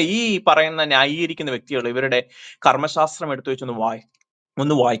 ഇവരുടെ ഈ പറയുന്ന ന്യായീകരിക്കുന്ന വ്യക്തികൾ ഇവരുടെ കർമ്മശാസ്ത്രം എടുത്തു വെച്ചൊന്ന്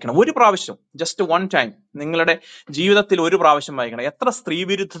വായിക്കണം. ഒരു പ്രാവശ്യം, ജസ്റ്റ് വൺ ടൈം, നിങ്ങളുടെ ജീവിതത്തിൽ ഒരു പ്രാവശ്യം വായിക്കണം. എത്ര സ്ത്രീ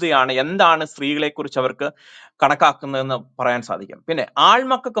വിരുദ്ധതയാണ്, എന്താണ് സ്ത്രീകളെ കുറിച്ച് അവർക്ക് കണക്കാക്കുന്നതെന്ന് പറയാൻ സാധിക്കും. പിന്നെ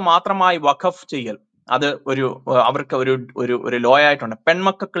ആൾമക്കൾക്ക് മാത്രമായി വഖഫ് ചെയ്യൽ, അത് അവർക്ക് ഒരു ലോ ആയിട്ടുണ്ട്.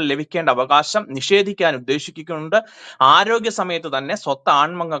 പെൺമക്കൾക്ക് ലഭിക്കേണ്ട അവകാശം നിഷേധിക്കാൻ ഉദ്ദേശിക്കുന്നുണ്ട്. ആരോഗ്യ സമയത്ത് തന്നെ സ്വത്ത്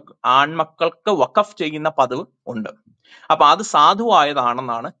ആൺമക്കൾക്ക് വഖഫ് ചെയ്യുന്ന പതിവ് ഉണ്ട്. അപ്പൊ അത്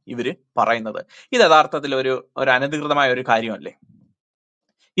സാധുവായതാണെന്നാണ് ഇവര് പറയുന്നത്. ഇത് യഥാർത്ഥത്തിൽ ഒരു അനധികൃതമായ ഒരു കാര്യമല്ലേ?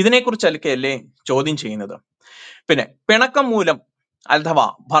 ഇതിനെക്കുറിച്ചല്ലേ ചോദ്യം ചെയ്യുന്നത്. പിന്നെ പിണക്കം മൂലം അഥവാ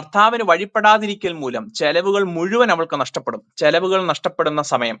ഭർത്താവിന് വഴിപ്പെടാതിരിക്കൽ മൂലം ചെലവുകൾ മുഴുവൻ അവൾക്ക് നഷ്ടപ്പെടും. ചെലവുകൾ നഷ്ടപ്പെടുന്ന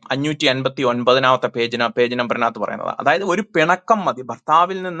സമയം 559 പേജ് നമ്പറിനകത്ത് പറയുന്നത്. അതായത് ഒരു പിണക്കം മതി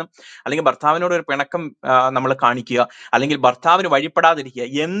ഭർത്താവിൽ നിന്നും, അല്ലെങ്കിൽ ഭർത്താവിനോട് ഒരു പിണക്കം നമ്മൾ കാണിക്കുക, അല്ലെങ്കിൽ ഭർത്താവിന് വഴിപ്പെടാതിരിക്കുക.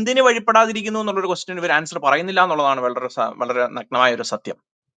 എന്തിന് വഴിപ്പെടാതിരിക്കുന്നു എന്നുള്ളൊരു ക്വസ്റ്റ്യൻ ഇവർ ആൻസർ പറയുന്നില്ല എന്നുള്ളതാണ് വളരെ നഗ്നമായ ഒരു സത്യം.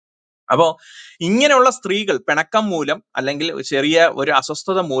 അപ്പോ ഇങ്ങനെയുള്ള സ്ത്രീകൾ പിണക്കം മൂലം അല്ലെങ്കിൽ ചെറിയ ഒരു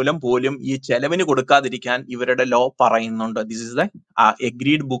അസ്വസ്ഥത മൂലം പോലും ഈ ചെലവിന് കൊടുക്കാതിരിക്കാൻ ഇവരുടെ ലോ പറയുന്നുണ്ട്. ദിസ് ഇസ് ദ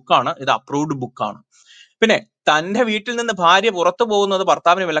എഗ്രീഡ് ബുക്കാണ്, ഇത് അപ്രൂവ്ഡ് ബുക്കാണ്. പിന്നെ തന്റെ വീട്ടിൽ നിന്ന് ഭാര്യ പുറത്തു പോകുന്നത്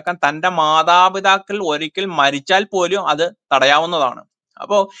ഭർത്താവിന് വിലക്കാൻ തന്റെ മാതാപിതാക്കൾ ഒരിക്കൽ മരിച്ചാൽ പോലും അത് തടയാവുന്നതാണ്.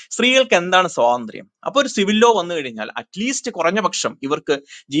 അപ്പോ സ്ത്രീകൾക്ക് എന്താണ് സ്വാതന്ത്ര്യം? അപ്പൊ ഒരു സിവിൽ ലോ വന്നു കഴിഞ്ഞാൽ അറ്റ്ലീസ്റ്റ് കുറഞ്ഞ പക്ഷം ഇവർക്ക്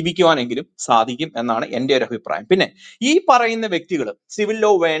ജീവിക്കുവാനെങ്കിലും സാധിക്കും എന്നാണ് എൻ്റെ ഒരു അഭിപ്രായം. പിന്നെ ഈ പറയുന്ന വ്യക്തികൾ സിവിൽ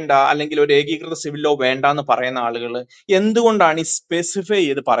ലോ വേണ്ട, അല്ലെങ്കിൽ ഒരു ഏകീകൃത സിവിൽ ലോ വേണ്ട എന്ന് പറയുന്ന ആളുകൾ എന്തുകൊണ്ടാണ് ഈ സ്പെസിഫൈ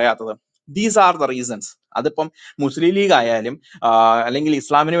ചെയ്ത് പറയാത്തത്? These are the reasons. അതിപ്പം മുസ്ലിം ലീഗ് ആയാലും അല്ലെങ്കിൽ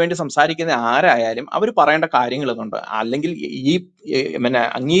ഇസ്ലാമിന് വേണ്ടി സംസാരിക്കുന്ന ആരായാലും അവർ പറയേണ്ട കാര്യങ്ങൾ ഇതുണ്ട്. അല്ലെങ്കിൽ ഈ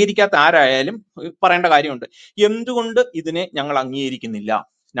അംഗീകരിക്കാത്ത ആരായാലും പറയേണ്ട കാര്യമുണ്ട്. എന്തുകൊണ്ട് ഇതിനെ ഞങ്ങൾ അംഗീകരിക്കുന്നില്ല?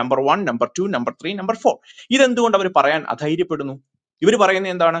 Number 1, number 2, number 3, number 4. ഇതെന്തുകൊണ്ട് അവർ പറയാൻ അധൈര്യപ്പെടുന്നു? ഇവർ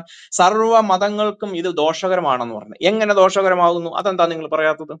പറയുന്നത് എന്താണ്? സർവ്വ മതങ്ങൾക്കും ഇത് ദോഷകരമാണെന്ന് പറഞ്ഞത്. എങ്ങനെ ദോഷകരമാകുന്നു? അതെന്താ നിങ്ങൾ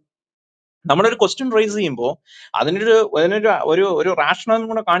പറയാത്തത്? നമ്മളൊരു ക്വസ്റ്റ്യൻ റേസ് ചെയ്യുമ്പോൾ അതിനൊരു റാഷണൽ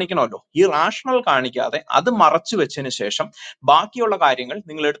കൂടെ കാണിക്കണമല്ലോ. ഈ റാഷണൽ കാണിക്കാതെ അത് മറച്ചു വെച്ചതിന് ശേഷം ബാക്കിയുള്ള കാര്യങ്ങൾ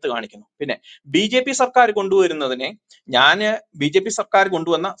നിങ്ങൾ എടുത്തു കാണിക്കുന്നു. പിന്നെ BJP സർക്കാർ കൊണ്ടുവരുന്നതിനെ BJP സർക്കാർ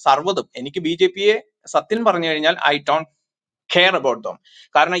കൊണ്ടുവന്ന സർവ്വതും എനിക്ക് BJPയെ സത്യം പറഞ്ഞു കഴിഞ്ഞാൽ I don't care about them.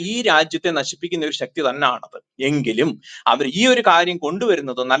 കാരണം ഈ രാജ്യത്തെ നശിപ്പിക്കുന്ന ഒരു ശക്തി തന്നെയാണത്. എങ്കിലും അവർ ഈ ഒരു കാര്യം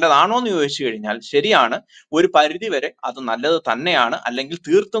കൊണ്ടുവരുന്നത് നല്ലതാണോ എന്ന് ചോദിച്ചു കഴിഞ്ഞാൽ ശരിയാണ്, ഒരു പരിധി വരെ അത് നല്ലത് തന്നെയാണ്, അല്ലെങ്കിൽ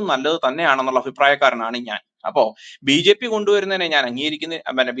തീർത്തും നല്ലത് തന്നെയാണെന്നുള്ള അഭിപ്രായക്കാരനാണ് ഞാൻ. അപ്പോ BJP കൊണ്ടുവരുന്നതിനെ ഞാൻ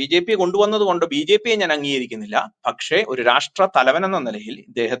BJP കൊണ്ടുവന്നത് കൊണ്ട് BJPയെ ഞാൻ അംഗീകരിക്കുന്നില്ല. പക്ഷേ ഒരു രാഷ്ട്ര തലവൻ എന്ന നിലയിൽ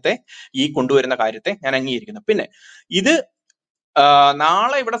ഇദ്ദേഹത്തെ ഈ കൊണ്ടുവരുന്ന കാര്യത്തെ ഞാൻ അംഗീകരിക്കുന്നു. പിന്നെ ഇത്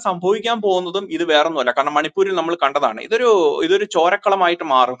നാളെ ഇവിടെ സംഭവിക്കാൻ പോകുന്നതും ഇത് വേറൊന്നുമല്ല. കാരണം മണിപ്പൂരിൽ നമ്മൾ കണ്ടതാണ്. ഇതൊരു ചോരക്കളമായിട്ട്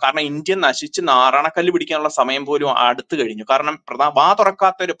മാറും. കാരണം ഇന്ത്യ നശിച്ച് നാറാണക്കല്ല് പിടിക്കാനുള്ള സമയം പോലും അടുത്തു കഴിഞ്ഞു. കാരണം വാ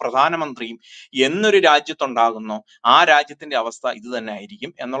തുറക്കാത്ത ഒരു പ്രധാനമന്ത്രിയും എന്നൊരു രാജ്യത്തുണ്ടാകുന്നു, ആ രാജ്യത്തിന്റെ അവസ്ഥ ഇത് തന്നെ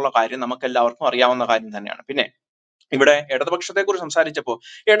ആയിരിക്കും എന്നുള്ള കാര്യം നമുക്ക് എല്ലാവർക്കും അറിയാവുന്ന കാര്യം തന്നെയാണ്. പിന്നെ ഇവിടെ ഇടതുപക്ഷത്തെ കുറിച്ച് സംസാരിച്ചപ്പോൾ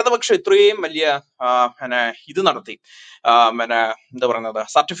ഇടതുപക്ഷം ഇത്രയും വലിയ ഇത് നടത്തി, എന്താ പറയുന്നത്,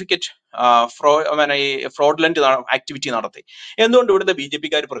 സർട്ടിഫിക്കറ്റ് ഈ ഫ്രോഡുലന്റ് ആക്ടിവിറ്റി നടത്തി. എന്തുകൊണ്ട് ഇവിടുത്തെ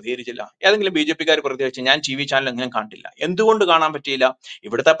BJPക്കാർ പ്രതികരിച്ചില്ല? ഏതെങ്കിലും BJPക്കാർ പ്രതികരിച്ച് ഞാൻ TV ചാനൽ എങ്ങും കണ്ടില്ല. എന്തുകൊണ്ട് കാണാൻ പറ്റിയില്ല?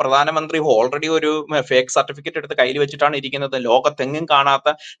 ഇവിടുത്തെ പ്രധാനമന്ത്രി ഓൾറെഡി ഒരു ഫേക്ക് സർട്ടിഫിക്കറ്റ് എടുത്ത് കയ്യിൽ വെച്ചിട്ടാണ് ഇരിക്കുന്നത്. ലോകത്തെങ്ങും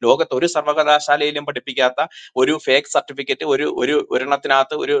കാണാത്ത, ലോകത്ത് ഒരു സർവകലാശാലയിലും പഠിപ്പിക്കാത്ത ഒരു ഫേക്ക് സർട്ടിഫിക്കറ്റ്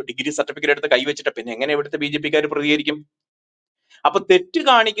ഒരെണ്ണത്തിനകത്ത് ഒരു ഡിഗ്രി സർട്ടിഫിക്കറ്റ് എടുത്ത് കൈവച്ചിട്ട് പിന്നെ എങ്ങനെ ഇവിടുത്തെ BJPക്കാർ പ്രതികരിക്കും? അപ്പൊ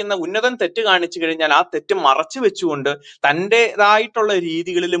ഉന്നതൻ തെറ്റ് കാണിച്ചു കഴിഞ്ഞാൽ ആ തെറ്റ് മറച്ചു വെച്ചുകൊണ്ട് തൻ്റെതായിട്ടുള്ള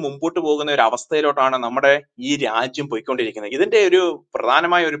രീതികളിൽ മുമ്പോട്ട് പോകുന്ന ഒരു അവസ്ഥയിലോട്ടാണ് നമ്മുടെ ഈ രാജ്യം പോയിക്കൊണ്ടിരിക്കുന്നത്. ഇതിന്റെ ഒരു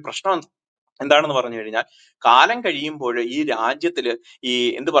പ്രധാനമായ ഒരു പ്രശ്നം എന്താണെന്ന് പറഞ്ഞു കഴിഞ്ഞാൽ, കാലം കഴിയുമ്പോൾ ഈ രാജ്യത്തില്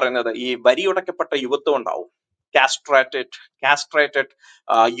ഈ വരിയുടക്കപ്പെട്ട യുവത്വം ഉണ്ടാവും. കാസ്ട്രേറ്റഡ്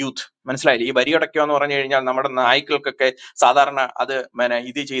യൂത്ത്. മനസ്സിലായില്ലേ? ഈ വരിയടക്കുക എന്ന് പറഞ്ഞു കഴിഞ്ഞാൽ നമ്മുടെ നായ്ക്കൾക്കൊക്കെ സാധാരണ അത്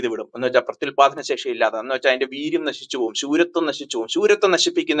ഇത് ചെയ്ത് വിടും എന്ന് വെച്ചാൽ പ്രത്യുൽപാദന ശേഷി ഇല്ലാതെ, എന്ന് വെച്ചാൽ അതിന്റെ വീര്യം നശിച്ചു പോകും, ശൂരത്വം നശിച്ചു പോകും. ശൂരത്വം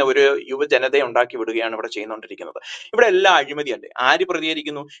നശിപ്പിക്കുന്ന ഒരു യുവജനതയെ ഉണ്ടാക്കി വിടുകയാണ് ഇവിടെ ചെയ്തുകൊണ്ടിരിക്കുന്നത്. ഇവിടെ എല്ലാം അഴിമതിയല്ലേ? ആര്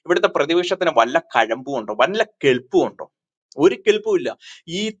പ്രതികരിക്കുന്നു? ഇവിടുത്തെ പ്രതിപക്ഷത്തിന് വല്ല കഴമ്പും ഉണ്ടോ? വല്ല കെൽപ്പും ഉണ്ടോ? ഒരു കെൽപ്പുമില്ല.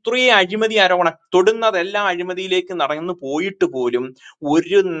 ഈ ഇത്രയും അഴിമതി ആരോപണം തൊടുന്നതെല്ലാം അഴിമതിയിലേക്ക് നടന്നു പോയിട്ട് പോലും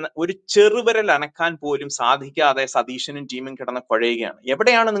ഒരു ചെറുവിരൽ അനക്കാൻ പോലും സാധിക്കാതെ സതീശനും ടീമും കിടന്ന് കുഴയുകയാണ്.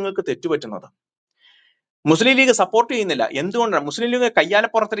 എവിടെയാണ് നിങ്ങൾക്ക് തെറ്റുപറ്റുന്നത്? മുസ്ലിം ലീഗ് സപ്പോർട്ട് ചെയ്യുന്നില്ല. എന്തുകൊണ്ടാണ്? മുസ്ലിം ലീഗ്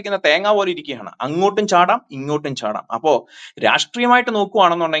കയ്യാലപ്പുറത്തിരിക്കുന്ന തേങ്ങ പോലെ ഇരിക്കുകയാണ്, അങ്ങോട്ടും ചാടാം ഇങ്ങോട്ടും ചാടാം. അപ്പോ രാഷ്ട്രീയമായിട്ട്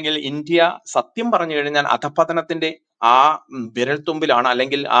നോക്കുകയാണെന്നുണ്ടെങ്കിൽ ഇന്ത്യ സത്യം പറഞ്ഞു കഴിഞ്ഞാൽ അധപ്പതനത്തിന്റെ ആ വിരൽത്തുമ്പിലാണ്,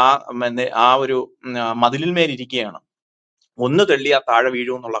 അല്ലെങ്കിൽ ആ ഒരു മതിലിന്മേലിരിക്കുകയാണ്. ഒന്ന് തെള്ളിയാ താഴെ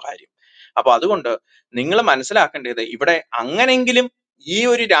വീഴും എന്നുള്ള കാര്യം. അപ്പൊ അതുകൊണ്ട് നിങ്ങൾ മനസ്സിലാക്കേണ്ടത്, ഇവിടെ അങ്ങനെങ്കിലും ഈ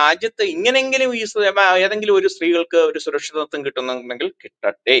ഒരു രാജ്യത്ത് ഇങ്ങനെങ്കിലും ഏതെങ്കിലും ഒരു സ്ത്രീകൾക്ക് ഒരു സുരക്ഷിതത്വം കിട്ടുന്നുണ്ടെങ്കിൽ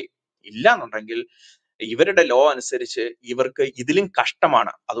കിട്ടട്ടെ. ഇല്ല എന്നുണ്ടെങ്കിൽ ഇവരുടെ ലോ അനുസരിച്ച് ഇവർക്ക് ഇതിലും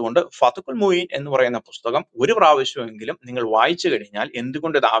കഷ്ടമാണ്. അതുകൊണ്ട് ഫതുഖുൽ മുഈൻ എന്ന് പറയുന്ന പുസ്തകം ഒരു പ്രാവശ്യമെങ്കിലും നിങ്ങൾ വായിച്ചു കഴിഞ്ഞാൽ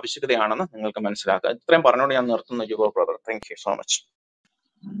എന്തുകൊണ്ട് ഇത് ആവശ്യകതയാണെന്ന് നിങ്ങൾക്ക് മനസ്സിലാക്കുക. ഇത്രയും പറഞ്ഞുകൊണ്ട് ഞാൻ നിർത്തുന്നു. Your brother. Thank you so much.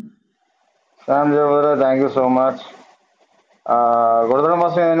 Thank you so much. കൊടുത്തറ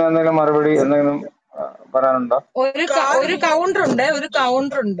മാസം അതിന് എന്തെങ്കിലും മറുപടി എന്തെങ്കിലും പറയാനുണ്ടോ? ഒരു കൗണ്ടർ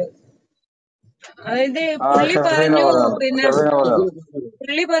ഉണ്ട്. അതായത് ഷെഫീന പറഞ്ഞു.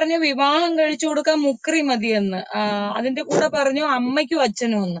 പുള്ളി പറഞ്ഞു വിവാഹം കഴിച്ചു കൊടുക്കാൻ മുക്രി മതിയെന്ന്. അതിന്റെ കൂടെ പറഞ്ഞു അമ്മയ്ക്കും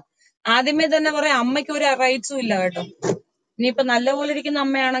അച്ഛനും എന്ന്. ആദ്യമേ തന്നെ പറയാം, അമ്മയ്ക്ക് ഒരു റൈറ്റ്സും ഇല്ല കേട്ടോ. ഇനിയിപ്പൊ നല്ലപോലെ ഇരിക്കുന്ന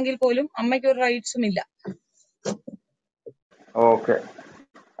അമ്മയാണെങ്കിൽ പോലും അമ്മയ്ക്ക് ഒരു റൈറ്റ്സും ഇല്ല. ഓക്കെ,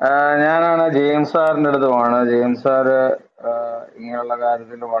 ഞാനാണ് ജെയിംസ് സാറിന്റെ അടുത്ത് പോവാണ്. ജെയിംസ് സാറ് ഇങ്ങനെയുള്ള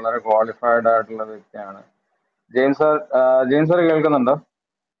കാര്യത്തിൽ വളരെ ക്വാളിഫൈഡ് ആയിട്ടുള്ള വ്യക്തിയാണ്. ജെയിംസ് സാർ കേൾക്കുന്നുണ്ടോ?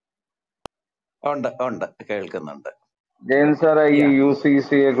 ഉണ്ട്, കേൾക്കുന്നുണ്ട്. ജെയിംസ് സാർ, ഈ UCC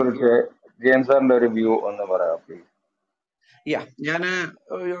യെ കുറിച്ച് ജെയിംസ് സാറിന്റെ ഒരു വ്യൂ ഒന്ന് പറയാം പ്ലീസ്. ഞാൻ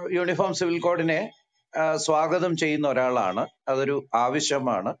യൂണിഫോം സിവിൽ കോഡിനെ സ്വാഗതം ചെയ്യുന്ന ഒരാളാണ്. അതൊരു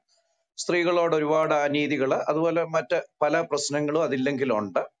ആവശ്യമാണ്. സ്ത്രീകളോട് ഒരുപാട് അനീതികൾ, അതുപോലെ മറ്റ് പല പ്രശ്നങ്ങളും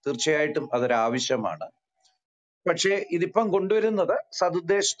അതില്ലെങ്കിലുണ്ട്. തീർച്ചയായിട്ടും അതൊരു ആവശ്യമാണ്. പക്ഷേ ഇതിപ്പം കൊണ്ടുവരുന്നത്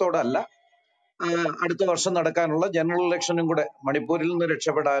സതുദ്ദേശത്തോടല്ല. അടുത്ത വർഷം നടക്കാനുള്ള ജനറൽ ഇലക്ഷനും കൂടെ മണിപ്പൂരിൽ നിന്ന്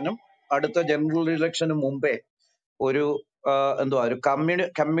രക്ഷപ്പെടാനും അടുത്ത ജനറൽ ഇലക്ഷന് മുമ്പേ ഒരു ഒരു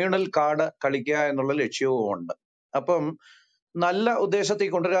കമ്മ്യൂണൽ കാർഡ് കളിക്കുക എന്നുള്ള ലക്ഷ്യവും ഉണ്ട്. അപ്പം നല്ല ഉദ്ദേശത്തിൽ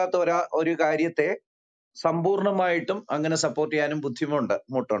കൊണ്ടുവരാത്ത ഒരു കാര്യത്തെ സമ്പൂർണമായിട്ടും അങ്ങനെ സപ്പോർട്ട് ചെയ്യാനും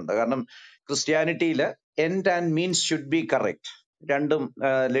ബുദ്ധിമുട്ടുണ്ട്. കാരണം ക്രിസ്ത്യാനിറ്റിയിൽ end and means should be correct. രണ്ടും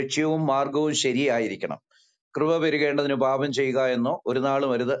ലക്ഷ്യവും മാർഗവും ശരിയായിരിക്കണം. കൃപ പെരുകേണ്ടതിന് പാപം ചെയ്യുക എന്നോ ഒരു നാളും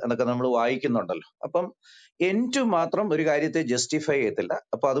വരുത് എന്നൊക്കെ നമ്മൾ വായിക്കുന്നുണ്ടല്ലോ. അപ്പം എൻഡ് മാത്രം ഒരു കാര്യത്തെ ജസ്റ്റിഫൈ ചെയ്യത്തില്ല.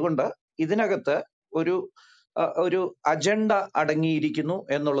 അപ്പൊ അതുകൊണ്ട് ഇതിനകത്ത് ഒരു അജണ്ട അടങ്ങിയിരിക്കുന്നു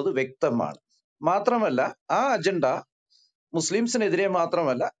എന്നുള്ളത് വ്യക്തമാണ്. മാത്രമല്ല ആ അജണ്ട മുസ്ലിംസിനെതിരെ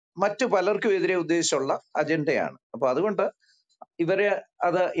മാത്രമല്ല മറ്റു പലർക്കും എതിരെ ഉദ്ദേശിച്ചുള്ള അജണ്ടയാണ്. അപ്പൊ അതുകൊണ്ട് ഇവരെ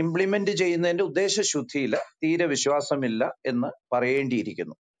അത് ഇംപ്ലിമെന്റ് ചെയ്യുന്നതിന്റെ ഉദ്ദേശശുദ്ധിയിൽ തീരെ വിശ്വാസമില്ല എന്ന്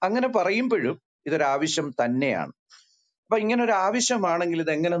പറയേണ്ടിയിരിക്കുന്നു. അങ്ങനെ പറയുമ്പോഴും ഇതൊരാവശ്യം തന്നെയാണ്. അപ്പൊ ഇങ്ങനെ ഒരു ആവശ്യമാണെങ്കിൽ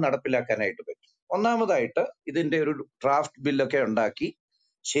ഇത് എങ്ങനെ നടപ്പിലാക്കാനായിട്ട് പറ്റും? ഒന്നാമതായിട്ട് ഇതിന്റെ ഒരു ഡ്രാഫ്റ്റ് ബില്ലൊക്കെ ഉണ്ടാക്കി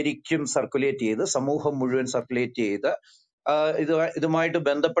ശരിക്കും സർക്കുലേറ്റ് ചെയ്ത് സമൂഹം മുഴുവൻ സർക്കുലേറ്റ് ചെയ്ത് ഇതുമായിട്ട്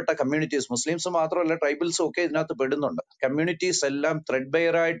ബന്ധപ്പെട്ട കമ്മ്യൂണിറ്റീസ്, മുസ്ലിംസ് മാത്രമല്ല ട്രൈബൽസും ഒക്കെ ഇതിനകത്ത് പെടുന്നുണ്ട്. കമ്മ്യൂണിറ്റീസ് എല്ലാം ത്രെഡ്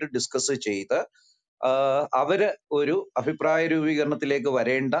ബെയറായിട്ട് ഡിസ്കസ് ചെയ്ത് അവര് ഒരു അഭിപ്രായ രൂപീകരണത്തിലേക്ക്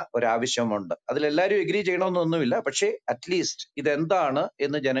വരേണ്ട ഒരാവശ്യമുണ്ട്. അതിലെല്ലാവരും എഗ്രി ചെയ്യണമെന്നൊന്നുമില്ല, പക്ഷേ അറ്റ്ലീസ്റ്റ് ഇതെന്താണ്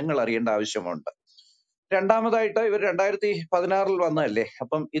എന്ന് ജനങ്ങൾ അറിയേണ്ട ആവശ്യമുണ്ട്. രണ്ടാമതായിട്ട് ഇവർ 2016 വന്നതല്ലേ.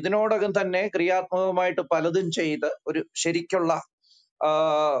 അപ്പം ഇതിനോടകം തന്നെ ക്രിയാത്മകമായിട്ട് പലതും ചെയ്ത് ഒരു ശരിക്കുള്ള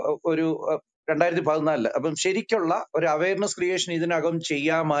ഒരു 2014 അപ്പം ശരിക്കുള്ള ഒരു അവയർനെസ് ക്രിയേഷൻ ഇതിനകം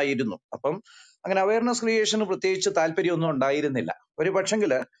ചെയ്യാമായിരുന്നു. അപ്പം അങ്ങനെ അവയർനെസ് ക്രിയേഷന് പ്രത്യേകിച്ച് താല്പര്യമൊന്നും ഉണ്ടായിരുന്നില്ല. ഒരു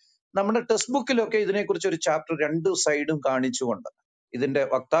പക്ഷെങ്കില് നമ്മുടെ ടെക്സ്റ്റ് ബുക്കിലൊക്കെ ഇതിനെക്കുറിച്ച് ഒരു ചാപ്റ്റർ 2 സൈഡും കാണിച്ചുകൊണ്ട് ഇതിന്റെ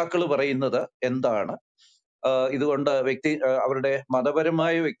വക്താക്കൾ പറയുന്നത് എന്താണ്, ഇതുകൊണ്ട് അവരുടെ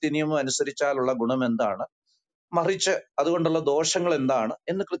മതപരമായ വ്യക്തി നിയമം അനുസരിച്ചാലുള്ള ഗുണം എന്താണ്, മറിച്ച് അതുകൊണ്ടുള്ള ദോഷങ്ങൾ എന്താണ്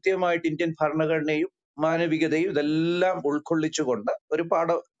എന്ന് കൃത്യമായിട്ട് ഇന്ത്യൻ ഭരണഘടനയും മാനവികതയും ഇതെല്ലാം ഉൾക്കൊള്ളിച്ചുകൊണ്ട്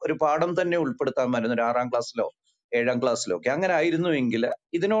ഒരു പാഠം തന്നെ ഉൾപ്പെടുത്താമായിരുന്നു ഒരു 6ാം ക്ലാസ്സിലോ 7ാം ക്ലാസ്സിലോ ഒക്കെ. അങ്ങനെ ആയിരുന്നുവെങ്കിൽ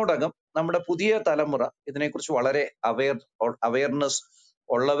ഇതിനോടകം നമ്മുടെ പുതിയ തലമുറ ഇതിനെക്കുറിച്ച് വളരെ അവയർനെസ്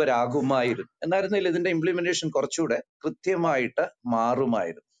ഉള്ളവരാകുമായിരുന്നു. എന്നായിരുന്നില്ല ഇതിന്റെ ഇംപ്ലിമെന്റേഷൻ കുറച്ചുകൂടെ കൃത്യമായിട്ട്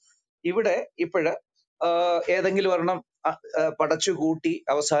മാറുമായിരുന്നു. ഇവിടെ ഏതെങ്കിലും ഒരെണ്ണം പടച്ചുകൂട്ടി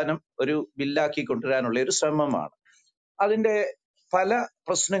അവസാനം ഒരു ബില്ലാക്കി കൊണ്ടുവരാനുള്ള ഒരു ശ്രമമാണ്. അതിന്റെ പല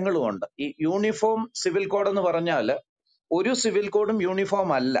പ്രശ്നങ്ങളും ഉണ്ട്. ഈ യൂണിഫോം സിവിൽ കോഡ് എന്ന് പറഞ്ഞാൽ ഒരു സിവിൽ കോഡും യൂണിഫോം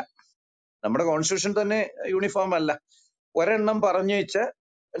അല്ല. നമ്മുടെ കോൺസ്റ്റിറ്റ്യൂഷൻ തന്നെ യൂണിഫോം അല്ല. ഒരെണ്ണം പറഞ്ഞു വെച്ച്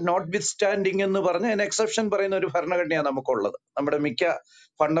നോട്ട് വിത്ത് സ്റ്റാൻഡിങ് എന്ന് പറഞ്ഞ് അതിന് എക്സെപ്ഷൻ പറയുന്ന ഒരു ഭരണഘടനയാണ് നമുക്കുള്ളത്. നമ്മുടെ മിക്ക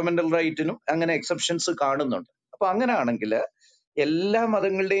ഫണ്ടമെന്റൽ റൈറ്റിനും അങ്ങനെ എക്സെപ്ഷൻസ് കാണുന്നുണ്ട്. അപ്പൊ അങ്ങനെയാണെങ്കിൽ എല്ലാ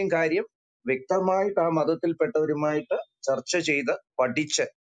മതങ്ങളുടെയും കാര്യം വ്യക്തമായിട്ട് ആ മതത്തിൽപ്പെട്ടവരുമായിട്ട് ചർച്ച ചെയ്ത് പഠിച്ച്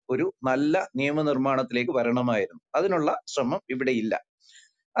ഒരു നല്ല നിയമനിർമ്മാണത്തിലേക്ക് വരണമായിരുന്നു. അതിനുള്ള ശ്രമം ഇവിടെ ഇല്ല.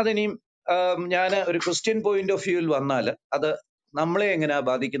 അതിനിയും ഞാൻ ഒരു ക്രിസ്ത്യൻ പോയിന്റ് ഓഫ് വ്യൂവിൽ വന്നാൽ അത് നമ്മളെ എങ്ങനെയാ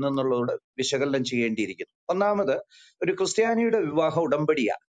ബാധിക്കുന്നു എന്നുള്ളതോട് വിശകലനം ചെയ്യേണ്ടിയിരിക്കുന്നു. ഒന്നാമത് ഒരു ക്രിസ്ത്യാനിയുടെ വിവാഹ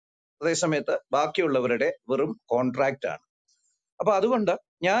ഉടമ്പടിയാണ്. അതേസമയത്ത് ബാക്കിയുള്ളവരുടെ വെറും കോൺട്രാക്റ്റ് ആണ്. അപ്പൊ അതുകൊണ്ട്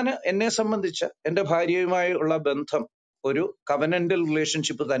എന്നെ സംബന്ധിച്ച് എന്റെ ഭാര്യയുമായുള്ള ബന്ധം ഒരു കവനന്റൽ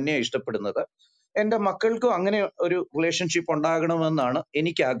റിലേഷൻഷിപ്പ് തന്നെയാണ് ഇഷ്ടപ്പെടുന്നത്. എന്റെ മക്കൾക്കും അങ്ങനെ ഒരു റിലേഷൻഷിപ്പ് ഉണ്ടാകണമെന്നാണ്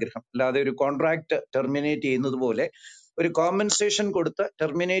എനിക്ക് ആഗ്രഹം. അല്ലാതെ ഒരു കോൺട്രാക്ട് ടെർമിനേറ്റ് ചെയ്യുന്നത് പോലെ ഒരു കോമ്പൻസേഷൻ കൊടുത്ത്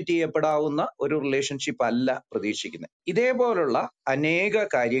ടെർമിനേറ്റ് ചെയ്യപ്പെടാവുന്ന ഒരു റിലേഷൻഷിപ്പ് അല്ല പ്രതീക്ഷിക്കുന്നത്. ഇതേപോലുള്ള അനേക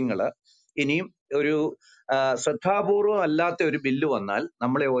കാര്യങ്ങള് ഇനിയും ഒരു ശ്രദ്ധാപൂർവം അല്ലാത്ത ഒരു ബില്ല് വന്നാൽ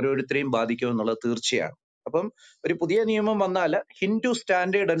നമ്മളെ ഓരോരുത്തരെയും ബാധിക്കുമെന്നുള്ളത് തീർച്ചയാണ്. അപ്പം ഒരു പുതിയ നിയമം വന്നാൽ ഹിന്ദു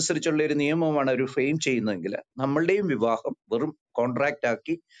സ്റ്റാൻഡേർഡ് അനുസരിച്ചുള്ള ഒരു നിയമമാണ് ഒരു ഫ്രെയിം ചെയ്യുന്നതെങ്കിൽ നമ്മളുടെയും വിവാഹം വെറും കോൺട്രാക്ട്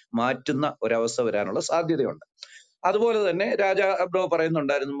ആക്കി മാറ്റുന്ന ഒരവസ്ഥ വരാനുള്ള സാധ്യതയുണ്ട്. അതുപോലെ തന്നെ രാജാ ബ്രോ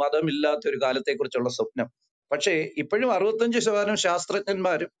പറയുന്നുണ്ടായിരുന്നു മതമില്ലാത്ത ഒരു കാലത്തെക്കുറിച്ചുള്ള സ്വപ്നം. പക്ഷേ ഇപ്പോഴും 65%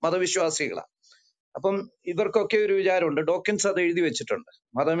 ശാസ്ത്രജ്ഞന്മാരും മതവിശ്വാസികളാണ്. അപ്പം ഇവർക്കൊക്കെ ഒരു വിചാരമുണ്ട്, ഡോക്കിൻസ് അത് എഴുതി വെച്ചിട്ടുണ്ട്,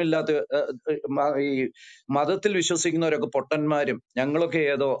 മതമില്ലാത്ത ഈ മതത്തിൽ വിശ്വസിക്കുന്നവരൊക്കെ പൊട്ടന്മാരും ഞങ്ങളൊക്കെ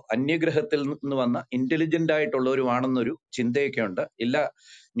ഏതോ അന്യഗ്രഹത്തിൽ നിന്ന് വന്ന ഇന്റലിജന്റ് ആയിട്ടുള്ളവരുമാണെന്നൊരു ചിന്തയൊക്കെ ഉണ്ട്. ഇല്ല,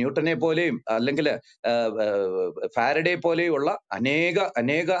 ന്യൂട്ടനെ പോലെയും അല്ലെങ്കിൽ ഫാരഡെ പോലെയുള്ള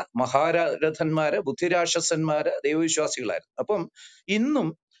അനേക മഹാരഥന്മാര്, ബുദ്ധിരാക്ഷസന്മാര് ദൈവവിശ്വാസികളായിരുന്നു. അപ്പം ഇന്നും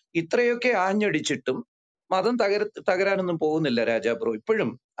ഇത്രയൊക്കെ ആഞ്ഞടിച്ചിട്ടും മതം തകരാനൊന്നും പോകുന്നില്ല രാജാ ബ്രോ. ഇപ്പോഴും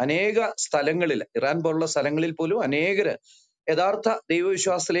അനേക സ്ഥലങ്ങളിൽ, ഇറാൻ പോലുള്ള സ്ഥലങ്ങളിൽ പോലും അനേകര് യഥാർത്ഥ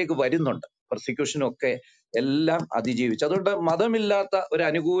ദൈവവിശ്വാസത്തിലേക്ക് വരുന്നുണ്ട്. പെർസിക്യൂഷനും ഒക്കെ എല്ലാം അതിജീവിച്ചു. അതുകൊണ്ട് മതമില്ലാത്ത ഒരു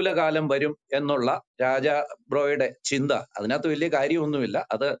അനുകൂല കാലം വരും എന്നുള്ള രാജാ ബ്രോയുടെ ചിന്ത, അതിനകത്ത് വലിയ കാര്യമൊന്നുമില്ല.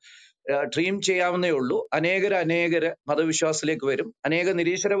 അത് ഡ്രീം ചെയ്യാവുന്നേ ഉള്ളൂ. അനേകര് മതവിശ്വാസത്തിലേക്ക് വരും. അനേക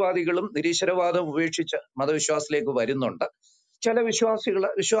നിരീശ്വരവാദികളും നിരീശ്വരവാദം ഉപേക്ഷിച്ച് മതവിശ്വാസത്തിലേക്ക് വരുന്നുണ്ട്. ചില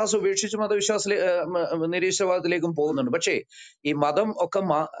വിശ്വാസം ഉപേക്ഷിച്ച് നിരീശ്വരവാദത്തിലേക്കും പോകുന്നുണ്ട്. പക്ഷേ ഈ മതം ഒക്കെ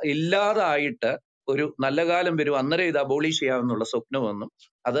ഇല്ലാതായിട്ട് ഒരു നല്ല കാലം വരും, അന്നേരം ഇത് അബോളിഷ് ചെയ്യാമെന്നുള്ള സ്വപ്നമൊന്നും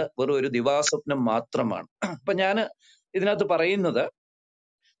അത് വെറും ഒരു ദിവാസ്വപ്നം മാത്രമാണ്. അപ്പൊ ഇതിനകത്ത് പറയുന്നത്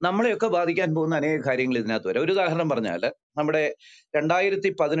നമ്മളെയൊക്കെ ബാധിക്കാൻ പോകുന്ന അനേക കാര്യങ്ങൾ ഇതിനകത്ത് വരാം. ഒരു ഉദാഹരണം പറഞ്ഞാൽ, നമ്മുടെ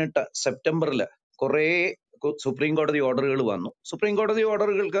 2018 സെപ്റ്റംബറിൽ കുറെ സുപ്രീം കോടതി ഓർഡറുകൾ വന്നു. സുപ്രീം കോടതി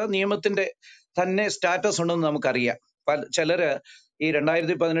ഓർഡറുകൾക്ക് നിയമത്തിന്റെ തന്നെ സ്റ്റാറ്റസ് ഉണ്ടെന്ന് നമുക്കറിയാം. ചിലര് ഈ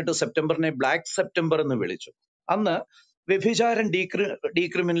 2018 സെപ്റ്റംബറിനെ ബ്ലാക്ക് സെപ്റ്റംബർ എന്ന് വിളിച്ചു. അന്ന് വ്യഭിചാരം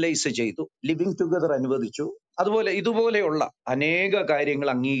ഡീക്രിമിനലൈസ് ചെയ്തു, ലിവിങ് ടുഗദർ അനുവദിച്ചു. ഇതുപോലെയുള്ള അനേക കാര്യങ്ങൾ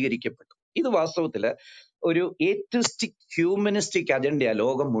അംഗീകരിക്കപ്പെട്ടു. ഇത് വാസ്തവത്തില് ഒരു ഏറ്റിസ്റ്റിക് ഹ്യൂമനിസ്റ്റിക് അജണ്ടയാ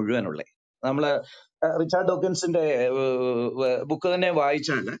ലോകം മുഴുവനുള്ളത്. നമ്മള് റിച്ചാർഡ് ഡോക്കിൻസിന്റെ ബുക്ക് തന്നെ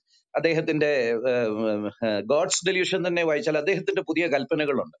വായിച്ചാൽ, അദ്ദേഹത്തിന്റെ ഗോഡ്സ് ഡെല്യൂഷൻ തന്നെ വായിച്ചാൽ അദ്ദേഹത്തിന്റെ പുതിയ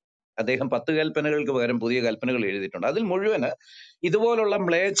കൽപ്പനകളുണ്ട്. അദ്ദേഹം 10 കൽപ്പനകൾക്ക് പകരം പുതിയ കൽപ്പനകൾ എഴുതിയിട്ടുണ്ട്. അതിൽ മുഴുവന് ഇതുപോലുള്ള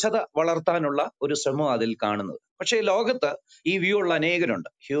മ്ലേച്ഛത വളർത്താനുള്ള ഒരു ശ്രമം അതിൽ കാണുന്നത്. പക്ഷേ ലോകത്ത് ഈ വ്യൂ ഉള്ള അനേകരുണ്ട്.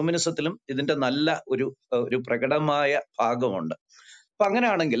 ഹ്യൂമനിസത്തിലും ഇതിന്റെ നല്ല ഒരു പ്രകടമായ ഭാഗമുണ്ട്. അപ്പൊ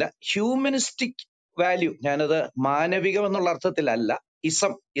അങ്ങനെയാണെങ്കിൽ ഹ്യൂമനിസ്റ്റിക് വാല്യൂ, ഞാനത് മാനവികം എന്നുള്ള അർത്ഥത്തിലല്ല,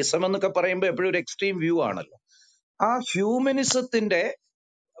 ഇസം എന്നൊക്കെ പറയുമ്പോൾ എപ്പോഴും ഒരു എക്സ്ട്രീം വ്യൂ ആണല്ലോ. ആ ഹ്യൂമനിസത്തിന്റെ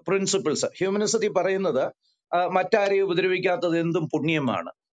പ്രിൻസിപ്പിൾസ്, ഹ്യൂമനിസത്തിൽ പറയുന്നത് മറ്റാരെയും ഉപദ്രവിക്കാത്തത് എന്തും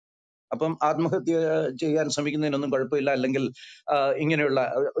പുണ്യമാണ്. അപ്പം ആത്മഹത്യ ചെയ്യാൻ ശ്രമിക്കുന്നതിനൊന്നും കുഴപ്പമില്ല, അല്ലെങ്കിൽ ഇങ്ങനെയുള്ള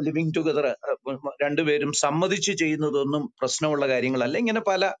ലിവിങ് ടുഗദർ രണ്ടുപേരും സമ്മതിച്ച് ചെയ്യുന്നതൊന്നും പ്രശ്നമുള്ള കാര്യങ്ങളല്ല. ഇങ്ങനെ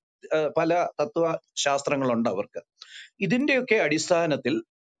പല തത്വശാസ്ത്രങ്ങളുണ്ട് അവർക്ക്. ഇതിന്റെയൊക്കെ അടിസ്ഥാനത്തിൽ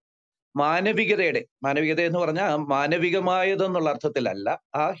മാനവികത എന്ന് പറഞ്ഞാൽ മാനവികമായതെന്നുള്ള അർത്ഥത്തിലല്ല,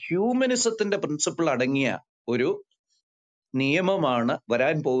 ആ ഹ്യൂമനിസത്തിന്റെ പ്രിൻസിപ്പിൾ അടങ്ങിയ ഒരു നിയമമാണ്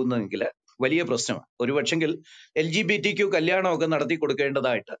വരാൻ പോകുന്നതെങ്കിൽ വലിയ പ്രശ്നമാണ്. ഒരുപക്ഷെങ്കിൽ LGBTQ കല്യാണമൊക്കെ നടത്തി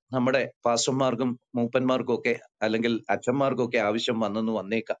കൊടുക്കേണ്ടതായിട്ട് നമ്മുടെ പാസ്റ്റർമാർക്കും മൂപ്പന്മാർക്കും ഒക്കെ അല്ലെങ്കിൽ അച്ഛന്മാർക്കൊക്കെ ആവശ്യം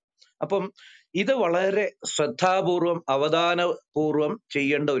വന്നേക്കാം. അപ്പം ഇത് വളരെ ശ്രദ്ധാപൂർവം അവധാനപൂർവം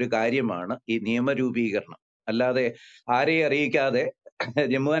ചെയ്യേണ്ട ഒരു കാര്യമാണ് ഈ നിയമരൂപീകരണം. അല്ലാതെ ആരെയും അറിയിക്കാതെ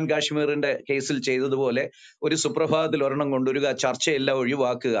ജമ്മു ആൻഡ് കാശ്മീരിന്റെ കേസിൽ ചെയ്തതുപോലെ ഒരു സുപ്രഭാതത്തിൽ ഒരെണ്ണം കൊണ്ടുവരിക, ചർച്ചയെല്ലാം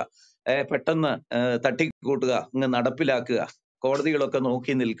ഒഴിവാക്കുക, പെട്ടെന്ന് തട്ടിക്കൂട്ടുക, നടപ്പിലാക്കുക, കോടതികളൊക്കെ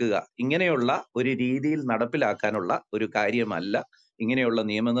നോക്കി നിൽക്കുക, ഇങ്ങനെയുള്ള ഒരു രീതിയിൽ നടപ്പിലാക്കാനുള്ള ഒരു കാര്യമല്ല ഇങ്ങനെയുള്ള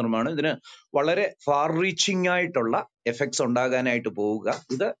നിയമനിർമ്മാണം. ഇതിന് വളരെ ഫാർ റീച്ചിങ് ആയിട്ടുള്ള എഫക്ട്സ് ഉണ്ടാകാനായിട്ട് പോവുക.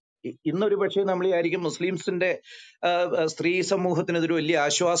 ഇത് ഇന്നൊരു പക്ഷേ നമ്മൾ വിചാരിക്കും മുസ്ലിംസിന്റെ സ്ത്രീ സമൂഹത്തിന് ഇതൊരു വലിയ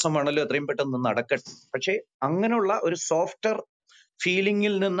ആശ്വാസമാണല്ലോ, എത്രയും പെട്ടെന്ന് നടക്കട്ടെ. പക്ഷെ അങ്ങനെയുള്ള ഒരു സോഫ്റ്റർ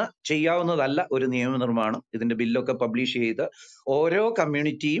ഫീലിംഗിൽ നിന്ന് ചെയ്യാവുന്നതല്ല ഒരു നിയമനിർമ്മാണം. ഇതിന്റെ ബില്ലൊക്കെ പബ്ലിഷ് ചെയ്ത് ഓരോ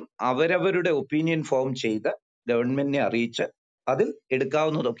കമ്മ്യൂണിറ്റിയും അവരവരുടെ ഒപ്പീനിയൻ ഫോം ചെയ്ത് ഗവൺമെന്റിനെ അറിയിച്ച് അതിൽ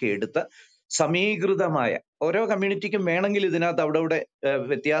എടുക്കാവുന്നതൊക്കെ എടുത്ത് സമീകൃതമായ, ഓരോ കമ്മ്യൂണിറ്റിക്കും വേണമെങ്കിൽ ഇതിനകത്ത് അവിടെ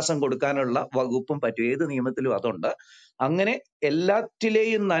വ്യത്യാസം കൊടുക്കാനുള്ള വകുപ്പും പറ്റും. ഏത് നിയമത്തിലും അതുണ്ട്. അങ്ങനെ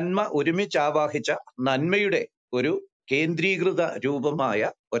എല്ലാറ്റിലെയും നന്മ ഒരുമിച്ച് ആവാഹിച്ച നന്മയുടെ ഒരു കേന്ദ്രീകൃത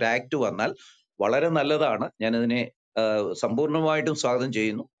രൂപമായ ഒരു ആക്ട് വന്നാൽ വളരെ നല്ലതാണ്. ഞാനതിനെ സമ്പൂർണമായിട്ടും സ്വാഗതം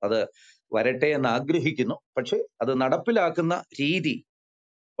ചെയ്യുന്നു. അത് വരട്ടെ എന്ന് ആഗ്രഹിക്കുന്നു. പക്ഷെ അത് നടപ്പിലാക്കുന്ന രീതി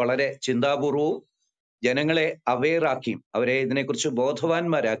വളരെ ചിന്താപൂർവവും ജനങ്ങളെ അവെയറാക്കിയും അവരെ ഇതിനെക്കുറിച്ച്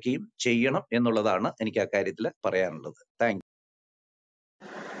ബോധവാന്മാരാക്കിയും ചെയ്യണം എന്നുള്ളതാണ് എനിക്ക് അക്കാര്യത്തിൽ പറയാനുള്ളത്. താങ്ക്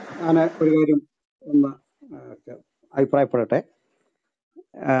ഞാൻ ഒരു കാര്യം ഒന്ന് അഭിപ്രായപ്പെടട്ടെ.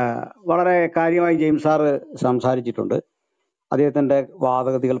 വളരെ കാര്യമായി ജെയിംസ് സാറ് സംസാരിച്ചിട്ടുണ്ട്. അദ്ദേഹത്തിന്റെ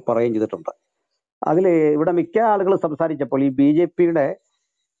വാദഗതികൾ പറയുകയും ചെയ്തിട്ടുണ്ട്. അതിൽ ഇവിടെ മിക്ക ആളുകൾ സംസാരിച്ചപ്പോൾ ഈ BJP-യുടെ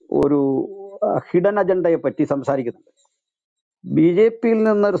ഒരു ഹിഡൻ അജണ്ടയെ പറ്റി സംസാരിക്കുന്നുണ്ട്. BJP-യിൽ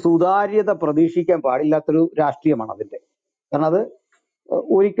നിന്നൊരു സുതാര്യത പ്രതീക്ഷിക്കാൻ പാടില്ലാത്തൊരു രാഷ്ട്രീയമാണ് അതിന്റെ. കാരണം അത്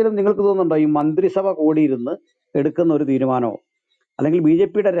ഒരിക്കലും നിങ്ങൾക്ക് തോന്നുന്നുണ്ടോ ഈ മന്ത്രിസഭ കൂടിയിരുന്ന് എടുക്കുന്ന ഒരു തീരുമാനമോ അല്ലെങ്കിൽ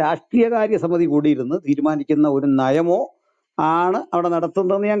BJP-യുടെ രാഷ്ട്രീയകാര്യ സമിതി കൂടിയിരുന്ന് തീരുമാനിക്കുന്ന ഒരു നയമോ ആണ് അവിടെ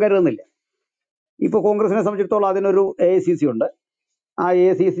നടത്തുന്നതെന്ന് ഞാൻ കരുതുന്നില്ല. ഇപ്പൊ കോൺഗ്രസിനെ സംബന്ധിച്ചിടത്തോളം അതിനൊരു AICC ഉണ്ട്. ആ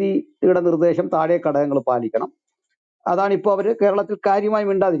AICC-യുടെ നിർദ്ദേശം താഴെ ഘടകങ്ങൾ പാലിക്കണം. അതാണ് ഇപ്പോൾ അവർ കേരളത്തിൽ കാര്യമായി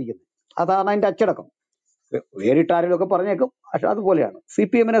മിണ്ടാതിരിക്കുന്നത്. അതാണ് അതിന്റെ അച്ചടക്കം. വേറിട്ട് ആരെങ്കിലുമൊക്കെ പറഞ്ഞേക്കും, പക്ഷെ അതുപോലെയാണ്.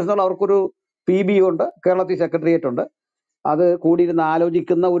 CPM-നെ സംബന്ധിച്ചോളം അവർക്കൊരു PB ഉണ്ട്, കേരളത്തിൽ സെക്രട്ടേറിയറ്റ് ഉണ്ട്. അത് കൂടിയിരുന്ന്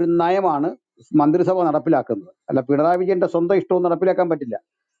ആലോചിക്കുന്ന ഒരു നയമാണ് മന്ത്രിസഭ നടപ്പിലാക്കുന്നത്. അല്ല പിണറായി വിജയന്റെ സ്വന്തം ഇഷ്ടവും നടപ്പിലാക്കാൻ പറ്റില്ല.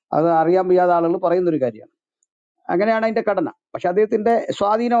 അത് അറിയാൻ വയ്യാതെ ആളുകൾ പറയുന്നൊരു കാര്യമാണ്. അങ്ങനെയാണ് അതിന്റെ ഘടന. പക്ഷെ അദ്ദേഹത്തിന്റെ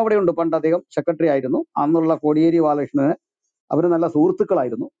സ്വാധീനം അവിടെയുണ്ട്. പണ്ട് അദ്ദേഹം സെക്രട്ടറി ആയിരുന്നു. അന്നുള്ള കോടിയേരി ബാലകൃഷ്ണന് അവർ നല്ല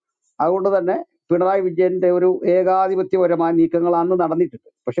സുഹൃത്തുക്കളായിരുന്നു. അതുകൊണ്ട് തന്നെ പിണറായി വിജയന്റെ ഒരു ഏകാധിപത്യപരമായ നീക്കങ്ങൾ അന്ന് നടന്നിട്ടുണ്ട്.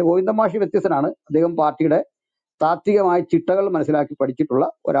 പക്ഷെ ഗോവിന്ദൻ മാഷി വ്യത്യസ്തനാണ്. അദ്ദേഹം പാർട്ടിയുടെ താത്വികമായ ചിട്ടകൾ മനസ്സിലാക്കി പഠിച്ചിട്ടുള്ള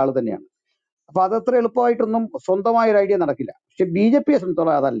ഒരാൾ തന്നെയാണ്. അപ്പൊ അതത്ര എളുപ്പമായിട്ടൊന്നും സ്വന്തമായ ഒരു ഐഡിയ നടക്കില്ല. പക്ഷെ BJP-യെ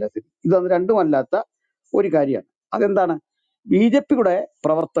സംബന്ധിച്ചോളം അതല്ല സ്ഥിതി. ഇത് രണ്ടുമല്ലാത്ത ഒരു കാര്യമാണ്. അതെന്താണ്? BJP-യുടെ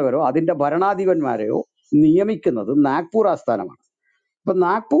പ്രവർത്തകരോ അതിന്റെ ഭരണാധിപന്മാരെയോ നിയമിക്കുന്നത് നാഗ്പൂർ ആസ്ഥാനമാണ്. അപ്പൊ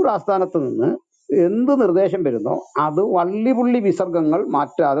നാഗ്പൂർ ആസ്ഥാനത്ത് നിന്ന് എന്ത് നിർദ്ദേശം വരുന്നോ അത് വള്ളിപുള്ളി വിസർഗങ്ങൾ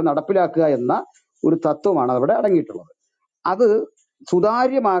മാറ്റാതെ നടപ്പിലാക്കുക എന്ന ഒരു തത്വമാണ് അവിടെ അടങ്ങിയിട്ടുള്ളത്. അത്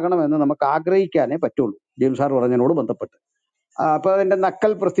സുതാര്യമാകണമെന്ന് നമുക്ക് ആഗ്രഹിക്കാനേ പറ്റുള്ളൂ. ജെയിംസ് സാർ പറഞ്ഞതിനോട് ബന്ധപ്പെട്ട് അപ്പൊ അതിന്റെ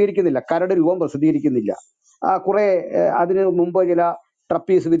നക്കൽ പ്രസിദ്ധീകരിക്കുന്നില്ല, കരട് രൂപം പ്രസിദ്ധീകരിക്കുന്നില്ല. കുറെ അതിന് മുമ്പ് ചില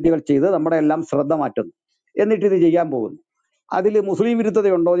ട്രപ്പീസ് വിദ്യകൾ ചെയ്ത് നമ്മുടെ എല്ലാം ശ്രദ്ധ മാറ്റുന്നു. എന്നിട്ട് ഇത് ചെയ്യാൻ പോകുന്നു. അതിൽ മുസ്ലിം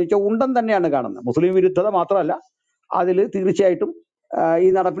വിരുദ്ധതയുണ്ടോ എന്ന് ചോദിച്ചാൽ ഉണ്ടെന്ന് തന്നെയാണ് കാണുന്നത്. മുസ്ലിം വിരുദ്ധത മാത്രമല്ല, അതിൽ തീർച്ചയായിട്ടും ഈ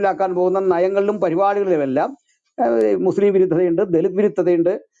നടപ്പിലാക്കാൻ പോകുന്ന നയങ്ങളിലും പരിപാടികളിലും എല്ലാം മുസ്ലിം വിരുദ്ധതയുണ്ട്, ദലിത്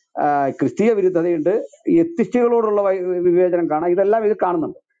വിരുദ്ധതയുണ്ട്, ക്രിസ്തീയ വിരുദ്ധതയുണ്ട്, എത്തിസ്റ്റുകളോടുള്ള വിവേചനം കാണാം. ഇതെല്ലാം ഇത്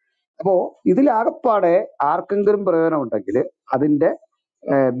കാണുന്നുണ്ട്. അപ്പോ ഇതിലാകപ്പാടെ ആർക്കെങ്കിലും പ്രയോജനമുണ്ടെങ്കിൽ അതിന്റെ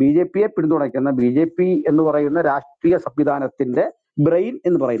BJP-യെ പിന്തുണയ്ക്കുന്ന BJP എന്ന് പറയുന്ന രാഷ്ട്രീയ സംവിധാനത്തിന്റെ ബ്രെയിൻ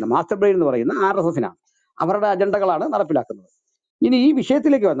എന്ന് പറയുന്ന മാസ്റ്റർ ബ്രെയിൻ എന്ന് പറയുന്ന RSS-നാണ്. അവരുടെ അജണ്ടകളാണ് നടപ്പിലാക്കുന്നത്. ഇനി ഈ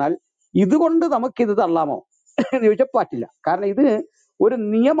വിഷയത്തിലേക്ക് വന്നാൽ ഇതുകൊണ്ട് നമുക്കിത് തള്ളാമോ എന്ന് ചോദിച്ചാൽ പറ്റില്ല. കാരണം ഇത് ഒരു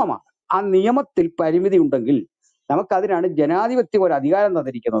നിയമമാണ്. ആ നിയമത്തിൽ പരിമിതി ഉണ്ടെങ്കിൽ നമുക്കതിനാണ് ജനാധിപത്യം ഒരു അധികാരം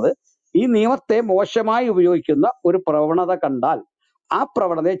തന്നിരിക്കുന്നത്. ഈ നിയമത്തെ മോശമായി ഉപയോഗിക്കുന്ന ഒരു പ്രവണത കണ്ടാൽ ആ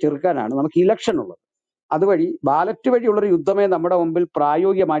പ്രവണതയെ ചെറുക്കാനാണ് നമുക്ക് ഇലക്ഷൻ ഉള്ളത്. അതുവഴി ബാലറ്റ് വഴിയുള്ളൊരു യുദ്ധമേ നമ്മുടെ മുമ്പിൽ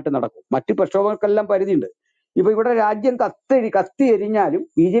പ്രായോഗികമായിട്ട് നടക്കും. മറ്റു പ്രക്ഷോഭങ്ങൾക്കെല്ലാം പരിധിയുണ്ട്. ഇപ്പൊ ഇവിടെ രാജ്യം കത്തി എരിഞ്ഞാലും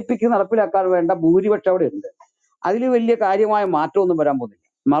BJP-ക്ക് നടപ്പിലാക്കാൻ വേണ്ട ഭൂരിപക്ഷം അവിടെ ഉണ്ട്. അതിൽ വലിയ കാര്യമായ മാറ്റമൊന്നും വരാൻ പോകുന്നില്ല.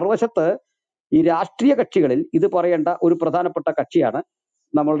 മറുവശത്ത് ഈ രാഷ്ട്രീയ കക്ഷികളിൽ ഇത് പറയേണ്ട ഒരു പ്രധാനപ്പെട്ട കക്ഷിയാണ്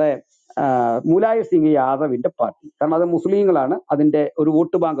നമ്മളുടെ മുലായം സിംഗ് യാദവിന്റെ പാർട്ടി. കാരണം അത് മുസ്ലിങ്ങളാണ് അതിന്റെ ഒരു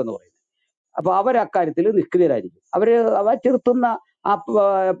വോട്ട് ബാങ്ക് എന്ന് പറയുന്നത്. അപ്പൊ അവരക്കാര്യത്തിൽ നിഷ്ക്രിയരായിരിക്കും. അവ ചെറുത്തുന്ന ആ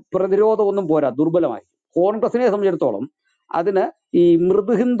പ്രതിരോധമൊന്നും പോരാ, ദുർബലമായി. കോൺഗ്രസിനെ സംബന്ധിച്ചിടത്തോളം അതിന് ഈ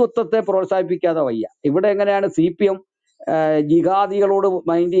മൃദുഹിന്ദുത്വത്തെ പ്രോത്സാഹിപ്പിക്കാതെ വയ്യ. ഇവിടെ എങ്ങനെയാണ് CPM ജിഹാദികളോട്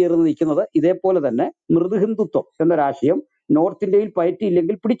മൈൻഡ് ചെയ്ത് നിൽക്കുന്നത്, ഇതേപോലെ തന്നെ മൃദുഹിന്ദുത്വം എന്നൊരാശയം നോർത്ത് ഇന്ത്യയിൽ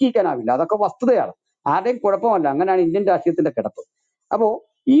പയറ്റിയില്ലെങ്കിൽ പിടിച്ചിരിക്കാനാവില്ല. അതൊക്കെ വസ്തുതയാണ്, ആരുടെയും കുഴപ്പമല്ല. അങ്ങനെയാണ് ഇന്ത്യൻ രാഷ്ട്രീയത്തിന്റെ കിടപ്പ്. അപ്പോ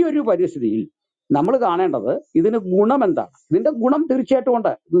ഈ ഒരു പരിസ്ഥിതിയിൽ നമ്മൾ കാണേണ്ടത് ഇതിന് ഗുണം എന്താണ്. ഇതിന്റെ ഗുണം തീർച്ചയായിട്ടും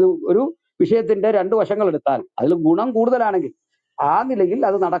ഉണ്ട്. ഇത് ഒരു വിഷയത്തിന്റെ രണ്ട് വശങ്ങൾ എടുത്താൽ അതിൽ ഗുണം കൂടുതലാണെങ്കിൽ ആ നിലയിൽ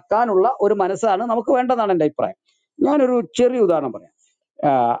അത് നടക്കാനുള്ള ഒരു മനസ്സാണ് നമുക്ക് വേണ്ടതാണ് എൻ്റെ അഭിപ്രായം. ഞാനൊരു ചെറിയ ഉദാഹരണം പറയാം.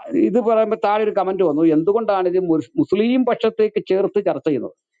 ഇത് പറയുമ്പോൾ താഴെ ഒരു കമന്റ് വന്നു, എന്തുകൊണ്ടാണ് ഇത് മുസ്ലിം പക്ഷത്തേക്ക് ചേർത്ത് ചർച്ച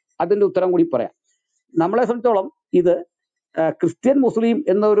ചെയ്യുന്നത്. അതിന്റെ ഉത്തരം കൂടി പറയാം. നമ്മളെ സംബന്ധിച്ചോളം ഇത് ക്രിസ്ത്യൻ മുസ്ലിം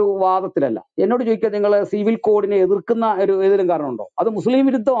എന്നൊരു വാദത്തിലല്ല. എന്നോട് ചോദിക്കുക, നിങ്ങൾ സിവിൽ കോഡിനെ എതിർക്കുന്ന ഏതെങ്കിലും കാരണമുണ്ടോ? അത് മുസ്ലിം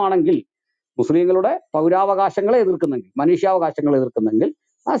വിരുദ്ധമാണെങ്കിൽ, മുസ്ലിങ്ങളുടെ പൗരാവകാശങ്ങളെ എതിർക്കുന്നെങ്കിൽ, മനുഷ്യാവകാശങ്ങളെ എതിർക്കുന്നെങ്കിൽ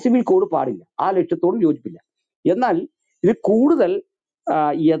ആ സിവിൽ കോഡ് പാടില്ല. ആ ലക്ഷ്യത്തോടും യോജിപ്പില്ല. എന്നാൽ ഇത് കൂടുതൽ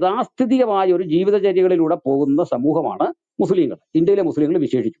യഥാസ്ഥിതികമായ ഒരു ജീവിതചര്യകളിലൂടെ പോകുന്ന സമൂഹമാണ് മുസ്ലിങ്ങൾ, ഇന്ത്യയിലെ മുസ്ലിങ്ങൾ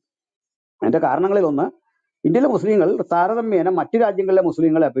വിശേഷിച്ചു. അതിന്റെ കാരണങ്ങളിൽ ഒന്ന്, ഇന്ത്യയിലെ മുസ്ലിങ്ങൾ താരതമ്യേന മറ്റു രാജ്യങ്ങളിലെ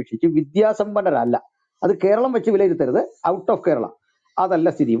മുസ്ലിങ്ങളെ അപേക്ഷിച്ച് വിദ്യാസമ്പന്നരല്ല. അത് കേരളം വെച്ച് വിലയിരുത്തരുത്, ഔട്ട് ഓഫ് കേരള അതല്ല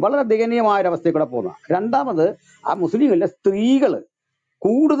സ്ഥിതി. വളരെ ദയനീയമായ ഒരവസ്ഥയിൽ കൂടെ പോകുന്ന. രണ്ടാമത്, ആ മുസ്ലിങ്ങളിലെ സ്ത്രീകൾ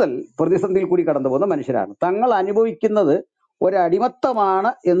കൂടുതൽ പ്രതിസന്ധിയിൽ കൂടി കടന്നു പോകുന്ന മനുഷ്യരാണ്. തങ്ങൾ അനുഭവിക്കുന്നത് ഒരടിമത്തമാണ്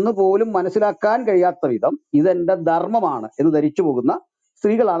എന്ന് പോലും മനസ്സിലാക്കാൻ കഴിയാത്ത വിധം ഇതെന്റെ ധർമ്മമാണ് എന്ന് ധരിച്ചു പോകുന്ന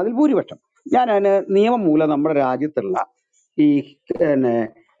സ്ത്രീകളാണ് അതിൽ ഭൂരിപക്ഷം. ഞാൻ അതിന് നിയമം മൂലം നമ്മുടെ രാജ്യത്തുള്ള ഈ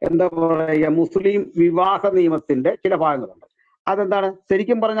എന്താ പറയുക മുസ്ലിം വിവാഹ നിയമത്തിന്റെ ചില ഭാഗങ്ങളുണ്ട്. അതെന്താണ്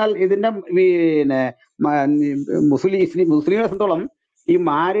ശരിക്കും പറഞ്ഞാൽ ഇതിന്റെ പിന്നെ മുസ്ലിങ്ങളെ സംബന്ധിച്ചോളം ഈ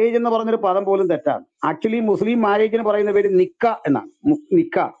മാരേജ് എന്ന് പറഞ്ഞൊരു പദം പോലും തെറ്റാണ്. ആക്ച്വലി മുസ്ലിം മാരേജിന് പറയുന്ന പേര് നിക്ക എന്നാണ്.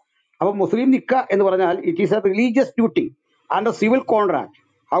 നിക്ക. അപ്പൊ മുസ്ലിം നിക്ക എന്ന് പറഞ്ഞാൽ it is A religious duty and A civil contract.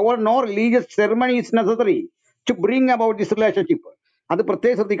 However no religious ceremony is necessary to bring about this relationship. അത്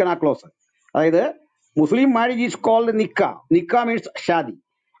പ്രത്യേകം ശ്രദ്ധിക്കണം ആ ക്ലോസ്. അതായത് മുസ്ലിം മാരേജ് ഈസ് കോൾഡ് നിക്ക. നിക്ക means Shaadi.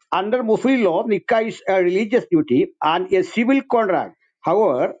 Under Muslim law, nikah is a religious duty and a civil contract.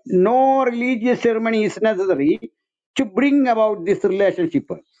 However, no religious ceremony is necessary to bring about this relationship.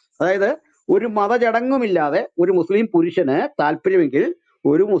 അതായത് ഒരു മതചടങ്ങുമില്ലാതെ ഒരു മുസ്ലിം പുരുഷന് താല്പര്യമെങ്കിൽ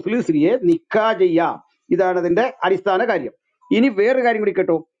ഒരു മുസ്ലിം സ്ത്രീയെ നിക്കാ ചെയ്യാം. ഇതാണ് അതിന്റെ അടിസ്ഥാന കാര്യം. ഇനി വേറൊരു കാര്യം കൂടി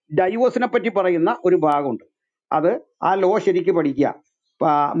കേട്ടോ, ഡൈവോഴ്സിനെ പറ്റി പറയുന്ന ഒരു ഭാഗമുണ്ട്. അത് ആ ലോ ശരിക്ക് പഠിക്കുക.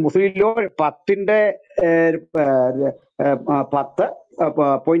 മുസ്ലിം ലോ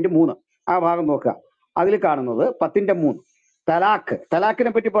 10.10.3 ആ ഭാഗം നോക്കുക. അതിൽ കാണുന്നത് 10.3 തലാഖ്.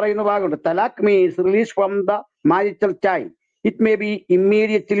 തലാഖിനെ പറ്റി പറയുന്ന ഭാഗമുണ്ട്. തലാഖ് means release from the marital time. It may be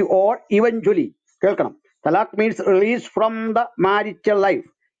immediately or eventually. കേൾക്കണം, തലാഖ് means release from the marital life.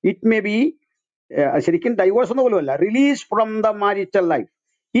 It may be, ശരിക്കും ഡൈവോഴ്സ് ഒന്നും പോലുമല്ല, release from the marital life.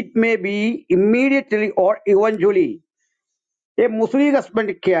 It may be immediately or eventually. A Muslim husband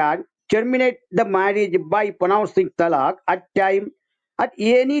can terminate the marriage by pronouncing talaq at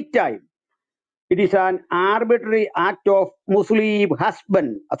any time. It is an arbitrary act of Muslim husband.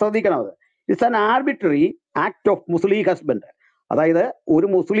 ശ്രദ്ധിക്കണം, it's an arbitrary act of Muslim husband. അതായത് ഒരു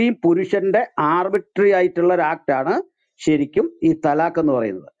മുസ്ലിം പുരുഷന്റെ arbitrary ആയിട്ടുള്ള ഒരു act ആണ് ശരിക്കും ഈ തലാഖ് എന്ന്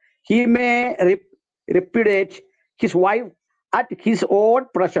പറയുന്നത്. He may repudiate his wife at his own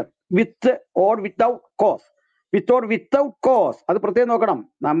pressure with or without cause. Without cos. അത് പ്രത്യേകം നോക്കണം.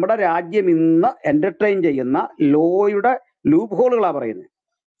 നമ്മുടെ രാജ്യം ഇന്ന് എന്റർടൈൻ ചെയ്യുന്ന ലോയുടെ ലൂപ്പ് ഹോളുകളാണ് പറയുന്നത്.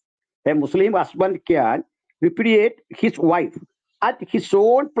 A Muslim husband can repudiate his wife at his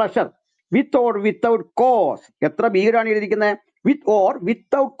own pleasure with or without cause. എത്ര ഭീകരാണ് എഴുതിയിരിക്കുന്നത്, with or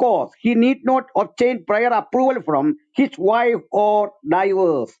without cause. He need not obtain prior approval from his wife or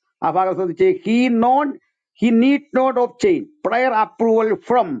divorce. ആ ഭാഗം ശ്രദ്ധിച്ച്, he need not obtain prior approval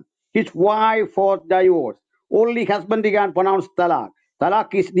from his wife or divorce. Only husband can pronounce talaq. Talaq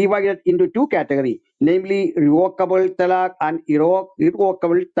is divided into two categories, namely revocable talaq and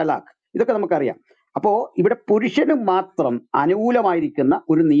irrevocable talaq. ഇതൊക്കെ നമുക്കറിയാം. അപ്പോ ഇവിടെ പുരുഷന് മാത്രം അനുകൂലമായിരിക്കുന്ന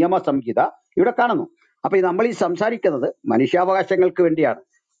ഒരു നിയമ സംഹിത ഇവിടെ കാണുന്നു. അപ്പൊ നമ്മൾ ഈ സംസാരിക്കുന്നത് മനുഷ്യാവകാശങ്ങൾക്ക് വേണ്ടിയാണ്.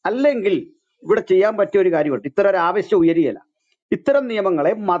 അല്ലെങ്കിൽ ഇവിടെ ചെയ്യാൻ പറ്റിയ ഒരു കാര്യമുണ്ട്. ഇത്തരം ഒരു ആവശ്യം ഉയരുകയില്ല. ഇത്തരം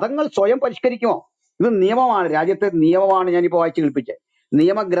നിയമങ്ങളെ മതങ്ങൾ സ്വയം പരിഷ്കരിക്കുമോ? ഇത് നിയമമാണ്, രാജ്യത്തെ നിയമമാണ്. ഞാനിപ്പോൾ വായിച്ചു കേൾപ്പിച്ചത്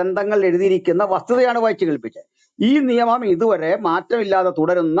നിയമഗ്രന്ഥങ്ങൾ എഴുതിയിരിക്കുന്ന വസ്തുതയാണ് വായിച്ചു കേൾപ്പിച്ചത്. ഈ നിയമം ഇതുവരെ മാറ്റമില്ലാതെ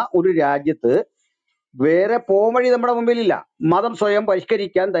തുടരുന്ന ഒരു രാജ്യത്ത് വേറെ പോംവഴി നമ്മുടെ മുമ്പിലില്ല. മതം സ്വയം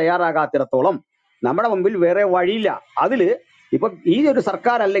പരിഷ്കരിക്കാൻ തയ്യാറാകാത്തിടത്തോളം നമ്മുടെ മുമ്പിൽ വേറെ വഴിയില്ല. അതില് ഇപ്പൊ ഈ ഒരു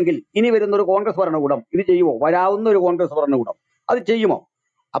സർക്കാർ അല്ലെങ്കിൽ ഇനി വരുന്ന ഒരു കോൺഗ്രസ് ഭരണകൂടം ഇത് ചെയ്യുമോ? വരാവുന്ന ഒരു കോൺഗ്രസ് ഭരണകൂടം അത് ചെയ്യുമോ?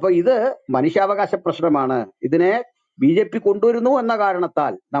 അപ്പൊ ഇത് മനുഷ്യാവകാശ പ്രശ്നമാണ്. ഇതിനെ BJP കൊണ്ടുവരുന്നു എന്ന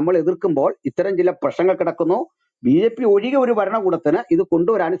കാരണത്താൽ നമ്മൾ എതിർക്കുമ്പോൾ ഇത്തരം ചില പ്രശ്നങ്ങൾ കിടക്കുന്നു. BJP ഒഴികെ ഒരു ഭരണകൂടത്തിന് ഇത്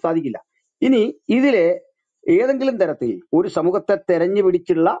കൊണ്ടുവരാനും സാധിക്കില്ല. ഇനി ഇതിലെ ഏതെങ്കിലും തരത്തിൽ ഒരു സമൂഹത്തെ തെരഞ്ഞു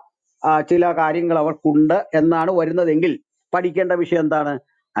പിടിച്ചുള്ള ചില കാര്യങ്ങൾ അവർക്കുണ്ട് എന്നാണ് വരുന്നതെങ്കിൽ പഠിക്കേണ്ട വിഷയം എന്താണ്?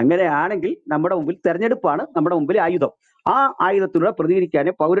 അങ്ങനെയാണെങ്കിൽ നമ്മുടെ മുമ്പിൽ തെരഞ്ഞെടുപ്പാണ് നമ്മുടെ മുമ്പിൽ ആയുധം. ആ ആയുധത്തിലൂടെ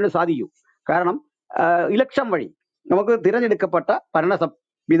പ്രതികരിക്കാനേ പൗരന് സാധിക്കൂ. കാരണം ഇലക്ഷൻ വഴി നമുക്ക് തിരഞ്ഞെടുക്കപ്പെട്ട ഭരണ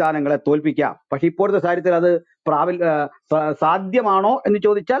സംവിധാനങ്ങളെ തോൽപ്പിക്കാം. പക്ഷെ ഇപ്പോഴത്തെ സാഹചര്യത്തിൽ അത് സാധ്യമാണോ എന്ന്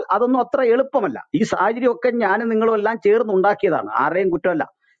ചോദിച്ചാൽ അതൊന്നും അത്ര എളുപ്പമല്ല. ഈ സാഹചര്യമൊക്കെ ഞാനും നിങ്ങളും എല്ലാം ചേർന്ന് ഉണ്ടാക്കിയതാണ്, ആരുടെയും കുറ്റമല്ല.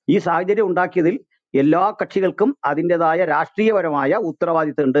 ഈ സാഹചര്യം ഉണ്ടാക്കിയതിൽ എല്ലാ കക്ഷികൾക്കും അതിൻ്റെതായ രാഷ്ട്രീയപരമായ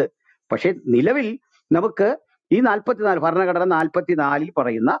ഉത്തരവാദിത്വം ഉണ്ട്. പക്ഷെ നിലവിൽ നമുക്ക് ഈ 44 ഭരണഘടന 44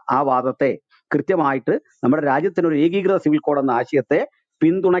 പറയുന്ന ആ വാദത്തെ കൃത്യമായിട്ട് നമ്മുടെ രാജ്യത്തിനൊരു ഏകീകൃത സിവിൽ കോഡ് എന്ന ആശയത്തെ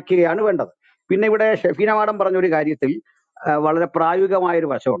പിന്തുണയ്ക്കുകയാണ് വേണ്ടത്. പിന്നെ ഇവിടെ ഷെഫീന മാഡം പറഞ്ഞൊരു കാര്യത്തിൽ വളരെ പ്രായോഗികമായൊരു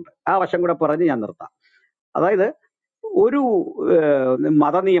വശമുണ്ട്. ആ വശം കൂടെ പറഞ്ഞ് ഞാൻ നിർത്താം. അതായത് ഒരു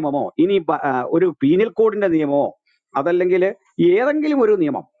മതനിയമമോ ഇനി ഒരു പീനൽ കോഡിന്റെ നിയമമോ അതല്ലെങ്കിൽ ഏതെങ്കിലും ഒരു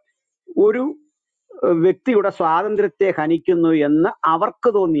നിയമം ഒരു വ്യക്തിയുടെ സ്വാതന്ത്ര്യത്തെ ഹനിക്കുന്നു എന്ന് അവർക്ക്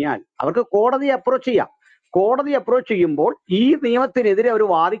തോന്നിയാൽ അവർക്ക് കോടതിയെ അപ്രോച്ച് ചെയ്യാം. കോടതി അപ്രോച്ച് ചെയ്യുമ്പോൾ ഈ നിയമത്തിനെതിരെ അവർ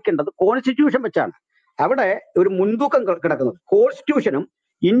വാദിക്കേണ്ടത് കോൺസ്റ്റിറ്റ്യൂഷൻ വെച്ചാണ്. അവിടെ ഒരു മുൻതൂക്കം കിടക്കുന്നത് കോൺസ്റ്റിറ്റ്യൂഷനും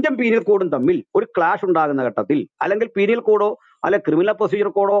ഇന്ത്യൻ പീനൽ കോഡും തമ്മിൽ ഒരു ക്ലാഷ് ഉണ്ടാകുന്ന ഘട്ടത്തിൽ അല്ലെങ്കിൽ പീനൽ കോഡോ അല്ലെ ക്രിമിനൽ പ്രൊസീജിയർ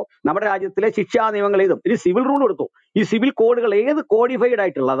കോഡോ നമ്മുടെ രാജ്യത്തിലെ ശിക്ഷാ നിയമങ്ങൾ ഏതും ഇനി സിവിൽ റൂൾ എടുത്തു, ഈ സിവിൽ കോഡുകൾ ഏത് കോഡിഫൈഡ്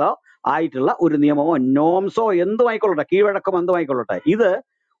ആയിട്ടുള്ള ഒരു നിയമമോ നോംസോ എന്തുമായിക്കൊള്ളട്ടെ, കീഴ്വഴക്കം എന്തുമായിക്കൊള്ളട്ടെ, ഇത്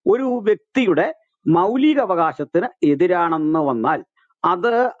ഒരു വ്യക്തിയുടെ മൗലിക അവകാശത്തിന് എതിരാണെന്ന് വന്നാൽ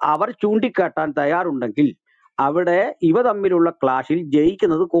അത് അവർ ചൂണ്ടിക്കാട്ടാൻ തയ്യാറുണ്ടെങ്കിൽ അവിടെ ഇവ തമ്മിലുള്ള ക്ലാഷിൽ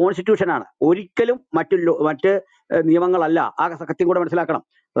ജയിക്കുന്നത് കോൺസ്റ്റിറ്റ്യൂഷനാണ്, ഒരിക്കലും മറ്റ് നിയമങ്ങളല്ല. ആ സത്യം കൂടെ മനസ്സിലാക്കണം.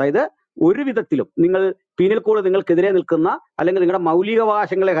 അതായത് ഒരു വിധത്തിലും നിങ്ങൾ പീനൽ കോഡ് നിങ്ങൾക്കെതിരെ നിൽക്കുന്ന അല്ലെങ്കിൽ നിങ്ങളുടെ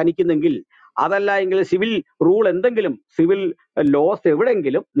മൗലികാവകാശങ്ങളെ ഹനിക്കുന്നെങ്കിൽ, അതല്ല എങ്കിൽ സിവിൽ റൂൾ എന്തെങ്കിലും, സിവിൽ ലോസ്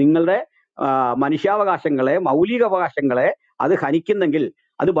എവിടെയെങ്കിലും നിങ്ങളുടെ മനുഷ്യാവകാശങ്ങളെ, മൗലികാവകാശങ്ങളെ അത് ഹനിക്കുന്നെങ്കിൽ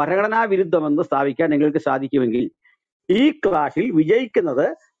അത് ഭരണഘടനാ വിരുദ്ധമെന്ന് സ്ഥാപിക്കാൻ നിങ്ങൾക്ക് സാധിക്കുമെങ്കിൽ ഈ ക്ലാഷിൽ വിജയിക്കുന്നത്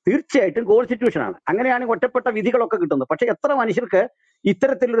തീർച്ചയായിട്ടും കോൺസ്റ്റിറ്റ്യൂഷനാണ്. അങ്ങനെയാണ് ഒറ്റപ്പെട്ട വിധികളൊക്കെ കിട്ടുന്നത്. പക്ഷെ എത്ര മനുഷ്യർക്ക്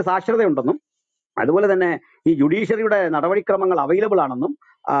ഇത്തരത്തിലൊരു സാക്ഷരതയുണ്ടെന്നും അതുപോലെ തന്നെ ഈ ജുഡീഷ്യറിയുടെ നടപടിക്രമങ്ങൾ അവൈലബിൾ ആണെന്നും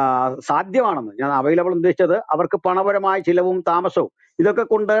സാധ്യമാണെന്നും, ഞാൻ അവൈലബിൾ ഉദ്ദേശിച്ചത് അവർക്ക് പണപരമായ ചിലവും താമസവും ഇതൊക്കെ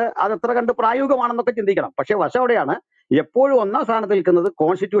കൊണ്ട് അതെത്ര കണ്ട് പ്രായോഗികമാണെന്നൊക്കെ ചിന്തിക്കണം. പക്ഷെ വശം അവിടെയാണ്, എപ്പോഴും ഒന്നാം സ്ഥാനത്ത് നിൽക്കുന്നത്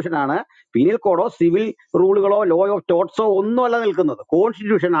കോൺസ്റ്റിറ്റ്യൂഷനാണ്. Penal kodo civil റൂളുകളോ law of ടോട്ട്സോ ഒന്നുമല്ല നിൽക്കുന്നത്,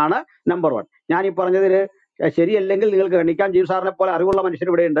 കോൺസ്റ്റിറ്റ്യൂഷനാണ് നമ്പർ 1. ഞാൻ ഈ പറഞ്ഞതിൽ ശരിയല്ലെങ്കിൽ നിങ്ങൾക്ക് ഖണ്ഡിക്കാൻ ജെയിംസ് സാറിനെ പോലെ അറിവുള്ള മനുഷ്യർ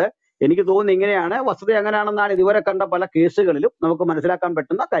ഇവിടെയുണ്ട്. എനിക്ക് തോന്നുന്നു ഇങ്ങനെയാണ്, വസ്തുത അങ്ങനെയാണെന്നാണ് ഇതുവരെ കണ്ട പല കേസുകളിലും നമുക്ക് മനസ്സിലാക്കാൻ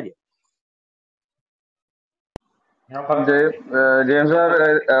പറ്റുന്ന കാര്യം. ജെയിംസ് സാർ,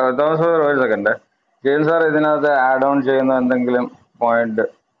 തോമസ് സാർ ഒരു സെക്കൻഡ്. ജെയിംസ് സാർ ഇതിനകത്ത് ആഡ് ഓൺ ചെയ്യുന്ന എന്തെങ്കിലും പോയിന്റ്?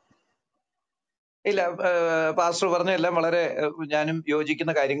 ഇല്ല, പാസ്റ്റർ പറഞ്ഞ എല്ലാം വളരെ ഞാനും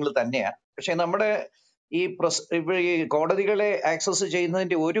യോജിക്കുന്ന കാര്യങ്ങൾ തന്നെയാണ്. പക്ഷെ നമ്മുടെ ഈ ഈ കോടതികളെ ആക്സസ്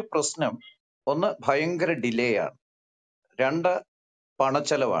ചെയ്യുന്നതിന്റെ ഒരു പ്രശ്നം, ഒന്ന് ഭയങ്കര ഡിലേ ആണ്, 2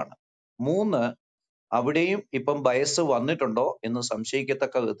 പണച്ചെലവാണ്, 3 അവിടെയും ഇപ്പം ബയസ് വന്നിട്ടുണ്ടോ എന്ന്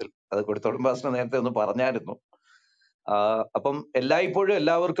സംശയിക്കത്തക്ക വിധത്തിൽ, അത് കൊടുത്തോളം പാസ്റ്റർ നേരത്തെ ഒന്ന് പറഞ്ഞായിരുന്നു. അപ്പം എല്ലായ്പ്പോഴും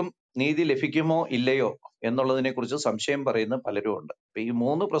എല്ലാവർക്കും നീതി ലഭിക്കുമോ ഇല്ലയോ എന്നുള്ളതിനെ കുറിച്ച് സംശയം പറയുന്ന പലരും ഉണ്ട്. അപ്പൊ ഈ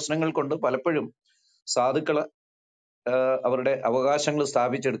 3 പ്രശ്നങ്ങൾ കൊണ്ട് പലപ്പോഴും സാധുക്കള് അവരുടെ അവകാശങ്ങൾ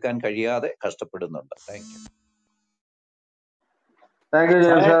സ്ഥാപിച്ചെടുക്കാൻ കഴിയാതെ കഷ്ടപ്പെടുന്നുണ്ട്. Thank you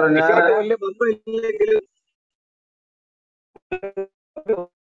James sir. ഞാൻ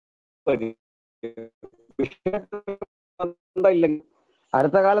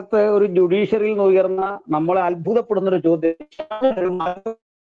അടുത്ത കാലത്ത് ഒരു ജുഡീഷ്യറിയിൽ നിന്ന് ഉയർന്ന നമ്മളെ അത്ഭുതപ്പെടുന്ന ഒരു ചോദ്യം,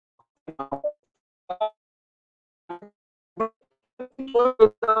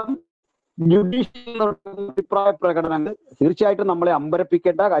 ജുഡീഷ്യൽ അഭിപ്രായ പ്രകടനങ്ങൾ തീർച്ചയായിട്ടും നമ്മളെ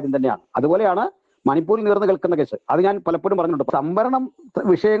അമ്പരപ്പിക്കേണ്ട കാര്യം തന്നെയാണ്. അതുപോലെയാണ് മണിപ്പൂരിൽ നേർന്ന് കേൾക്കുന്ന കേസ്. അത് ഞാൻ പലപ്പോഴും പറഞ്ഞിട്ടുണ്ട്. സംവരണം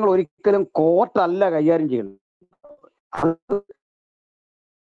വിഷയങ്ങൾ ഒരിക്കലും കോർട്ടല്ല കൈകാര്യം ചെയ്യുന്നത്,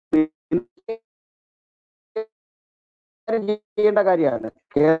 ചെയ്യേണ്ട കാര്യമാണ്,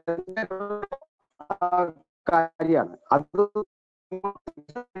 കാര്യമാണ് അത്.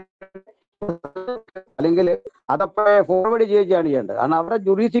 അല്ലെങ്കിൽ അതപ്പോഴേ ഫോർവേഡ് ചെയ്യുകയാണ് ചെയ്യേണ്ടത്. കാരണം അവിടെ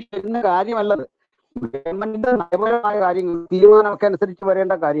ജുഡീഷ്യൽ ചെയ്യുന്ന കാര്യമല്ലത്, ഗവൺമെന്റിന്റെ നയപരമായ കാര്യങ്ങൾ തീരുമാനമൊക്കെ അനുസരിച്ച്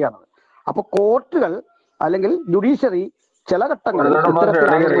വരേണ്ട കാര്യമാണത്. അപ്പൊ കോർട്ടുകൾ അല്ലെങ്കിൽ ജുഡീഷ്യറി ചില ഘട്ടങ്ങളിൽ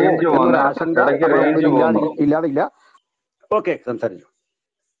ഇത്തരത്തിലാകുമോ ആശങ്ക ഇല്ലാതില്ല. ഓക്കെ, സംസാരിച്ചു.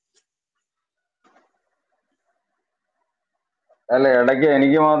 അല്ല, ഇടയ്ക്ക്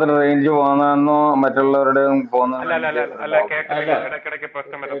എനിക്ക് മാത്രം റേഞ്ച് പോകുന്നതെന്നോ മറ്റുള്ളവരുടെ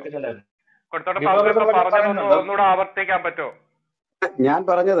ഞാൻ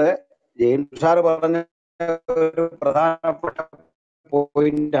പറഞ്ഞത് ജെയിംസ് സാർ പറഞ്ഞ ഒരു പ്രധാനപ്പെട്ട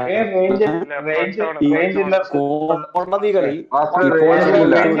പോയിന്റാണ്. കോടതികളിൽ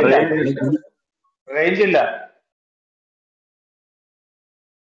റേഞ്ചില്ല.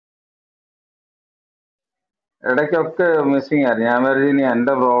 ഇടയ്ക്കൊക്കെ മിസ്സിംഗ് ആയിരുന്നു. ഞാൻ വിചാരിച്ചു ഇനി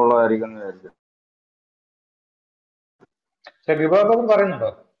എന്റെ പ്രോബ്ലം ആയിരിക്കും എന്ന് വിചാരിച്ചു. പറയുന്നുണ്ടോ?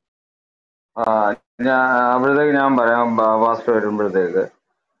 അപ്പോഴത്തേക്ക് ഞാൻ പറയാം, ഫാസ്റ്റ് വരുമ്പോഴത്തേക്ക്.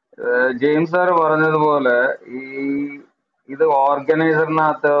 ജെയിംസ് സാർ പറഞ്ഞതുപോലെ ഇത്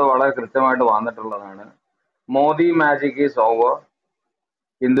ഓർഗനൈസറിനകത്ത് വളരെ കൃത്യമായിട്ട് വന്നിട്ടുള്ളതാണ്. Modi magic is over,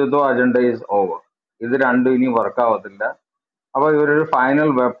 Hindutva agenda is over. ഇത് രണ്ടും ഇനി വർക്കാവത്തില്ല. അപ്പൊ ഇവരൊരു ഫൈനൽ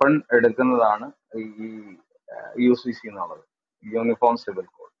വെപ്പൺ എടുക്കുന്നതാണ് ഈ UCC എന്നുള്ളത്, യൂണിഫോം സിവിൽ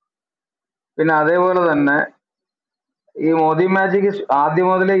കോഡ്. പിന്നെ അതേപോലെ തന്നെ ഈ മോദി മാജിക് ആദ്യം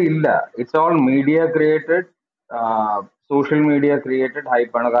മുതലേ ഇല്ല. It's all media created, social media created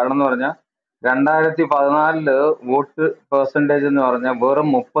ഹൈപ്പാണ്. കാരണം എന്ന് പറഞ്ഞാൽ 2014 വോട്ട് പെർസെൻറ്റേജ് എന്ന് പറഞ്ഞാൽ വെറും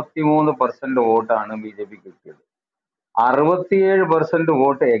 33% വോട്ടാണ് BJP കിട്ടിയത്. 67%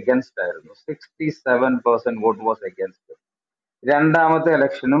 വോട്ട് എഗൻസ്റ്റ് ആയിരുന്നു. 67% വോട്ട് വാസ് എഗൻസ്റ്റ്. രണ്ടാമത്തെ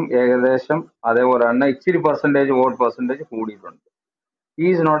ഇലക്ഷനും ഏകദേശം അതേപോലെ തന്നെ ഇച്ചിരി വോട്ട് പെർസെൻറ്റേജ് കൂടിയിട്ടുണ്ട്.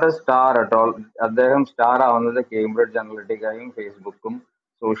 Is not A star at all. അദ്ദേഹം സ്റ്റാർ ആവുന്നത് കേംബ്രിഡ്ജ് അനലിറ്റിക്കയും ഫേസ്ബുക്കും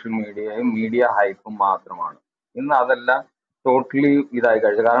സോഷ്യൽ മീഡിയയും മീഡിയ ഹൈപ്പും മാത്രമാണ്. ഇന്ന് അതെല്ലാം ടോട്ടലി ഇതായി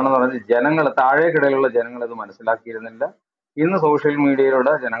കഴിച്ചു. കാരണം എന്ന് പറഞ്ഞാൽ ജനങ്ങൾ, താഴേക്കിടയിലുള്ള ജനങ്ങൾ ഇത് മനസ്സിലാക്കിയിരുന്നില്ല. ഇന്ന് സോഷ്യൽ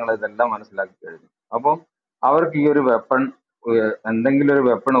മീഡിയയിലൂടെ ജനങ്ങൾ ഇതെല്ലാം മനസ്സിലാക്കി കഴിഞ്ഞു. അപ്പം അവർക്ക് ഈ ഒരു വെപ്പൺ, എന്തെങ്കിലും ഒരു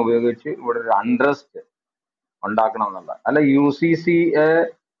വെപ്പൺ ഉപയോഗിച്ച് ഇവിടെ ഒരു അൺട്രസ്റ്റ് ഉണ്ടാക്കണം എന്നുള്ള. അല്ല UCC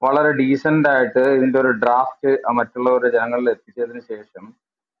വളരെ ഡീസന്റ് ആയിട്ട് ഇതിന്റെ ഒരു ഡ്രാഫ്റ്റ് മറ്റുള്ളവരുടെ ജനങ്ങളിൽ എത്തിച്ചതിന് ശേഷം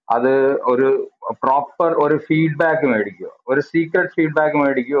അത് ഒരു പ്രോപ്പർ ഒരു ഫീഡ്ബാക്ക് മേടിക്കുമോ, ഒരു സീക്രട്ട് ഫീഡ്ബാക്ക്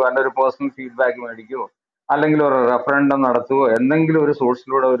മേടിക്കുമോ, അല്ലെങ്കിൽ ഒരു പേഴ്സണൽ ഫീഡ്ബാക്ക് മേടിക്കുമോ, അല്ലെങ്കിൽ ഒരു റെഫറൻഡം നടത്തുവോ, എന്തെങ്കിലും ഒരു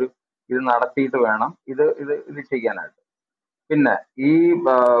സോഴ്സിലൂടെ ഒരു ഇത് നടത്തിയിട്ട് വേണം ഇത് ചെയ്യാനായിട്ട്. പിന്നെ ഈ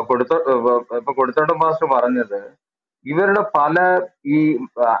ഇപ്പൊ കൊടുത്തോട്ടം പാസ്റ്റർ പറഞ്ഞത് ഇവരുടെ പല ഈ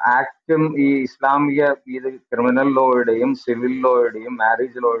ആക്ടും ഈ ഇസ്ലാമിക ഇത് ക്രിമിനൽ ലോയുടെയും സിവിൽ ലോയുടെയും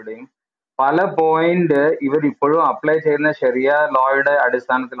മാരേജ് ലോയുടെയും പല പോയിന്റ് ഇവർ ഇപ്പോഴും അപ്ലൈ ചെയ്യുന്ന ശരിയ ലോയുടെ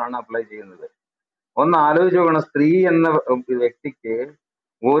അടിസ്ഥാനത്തിലാണ് അപ്ലൈ ചെയ്യുന്നത്. ഒന്ന് ആലോചിച്ച് നോക്കണം, സ്ത്രീ എന്ന വ്യക്തിക്ക്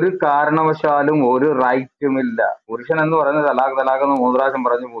ഒരു കാരണവശാലും ഒരു റൈറ്റും ഇല്ല. പുരുഷൻ എന്ന് പറയുന്നത് തലാഖ് എന്ന് 3 പ്രാവശ്യം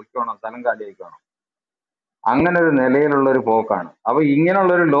പറഞ്ഞ് പോയിക്കോണം, സ്ഥലം കാലിയാക്കണം. അങ്ങനെ ഒരു നിലയിലുള്ള ഒരു പോക്കാണ്. അപ്പൊ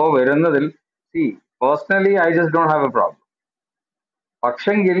ഇങ്ങനെയുള്ള ഒരു ലോ വരുന്നതിൽ personally I just don't have A problem.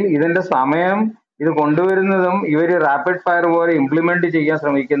 പക്ഷെങ്കിൽ ഇതിന്റെ സമയം ഇത് കൊണ്ടുവരുന്നതും ഇവര് റാപ്പിഡ് ഫയർ പോലെ ഇംപ്ലിമെന്റ് ചെയ്യാൻ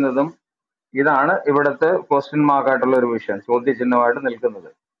ശ്രമിക്കുന്നതും ഇതാണ് ഇവിടുത്തെ ക്വസ്റ്റ്യൻ മാർക്കായിട്ടുള്ള ഒരു വിഷയം, ചോദ്യചിഹ്നമായിട്ട് നിൽക്കുന്നത്.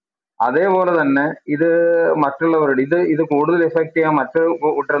 അതേപോലെ തന്നെ ഇത് മറ്റുള്ളവരുടെ ഇത് കൂടുതൽ എഫക്ട് ചെയ്യാൻ മറ്റൊരു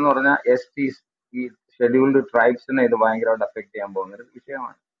കൂട്ടരെന്ന് പറഞ്ഞാൽ STs, ഈ ഷെഡ്യൂൾഡ് ട്രൈബ്സിനെ ഇത് ഭയങ്കരമായിട്ട് എഫക്ട് ചെയ്യാൻ പോകുന്ന ഒരു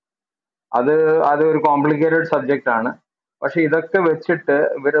വിഷയമാണ്. അത് ഒരു കോംപ്ലിക്കേറ്റഡ് സബ്ജക്റ്റ് ആണ്. പക്ഷെ ഇതൊക്കെ വെച്ചിട്ട്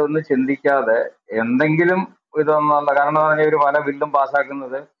ഇവരൊന്നും ചിന്തിക്കാതെ എന്തെങ്കിലും ഇതൊന്നല്ല. കാരണം എന്ന് പറഞ്ഞാൽ ഇവർ പല ബില്ലും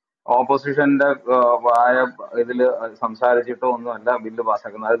പാസ്സാക്കുന്നത് ഓപ്പോസിഷന്റെ ആയ ഇതില് സംസാരിച്ചിട്ടോ ഒന്നുമല്ല ബില്ല്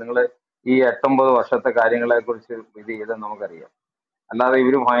പാസ്സാക്കുന്നത്. അത് നിങ്ങൾ ഈ 8-9 വർഷത്തെ കാര്യങ്ങളെ കുറിച്ച് ഇത് ചെയ്ത് നമുക്കറിയാം. അല്ലാതെ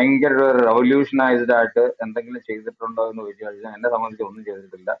ഇവര് ഭയങ്കര റെവല്യൂഷനൈസ്ഡ് ആയിട്ട് എന്തെങ്കിലും ചെയ്തിട്ടുണ്ടോ എന്ന് ചോദിച്ചു കഴിഞ്ഞാൽ എന്നെ സംബന്ധിച്ച് ഒന്നും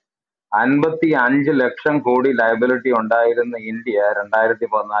ചെയ്തിട്ടില്ല. 55 ലക്ഷം കോടി ലയബിലിറ്റി ഉണ്ടായിരുന്ന ഇന്ത്യ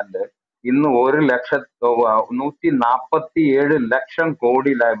 2014 ഇന്ന് 147 ലക്ഷം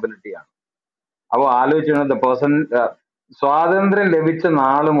കോടി ലയബിലിറ്റിയാണ്. അപ്പൊ ആലോചിക്കുന്നത് സ്വാതന്ത്ര്യം ലഭിച്ച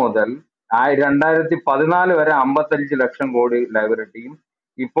നാള് മുതൽ 2014 വരെ 55 ലക്ഷം കോടി ലയബിലിറ്റിയും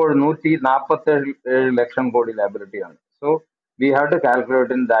ഇപ്പോൾ 147 lakh crore ലയബിലിറ്റിയാണ്. So we have to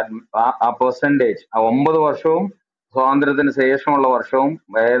calculate in that ആ പെർസെൻറ്റേജ്. 9 വർഷവും സ്വാതന്ത്ര്യത്തിന് ശേഷമുള്ള വർഷവും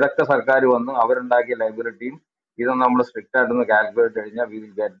ഏതൊക്കെ സർക്കാർ വന്നു അവരുണ്ടാക്കിയ ലയബിലിറ്റിയും ഇതൊന്നും നമ്മൾ സ്ട്രിക്റ്റ് ആയിട്ടൊന്ന് കാൽക്കുലേറ്റ് കഴിഞ്ഞാൽ we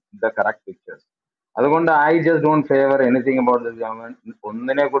will get the correct pictures. അതുകൊണ്ട് I just don't favour anything about this government.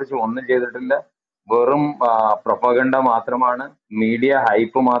 ഒന്നിനെ കുറിച്ച് ഒന്നും ചെയ്തിട്ടില്ല, വെറും പ്രൊപ്പഗണ്ട മാത്രമാണ്, മീഡിയ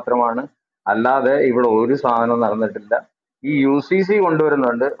ഹൈപ്പ് മാത്രമാണ്, അല്ലാതെ ഇവിടെ ഒരു സാധനവും നടന്നിട്ടില്ല. ഈ UCC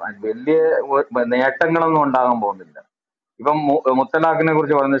കൊണ്ടുവരുന്നുണ്ട്, വലിയ നേട്ടങ്ങളൊന്നും ഉണ്ടാകാൻ പോകുന്നില്ല. ഇപ്പം മുത്തലാഖിനെ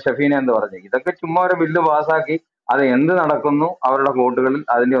കുറിച്ച് പറഞ്ഞ ഷെഫീന എന്ന് പറഞ്ഞു, ഇതൊക്കെ ചുമ്മാ ഒരു ബില്ല് പാസ്സാക്കി അത് എന്ത് നടക്കുന്നു അവരുടെ കോർട്ടുകളിൽ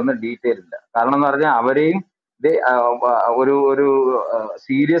അതിന്റെ ഒന്നും ഡീറ്റെയിൽ ഇല്ല. കാരണം എന്ന് പറഞ്ഞാൽ അവരെയും ഒരു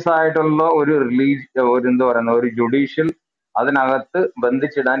സീരിയസ് ആയിട്ടുള്ള ഒരു എന്താ പറയുന്ന ഒരു ജുഡീഷ്യൽ അതിനകത്ത്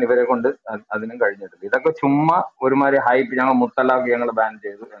ബന്ധിച്ചിടാൻ ഇവരെ കൊണ്ട് അതിനും കഴിഞ്ഞിട്ടില്ല. ഇതൊക്കെ ചുമ്മാ ഒരുമാതിരി ഹൈപ്പ്, ഞങ്ങൾ മുത്തലാഖ് ഞങ്ങൾ ബാൻ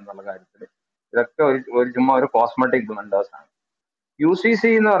ചെയ്തു എന്നുള്ള കാര്യത്തിൽ ഇതൊക്കെ ഒരു ചുമ്മാ ഒരു കോസ്മെറ്റിക് ബ്ലണ്ടേഴ്സ് ആണ്. UCC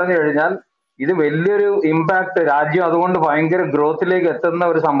എന്ന് പറഞ്ഞു കഴിഞ്ഞാൽ ഇത് വലിയൊരു ഇമ്പാക്ട്, രാജ്യം അതുകൊണ്ട് ഭയങ്കര ഗ്രോത്തിലേക്ക് എത്തുന്ന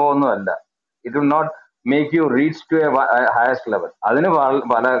ഒരു സംഭവമൊന്നും അല്ല. It will not make you reach to A highest level. അതിന്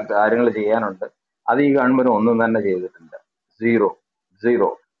പല കാര്യങ്ങൾ ചെയ്യാനുണ്ട്. അത് ഈ ഗവൺമെന്റ് ഒന്നും തന്നെ ചെയ്തിട്ടില്ല. സീറോ.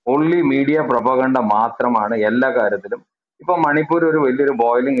 ഓൺലി മീഡിയ പ്രൊപ്പഗണ്ട മാത്രമാണ് എല്ലാ കാര്യത്തിലും. ഇപ്പൊ മണിപ്പൂർ ഒരു വലിയൊരു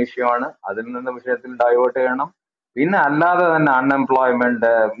ബോയിലിംഗ് ഇഷ്യൂ ആണ്, അതിൽ നിന്ന് വിഷയത്തിൽ ഡൈവേർട്ട് ചെയ്യണം. പിന്നെ അല്ലാതെ തന്നെ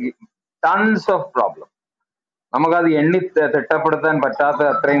അൺഎംപ്ലോയ്മെന്റ്, ടൺസ് ഓഫ് പ്രോബ്ലം, നമുക്കത് തിട്ടപ്പെടുത്താൻ പറ്റാത്ത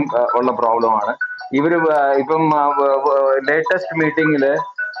അത്രയും ഉള്ള പ്രോബ്ലമാണ്. ഇവര് ഇപ്പം ലേറ്റസ്റ്റ് മീറ്റിംഗില്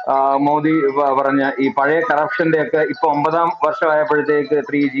മോദി പറഞ്ഞ ഈ പഴയ കറപ്ഷന്റെ ഒക്കെ ഇപ്പൊ 9ാം വർഷമായപ്പോഴത്തേക്ക്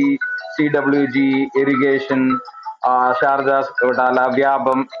 3G, CWG, irrigation, Saradha ഘോട്ടാല,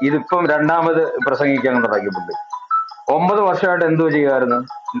 Vyapam, ഇതിപ്പം 2ാമത് പ്രസംഗിക്കാൻ തുടങ്ങിയിട്ടുണ്ട്. 9 വർഷമായിട്ട് എന്തോ ചെയ്യുമായിരുന്നു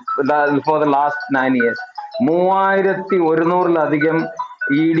for the last 9 years? 3100-ലധികം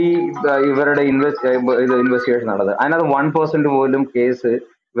ED ഇവരുടെ ഇൻവെസ്റ്റിഗേഷൻ നടന്നത്. അതിനകത്ത് 1% പോലും കേസ്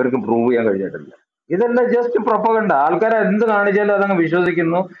ഇവർക്ക് പ്രൂവ് ചെയ്യാൻ കഴിഞ്ഞിട്ടില്ല. ഇതെല്ലാം ജസ്റ്റ് പ്രൊപ്പഗണ്ട. ആൾക്കാരെ എന്ത് കാണിച്ചാലും അതങ്ങ്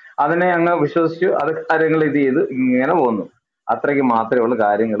വിശ്വസിക്കുന്നു, അതിനെ അങ്ങ് വിശ്വസിച്ചു അത് കാര്യങ്ങൾ ഇത് ചെയ്ത് ഇങ്ങനെ പോകുന്നു. അത്രയ്ക്ക് മാത്രമേ ഉള്ളൂ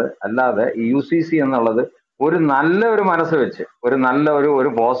കാര്യങ്ങൾ. അല്ലാതെ UCC എന്നുള്ളത് ഒരു നല്ല ഒരു മനസ്സ് വെച്ച് ഒരു നല്ല ഒരു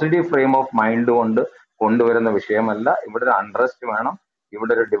പോസിറ്റീവ് ഫ്രെയിം ഓഫ് മൈൻഡ് കൊണ്ട് കൊണ്ടുവരുന്ന വിഷയമല്ല. ഇവിടെ ഒരു അൺട്രസ്റ്റ് വേണം,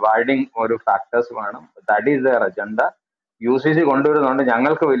 ഇവിടെ ഒരു ഡിവൈഡിങ് ഒരു ഫാക്ടേഴ്സ് വേണം. That is there agenda. UCC കൊണ്ടുവരുന്നുണ്ട്,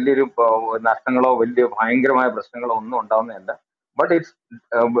 ഞങ്ങൾക്ക് വലിയൊരു നഷ്ടങ്ങളോ വലിയ ഭയങ്കരമായ പ്രശ്നങ്ങളോ ഒന്നും ഉണ്ടാവുന്നതല്ല. ബട്ട് ഇറ്റ്സ്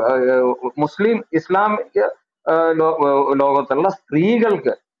മുസ്ലിം ഇസ്ലാമിക ലോകത്തുള്ള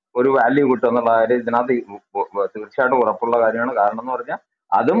സ്ത്രീകൾക്ക് ഒരു വാല്യൂ കിട്ടും എന്നുള്ള കാര്യം ഇതിനകത്ത് തീർച്ചയായിട്ടും ഉറപ്പുള്ള കാര്യമാണ്. കാരണം എന്ന് പറഞ്ഞാൽ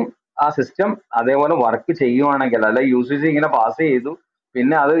അതും ആ സിസ്റ്റം അതേപോലെ വർക്ക് ചെയ്യുവാണെങ്കിൽ, അല്ല UCC ഇങ്ങനെ പാസ് ചെയ്തു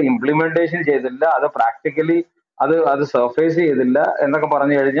പിന്നെ അത് ഇംപ്ലിമെന്റേഷൻ ചെയ്തില്ല, അത് പ്രാക്ടിക്കലി അത് സർഫേസ് ചെയ്തില്ല എന്നൊക്കെ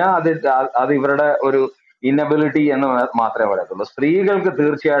പറഞ്ഞു കഴിഞ്ഞാൽ അത് ഇവരുടെ ഒരു ഇന്നബിലിറ്റി എന്ന് മാത്രമേ പറയത്തുള്ളൂ. സ്ത്രീകൾക്ക്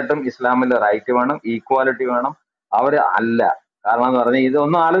തീർച്ചയായിട്ടും ഇസ്ലാമിലെ റൈറ്റ് വേണം, ഈക്വാലിറ്റി വേണം. അവര് അല്ല കാരണം എന്ന് പറഞ്ഞാൽ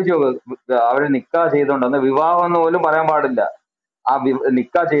ഇതൊന്നും ആലോചിച്ച് നോക്ക്, അവര് നിക്കാ ചെയ്തുകൊണ്ട് അന്ന് വിവാഹം എന്ന് പോലും പറയാൻ പാടില്ല. ആ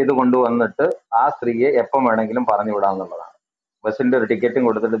നിക്കാ ചെയ്ത് കൊണ്ടുവന്നിട്ട് ആ സ്ത്രീയെ എപ്പം വേണമെങ്കിലും പറഞ്ഞു വിടാന്നുള്ളതാണ്. ബസ്സിന്റെ ഒരു ടിക്കറ്റും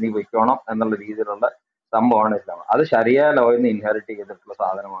കൊടുത്തിട്ട് നീ പൊയ്ക്കോണം എന്നുള്ള രീതിയിലുള്ള സംഭവമാണ് ഇസ്ലാം. അത് ശരിയ ലോയിൽ നിന്ന് ഇൻഹെറിറ്റ് ചെയ്തിട്ടുള്ള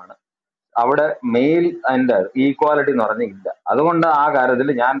സാധനമാണ്. അവിടെ മെയിൽ ആൻഡ് ഈക്വാലിറ്റി എന്ന് പറഞ്ഞ ഇല്ല. അതുകൊണ്ട് ആ കാര്യത്തിൽ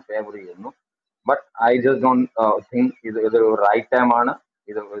ഞാൻ ഫേവർ ചെയ്യുന്നു. But I just don't think ഇതൊരു റൈറ്റ് ടൈം ആണ്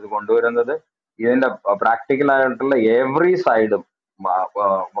ഇത് കൊണ്ടുവരുന്നത്. ഇതിന്റെ പ്രാക്ടിക്കൽ ആയിട്ടുള്ള എവറി സൈഡും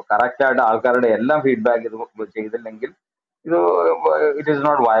കറക്റ്റ് ആയിട്ട് ആൾക്കാരുടെ എല്ലാം ഫീഡ്ബാക്ക് ഇത് ചെയ്തില്ലെങ്കിൽ ഇത് ഇറ്റ് ഈസ്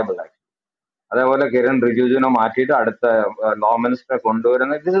നോട്ട് വയബിൾ. അതേപോലെ കിരൺ റിജിജുവിനെ മാറ്റിയിട്ട് അടുത്ത ലോ മിനിസ്റ്ററെ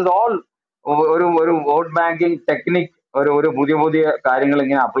കൊണ്ടുവരുന്നത് ദിസ് ഇസ് ഓൾ ഒരു വോട്ട് ബാങ്കിങ് ടെക്നിക്. ഒരു പുതിയ പുതിയ കാര്യങ്ങൾ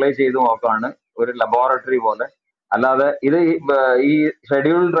ഇങ്ങനെ അപ്ലൈ ചെയ്ത് നോക്കുകയാണ് ഒരു ലബോറട്ടറി പോലെ. അല്ലാതെ ഇത് ഈ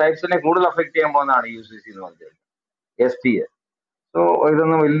ഷെഡ്യൂൾഡ് റൈറ്റ്സിനെ കൂടുതൽ അഫക്ട് ചെയ്യാൻ പോകുന്നതാണ് UCC എന്ന് പറഞ്ഞത്, ST. സോ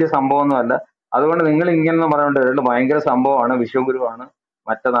ഇതൊന്നും വലിയ സംഭവമൊന്നുമല്ല. അതുകൊണ്ട് നിങ്ങൾ ഇങ്ങനെ പറഞ്ഞുകൊണ്ട് ഭയങ്കര സംഭവമാണ്, വിശ്വഗുരുവാണ്,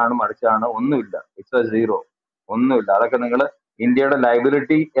 മറ്റതാണ് മറിച്ചാണ്, ഒന്നുമില്ല. ഇറ്റ്സ് എ സീറോ, ഒന്നുമില്ല. അതൊക്കെ നിങ്ങൾ ഇന്ത്യയുടെ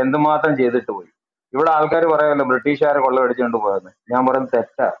ലൈബിലിറ്റി എന്തുമാത്രം ചെയ്തിട്ട് പോയി. ഇവിടെ ആൾക്കാർ പറയാമല്ലോ ബ്രിട്ടീഷുകാരെ കൊള്ളയടിച്ചുകൊണ്ട് പോയെന്ന്. ഞാൻ പറയുന്നത്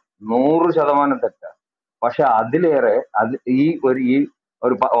തെറ്റാ, 100% തെറ്റാ. പക്ഷെ അതിലേറെ ഈ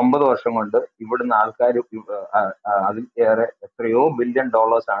ഒരു 9 വർഷം കൊണ്ട് ഇവിടുന്ന് ആൾക്കാർ അതിലേറെ എത്രയോ ബില്യൺ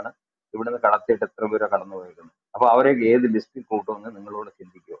ഡോളേഴ്സ് ആണ് ഇവിടുന്ന് കടത്തിയിട്ട് എത്ര പേരെ കടന്നു പോയിരിക്കുന്നത്. അപ്പൊ അവരെയൊക്കെ ഏത് ലിസ്റ്റിൽ കൂട്ടുമെന്ന് നിങ്ങളോട്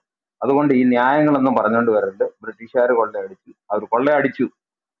ചിന്തിക്കുമോ? അതുകൊണ്ട് ഈ ന്യായങ്ങളൊന്നും പറഞ്ഞുകൊണ്ട് വരരുത്. ബ്രിട്ടീഷുകാർ കൊള്ളയടിച്ചു, അവർ കൊള്ളയടിച്ചു,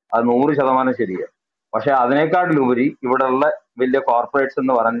 അത് 100% ശരിയാണ്. പക്ഷെ അതിനേക്കാട്ടിലുപരി ഇവിടെയുള്ള വലിയ കോർപ്പറേറ്റ്സ്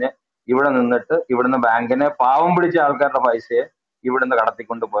എന്ന് പറഞ്ഞ് ഇവിടെ നിന്നിട്ട് ഇവിടുന്ന് ബാങ്കിനെ പാവം പിടിച്ച ആൾക്കാരുടെ പൈസയെ ഇവിടുന്ന്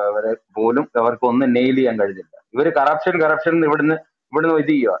കടത്തിക്കൊണ്ട് പോയവരെ പോലും അവർക്കൊന്നും നെയിൽ ചെയ്യാൻ കഴിഞ്ഞില്ല. ഇവര് കറപ്ഷൻ ഇവിടുന്ന് ഇത്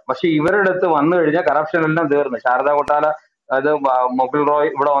ചെയ്യുക. പക്ഷെ ഇവരുടെ അടുത്ത് വന്നു കഴിഞ്ഞാൽ കറപ്ഷൻ എല്ലാം തീർന്നു. ശാരദാ കൊട്ടാല, അത് മുകുൾ റോയ്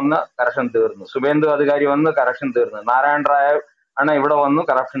ഇവിടെ വന്ന് കറപ്ഷൻ തീർന്നു, സുബേന്ദു അധികാരി വന്ന് കറപ്ഷൻ തീർന്നു, നാരായൺ റായ് ആണ് ഇവിടെ വന്നു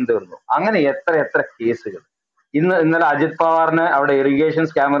കറപ്ഷൻ തീർന്നു. അങ്ങനെ എത്ര കേസുകൾ. ഇന്നലെ അജിത് പവാറിന് അവിടെ ഇറിഗേഷൻ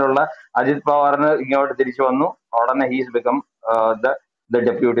സ്കാമിലുള്ള അജിത് പവാറിന് ഇങ്ങോട്ട് തിരിച്ചു വന്നു, ഉടനെ he's become the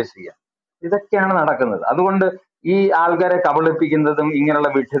deputy CM. ഇതൊക്കെയാണ് നടക്കുന്നത്. അതുകൊണ്ട് ഈ ആൾക്കാരെ കബളിപ്പിക്കുന്നതും ഇങ്ങനെയുള്ള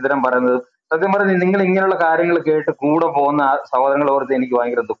വിഡ്ഢിത്തരം പറയുന്നതും, സത്യം പറഞ്ഞ് നിങ്ങൾ ഇങ്ങനെയുള്ള കാര്യങ്ങൾ കേട്ട് കൂടെ പോകുന്ന സഹോദരങ്ങൾ ഓർത്ത് എനിക്ക്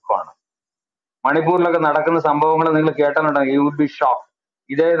ഭയങ്കര ദുഃഖമാണ്. മണിപ്പൂരിലൊക്കെ നടക്കുന്ന സംഭവങ്ങൾ നിങ്ങൾ കേട്ടിട്ടുണ്ടെങ്കിൽ യു വുഡ് ബി ഷോക്ക്.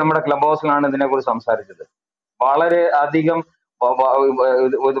 ഇതേ നമ്മുടെ ക്ലബ് ഹൗസിലാണ് ഇതിനെക്കുറിച്ച് സംസാരിച്ചത്. വളരെ അധികം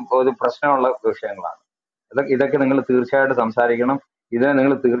ഒരു പ്രശ്നമുള്ള വിഷയങ്ങളാണ് ഇതൊക്കെ. നിങ്ങൾ തീർച്ചയായിട്ടും സംസാരിക്കണം. ഇതിനെ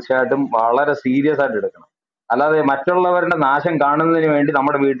നിങ്ങൾ തീർച്ചയായിട്ടും വളരെ സീരിയസ് ആയിട്ട് എടുക്കണം. അല്ലാതെ മറ്റുള്ളവരുടെ നാശം കാണുന്നതിന് വേണ്ടി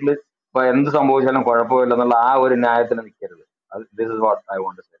നമ്മുടെ വീട്ടിൽ ഇപ്പൊ എന്ത് സംഭവിച്ചാലും കുഴപ്പമില്ല എന്നുള്ള ആ ഒരു ന്യായത്തിന് നിൽക്കരുത്. This is what I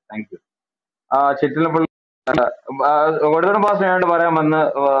want to say. Thank you. Chittilappilly കൊടുത്തോളം pastor ഞാനായിട്ട് പറയാൻ വന്ന്,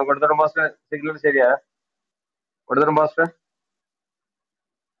 കൊടുത്തോളം പാസ്റ്റർ സിഗ്നൽ ശരിയാ? കൊടുത്തോളം പാസ്റ്റർ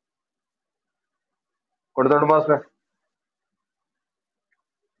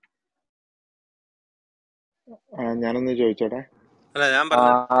ഞാനൊന്ന് ചോദിച്ചോട്ടെ. അല്ല ഞാൻ ആ,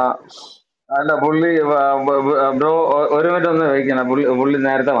 പറഞ്ഞു. അല്ല പുള്ളി ബ്രോ ഒരു മിനിറ്റ് ഒന്ന് ചോദിക്കണം. പുള്ളി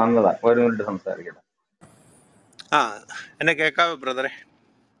നേരത്തെ വന്നതാ, ഒരു മിനിറ്റ് സംസാരിക്കണം. എന്നെ കേൾക്കാവോ ബ്രദറെ?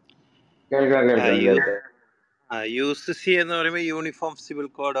 കേൾക്കാം. UCC എന്ന് പറയുമ്പോൾ യൂണിഫോം സിവിൽ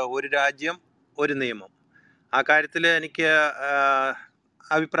കോഡ്, ഒരു രാജ്യം ഒരു നിയമം. ആ കാര്യത്തിൽ എനിക്ക്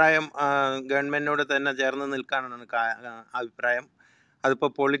അഭിപ്രായം ഗവൺമെന്റിനോട് തന്നെ ചേർന്ന് നിൽക്കാനാണ് അഭിപ്രായം. അതിപ്പോൾ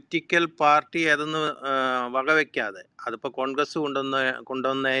പൊളിറ്റിക്കൽ പാർട്ടി അതൊന്ന് വകവെക്കാതെ, അതിപ്പോൾ കോൺഗ്രസ്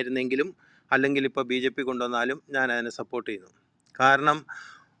കൊണ്ടുവന്നായിരുന്നെങ്കിലും അല്ലെങ്കിൽ ഇപ്പോൾ BJP കൊണ്ടുവന്നാലും ഞാൻ അതിനെ സപ്പോർട്ട് ചെയ്യുന്നു. കാരണം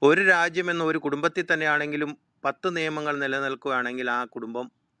ഒരു രാജ്യമെന്ന ഒരു കുടുംബത്തിൽ തന്നെയാണെങ്കിലും 10 നിയമങ്ങൾ നിലനിൽക്കുകയാണെങ്കിൽ ആ കുടുംബം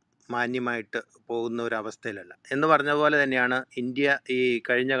മാന്യമായിട്ട് പോകുന്ന ഒരു അവസ്ഥയിലല്ല. എന്ന് പറഞ്ഞ പോലെ തന്നെയാണ് ഇന്ത്യ ഈ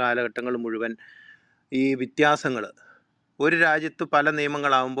കഴിഞ്ഞ കാലഘട്ടങ്ങൾ മുഴുവൻ ഈ വ്യത്യാസങ്ങൾ, ഒരു രാജ്യത്ത് പല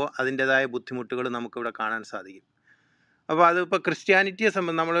നിയമങ്ങളാകുമ്പോൾ അതിൻ്റെതായ ബുദ്ധിമുട്ടുകൾ നമുക്കിവിടെ കാണാൻ സാധിക്കും. അപ്പോൾ അതിപ്പോൾ ക്രിസ്ത്യാനിറ്റിയെ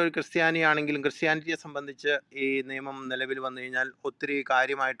നമ്മളൊരു ക്രിസ്ത്യാനിയാണെങ്കിലും ക്രിസ്ത്യാനിറ്റിയെ സംബന്ധിച്ച് ഈ നിയമം നിലവിൽ വന്നു കഴിഞ്ഞാൽ ഒത്തിരി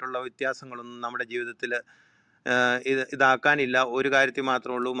കാര്യമായിട്ടുള്ള വ്യത്യാസങ്ങളൊന്നും നമ്മുടെ ജീവിതത്തിൽ ഇതാക്കാനില്ല. ഒരു കാര്യത്തിൽ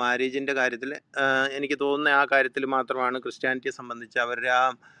മാത്രമേ ഉള്ളൂ, മാരേജിൻ്റെ കാര്യത്തിൽ എനിക്ക് തോന്നുന്ന ആ കാര്യത്തിൽ മാത്രമാണ് ക്രിസ്ത്യാനിറ്റിയെ സംബന്ധിച്ച് അവരുടെ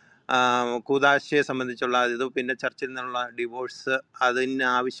കൂദാശയെ സംബന്ധിച്ചുള്ള ഇത്, പിന്നെ ചർച്ചിൽ നിന്നുള്ള ഡിവോഴ്സ് അതിന്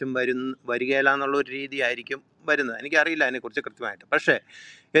ആവശ്യം വരികയില്ല എന്നുള്ള ഒരു രീതിയായിരിക്കും വരുന്നത്. എനിക്കറിയില്ല അതിനെക്കുറിച്ച് കൃത്യമായിട്ട്. പക്ഷേ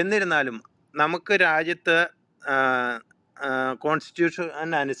എന്നിരുന്നാലും നമുക്ക് രാജ്യത്ത്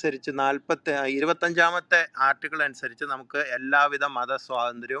കോൺസ്റ്റിറ്റ്യൂഷൻ അനുസരിച്ച് 25ാമത്തെ ആർട്ടിക്കിൾ അനുസരിച്ച് നമുക്ക് എല്ലാവിധ മത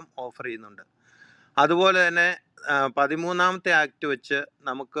സ്വാതന്ത്ര്യവും ഓഫർ ചെയ്യുന്നുണ്ട്. അതുപോലെ തന്നെ 13ാമത്തെ ആക്ട് വെച്ച്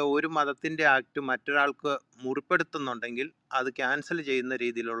നമുക്ക് ഒരു മതത്തിൻ്റെ ആക്ട് മറ്റൊരാൾക്ക് മുറിപ്പെടുത്തുന്നുണ്ടെങ്കിൽ അത് ക്യാൻസൽ ചെയ്യുന്ന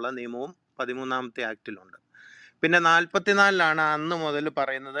രീതിയിലുള്ള നിയമവും 13ാമത്തെ ആക്ടിലുണ്ട്. പിന്നെ 44-ലാണ് അന്ന് മുതൽ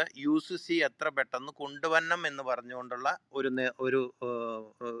പറയുന്നത് UCC എത്ര പെട്ടെന്ന് കൊണ്ടുവരണം എന്ന് പറഞ്ഞുകൊണ്ടുള്ള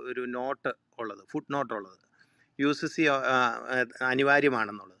ഒരു നോട്ട് ഉള്ളത്, ഫുട് നോട്ട് ഉള്ളത്, UCC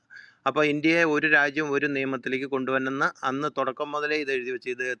അനിവാര്യമാണെന്നുള്ളത്. അപ്പോൾ ഇന്ത്യയെ ഒരു രാജ്യം ഒരു നിയമത്തിലേക്ക് കൊണ്ടുവരുന്ന അന്ന് തുടക്കം മുതലേ ഇത് എഴുതി വെച്ച്,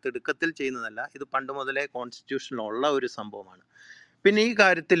 ഇത് തിടുക്കത്തിൽ ചെയ്യുന്നതല്ല, ഇത് പണ്ട് മുതലേ കോൺസ്റ്റിറ്റ്യൂഷനിലുള്ള ഒരു സംഭവമാണ്. പിന്നെ ഈ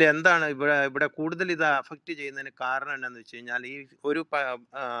കാര്യത്തിൽ എന്താണ് ഇവിടെ കൂടുതൽ ഇത് അഫക്റ്റ് ചെയ്യുന്നതിന് കാരണം എന്താണെന്ന് വെച്ച് കഴിഞ്ഞാൽ, ഈ ഒരു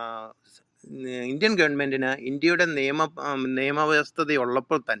ഇന്ത്യൻ ഗവൺമെന്റിന് ഇന്ത്യയുടെ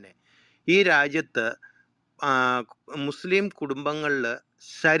നിയമവ്യവസ്ഥതയുള്ളപ്പോൾ തന്നെ ഈ രാജ്യത്ത് മുസ്ലിം കുടുംബങ്ങളിൽ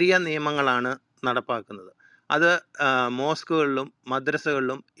ശരിയ നിയമങ്ങളാണ് നടപ്പാക്കുന്നത്. അത് മോസ്കുകളിലും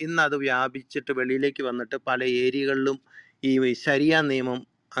മദ്രസകളിലും ഇന്ന് അത് വ്യാപിച്ചിട്ട് വെളിയിലേക്ക് വന്നിട്ട് പല ഏരിയകളിലും ഈ ശരിയ നിയമം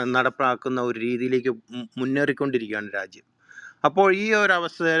നടപ്പാക്കുന്ന ഒരു രീതിയിലേക്ക് മുന്നേറിക്കൊണ്ടിരിക്കുകയാണ് രാജ്യം. അപ്പോൾ ഈ ഒരു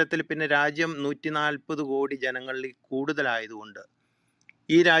അവസരത്തിൽ പിന്നെ രാജ്യം 140 കോടി ജനങ്ങളിൽ കൂടുതലായതുകൊണ്ട്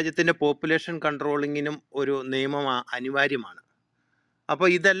ഈ രാജ്യത്തിൻ്റെ പോപ്പുലേഷൻ കൺട്രോളിങ്ങിനും ഒരു നിയമം അനിവാര്യമാണ്. അപ്പോൾ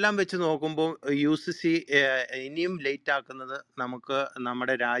ഇതെല്ലാം വെച്ച് നോക്കുമ്പോൾ UCC ഇനിയും ലേറ്റ് ആക്കുന്നത് നമുക്ക്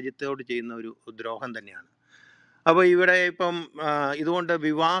നമ്മുടെ രാജ്യത്തോട് ചെയ്യുന്ന ഒരു ദ്രോഹം തന്നെയാണ്. അപ്പോൾ ഇവിടെ ഇപ്പം ഇതുകൊണ്ട്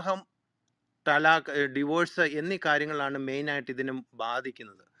വിവാഹം, തലാഖ്, ഡിവോഴ്സ് എന്നീ കാര്യങ്ങളാണ് മെയിനായിട്ട് ഇതിനും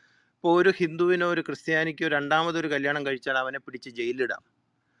ബാധിക്കുന്നത്. ഇപ്പോൾ ഒരു ഹിന്ദുവിനോ ഒരു ക്രിസ്ത്യാനിക്കോ രണ്ടാമതൊരു കല്യാണം കഴിച്ചാൽ അവനെ പിടിച്ച് ജയിലിടാം.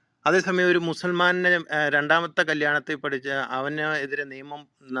 അതേസമയം ഒരു മുസൽമാനെ രണ്ടാമത്തെ കല്യാണത്തിൽ പഠിച്ച് അവനെതിരെ നിയമം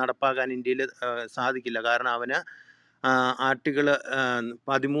നടപ്പാക്കാൻ ഇന്ത്യയിൽ സാധിക്കില്ല. കാരണം അവന് ആർട്ടിക്കിൾ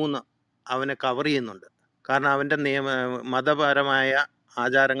 13 അവനെ കവർ ചെയ്യുന്നുണ്ട്. കാരണം അവൻ്റെ മതപരമായ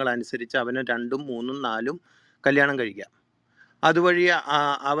ആചാരങ്ങൾ അനുസരിച്ച് അവന് 2ഉം 3ഉം 4ഉം കല്യാണം കഴിക്കാം. അതുവഴി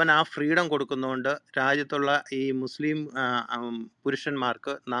അവൻ ആ ഫ്രീഡം കൊടുക്കുന്നതുകൊണ്ട് രാജ്യത്തുള്ള ഈ മുസ്ലിം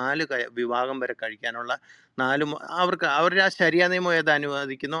പുരുഷന്മാർക്ക് 4 വിവാഹം വരെ കഴിക്കാനുള്ള അവർക്ക് അവരുടെ ആ ശരിയ നിയമം ഏത്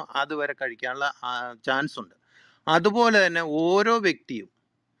അനുവദിക്കുന്നോ അതുവരെ കഴിക്കാനുള്ള ചാൻസ് ഉണ്ട്. അതുപോലെ തന്നെ ഓരോ വ്യക്തിയും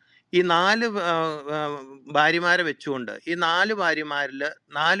ഈ 4 ഭാര്യമാരെ വെച്ചുകൊണ്ട് ഈ 4 ഭാര്യമാരിൽ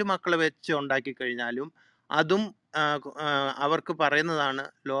 4 മക്കളെ വെച്ച് ഉണ്ടാക്കി കഴിഞ്ഞാലും അതും അവർക്ക് പറയുന്നതാണ്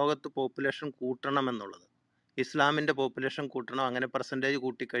ലോകത്ത് പോപ്പുലേഷൻ കൂട്ടണമെന്നുള്ളത്. ഇസ്ലാമിൻ്റെ പോപ്പുലേഷൻ കൂട്ടണം, അങ്ങനെ പെർസെൻറ്റേജ്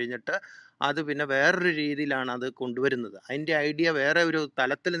കൂട്ടിക്കഴിഞ്ഞിട്ട് അത് പിന്നെ വേറൊരു രീതിയിലാണ് അത് കൊണ്ടുവരുന്നത്. അതിൻ്റെ ഐഡിയ വേറെ ഒരു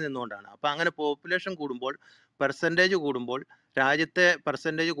തലത്തിൽ നിന്നുകൊണ്ടാണ്. അപ്പോൾ അങ്ങനെ പോപ്പുലേഷൻ കൂടുമ്പോൾ, പെർസെൻറ്റേജ് കൂടുമ്പോൾ രാജ്യത്തെ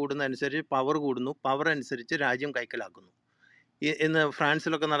പെർസെൻറ്റേജ് കൂടുന്നതനുസരിച്ച് പവർ കൂടുന്നു, പവർ അനുസരിച്ച് രാജ്യം കൈക്കലാക്കുന്നു. ഇന്ന്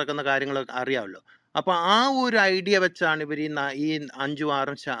ഫ്രാൻസിലൊക്കെ നടക്കുന്ന കാര്യങ്ങളൊക്കെ അറിയാമല്ലോ. അപ്പോൾ ആ ഒരു ഐഡിയ വെച്ചാണ് ഇവർ ഈ 5ഉം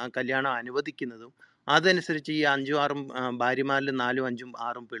 6ഉം കല്യാണം അനുവദിക്കുന്നതും. അതനുസരിച്ച് ഈ 5ഉം 6ഉം ഭാര്യമാരിൽ 4ഉം 5ഉം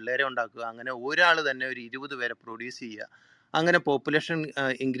 6ഉം പിള്ളേരെ ഉണ്ടാക്കുക. അങ്ങനെ ഒരാൾ തന്നെ ഒരു 20 പേരെ പ്രൊഡ്യൂസ് ചെയ്യുക. അങ്ങനെ പോപ്പുലേഷൻ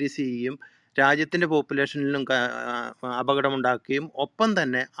ഇൻക്രീസ് ചെയ്യുകയും രാജ്യത്തിൻ്റെ പോപ്പുലേഷനിലും അപകടമുണ്ടാക്കുകയും ഒപ്പം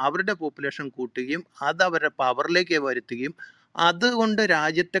തന്നെ അവരുടെ പോപ്പുലേഷൻ കൂട്ടുകയും അത് അവരുടെ പവറിലേക്ക് വരുത്തുകയും അതുകൊണ്ട്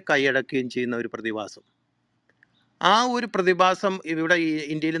രാജ്യത്തെ കൈയടക്കുകയും ചെയ്യുന്ന ഒരു പ്രതിഭാസം. ആ ഒരു പ്രതിഭാസം ഇവിടെ ഈ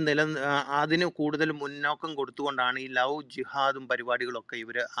ഇന്ത്യയിൽ അതിന് കൂടുതൽ മുന്നോക്കം കൊടുത്തുകൊണ്ടാണ് ഈ ലവ് ജിഹാദും പരിപാടികളൊക്കെ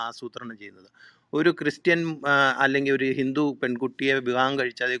ഇവർ ആസൂത്രണം ചെയ്യുന്നത്. ഒരു ക്രിസ്ത്യൻ അല്ലെങ്കിൽ ഒരു ഹിന്ദു പെൺകുട്ടിയെ വിവാഹം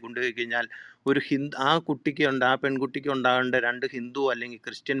കഴിച്ചാതെ കൊണ്ടുപോയി കഴിഞ്ഞാൽ ആ പെൺകുട്ടിക്ക് ഉണ്ടാകേണ്ട 2 ഹിന്ദു അല്ലെങ്കിൽ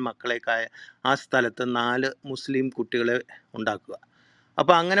ക്രിസ്ത്യൻ മക്കളേക്കായ ആ സ്ഥലത്ത് 4 മുസ്ലിം കുട്ടികളെ ഉണ്ടാക്കുക.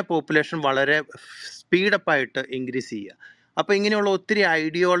 അപ്പോൾ അങ്ങനെ പോപ്പുലേഷൻ വളരെ സ്പീഡപ്പായിട്ട് ഇൻക്രീസ് ചെയ്യുക. അപ്പോൾ ഇങ്ങനെയുള്ള ഒത്തിരി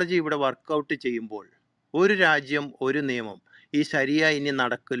ഐഡിയോളജി ഇവിടെ വർക്കൗട്ട് ചെയ്യുമ്പോൾ ഒരു രാജ്യം ഒരു നിയമം, ഈ ശരിയ ഇനി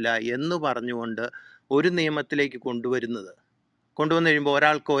നടക്കില്ല എന്ന് പറഞ്ഞുകൊണ്ട് ഒരു നിയമത്തിലേക്ക് കൊണ്ടുവന്നു കഴിയുമ്പോൾ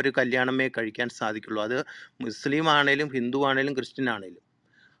ഒരാൾക്ക് ഒരു കല്യാണമേ കഴിക്കാൻ സാധിക്കുള്ളൂ. അത് മുസ്ലിം ആണേലും ഹിന്ദു ആണേലും ക്രിസ്ത്യൻ ആണേലും.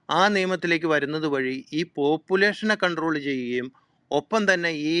 ആ നിയമത്തിലേക്ക് വരുന്നത് വഴി ഈ പോപ്പുലേഷനെ കൺട്രോൾ ചെയ്യുകയും ഒപ്പം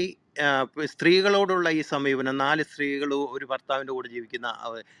തന്നെ ഈ സ്ത്രീകളോടുള്ള ഈ സമീപനം, 4 സ്ത്രീകൾ ഒരു ഭർത്താവിൻ്റെ കൂടെ ജീവിക്കുന്ന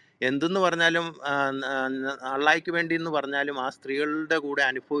എന്തെന്ന് പറഞ്ഞാലും അള്ളായ്ക്ക് വേണ്ടി എന്ന് പറഞ്ഞാലും ആ സ്ത്രീകളുടെ കൂടെ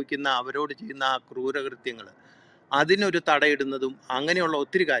അനുഭവിക്കുന്ന അവരോട് ചെയ്യുന്ന ആ ക്രൂരകൃത്യങ്ങൾ അതിനൊരു തടയിടുന്നതും അങ്ങനെയുള്ള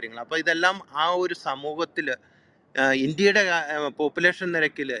ഒത്തിരി കാര്യങ്ങൾ. അപ്പോൾ ഇതെല്ലാം ആ ഒരു സമൂഹത്തിൽ ഇന്ത്യയുടെ പോപ്പുലേഷൻ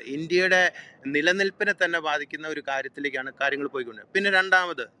നിരക്കിൽ ഇന്ത്യയുടെ നിലനിൽപ്പിനെ തന്നെ ബാധിക്കുന്ന ഒരു കാര്യത്തിലേക്കാണ് കാര്യങ്ങൾ പോയിക്കൊണ്ടത്. പിന്നെ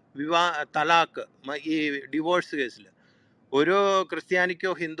രണ്ടാമത് തലാഖ്, ഈ ഡിവോഴ്സ് കേസിൽ ഒരു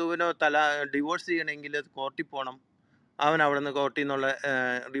ക്രിസ്ത്യാനിക്കോ ഹിന്ദുവിനോ ഡിവോഴ്സ് ചെയ്യണമെങ്കിൽ കോർട്ടിൽ പോകണം. അവൻ അവിടെ നിന്ന് കോർട്ടിൽ നിന്നുള്ള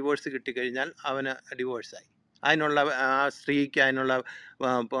ഡിവോഴ്സ് കിട്ടിക്കഴിഞ്ഞാൽ അവന് ഡിവോഴ്സായി. അതിനുള്ള ആ സ്ത്രീക്ക് അതിനുള്ള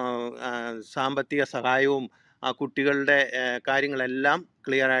സാമ്പത്തിക സഹായവും ആ കുട്ടികളുടെ കാര്യങ്ങളെല്ലാം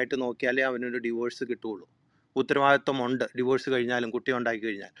ക്ലിയറായിട്ട് നോക്കിയാലേ അവനൊരു ഡിവോഴ്സ് കിട്ടുകയുള്ളൂ. ഉത്തരവാദിത്വമുണ്ട് ഡിവോഴ്സ് കഴിഞ്ഞാലും, കുട്ടി ഉണ്ടാക്കി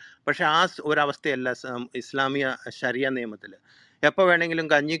കഴിഞ്ഞാൽ. പക്ഷേ ആ ഒരവസ്ഥയല്ല ഇസ്ലാമിക ശരിയ നിയമത്തിൽ. എപ്പോൾ വേണമെങ്കിലും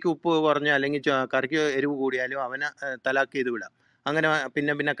കഞ്ഞിക്ക് ഉപ്പ് കുറഞ്ഞോ അല്ലെങ്കിൽ കറിക്ക് എരിവ് കൂടിയാലും അവനെ തലാക്ക് ചെയ്ത് വിടാം. അങ്ങനെ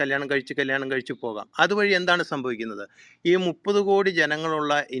പിന്നെ കല്യാണം കഴിച്ച് പോകാം. അതുവഴി എന്താണ് സംഭവിക്കുന്നത്? ഈ 30 കോടി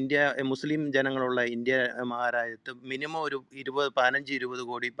ജനങ്ങളുള്ള മുസ്ലിം ജനങ്ങളുള്ള ഇന്ത്യ മഹാരാജ്യത്ത് മിനിമം ഒരു 15-20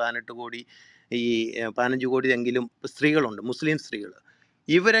 കോടി 18 കോടി 15 കോടി എങ്കിലും സ്ത്രീകളുണ്ട്, മുസ്ലിം സ്ത്രീകൾ.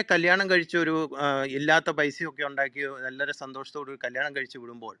 ഇവരെ കല്യാണം കഴിച്ച് ഒരു ഇല്ലാത്ത പൈസയൊക്കെ ഉണ്ടാക്കി വളരെ സന്തോഷത്തോട് കല്യാണം കഴിച്ച്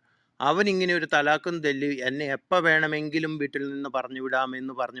വിടുമ്പോൾ അവൻ ഇങ്ങനെ ഒരു തലാക്കും തല്ലി എന്നെ എപ്പോൾ വേണമെങ്കിലും വീട്ടിൽ നിന്ന് പറഞ്ഞു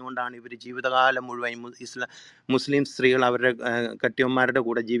വിടാമെന്ന് പറഞ്ഞുകൊണ്ടാണ് ഇവർ ജീവിതകാലം മുഴുവൻ മുസ്ലിം സ്ത്രീകൾ അവരുടെ കെട്ടിയന്മാരുടെ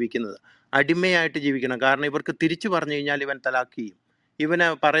കൂടെ ജീവിക്കുന്നത്. അടിമയായിട്ട് ജീവിക്കണം. കാരണം ഇവർക്ക് തിരിച്ചു പറഞ്ഞു കഴിഞ്ഞാൽ ഇവൻ തലാക്ക് ചെയ്യും. ഇവന്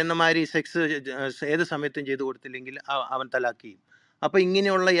പറയുന്ന മാതിരി സെക്സ് ഏത് സമയത്തും ചെയ്തു കൊടുത്തില്ലെങ്കിൽ അവൻ തലാക്ക് ചെയ്യും. അപ്പോൾ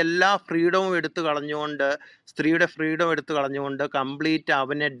ഇങ്ങനെയുള്ള എല്ലാ ഫ്രീഡവും എടുത്തു കളഞ്ഞുകൊണ്ട്, സ്ത്രീയുടെ ഫ്രീഡം എടുത്തു കളഞ്ഞുകൊണ്ട് കംപ്ലീറ്റ്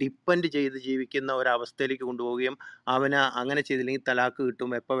അവനെ ഡിപ്പെൻഡ് ചെയ്ത് ജീവിക്കുന്ന ഒരവസ്ഥയിലേക്ക് കൊണ്ടുപോവുകയും അവന് അങ്ങനെ ചെയ്തില്ലെങ്കിൽ തലാക്ക്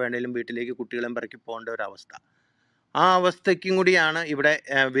കിട്ടും, എപ്പോൾ വേണേലും വീട്ടിലേക്ക് കുട്ടികളെയും പിറക്കി പോകേണ്ട ഒരവസ്ഥ. ആ അവസ്ഥയ്ക്കും കൂടിയാണ് ഇവിടെ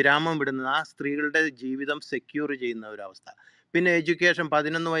വിരാമം വിടുന്നത്. ആ സ്ത്രീകളുടെ ജീവിതം സെക്യൂർ ചെയ്യുന്ന ഒരവസ്ഥ. പിന്നെ എഡ്യൂക്കേഷൻ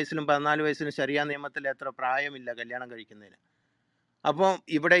 11 വയസ്സിലും 14 വയസ്സിലും ശരിയാ നിയമത്തിൽ എത്ര പ്രായമില്ല കല്യാണം കഴിക്കുന്നതിന്. അപ്പോൾ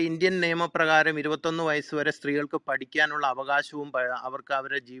ഇവിടെ ഇന്ത്യൻ നിയമപ്രകാരം 21 വയസ്സ് വരെ സ്ത്രീകൾക്ക് പഠിക്കാനുള്ള അവകാശവും അവർക്ക്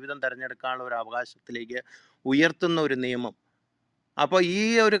അവരുടെ ജീവിതം തിരഞ്ഞെടുക്കാനുള്ള ഒരു അവകാശത്തിലേക്ക് ഉയർത്തുന്ന ഒരു നിയമം. അപ്പോൾ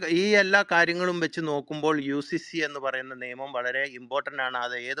ഈ എല്ലാ കാര്യങ്ങളും വെച്ച് നോക്കുമ്പോൾ UCC എന്ന് പറയുന്ന നിയമം വളരെ ഇമ്പോർട്ടൻ്റ് ആണ്.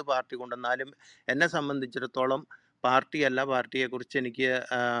 അത് ഏത് പാർട്ടി കൊണ്ടുവന്നാലും എന്നെ സംബന്ധിച്ചിടത്തോളം പാർട്ടിയല്ല, പാർട്ടിയെക്കുറിച്ച് എനിക്ക്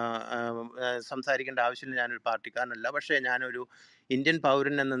സംസാരിക്കേണ്ട ആവശ്യമില്ല. ഞാനൊരു പാർട്ടിക്കാരനല്ല. പക്ഷേ ഞാനൊരു ഇന്ത്യൻ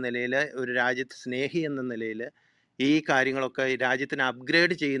പൗരൻ എന്ന നിലയിൽ, ഒരു രാജ്യത്ത് സ്നേഹി എന്ന നിലയിൽ ഈ കാര്യങ്ങളൊക്കെ ഈ രാജ്യത്തിന്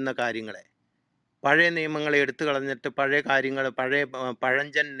അപ്ഗ്രേഡ് ചെയ്യുന്ന കാര്യങ്ങളെ, പഴയ നിയമങ്ങളെ എടുത്തു കളഞ്ഞിട്ട്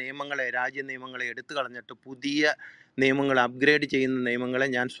പഴഞ്ചൻ നിയമങ്ങളെ, രാജ്യ നിയമങ്ങളെ എടുത്തു കളഞ്ഞിട്ട് പുതിയ നിയമങ്ങൾ, അപ്ഗ്രേഡ് ചെയ്യുന്ന നിയമങ്ങളെ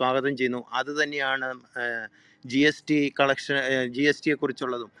ഞാൻ സ്വാഗതം ചെയ്യുന്നു. അത് തന്നെയാണ് GST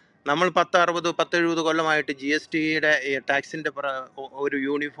കുറിച്ചുള്ളതും. നമ്മൾ 10-60-70 കൊല്ലമായിട്ട് GSTയുടെ ടാക്സിൻ്റെ ഒരു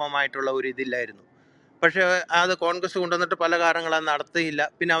യൂണിഫോം ആയിട്ടുള്ള ഒരു ഇതില്ലായിരുന്നു. പക്ഷേ അത് കോൺഗ്രസ് കൊണ്ടുവന്നിട്ട് പല കാരണങ്ങളും നടത്തിയില്ല.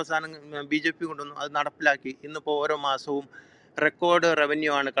 പിന്നെ അവസാനം BJP കൊണ്ടുവന്നു, അത് നടപ്പിലാക്കി. ഇന്നിപ്പോൾ ഓരോ മാസവും റെക്കോർഡ്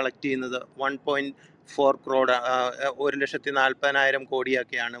റവന്യൂ ആണ് കളക്ട് ചെയ്യുന്നത്. 1.4 crore, 1,40,000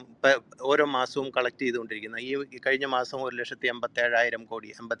 കോടിയൊക്കെയാണ് ഓരോ മാസവും കളക്ട് ചെയ്തുകൊണ്ടിരിക്കുന്നത്. ഈ കഴിഞ്ഞ മാസം 1,87,000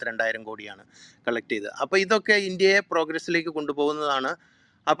 കോടി, 82,000 കോടിയാണ് കളക്ട് ചെയ്തത്. അപ്പോൾ ഇതൊക്കെ ഇന്ത്യയെ പ്രോഗ്രസ്സിലേക്ക് കൊണ്ടുപോകുന്നതാണ്.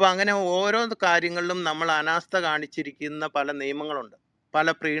 അപ്പോൾ അങ്ങനെ ഓരോ കാര്യങ്ങളിലും നമ്മൾ അനാസ്ഥ കാണിച്ചിരിക്കുന്ന പല നിയമങ്ങളുണ്ട്. പല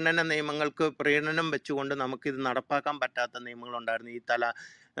പ്രീണന നിയമങ്ങൾക്ക് പ്രീണനം വെച്ചുകൊണ്ട് നമുക്കിത് നടപ്പാക്കാൻ പറ്റാത്ത നിയമങ്ങളുണ്ടായിരുന്നു. ഈ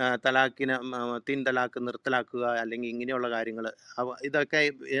തലാഖിന്, തീൻ തലാഖ് നിർത്തലാക്കുക, അല്ലെങ്കിൽ ഇങ്ങനെയുള്ള കാര്യങ്ങൾ, ഇതൊക്കെ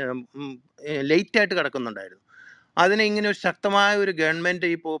ലേറ്റായിട്ട് കിടക്കുന്നുണ്ടായിരുന്നു. അതിനെ ഇങ്ങനെ ഒരു ശക്തമായ ഒരു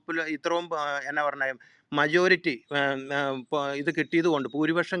ഗവൺമെൻറ്, ഈ ഇത്രയും എന്നാ പറഞ്ഞ മജോറിറ്റി ഇത് കിട്ടിയത് കൊണ്ട്,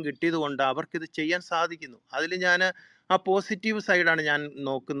 ഭൂരിപക്ഷം കിട്ടിയത് കൊണ്ട് അവർക്കിത് ചെയ്യാൻ സാധിക്കുന്നു. അതിൽ ഞാൻ ആ പോസിറ്റീവ് സൈഡാണ് ഞാൻ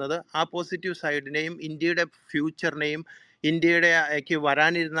നോക്കുന്നത്. ആ പോസിറ്റീവ് സൈഡിനെയും ഇന്ത്യയുടെ ഫ്യൂച്ചറിനെയും ഇന്ത്യയുടെക്ക്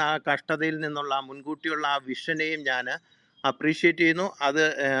വരാനിരുന്ന ആ കഷ്ടതയിൽ നിന്നുള്ള ആ മുൻകൂട്ടിയുള്ള ആ വിഷനെയും ഞാൻ അപ്രീഷിയേറ്റ് ചെയ്യുന്നു. അത്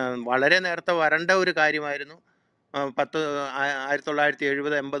വളരെ നേരത്തെ വരേണ്ട ഒരു കാര്യമായിരുന്നു.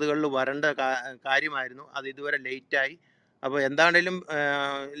 1970-80 വരേണ്ട കാര്യമായിരുന്നു. അത് ഇതുവരെ ലേറ്റായി. അപ്പോൾ എന്താണേലും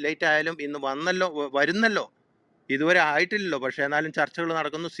ലേറ്റ് ആയാലും ഇന്ന് വരുന്നല്ലോ. ഇതുവരെ ആയിട്ടില്ലല്ലോ. പക്ഷേ എന്നാലും ചർച്ചകൾ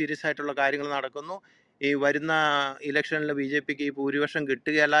നടക്കുന്നു, സീരിയസ് ആയിട്ടുള്ള കാര്യങ്ങൾ നടക്കുന്നു. ഈ വരുന്ന ഇലക്ഷനിൽ BJPക്ക് ഈ ഭൂരിപക്ഷം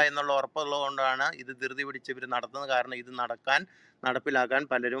കിട്ടുകയില്ല എന്നുള്ള ഉറപ്പുള്ളത് കൊണ്ടാണ് ഇത് ധൃതി പിടിച്ച് ഇവർ നടത്തുന്നത്. കാരണം ഇത് നടപ്പിലാക്കാൻ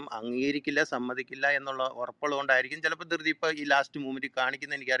പലരും അംഗീകരിക്കില്ല, സമ്മതിക്കില്ല എന്നുള്ള ഉറപ്പുള്ളത് കൊണ്ടായിരിക്കും ചിലപ്പോൾ ധൃതി ഇപ്പോൾ ഈ ലാസ്റ്റ് മൂമെൻറ്റിൽ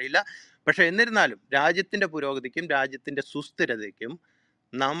കാണിക്കുന്നത്, എനിക്കറിയില്ല. പക്ഷേ എന്നിരുന്നാലും രാജ്യത്തിൻ്റെ പുരോഗതിക്കും രാജ്യത്തിൻ്റെ സുസ്ഥിരതയ്ക്കും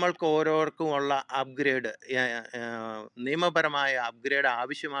നമ്മൾക്ക് ഓരോരുത്തർക്കുമുള്ള അപ്ഗ്രേഡ്, നിയമപരമായ അപ്ഗ്രേഡ്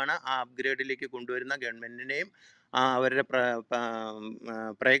ആവശ്യമാണ്. ആ അപ്ഗ്രേഡിലേക്ക് കൊണ്ടുവരുന്ന ഗവൺമെൻറ്റിനെയും അവരുടെ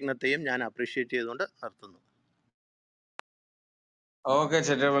പ്രയത്നത്തെയും ഞാൻ അപ്രീഷിയേറ്റ് ചെയ്തുകൊണ്ട് നിർത്തുന്നു. Okay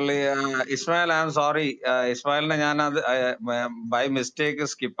ചെറ്റപ്പള്ളി. Ismail, I am sorry. ഇസ്മായിലിനെ ഞാൻ അത് ബൈ മിസ്റ്റേക്ക്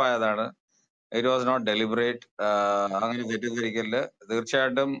സ്കിപ്പ് ആയതാണ്. It was not deliberate. അങ്ങനെ തെറ്റിദ്ധരിക്കല്.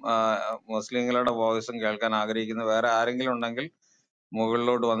 തീർച്ചയായിട്ടും മുസ്ലിങ്ങളുടെ വോയിസും കേൾക്കാൻ ആഗ്രഹിക്കുന്ന വേറെ ആരെങ്കിലും ഉണ്ടെങ്കിൽ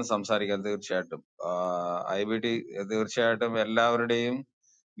മുകളിലോട്ട് വന്ന് സംസാരിക്കാം. തീർച്ചയായിട്ടും IBT തീർച്ചയായിട്ടും എല്ലാവരുടെയും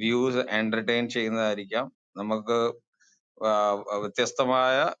വ്യൂസ് എന്റർടൈൻ ചെയ്യുന്നതായിരിക്കാം. നമുക്ക്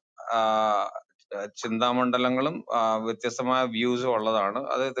വ്യത്യസ്തമായ ചിന്താമണ്ഡലങ്ങളും വ്യത്യസ്തമായ വ്യൂസും ഉള്ളതാണ്.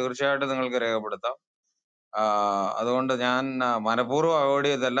 അത് തീർച്ചയായിട്ടും നിങ്ങൾക്ക് രേഖപ്പെടുത്താം. അതുകൊണ്ട് ഞാൻ മനഃപൂർവ്വം അവോയ്ഡ്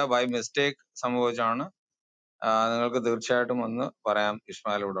ചെയ്തല്ല, ബൈ മിസ്റ്റേക്ക് സംഭവിച്ചാണ്. നിങ്ങൾക്ക് തീർച്ചയായിട്ടും ഒന്ന് പറയാം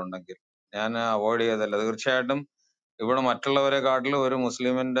ഇസ്മായിൽ ഇവിടെ ഉണ്ടെങ്കിൽ. ഞാൻ അവോയ്ഡ് ചെയ്തല്ല. തീർച്ചയായിട്ടും ഇവിടെ മറ്റുള്ളവരെക്കാട്ടിലും ഒരു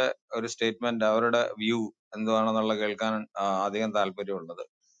മുസ്ലിമിന്റെ ഒരു സ്റ്റേറ്റ്മെന്റ്, അവരുടെ വ്യൂ എന്തുവാണെന്നുള്ള കേൾക്കാൻ അധികം താല്പര്യമുള്ളത്.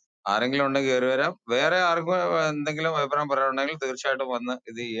 ആരെങ്കിലും ഉണ്ടെങ്കിൽ കയറി വരാം. വേറെ ആർക്കും എന്തെങ്കിലും അഭിപ്രായം പറയാനുണ്ടെങ്കിൽ തീർച്ചയായിട്ടും വന്ന്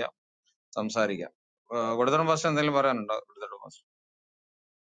ഇത് ചെയ്യാം, സംസാരിക്കാം. കൊടുത്തണം പാസ്റ്റർ എന്തെങ്കിലും പറയാനുണ്ടോ? കൊടുത്തണം പാസ്റ്റർ.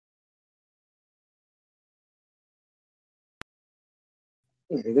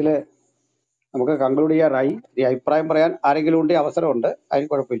 ഇതില് നമുക്ക് കൺക്ലൂഡ് ചെയ്യാറായി. ഈ അഭിപ്രായം പറയാൻ ആരെങ്കിലും ഉണ്ടെങ്കിൽ അവസരമുണ്ട്, അതിന്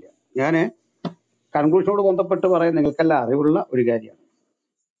കുഴപ്പമില്ല. ഞാൻ കൺക്ലൂഷനോട് ബന്ധപ്പെട്ട് പറയാൻ നിങ്ങൾക്കെല്ലാം അറിവുള്ള ഒരു കാര്യമാണ്.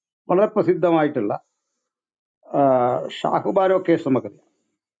 വളരെ പ്രസിദ്ധമായിട്ടുള്ള ഷാഹുബാനോ കേസ് നമുക്കറിയാം.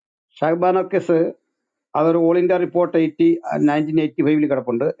 ഷാഹുബാനോ കേസ് അതൊരു ഓൾ ഇന്ത്യ റിപ്പോർട്ട് 1985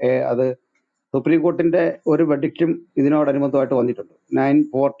 കിടപ്പുണ്ട്. അത് സുപ്രീം കോർട്ടിന്റെ ഒരു വെർഡിക്റ്റും ഇതിനോടനുബന്ധമായിട്ട് വന്നിട്ടുണ്ട്.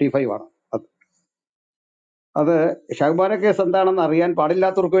 945 ആണ് അത്. അത് ഷഹബാന കേസ് എന്താണെന്ന് അറിയാൻ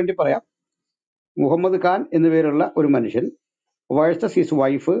പാടില്ലാത്തവർക്ക് വേണ്ടി പറയാം. മുഹമ്മദ് ഖാൻ എന്നു പേരുള്ള ഒരു മനുഷ്യൻ വേഴ്സസ് ഹിസ്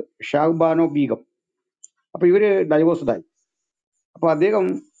വൈഫ് ഷഹബാനോ ബീഗം. അപ്പൊ ഇവര് ഡൈവോഴ്സ്ഡ് ആയി. അപ്പൊ അദ്ദേഹം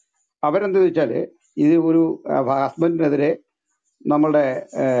അവരെന്താ വെച്ചാല് ഇത് ഒരു ഹസ്ബൻഡിനെതിരെ നമ്മളുടെ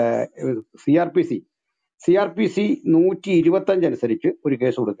CRPC 125 അനുസരിച്ച് ഒരു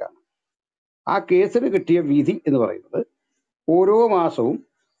കേസ് കൊടുക്കുകയാണ്. ആ കേസിന് കിട്ടിയ വിധി എന്ന് പറയുന്നത് ഓരോ മാസവും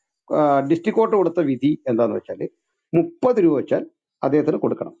ഡിസ്ട്രിക്ട് കോർട്ട് കൊടുത്ത വിധി എന്താന്ന് വെച്ചാൽ 30 രൂപ വെച്ചാൽ അദ്ദേഹത്തിന്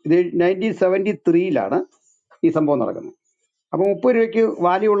കൊടുക്കണം. ഇത് 1973 ഈ സംഭവം നടക്കുന്നത്. അപ്പൊ 30 രൂപയ്ക്ക്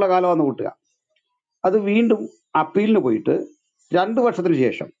വാല്യൂ ഉള്ള കാലമാണെന്ന് കൂട്ടുക. അത് വീണ്ടും അപ്പീലിന് പോയിട്ട് 2 വർഷത്തിന്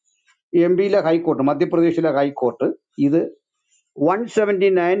ശേഷം MP-യിലെ ഹൈക്കോർട്ട്, മധ്യപ്രദേശിലെ ഹൈക്കോർട്ട് ഇത്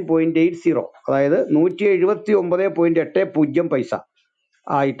 179.80, അതായത് 179.80 പൈസ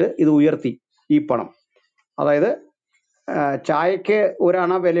ആയിട്ട് ഇത് ഉയർത്തി ഈ പണം. അതായത് ചായക്ക്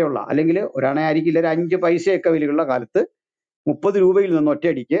ഒരണ വിലയുള്ള, അല്ലെങ്കിൽ ഒരണ ആയിരിക്കില്ല, ഒരു 5 പൈസയൊക്കെ വിലയുള്ള കാലത്ത് 30 രൂപയിൽ നിന്ന്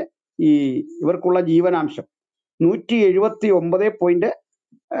ഒറ്റയടിക്ക് ഈ ഇവർക്കുള്ള ജീവനാംശം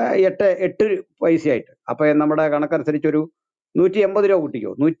 179.8 പൈസയായിട്ട്. അപ്പൊ നമ്മുടെ കണക്കനുസരിച്ച് ഒരു 180 രൂപ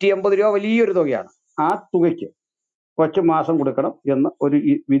കൂട്ടിക്കോ. 180 രൂപ വലിയൊരു തുകയാണ്. ആ തുകയ്ക്ക് കുറച്ച് മാസം കൊടുക്കണം എന്ന് ഒരു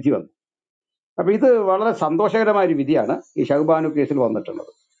വിധി വന്നു. അപ്പൊ ഇത് വളരെ സന്തോഷകരമായ ഒരു വിധിയാണ് ഈ ഷഹബാനു കേസിൽ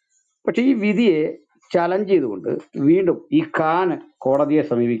വന്നിട്ടുള്ളത്. പക്ഷെ ഈ വിധിയെ ചലഞ്ച് ചെയ്തുകൊണ്ട് വീണ്ടും ഈ ഖാന് കോടതിയെ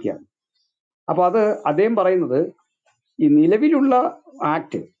സമീപിക്കുകയാണ്. അപ്പൊ അത് അദ്ദേഹം പറയുന്നത് ഈ നിലവിലുള്ള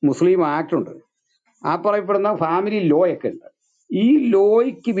ആക്ട്, മുസ്ലിം ആക്ട് ഉണ്ട്, ആ പറയപ്പെടുന്ന ഫാമിലി ലോ ഒക്കെ ഉണ്ട്, ഈ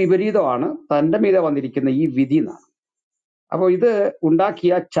ലോയ്ക്ക് വിപരീതമാണ് തന്റെ മീതെ വന്നിരിക്കുന്ന ഈ വിധി എന്നാണ്. അപ്പോൾ ഇത്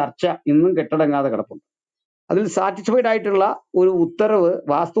ഉണ്ടാക്കിയ ചർച്ച ഇന്നും കെട്ടടങ്ങാതെ കിടപ്പുണ്ട്. അതിൽ സാറ്റിസ്ഫൈഡ് ആയിട്ടുള്ള ഒരു ഉത്തരവ്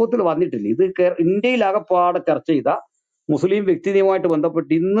വാസ്തവത്തിൽ വന്നിട്ടില്ല. ഇത് ഇന്ത്യയിലാകെപ്പാടെ ചർച്ച ചെയ്ത മുസ്ലിം വ്യക്തി നിയമവുമായിട്ട്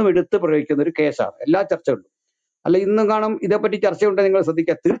ബന്ധപ്പെട്ട് ഇന്നും എടുത്ത് പ്രയോഗിക്കുന്ന ഒരു കേസാണ്. എല്ലാ ചർച്ചകളിലും അല്ല ഇന്നും കാണും ഇതേപ്പറ്റി ചർച്ചയുണ്ടെങ്കിൽ നിങ്ങൾ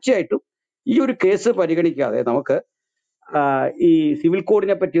ശ്രദ്ധിക്കുക. തീർച്ചയായിട്ടും ഈ ഒരു കേസ് പരിഗണിക്കാതെ നമുക്ക് ഈ സിവിൽ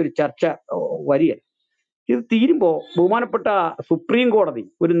കോഡിനെ പറ്റി ഒരു ചർച്ച വരികയാണ്. ഇത് തീരുമ്പോൾ ബഹുമാനപ്പെട്ട സുപ്രീം കോടതി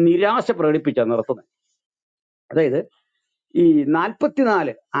ഒരു നിരാശ പ്രകടിപ്പിച്ചാണ് നടത്തുന്നത്. അതായത് ഈ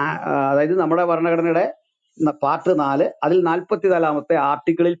 44 അതായത് നമ്മുടെ ഭരണഘടനയുടെ പാർട്ട് 4 അതിൽ 44-ാമത്തെ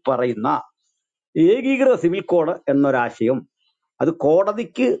ആർട്ടിക്കിളിൽ പറയുന്ന ഏകീകൃത സിവിൽ കോഡ് എന്നൊരാശയം അത്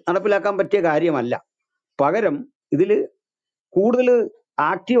കോടതിക്ക് നടപ്പിലാക്കാൻ പറ്റിയ കാര്യമല്ല. പകരം ഇതിൽ കൂടുതൽ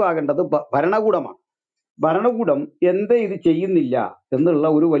ആക്റ്റീവ് ആകേണ്ടത് ഭരണകൂടമാണ്. ഭരണകൂടം എന്തേ ഇത് ചെയ്യുന്നില്ല എന്നുള്ള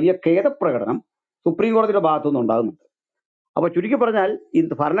ഒരു വലിയ ഖേദപ്രകടനം സുപ്രീം കോടതിയുടെ ഭാഗത്തുനിന്ന് ഉണ്ടാകുന്നുണ്ട്. അപ്പൊ ചുരുക്കി പറഞ്ഞാൽ ഈ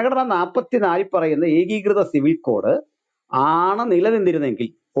ഭരണഘടന 44 പറയുന്ന ഏകീകൃത സിവിൽ കോഡ് ആണ് നിലനിന്നിരുന്നെങ്കിൽ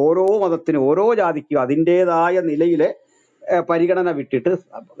ഓരോ മതത്തിനും ഓരോ ജാതിക്കും അതിൻ്റെതായ നിലയിലെ പരിഗണന വിട്ടിട്ട്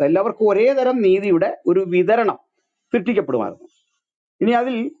എല്ലാവർക്കും ഒരേ തരം നീതിയുടെ ഒരു വിതരണം സൃഷ്ടിക്കപ്പെടുമായിരുന്നു. ഇനി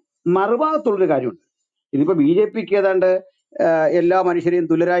അതിൽ മറുഭാഗത്തുള്ളൊരു കാര്യമുണ്ട്. ഇതിപ്പോ BJPക്ക് ഏതാണ്ട് എല്ലാ മനുഷ്യരെയും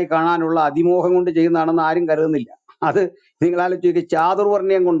തുല്യരായി കാണാനുള്ള അതിമോഹം കൊണ്ട് ചെയ്യുന്നതാണെന്ന് ആരും കരുതുന്നില്ല. അത് നിങ്ങളാലോചിക്കുക,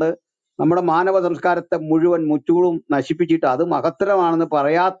 ചാതുർവർണ്ണയം കൊണ്ട് നമ്മുടെ മാനവ സംസ്കാരത്തെ മുഴുവൻ മുച്ചൂടും നശിപ്പിച്ചിട്ട് അത് മഹത്തരമാണെന്ന്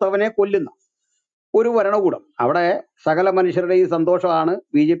പറയാത്തവനെ കൊല്ലുന്ന ഒരു ഭരണകൂടം. അവിടെ സകല മനുഷ്യരുടെയും സന്തോഷമാണ്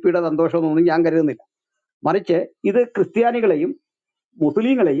BJPയുടെ സന്തോഷം എന്നൊന്നും ഞാൻ കരുതുന്നില്ല. മറിച്ച് ഇത് ക്രിസ്ത്യാനികളെയും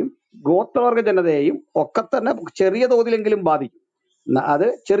മുസ്ലിങ്ങളെയും ഗോത്രവർഗ ജനതയെയും ഒക്കെ തന്നെ ചെറിയ തോതിലെങ്കിലും ബാധിക്കും. അത്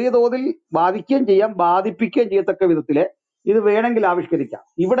ചെറിയ തോതിൽ ബാധിക്കുകയും ചെയ്യാം, ബാധിപ്പിക്കുകയും ചെയ്യത്തക്ക വിധത്തില് ഇത് വേണമെങ്കിൽ ആവിഷ്കരിക്കാം.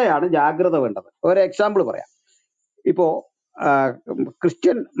 ഇവിടെയാണ് ജാഗ്രത വേണ്ടത്. ഒരു എക്സാമ്പിൾ പറയാം. ഇപ്പോ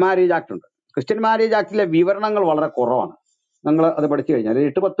ക്രിസ്ത്യൻ മാരേജ് ആക്ട് ഉണ്ട്. ക്രിസ്ത്യൻ മാരേജ് ആക്ടിലെ വിവരണങ്ങൾ വളരെ കുറവാണ്. നിങ്ങൾ അത് പഠിച്ചു കഴിഞ്ഞാൽ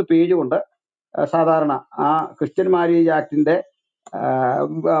 8-10 പേജ് കൊണ്ട് സാധാരണ ആ ക്രിസ്ത്യൻ മാരേജ് ആക്ടിന്റെ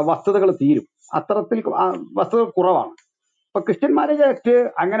വസ്തുതകൾ തീരും. അത്തരത്തിൽ വസ്തുതകൾ കുറവാണ്. അപ്പൊ ക്രിസ്ത്യൻ മാരേജ് ആക്ട്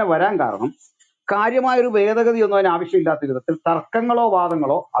അങ്ങനെ വരാൻ കാരണം കാര്യമായൊരു ഭേദഗതി ഒന്നും അതിന് ആവശ്യമില്ലാത്ത വിധത്തിൽ തർക്കങ്ങളോ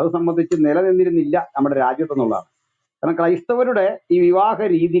വാദങ്ങളോ അത് സംബന്ധിച്ച് നിലനിന്നിരുന്നില്ല നമ്മുടെ രാജ്യത്തെന്നുള്ളതാണ്. കാരണം ക്രൈസ്തവരുടെ ഈ വിവാഹ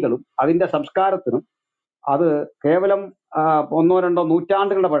രീതികളും അതിന്റെ സംസ്കാരത്തിനും അത് കേവലം 1-2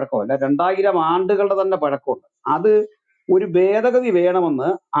 നൂറ്റാണ്ടുകളുടെ പഴക്കമല്ല, 2000 ആണ്ടുകളുടെ തന്നെ പഴക്കമുണ്ട്. അത് ഒരു ഭേദഗതി വേണമെന്ന്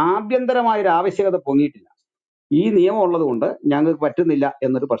ആഭ്യന്തരമായൊരു ആവശ്യകത പൊങ്ങിയിട്ടില്ല. ഈ നിയമം ഉള്ളത് കൊണ്ട് ഞങ്ങൾക്ക് പറ്റുന്നില്ല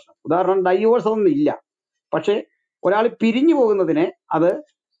എന്നൊരു പ്രശ്നം. ഉദാഹരണം, ഡൈവോഴ്സ് ഒന്നും ഇല്ല, പക്ഷെ ഒരാൾ പിരിഞ്ഞു പോകുന്നതിനെ അത്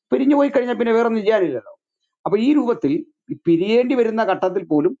പിരിഞ്ഞു പോയി കഴിഞ്ഞാൽ പിന്നെ വേറെ ഒന്നും ചെയ്യാനില്ലല്ലോ. അപ്പൊ ഈ രൂപത്തിൽ പിരിയേണ്ടി വരുന്ന ഘട്ടത്തിൽ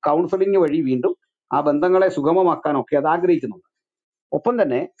പോലും കൗൺസിലിംഗ് വഴി വീണ്ടും ആ ബന്ധങ്ങളെ സുഗമമാക്കാനൊക്കെ അത് ആഗ്രഹിക്കുന്നുണ്ട്. ഒപ്പം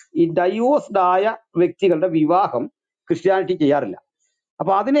തന്നെ ഈ ഡൈവോഴ്സ്ഡ് ആയ വ്യക്തികളുടെ വിവാഹം ക്രിസ്ത്യാനിറ്റി ചെയ്യാറില്ല.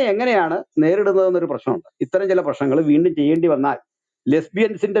 അപ്പൊ അതിനെ എങ്ങനെയാണ് നേരിടുന്നതെന്നൊരു പ്രശ്നമുണ്ട്. ഇത്തരം ചില പ്രശ്നങ്ങൾ വീണ്ടും ചെയ്യേണ്ടി വന്നാൽ,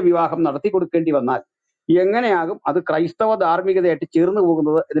 ലെസ്ബിയൻസിന്റെ വിവാഹം നടത്തി കൊടുക്കേണ്ടി വന്നാൽ എങ്ങനെയാകും അത് ക്രൈസ്തവ ധാർമ്മികതയായിട്ട് ചേർന്ന്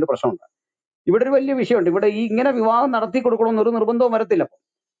പോകുന്നത് എന്നൊരു പ്രശ്നമുണ്ട്. ഇവിടെ ഒരു വലിയ വിഷയമുണ്ട്. ഇവിടെ ഈ ഇങ്ങനെ വിവാഹം നടത്തി കൊടുക്കണമെന്നൊരു നിർബന്ധവും വരത്തില്ല.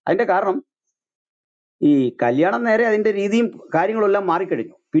 അതിന്റെ കാരണം ഈ കല്യാണം നേരെ അതിന്റെ രീതിയും കാര്യങ്ങളും എല്ലാം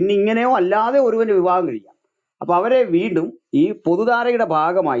മാറിക്കഴിഞ്ഞു. പിന്നെ ഇങ്ങനെയോ അല്ലാതെ ഒരുവന് വിവാഹം കഴിക്കാം. അപ്പൊ അവരെ വീണ്ടും ഈ പൊതുധാരയുടെ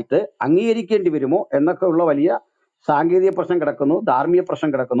ഭാഗമായിട്ട് അംഗീകരിക്കേണ്ടി വരുമോ എന്നൊക്കെ ഉള്ള വലിയ സാങ്കേതിക പ്രശ്നം കിടക്കുന്നു, ധാർമ്മിക പ്രശ്നം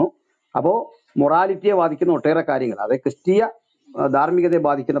കിടക്കുന്നു. അപ്പോ മൊറാലിറ്റിയെ ബാധിക്കുന്ന ഒട്ടേറെ കാര്യങ്ങൾ, അതായത് ക്രിസ്തീയ ധാർമ്മികതയെ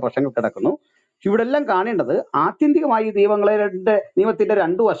ബാധിക്കുന്ന പ്രശ്നങ്ങൾ കിടക്കുന്നു. ഇവിടെ എല്ലാം കാണേണ്ടത് ആത്യന്തികമായി നിയമത്തിന്റെ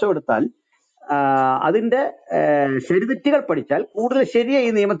രണ്ടു വശം എടുത്താൽ അതിന്റെ ശരിതെറ്റുകൾ പഠിച്ചാൽ കൂടുതൽ ശരിയേ ഈ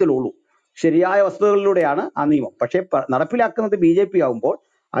നിയമത്തിലുള്ളൂ. ശരിയായ വസ്തുതകളിലൂടെയാണ് ആ നിയമം. പക്ഷെ നടപ്പിലാക്കുന്നത് BJP ആകുമ്പോൾ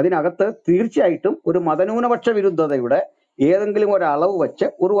അതിനകത്ത് തീർച്ചയായിട്ടും ഒരു മതന്യൂനപക്ഷ വിരുദ്ധതയുടെ ഏതെങ്കിലും ഒരളവ് വെച്ച്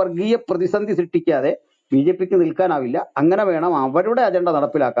ഒരു വർഗീയ പ്രതിസന്ധി സൃഷ്ടിക്കാതെ BJPക്ക് നിൽക്കാനാവില്ല. അങ്ങനെ വേണം അവരുടെ അജണ്ട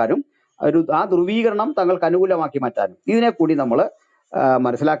നടപ്പിലാക്കാനും ആ ധ്രുവീകരണം തങ്ങൾക്ക് അനുകൂലമാക്കി മാറ്റാനും. ഇതിനെ കൂടി നമ്മൾ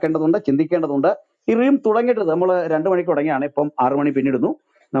മനസ്സിലാക്കേണ്ടതുണ്ട്, ചിന്തിക്കേണ്ടതുണ്ട്. ഈ റീം തുടങ്ങിയിട്ട് നമ്മൾ 2 മണിക്ക് തുടങ്ങിയാണ്, ഇപ്പം 6 മണി പിന്നിടുന്നു.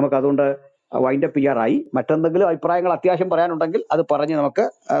 നമുക്ക് അതുകൊണ്ട് വൈൻഡപ്പ് ചെയ്യാറായി. മറ്റെന്തെങ്കിലും അഭിപ്രായങ്ങൾ അത്യാവശ്യം പറയാനുണ്ടെങ്കിൽ അത് പറഞ്ഞ് നമുക്ക്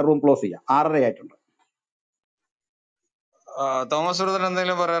റൂം ക്ലോസ് ചെയ്യാം. 6:30 ആയിട്ടുണ്ട്. തോമസ് ബ്രദർ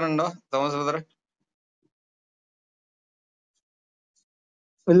എന്തെങ്കിലും പറയാനുണ്ടോ? തോമസ് ബ്രദർ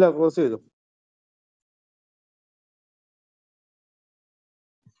ഇല്ല, ക്ലോസ് ചെയ്തു.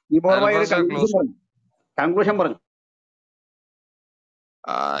 ഈ ബോർവായി ഒരു ക്ലോസ്. കൺക്ലൂഷൻ പറഞ്ഞു.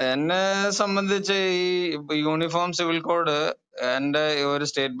 എന്നെ സംബന്ധിച്ച് ഈ യൂണിഫോം സിവിൽ കോഡ് എന്റെ ഒരു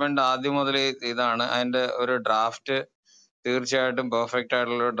സ്റ്റേറ്റ്മെന്റ് ആദ്യം മുതൽ ഇതാണ്. അതിന്റെ ഒരു ഡ്രാഫ്റ്റ് തീർച്ചയായിട്ടും പെർഫെക്റ്റ്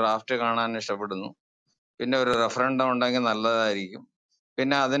ആയിട്ടുള്ള ഒരു ഡ്രാഫ്റ്റ് കാണാൻ ഇഷ്ടപ്പെടുന്നു. പിന്നെ ഒരു റെഫറൻഡം ഉണ്ടെങ്കിൽ നല്ലതായിരിക്കും.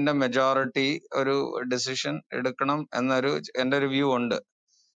 പിന്നെ അതിന്റെ മെജോറിറ്റി ഒരു ഡിസിഷൻ എടുക്കണം എന്നൊരു എന്റെ ഒരു വ്യൂ ഉണ്ട്.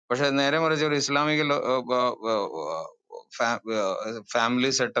 പക്ഷെ നേരെ മറിച്ച് ഒരു ഇസ്ലാമിക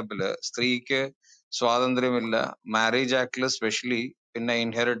ഫാമിലി സെറ്റപ്പില് സ്ത്രീക്ക് സ്വാതന്ത്ര്യമില്ല. മാരേജ് ആക്ടില് സ്പെഷ്യലി, പിന്നെ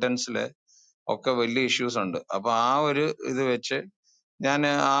ഇൻഹെറിറ്റൻസില് ഒക്കെ വലിയ ഇഷ്യൂസ് ഉണ്ട്. അപ്പൊ ആ ഒരു ഇത് വെച്ച് ഞാൻ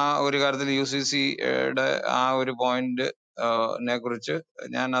ആ ഒരു കാര്യത്തിൽ UCCയുടെ ആ ഒരു പോയിന്റ് നെ കുറിച്ച്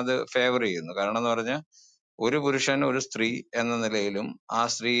ഞാൻ അത് ഫേവർ ചെയ്യുന്നു. കാരണം എന്ന് പറഞ്ഞാൽ ഒരു പുരുഷൻ ഒരു സ്ത്രീ എന്ന നിലയിലും ആ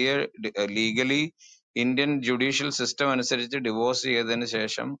സ്ത്രീയെ ലീഗലി ഇന്ത്യൻ ജുഡീഷ്യൽ സിസ്റ്റം അനുസരിച്ച് ഡിവോഴ്സ് ചെയ്തതിന്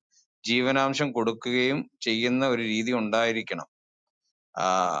ശേഷം ജീവനാംശം കൊടുക്കുകയും ചെയ്യുന്ന ഒരു രീതി ഉണ്ടായിരിക്കണം.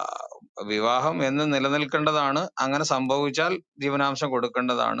 വിവാഹം എന്ന് നിലനിൽക്കേണ്ടതാണ്. അങ്ങനെ സംഭവിച്ചാൽ ജീവനാംശം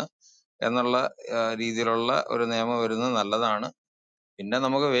കൊടുക്കേണ്ടതാണ് എന്നുള്ള രീതിയിലുള്ള ഒരു നിയമം വരുന്നത് നല്ലതാണ്. പിന്നെ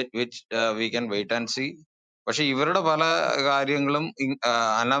നമുക്ക് we can wait and C. പക്ഷെ ഇവരുടെ പല കാര്യങ്ങളും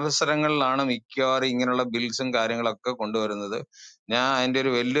അനവസരങ്ങളിലാണ് മിക്കവാറും ഇങ്ങനെയുള്ള ബിൽസും കാര്യങ്ങളൊക്കെ കൊണ്ടുവരുന്നത്. ഞാൻ അതിന്റെ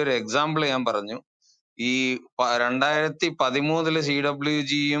ഒരു വലിയൊരു എക്സാമ്പിൾ ഞാൻ പറഞ്ഞു. ഈ 2013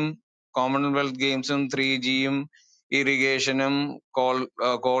 CWGയും കോമൺവെൽത്ത് ഗെയിംസും 3Gയും ഇറിഗേഷനും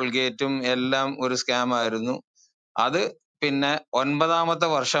കോൾഗേറ്റും എല്ലാം ഒരു സ്കാം ആയിരുന്നു. അത് പിന്നെ 9ാമത്തെ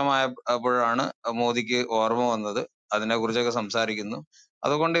വർഷമായപ്പോഴാണ് മോദിക്ക് ഓർമ്മ വന്നത്. അതിനെ കുറിച്ചൊക്കെ സംസാരിക്കുന്നു.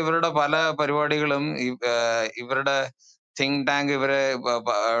 അതുകൊണ്ട് ഇവരുടെ പല പരിപാടികളും ഇവരുടെ തിങ്ക് ടാങ്ക് ഇവരെ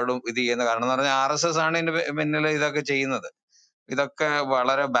ഇത് ചെയ്യുന്ന കാരണം എന്ന് പറഞ്ഞാൽ RSS ആണ് ഇതിന്റെ പിന്നിൽ ഇതൊക്കെ ചെയ്യുന്നത്. ഇതൊക്കെ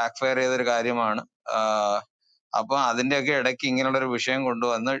വളരെ ബാക്ക് ഫയർ ചെയ്തൊരു കാര്യമാണ്. അപ്പൊ അതിന്റെയൊക്കെ ഇടയ്ക്ക് ഇങ്ങനെയുള്ള ഒരു വിഷയം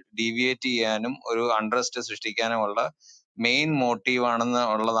കൊണ്ടുവന്ന് ഡീവിയേറ്റ് ചെയ്യാനും ഒരു അൺട്രസ്റ്റ് സൃഷ്ടിക്കാനുമുള്ള മെയിൻ മോട്ടീവ് ആണെന്ന്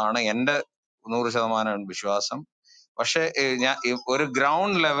ഉള്ളതാണ് എന്റെ 100% വിശ്വാസം. പക്ഷെ ഞാൻ ഒരു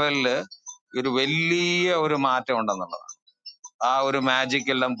ഗ്രൗണ്ട് ലെവലില് ഒരു വലിയ ഒരു മാറ്റം ഉണ്ടെന്നുള്ളതാണ്. ആ ഒരു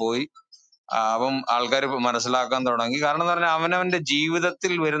മാജിക് എല്ലാം പോയി. അപ്പം ആൾക്കാർ മനസ്സിലാക്കാൻ തുടങ്ങി. കാരണം എന്ന് പറഞ്ഞാൽ അവനവന്റെ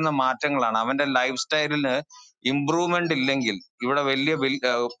ജീവിതത്തിൽ വരുന്ന മാറ്റങ്ങളാണ്. അവന്റെ ലൈഫ് സ്റ്റൈലിന് ഇംപ്രൂവ്മെന്റ് ഇല്ലെങ്കിൽ, ഇവിടെ വലിയ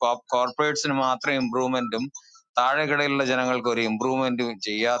കോർപ്പറേറ്റ്സിന് മാത്രം ഇംപ്രൂവ്മെന്റും താഴെക്കിടയിലുള്ള ജനങ്ങൾക്ക് ഒരു ഇംപ്രൂവ്മെന്റും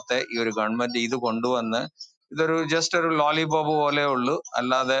ചെയ്യാത്ത ഈ ഒരു ഗവൺമെന്റ് ഇത് കൊണ്ടുവന്ന് ഇതൊരു ജസ്റ്റ് ഒരു ലോലിപോപ്പ് പോലെ ഉള്ളൂ.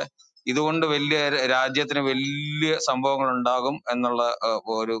 അല്ലാതെ ഇതുകൊണ്ട് വലിയ രാജ്യത്തിന് വലിയ സംഭവങ്ങൾ ഉണ്ടാകും എന്നുള്ള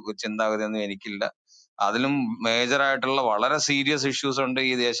ഒരു ചിന്താഗതിയൊന്നും എനിക്കില്ല. അതിലും മേജർ ആയിട്ടുള്ള വളരെ സീരിയസ് ഇഷ്യൂസ് ഉണ്ട്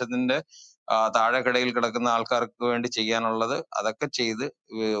ഈ ദേശത്തിന്റെ താഴെക്കിടയിൽ കിടക്കുന്ന ആൾക്കാർക്ക് വേണ്ടി ചെയ്യാനുള്ളത്. അതൊക്കെ ചെയ്ത്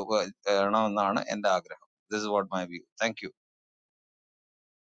വേണമെന്നാണ് എന്റെ ആഗ്രഹം. This is what my view. Thank you.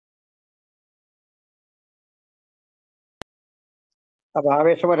 അപ്പൊ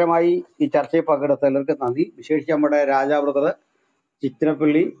ആവേശപരമായി ഈ ചർച്ചയിൽ പങ്കെടുത്ത എല്ലാവർക്കും നന്ദി. വിശേഷിച്ച് നമ്മുടെ രാജാ ബ്രദർ,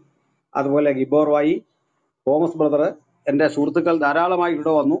 ചിത്തിരപ്പള്ളി, അതുപോലെ ഗിബോർവായി, തോമസ് ബ്രദർ, എൻ്റെ സുഹൃത്തുക്കൾ ധാരാളമായി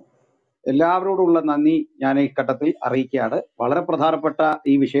ഇവിടെ വന്നു. എല്ലാവരോടുമുള്ള നന്ദി ഞാൻ ഈ ഘട്ടത്തിൽ അറിയിക്കുകയാണ്. വളരെ പ്രധാനപ്പെട്ട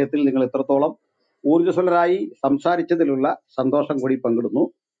ഈ വിഷയത്തിൽ നിങ്ങൾ ഇത്രത്തോളം ഊർജ്ജസ്വലരായി സംസാരിച്ചതിലുള്ള സന്തോഷം കൂടി പങ്കിടുന്നു.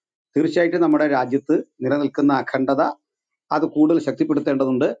 തീർച്ചയായിട്ടും നമ്മുടെ രാജ്യത്ത് നിലനിൽക്കുന്ന അഖണ്ഡത അത് കൂടുതൽ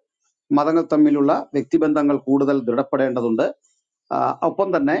ശക്തിപ്പെടുത്തേണ്ടതുണ്ട്. മതങ്ങൾ തമ്മിലുള്ള വ്യക്തിബന്ധങ്ങൾ കൂടുതൽ ദൃഢപ്പെടേണ്ടതുണ്ട്. ഒപ്പം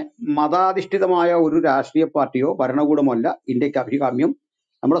തന്നെ മതാധിഷ്ഠിതമായ ഒരു രാഷ്ട്രീയ പാർട്ടിയോ ഭരണകൂടമോ അല്ല ഇന്ത്യക്ക് അഭികാമ്യം.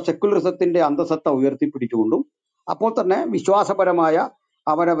 നമ്മുടെ സെക്കുലറിസത്തിന്റെ അന്തസത്ത ഉയർത്തിപ്പിടിച്ചുകൊണ്ടും അപ്പോൾ തന്നെ വിശ്വാസപരമായ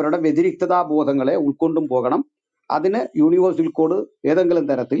അവരവരുടെ വ്യതിരിക്തതാ ബോധങ്ങളെ ഉൾക്കൊണ്ടും പോകണം. അതിന് യൂണിവേഴ്സൽ കോഡ് ഏതെങ്കിലും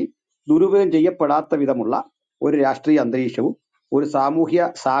തരത്തിൽ ദുരുപയോഗം ചെയ്യപ്പെടാത്ത വിധമുള്ള ഒരു രാഷ്ട്രീയ അന്തരീക്ഷവും ഒരു സാമൂഹ്യ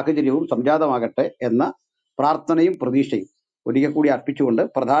സാഹചര്യവും സംജാതമാകട്ടെ എന്ന പ്രാർത്ഥനയും പ്രതീക്ഷയും ഒരിക്കൽ കൂടി അർപ്പിച്ചുകൊണ്ട്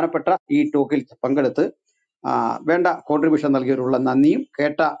പ്രധാനപ്പെട്ട ഈ ടോക്കിൽ പങ്കെടുത്ത് വേണ്ട കോൺട്രിബ്യൂഷൻ നൽകിയവരുള്ള നന്ദിയും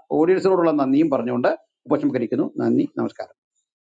കേട്ട ഓഡിയൻസിനോടുള്ള നന്ദിയും പറഞ്ഞുകൊണ്ട് ഉപസംഹരിക്കുന്നു. നന്ദി, നമസ്കാരം.